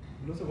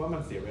รู้สึกว่ามั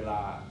นเสียเวลา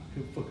คื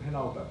อฝึกให้เร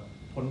าแบบ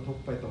พ้นทุก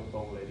ข์ไปตร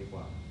งๆเลยดีก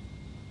ว่า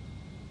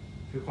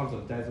คือความส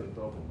นใจส่วน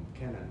ตัวผมแ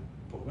ค่นั้น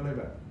ผมก็เลย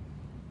แบบ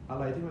อะ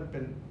ไรที่มันเป็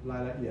นรา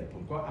ยละเอียดผ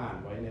มก็อ่าน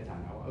ไว้ในฐา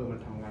นะว่ามัน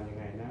ทำงานยัง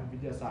ไงนะวิ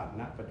ทยาศาสตร์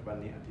ณปัจจุบัน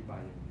นี้อธิบาย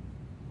อย่างนี้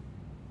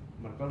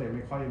มันก็เลยไ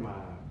ม่ค่อยมา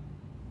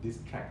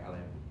distract อะไร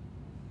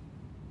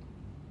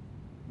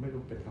ไม่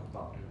รู้เป็นคำต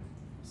อบได้ไหม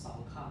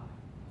2 ค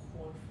ำโค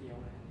ตรเฟี้ยว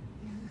เลย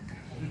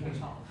ผม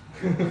ชอบ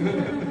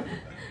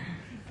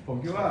ผม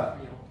คิด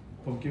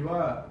ว่า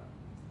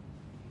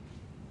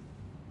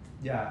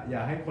อย่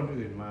าให้คน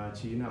อื่นมา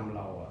ชี้นำเ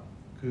ราอ่ะ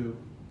คือ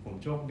ผม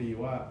โชคดี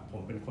ว่าผ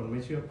มเป็นคนไม่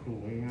เชื่อครู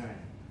ง่าย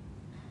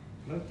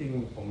ๆแล้วจริง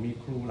ผมมี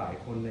ครูหลาย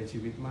คนในชี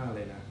วิตมากเล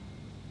ยนะ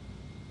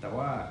แต่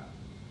ว่า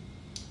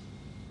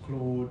ค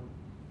รู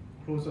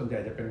ส่วนใหญ่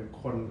จะเป็น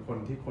คน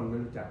ที่คนไม่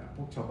รู้จักพ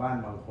วกชาวบ้าน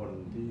บางคน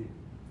ที่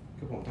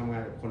คือผมทำงา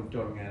นกับคนจ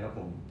นไงแล้ว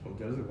ผม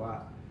จะรู้สึกว่า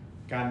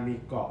การมี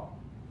เกาะ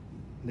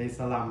ในส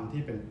ลัม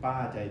ที่เป็นป้า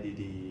ใจ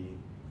ดี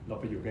ๆเรา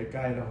ไปอยู่ใก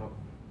ล้ๆแล้วครับ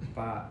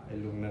ป้าไอ้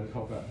ลุงนั้นเข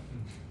าแบบ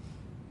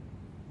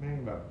แม่ง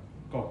แบบ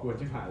ก่อกวน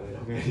ชิบหายเลยท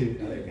ำไงดี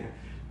อะไรเงี้ย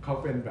เขา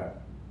เป็นแบบ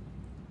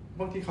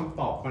บางทีคำ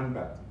ตอบมันแบ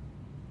บ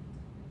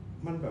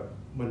เห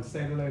มือนเซ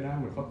นเลยนะเ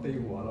หมือนเขาตี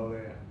หัวเราเล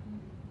ยอ่ะ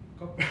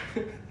ก็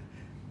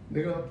นึ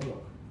กว่าตล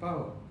กเป้า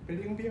ไปเ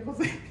ลี้ยงเบี้ยเขา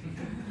สิ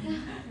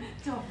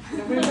จบ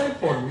ยังไม่ได้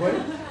ผลเว้ย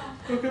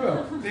ก็คือแบบ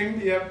เลี้ยงเ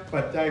บี้ยเปิ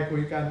ดใจคุ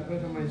ยกัน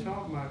ทำไมชอ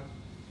บมา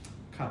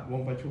ขัดว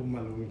งประชุมม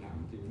าลุงถาม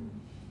จริง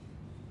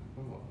เข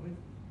าบอก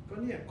ก็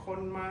เนี่ยคน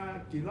มา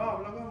กี่รอบ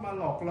แล้วก็มา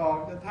หลอก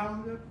จะท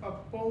ำจะปรับ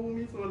ปรุง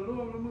มีส่วนร่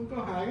วมแล้วมึงก็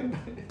หายกันไป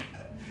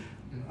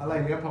อะไรเ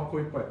งี้ยพอคุ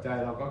ยเปิดใจ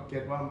เราก็เก็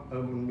ตว่า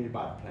มันมีบ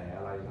าดแผล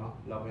อะไรเนาะ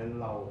เราเพราะฉะนั้น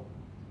เร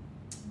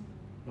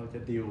าจะ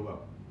ดีลแบบ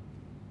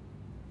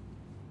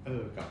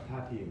กับท่า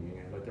ทีอย่างไ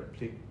งเราจะพ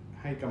ลิก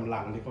ให้กำลั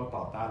งที่เขา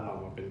ต่อต้านเรา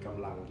มาเป็นก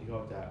ำลังที่เข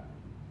าจะ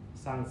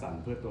สร้างสรร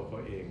ค์เพื่อตัวเขา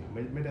เองอ่ะ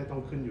ไม่ได้ต้อ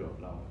งขึ้นอยู่กับ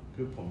เรา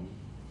คือผม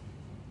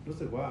รู้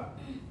สึกว่า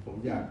ผม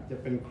อยากจะ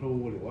เป็นครู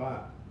หรือว่า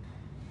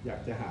อยา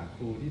กจะหาค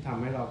รูที่ท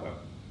ำให้เราแบบ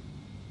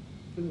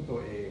พึ่งตัว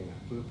เองอ่ะ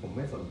คือผมไ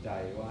ม่สนใจ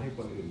ว่าให้ค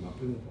นอื่นมา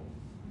พึ่งผม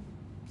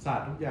ศาสต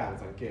ร์ทุกอย่าง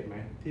สังเกตไหม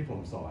ที่ผม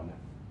สอนอ่ะ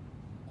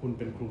คุณเ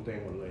ป็นครูตัวเอ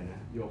งหมดเลยน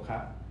ะโยคะ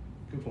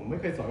คือผมไม่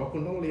เคยสอนว่าคุ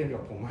ณต้องเรียนกั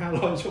บผม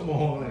500 ชั่วโม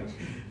งอะไร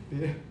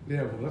เรียน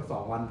กับผมสัก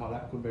2 วันพอล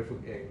ะคุณไปฝึ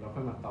กเองแล้วค่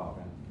อยมาต่อ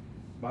กัน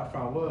บัตฟล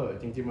าวเวอร์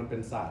จริงๆมันเป็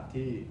นศาสตร์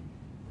ที่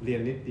เรีย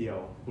นนิดเดียว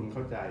คุณเข้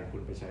าใจคุ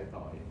ณไปใช้ต่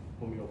อเองโฮ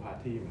มิโอพา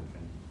ธีเหมือนกั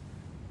น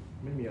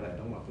ไม่มีอะไร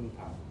ต้องมาพึ่งพ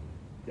า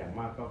อย่าง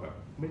มากก็แบบ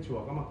ไม่ชัว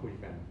ร์ก็มาคุย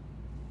กัน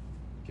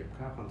เก็บ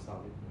ค่าคอนซัล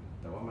ท์นิดหน่อย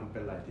แต่ว่ามันเป็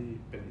นอะไรที่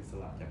เป็นอิส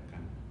ระจากกั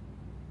น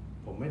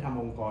ผมไม่ท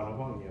ำองค์กรแล้วเพ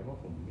ราะอย่างเงี้ยเพรา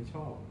ะผมไม่ช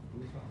อบ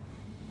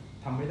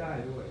ทำไม่ได้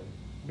ด้วย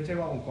ไม่ใช่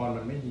ว่าองค์กร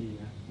มันไม่ดี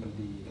นะมัน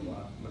ดีแต่ว่า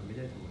มันไม่ใ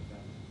ช่ธรรมชา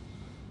ติ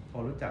พอ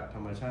รู้จักธร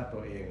รมชาติตั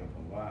วเองอะผ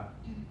มว่า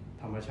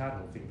ธรรมชาติข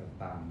องสิ่ง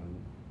ต่างๆ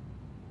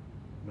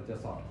มันจะ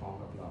สอดคล้อง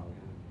กับเรา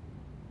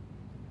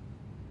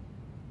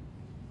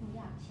หนู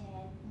อยากแช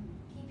ร์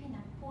ที่พี่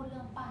นัทพูดเ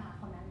รื่องป้า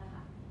คนนั้นนะค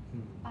ะ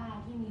ป้า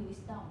ที่มี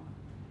wisdom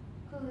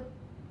คือ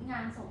งา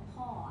นศพ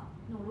พ่อ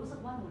หนูรู้สึก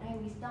ว่าหนูได้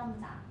wisdom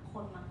จากค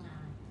นมางา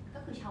นก็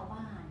คือชาว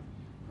บ้าน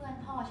เพื่อน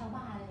พ่อชาว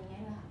บ้านอะไรอย่างเ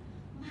งี้ยเลยค่ะ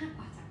มากก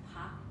ว่าจากพร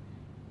ะ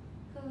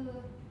คือ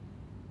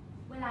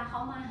เวลาเขา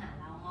มาหา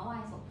เรามาไหว้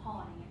ศพพ่อ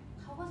อะไรเงี้ย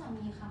เขาก็จะ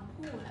มีคำ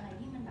พูดอะไร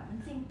ที่มันแบบมัน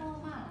ซิมเปิล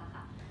มากอะ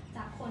ค่ะจ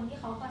ากคนที่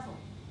เขาประสบ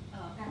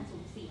การสู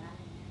ญเสียอะไ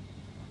รเงี้ย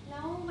แล้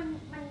วมั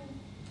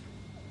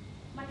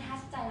นทั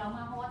ชใจเราม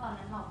ากเพราะว่าตอน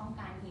นั้นเราต้อง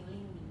การฮีล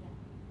ลิ่งนี้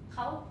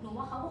หนู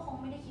ว่าเขาก็คง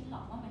ไม่ได้คิดหร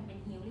อกว่ามันเป็น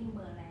ฮีลลิ่งเบ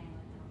อร์แรงเล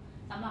ย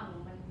สำหรับหนู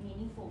มันมี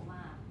นิ่งฟูลม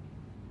าก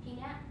ทีเ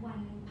นี้ยวัน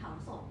เผา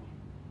ศพเนี่ย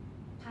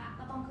พระ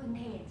ก็ต้องขึ้น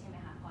เทศใช่ไหม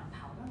คะก่อนเผ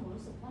าแล้วหนู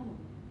รู้สึกว่าห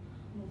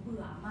นูเ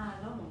บื่อมาก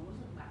แล้วหนูรู้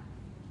สึกแบบ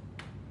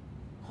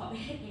ขอไป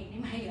เทศเองได้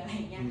ไหมหรืออะไร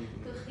เงี้ย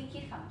คือคิ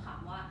ดข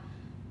ำๆว่า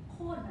โค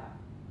ตรแบบ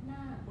น่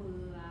าเบื่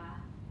อ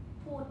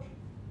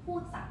พู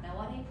ดสักแต่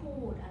ว่าได้พู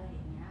ดอะไรอ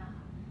ย่างเงี้ยค่ะ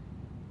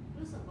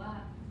รู้สึกว่า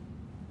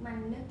มัน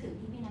นึกถึง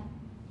ที่พี่นัท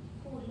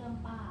พูดเรื่อง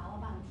ป้าว่า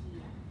บางที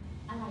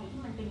อะไรที่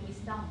มันเป็น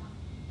wisdom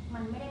มั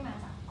นไม่ได้มา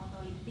จาก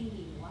authority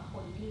หรือว่าค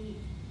นที่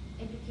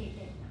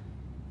educated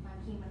บาง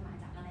ทีมันมา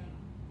จากอะไร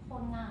โค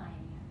ตรง่ายอ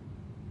ย่างเงี้ย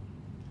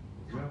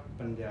ว่า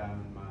ปัญญา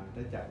มันมาไ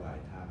ด้จากหลาย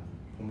ทาง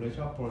ผมเลยช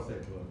อบ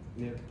process work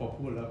เนี่ยพอ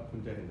พูดแล้วคุณ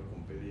จะเห็นว่าผ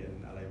มไปเรียน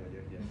อะไรมาเย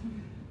อะแยะ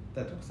แ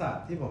ต่ทุกศาสต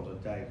ร์ที่ผมสน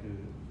ใจคือ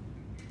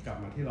กลับ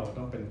มาที่เรา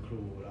ต้องเป็นค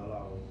รูแล้วเร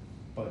า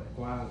เปิดก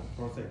ว้าง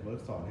process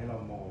work สอนให้เรา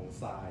มอง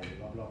ทราย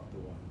รอบๆ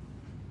ตัว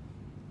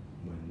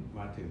เหมือนม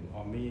าถึงอ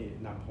อมมี่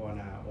นำภาว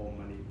นาโอม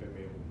มณีเป็นเม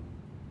หุ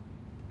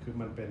คือ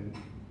มันเป็น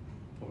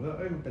ผมว่า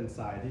มันเป็นท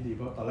รายที่ดีเพ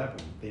ราะตอนแรกผ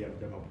มเตรียม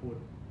จะมาพูด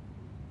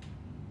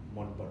ม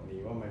นต์บทนี้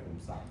ว่าทำไมผม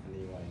สักอัน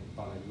นี้ไว้ต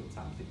อนอายุ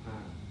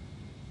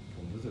35ผ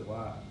มรู้สึกว่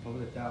าพระพุท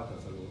ธเจ้าตรั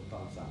สรู้ต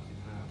อน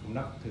35ผม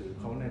นับถือ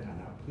เขาในฐา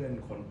นะเพื่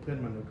อน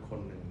มนุษย์ค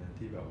นหนึ่งนะ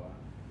ที่แบบว่า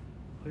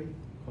เฮ้ย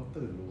เขา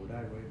ตื่นรู้ได้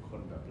เว้ยค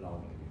นแบบเรา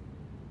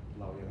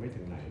เรายังไม่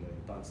ถึงไหนเลย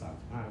ตอน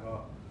35ก็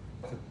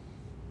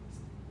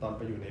ตอนไ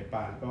ปอยู่ในป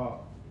านก็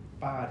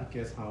ป้าที่เก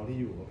สต์เฮาส์ที่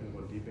อยู่เขาเป็นค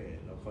นทิเบต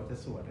แล้วเขาจะ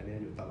สวดอันนี้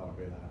อยู่ตลอด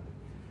เวลา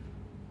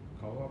เ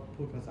ขาก็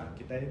พูดภาษาอังก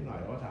ฤษได้นิดหน่อย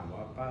แล้วก็ถามว่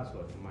าป้าส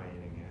วดทำไมอะ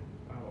ไรเงี้ย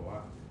ป้าบอกว่า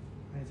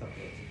ให้สร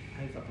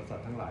รพสัต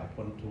ว์ทั้งหลาย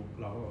พ้นทุกข์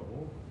เราก็บอกโ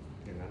อ้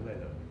อย่างนั้นเลย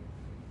เหรอ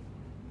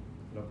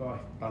แล้วก็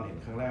ตอนเห็น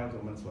ครั้งแรกรู้สึ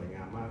กมันสวยง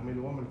ามมากไม่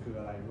รู้ว่ามันคือ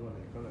อะไรรู้อะไร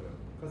ก็เลยแบบ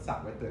ก็สัก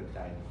ไว้เตือนใจ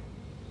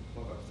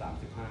ว่าแบบ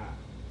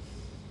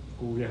35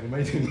กูยังไ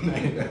ม่ถึงไหน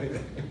เลย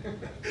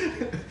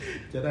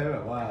จะได้แบ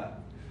บว่า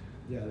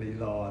อย่ารี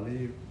รอ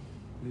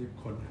รีบ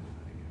ค้นหา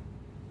อะไรเงี้ย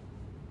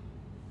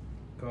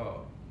ก็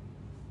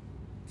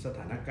สถ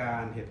านกา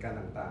รณ์เหตุการณ์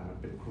ต่างๆมัน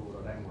เป็นครูเร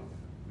าได้หมด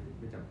ไ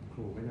ม่จำค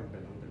รูไม่จำเป็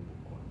นต้องเป็นบุค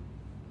คล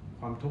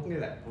ความทุกข์นี่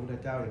แหละพระพุทธ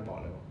เจ้ายังบอก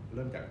เลยว่าเ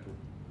ริ่มจากทุก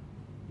ข์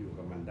อยู่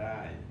กับมันได้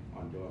อ่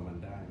อนโยนมัน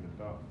ได้มัน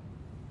ก็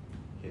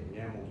เห็นแ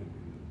ง่มุม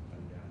อื่นๆปั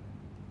ญญา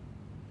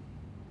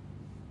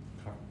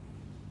ครับ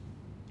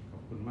ขอ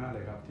บคุณมากเล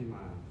ยครับที่ม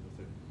ารู้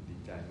สึกดี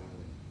ใจมาก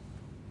เลย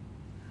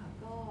ค่ะ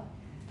ก็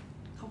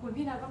ขอบคุณ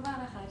พี่นัทมาก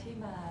ๆนะคะที่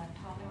มา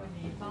ทอล์กในวัน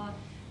นี้ก็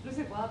รู้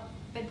สึกว่า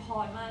เป็นพ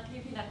รมากที่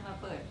พี่นัทมา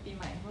เปิดปีใ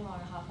หม่ให้พวกเรา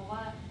นะคะเพราะว่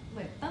าเห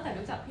มือนตั้งแต่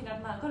รู้จักพี่นัท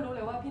มาก็รู้เล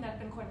ยว่าพี่นัท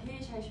เป็นคนที่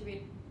ใช้ชีวิต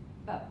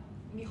แบบ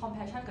มี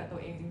compassion กับตั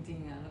วเองจริง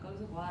ๆอะแล้วก็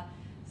รู้สึกว่า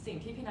สิ่ง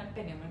ที่พี่นัทเ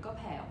ป็นเนี่ยมันก็แ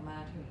ผ่ออกมา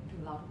ถึ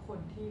งเราทุกคน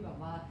ที่แบบ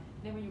ว่า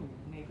ได้มาอยู่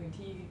ในพื้น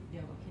ที่เดี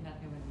ยวกับพี่นัท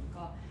ในวันนี้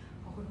ก็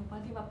ขอบคุณมา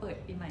กๆที่มาเปิด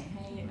ปีใหม่ใ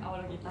ห้เอา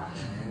ลกีตา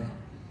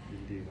ยิ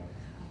นดีครับ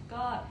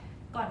ก็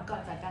ก่อ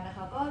นจากกันนะค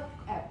ะก็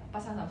แอบปร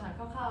ะชาสัมพันธ์ค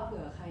ร่าวๆเ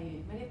ผื่อใคร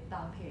ไม่ได้ต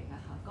ามเพจน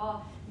ะคะก็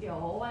เดี๋ยว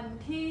วัน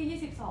ที่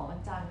22วั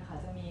นจันทร์ค่ะ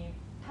จะมี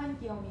ท่าน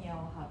เกียวเมียว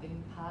ค่ะเป็น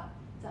พระ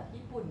จาก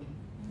ญี่ปุ่น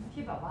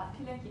ที่แบบว่า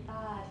ที่เล่นกีต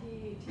าร์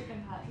ที่เป็น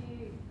พระที่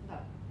แบ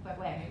บแ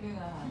หวกนิดนึง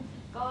อะค่ะ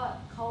ก็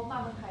เขามา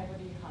เมืองไทยพอ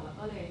ดีค่ะแล้ว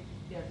ก็เลย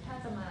เดี๋ยวท่าน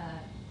จะมา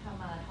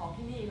ทอล์ก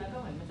ที่นี่แล้วก็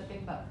เหมือนมันจะเป็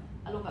นแบบ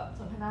อารมณ์แบบ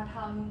สนทนาธร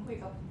รมคุย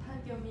กับท่าน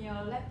เกียวเมียว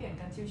แลกเปลี่ยน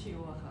กันชิว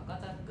ๆอะค่ะก็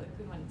จะเกิด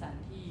ขึ้นวันจันท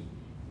ร์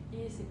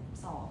ที่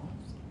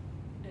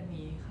22เดือน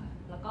นี้ค่ะ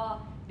แล้วก็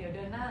เดี๋ยวเ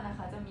ดือนหน้านะค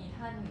ะจะมี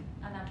ท่าน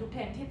อนันทุกเท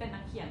นที่เป็น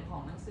นักเขียนขอ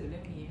งหนังสือเ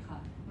ล่มนี้ค่ะ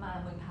มา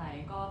เมืองไทย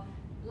ก็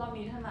รอบ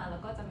นี้ท่านมาแล้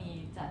วก็จะมี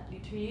จัดรี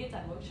ทรีตจั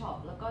ดเวิร์กช็อป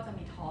แล้วก็จะ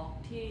มีทอล์ก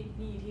ที่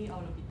นี่ที่ออ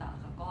โลกิตะ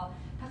ค่ะก็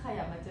ถ้าใครอ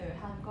ยากมาเจอ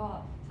ท่านก็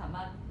สาม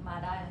ารถมา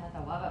ได้นะคะแ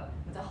ต่ว่าแบบ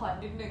มันจะฮอต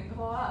นิดนึงเพ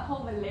ราะว่าห้อ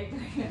งมันเล็กเล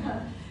ยค่ะ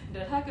เดี๋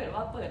ยวถ้าเกิดว่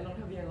าเปิดลง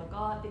ทะเบียนแล้ว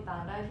ก็ติดตา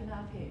มได้ที่หน้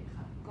าเพจ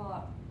ค่ะ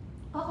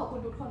ก็ขอบคุ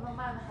ณทุกคนม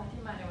ากๆนะคะ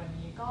ที่มาในวัน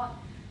นี้ก็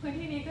พื้น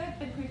ที่นี้ก็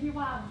เป็นพื้นที่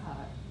ว่างค่ะ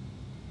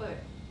เปิด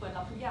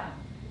รับทุกอย่าง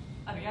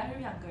อนุญาตให้ทุ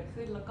กอย่างเกิด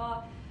ขึ้นแล้วก็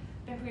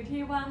เป็นพื้น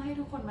ที่ว่างให้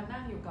ทุกคนมา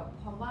นั่งอยู่กับ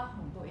ความว่างข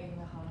องตัวเอง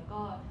นะคะแล้ว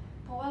ก็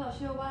เพราะว่าเราเ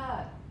ชื่อว่า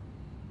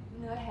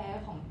เนื้อแท้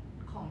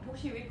ของทุก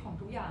ชีวิตของ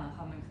ทุกอย่าง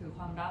ค่ะมันคือค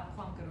วามรักค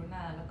วามกรุณ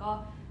าแล้วก็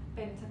เ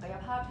ป็นศักย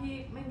ภาพที่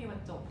ไม่มีวั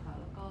นจบค่ะ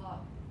แล้วก็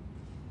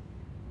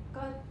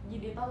ยิ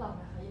นดีต้อนรับ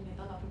นะคะยินดี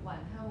ต้อนรับทุกวัน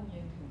5 โมงเย็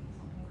นถึง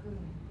2 ทุ่มครึ่ง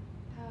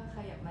ถ้าใคร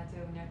อยากมาเจ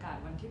อบรรยากาศ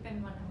วันที่เป็น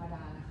วันธรรมด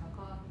านะคะ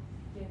ก็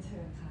เรียนเชิ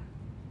ญค่ะ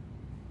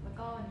แล้ว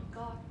ก็วันนี้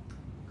ก็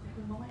ขอบคุ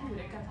ณมากที่อยู่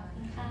ด้วยกันน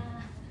ะคะ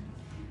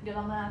เดี๋ยวเร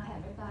ามาแผ่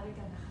เมตตาด้วย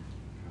กันนะคะ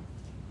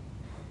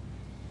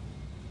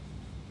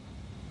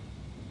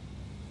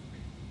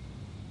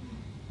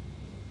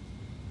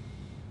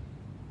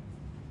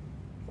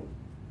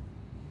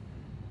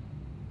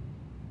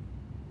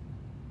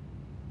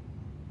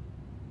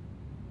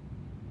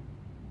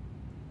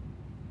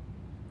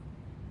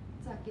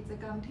จากกิจ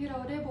กรรมที่เรา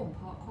ได้บ่มเพ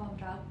าะความ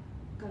รัก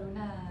กรุ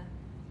ณา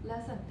และ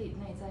สันติ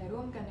ในใจร่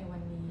วมกันในวั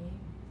นนี้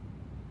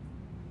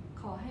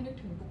ขอให้นึก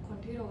ถึงบุคคล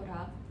ที่เรา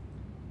รัก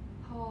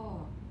พ่อ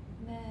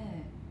แม่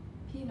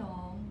พี่น้อ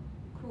ง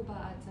ครูบา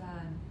อาจา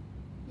รย์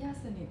ญาติ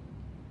สนิท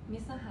มิ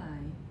ตรสหา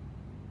ย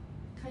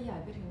ขยาย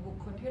ไปถึงบุค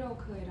คลที่เรา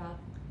เคยรัก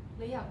แ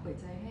ละอยากเปิด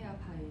ใจให้อ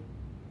ภัย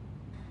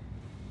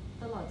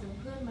ตลอดจน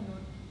เพื่อนมนุ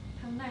ษย์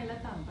ทั้งในและ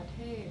ต่างประเท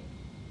ศ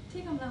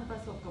ที่กำลังปร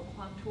ะสบกับค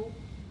วามทุกข์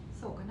โ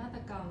ศกนาฏ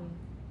กรรม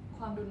ค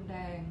วามรุนแร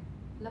ง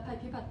และภัย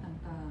พิบัติ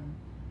ต่าง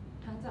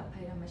ๆทั้งจากภั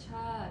ยธรรมช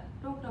าติ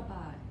โรคระบ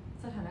าด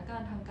สถานกา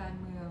รณ์ทางการ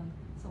เมือง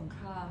สงค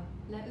ราม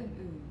และ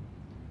อื่น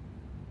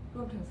ๆร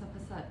วมถึงสรรพ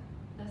สัตว์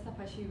และสรรพ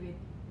ชีวิต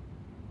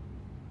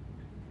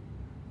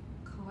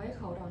ขอให้เ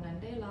ขาเหล่านั้น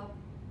ได้รับ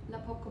และ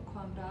พบกับคว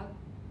ามรัก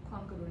ควา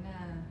มกรุณา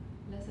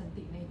และสัน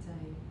ติในใจ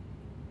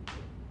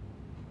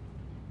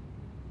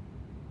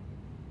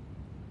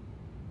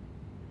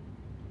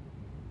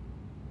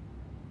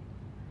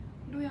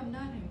ด้วยอำน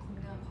าจแห่งคุณ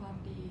งามความ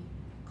ดี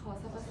ขอ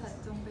สรรพสัต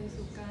ว์จงไป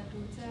สู่การ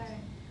รู้แจ้ง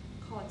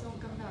ขอจง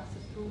กำราบ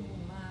ศัตรูห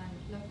มู่มาร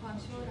และความ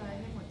ชั่วร้าย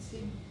ให้หมด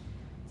สิ้น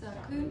จาก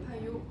คลื่นพา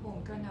ยุโหม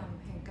กระหน่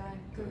ำแห่งการ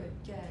เกิด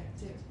แก่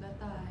เจ็บและ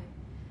ตาย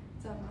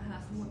จากมหา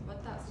สมุทรวัฏ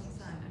ฏะสง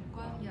สารอันก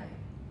ว้างใหญ่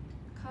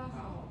ข้าข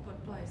อปลด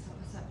ปล่อยสรร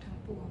พสัตว์ทั้ง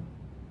ปวง